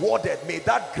are rewarded, may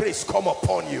that grace come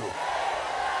upon you.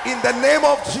 In the name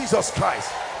of Jesus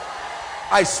Christ,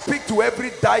 I speak to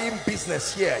every dying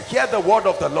business here. Hear the word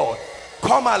of the Lord.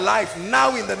 Come alive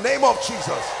now in the name of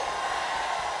Jesus.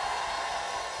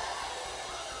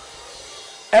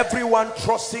 Everyone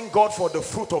trusting God for the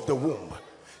fruit of the womb,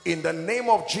 in the name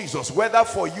of Jesus, whether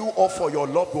for you or for your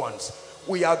loved ones,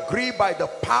 we agree by the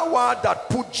power that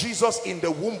put Jesus in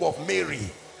the womb of Mary,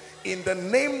 in the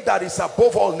name that is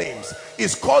above all names,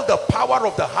 is called the power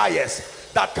of the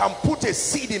highest, that can put a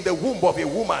seed in the womb of a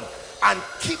woman and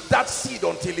keep that seed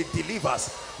until it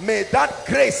delivers. May that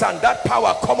grace and that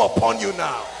power come upon you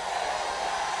now.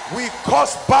 We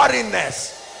cause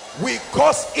barrenness, we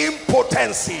cause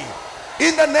impotency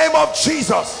in the name of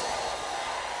Jesus.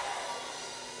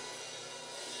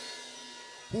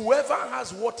 Whoever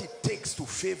has what it takes to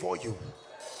favor you,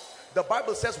 the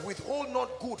Bible says, withhold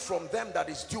not good from them that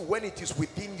is due when it is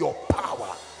within your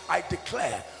power. I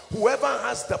declare, whoever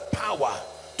has the power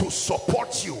to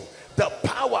support you, the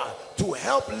power to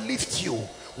help lift you,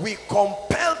 we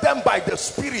compel them by the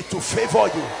Spirit to favor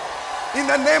you in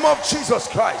the name of Jesus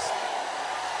Christ.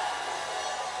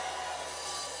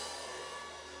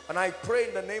 And I pray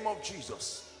in the name of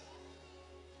Jesus,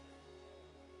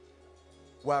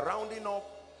 we're rounding up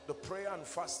the prayer and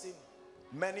fasting.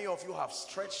 Many of you have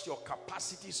stretched your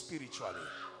capacity spiritually.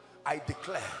 I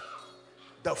declare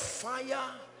the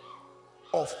fire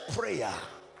of prayer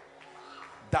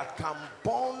that can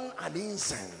burn an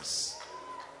incense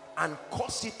and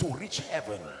cause it to reach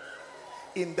heaven.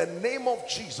 In the name of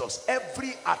Jesus,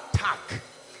 every attack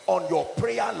on your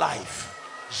prayer life,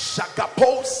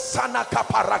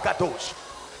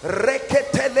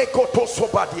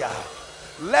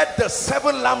 let the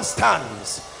 7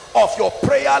 lampstands of your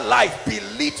prayer life be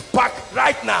lit back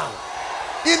right now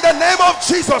in the name of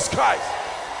Jesus Christ.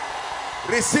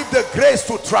 Receive the grace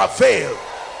to travail,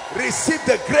 receive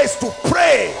the grace to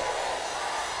pray.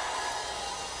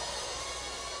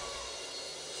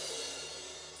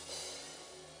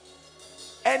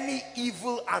 Any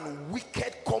evil and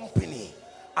wicked company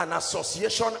and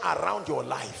association around your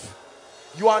life,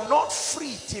 you are not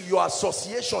free till your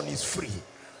association is free.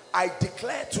 I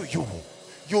declare to you,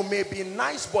 you may be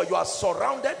nice, but you are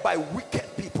surrounded by wicked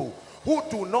people who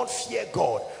do not fear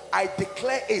God. I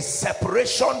declare a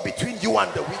separation between you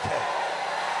and the wicked.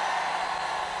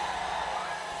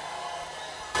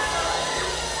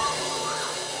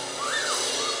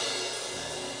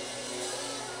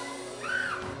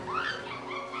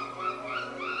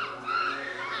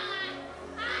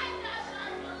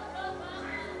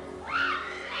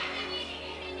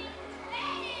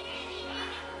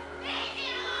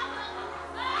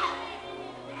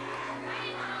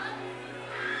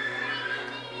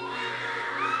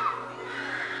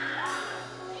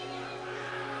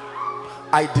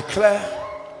 I declare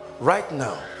right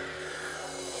now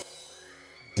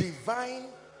divine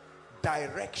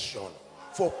direction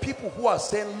for people who are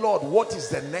saying, Lord, what is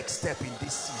the next step in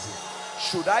this season?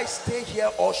 Should I stay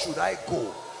here or should I go?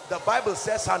 The Bible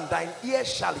says, and thine ear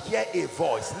shall hear a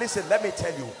voice. Listen, let me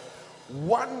tell you,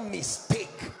 one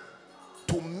mistake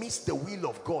to miss the will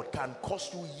of God can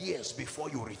cost you years before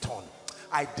you return.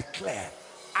 I declare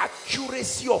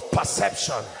accuracy of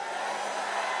perception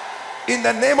in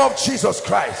the name of Jesus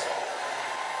Christ,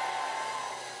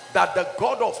 that the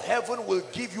God of heaven will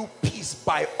give you peace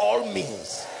by all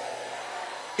means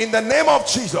in the name of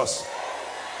Jesus.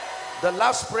 The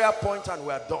last prayer point and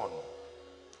we are done.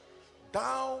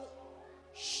 Thou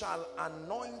shalt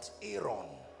anoint Aaron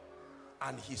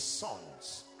and his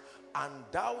sons, and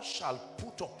thou shalt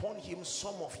put upon him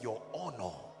some of your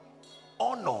honor.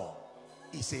 Honor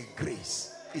is a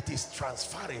grace, it is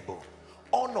transferable.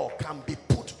 Honor can be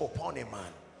put upon a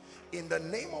man in the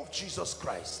name of Jesus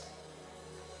Christ.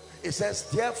 It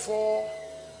says, therefore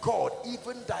God,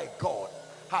 even thy God,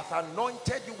 hath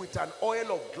anointed you with an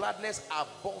oil of gladness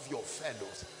above your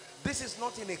fellows. This is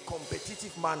not in a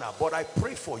competitive manner, but I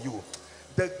pray for you,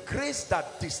 the grace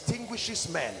that distinguishes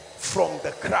men from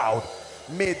the crowd,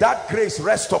 may that grace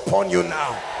rest upon you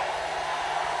now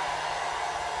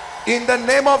in the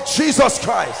name of Jesus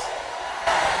Christ.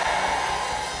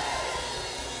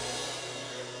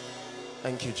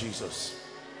 Thank you, Jesus.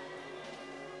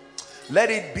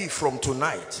 Let it be from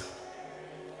tonight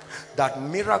that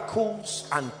miracles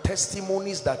and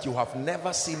testimonies that you have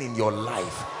never seen in your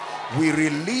life, we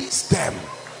release them.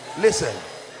 Listen,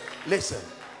 listen.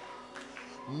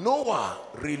 Noah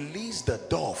released the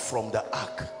dove from the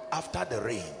ark after the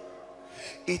rain.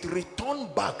 It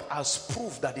returned back as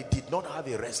proof that it did not have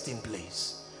a resting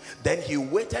place. Then he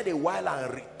waited a while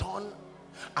and returned,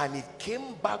 and it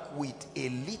came back with a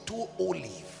little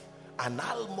olive, an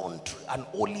almond tree, an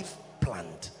olive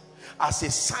plant, as a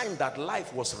sign that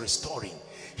life was restoring.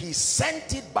 He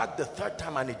sent it back the third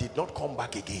time and it did not come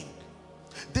back again.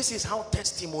 This is how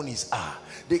testimonies are.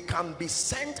 They can be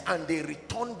sent and they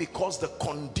return because the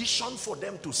condition for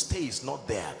them to stay is not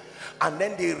there, and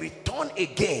then they return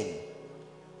again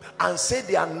and say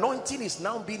the anointing is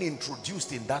now being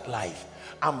introduced in that life,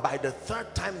 and by the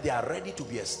third time they are ready to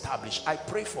be established. I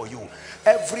pray for you,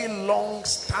 every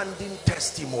long-standing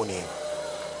testimony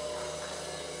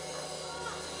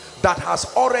that has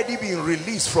already been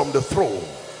released from the throne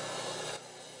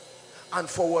and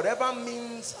for whatever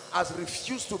means has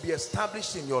refused to be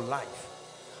established in your life,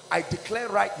 I declare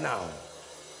right now,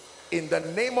 in the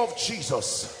name of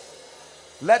Jesus,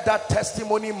 let that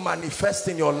testimony manifest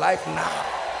in your life now.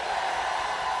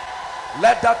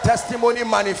 Let that testimony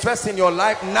manifest in your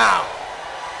life now.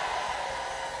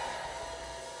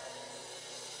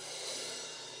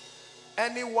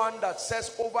 Anyone that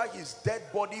says over his dead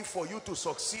body for you to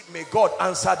succeed, may God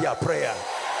answer their prayer.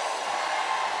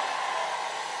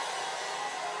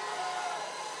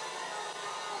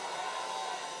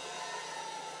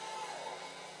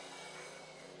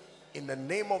 In the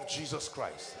name of Jesus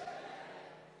Christ.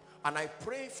 And I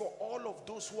pray for all of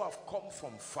those who have come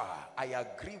from far. I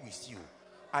agree with you.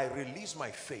 I release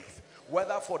my faith,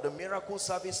 whether for the miracle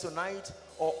service tonight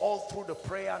or all through the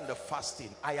prayer and the fasting.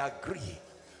 I agree.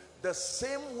 The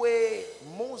same way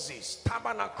Moses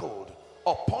tabernacled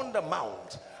upon the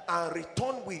mount and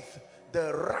returned with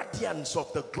the radiance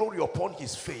of the glory upon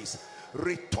his face,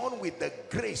 return with the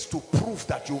grace to prove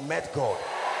that you met God.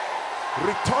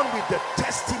 Return with the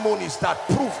testimonies that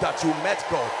prove that you met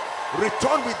God.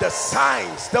 Return with the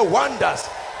signs, the wonders,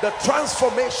 the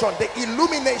transformation, the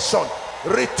illumination.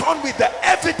 Return with the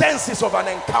evidences of an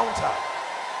encounter.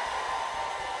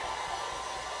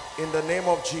 In the name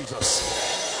of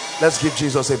Jesus. Let's give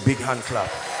Jesus a big hand clap.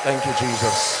 Thank you,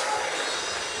 Jesus.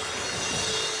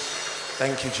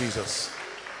 Thank you, Jesus.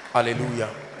 Hallelujah.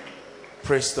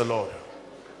 Praise the Lord.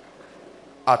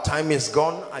 Our time is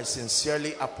gone. I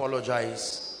sincerely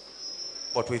apologize,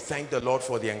 but we thank the Lord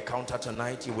for the encounter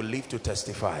tonight. You will live to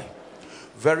testify.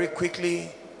 Very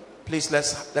quickly, please,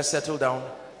 let's settle down.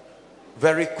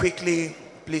 Very quickly,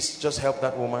 please just help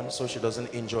that woman so she doesn't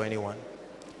injure anyone.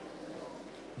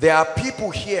 There are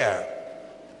people here.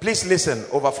 Please listen.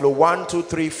 Overflow 1, 2,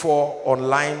 3, 4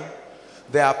 online.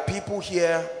 There are people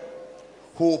here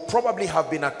who probably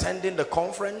have been attending the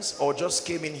conference or just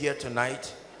came in here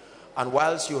tonight. And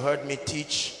whilst you heard me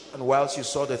teach and whilst you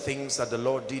saw the things that the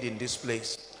Lord did in this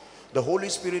place, the Holy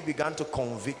Spirit began to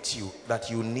convict you that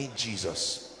you need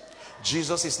Jesus.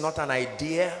 Jesus is not an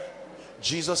idea.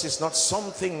 Jesus is not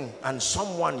something and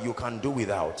someone you can do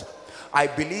without. I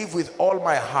believe with all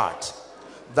my heart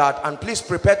that, and please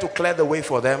prepare to clear the way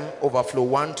for them. Overflow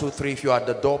 1, 2, 3. If you are at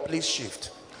the door, please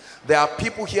shift. There are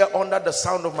people here under the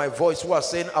sound of my voice who are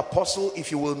saying, Apostle,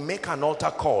 if you will make an altar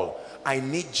call, I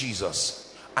need Jesus.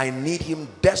 I need him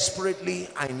desperately.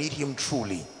 I need him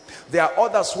truly. There are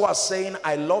others who are saying,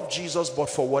 I love Jesus, but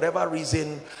for whatever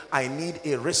reason, I need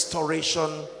a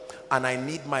restoration and I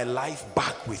need my life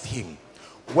back with him.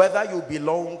 Whether you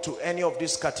belong to any of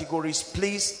these categories,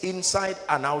 please, inside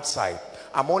and outside,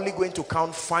 I'm only going to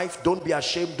count 5. Don't be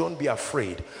ashamed. Don't be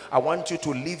afraid. I want you to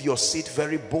leave your seat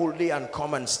very boldly and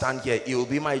come and stand here. It will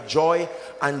be my joy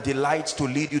and delight to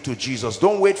lead you to Jesus.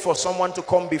 Don't wait for someone to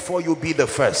come before you be the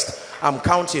first. I'm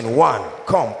counting 1.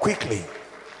 Come quickly.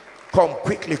 Come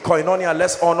quickly. Koinonia,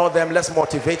 let's honor them. Let's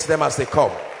motivate them as they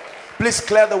come. Please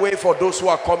clear the way for those who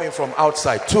are coming from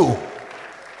outside. 2.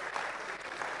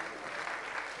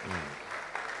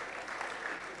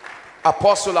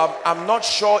 Apostle, I'm not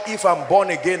sure if I'm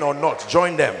born again or not.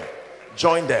 Join them.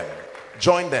 Join them.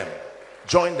 Join them.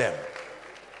 Join them.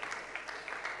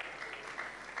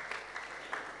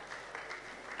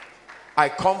 I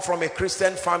come from a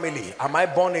Christian family. Am I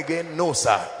born again? No,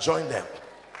 sir. Join them.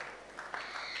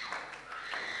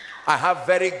 I have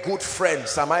very good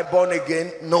friends. Am I born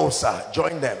again? No, sir.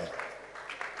 Join them.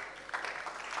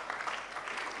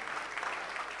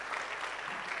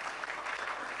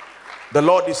 The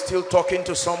Lord is still talking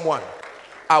to someone.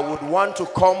 I would want to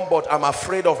come, but I'm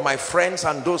afraid of my friends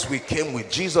and those we came with.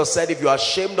 Jesus said, if you are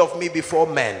ashamed of me before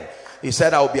men, he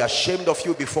said, I will be ashamed of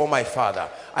you before my Father.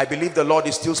 I believe the Lord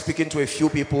is still speaking to a few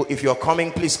people. If you're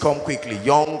coming, please come quickly.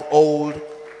 Young, old,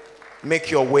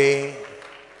 make your way.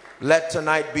 Let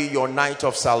tonight be your night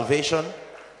of salvation.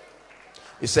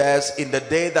 He says, in the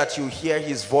day that you hear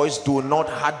his voice, do not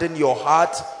harden your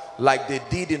heart like they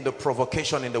did in the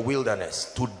provocation in the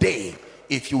wilderness. Today,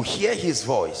 if you hear his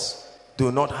voice,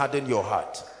 do not harden your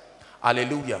heart.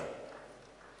 Hallelujah.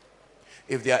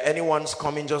 If there are anyone's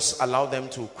coming, just allow them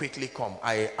to quickly come.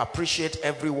 I appreciate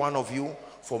every one of you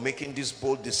for making this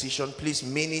bold decision. Please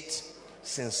mean it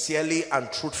sincerely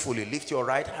and truthfully. Lift your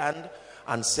right hand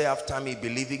and say after me,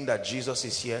 believing that Jesus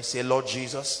is here. Say, Lord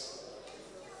Jesus,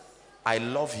 I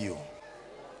love you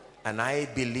and I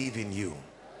believe in you,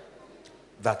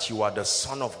 that you are the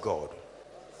Son of God.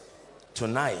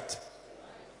 Tonight,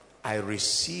 I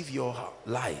receive your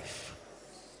life.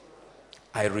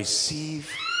 I receive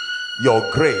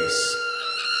your grace.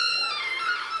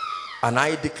 And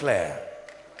I declare,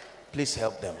 please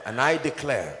help them. And I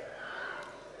declare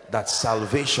that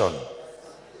salvation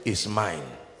is mine.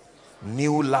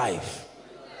 New life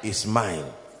is mine.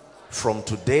 From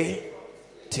today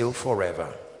till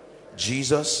forever.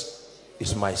 Jesus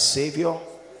is my Savior,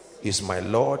 is my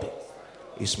Lord,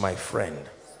 is my friend.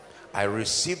 I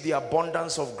receive the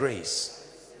abundance of grace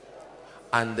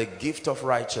and the gift of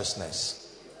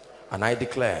righteousness. And I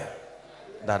declare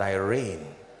that I reign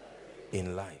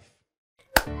in life.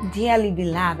 Dearly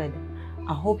beloved,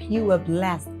 I hope you were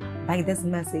blessed by this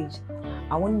message.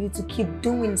 I want you to keep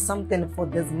doing something for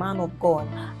this man of God,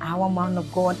 our man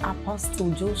of God,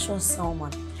 Apostle Joshua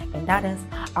Selman. And that is,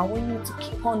 I want you to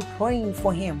keep on praying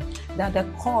for him, that the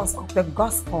cause of the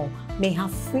gospel may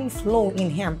have free flow in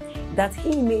him, that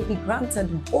he may be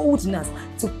granted boldness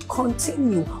to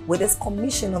continue with this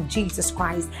commission of Jesus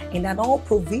Christ, and that all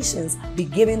provisions be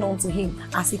given unto him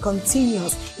as he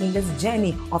continues in this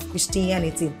journey of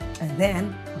Christianity. And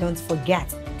then don't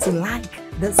forget to like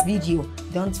this video.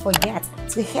 Don't forget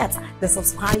to hit the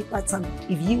subscribe button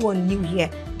if you are new here.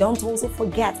 Don't also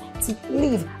forget to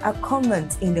leave a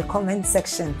comment in the comment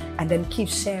section, and then keep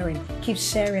sharing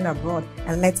abroad,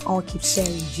 and let's all keep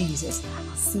sharing Jesus.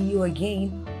 I'll see you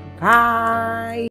again. Bye.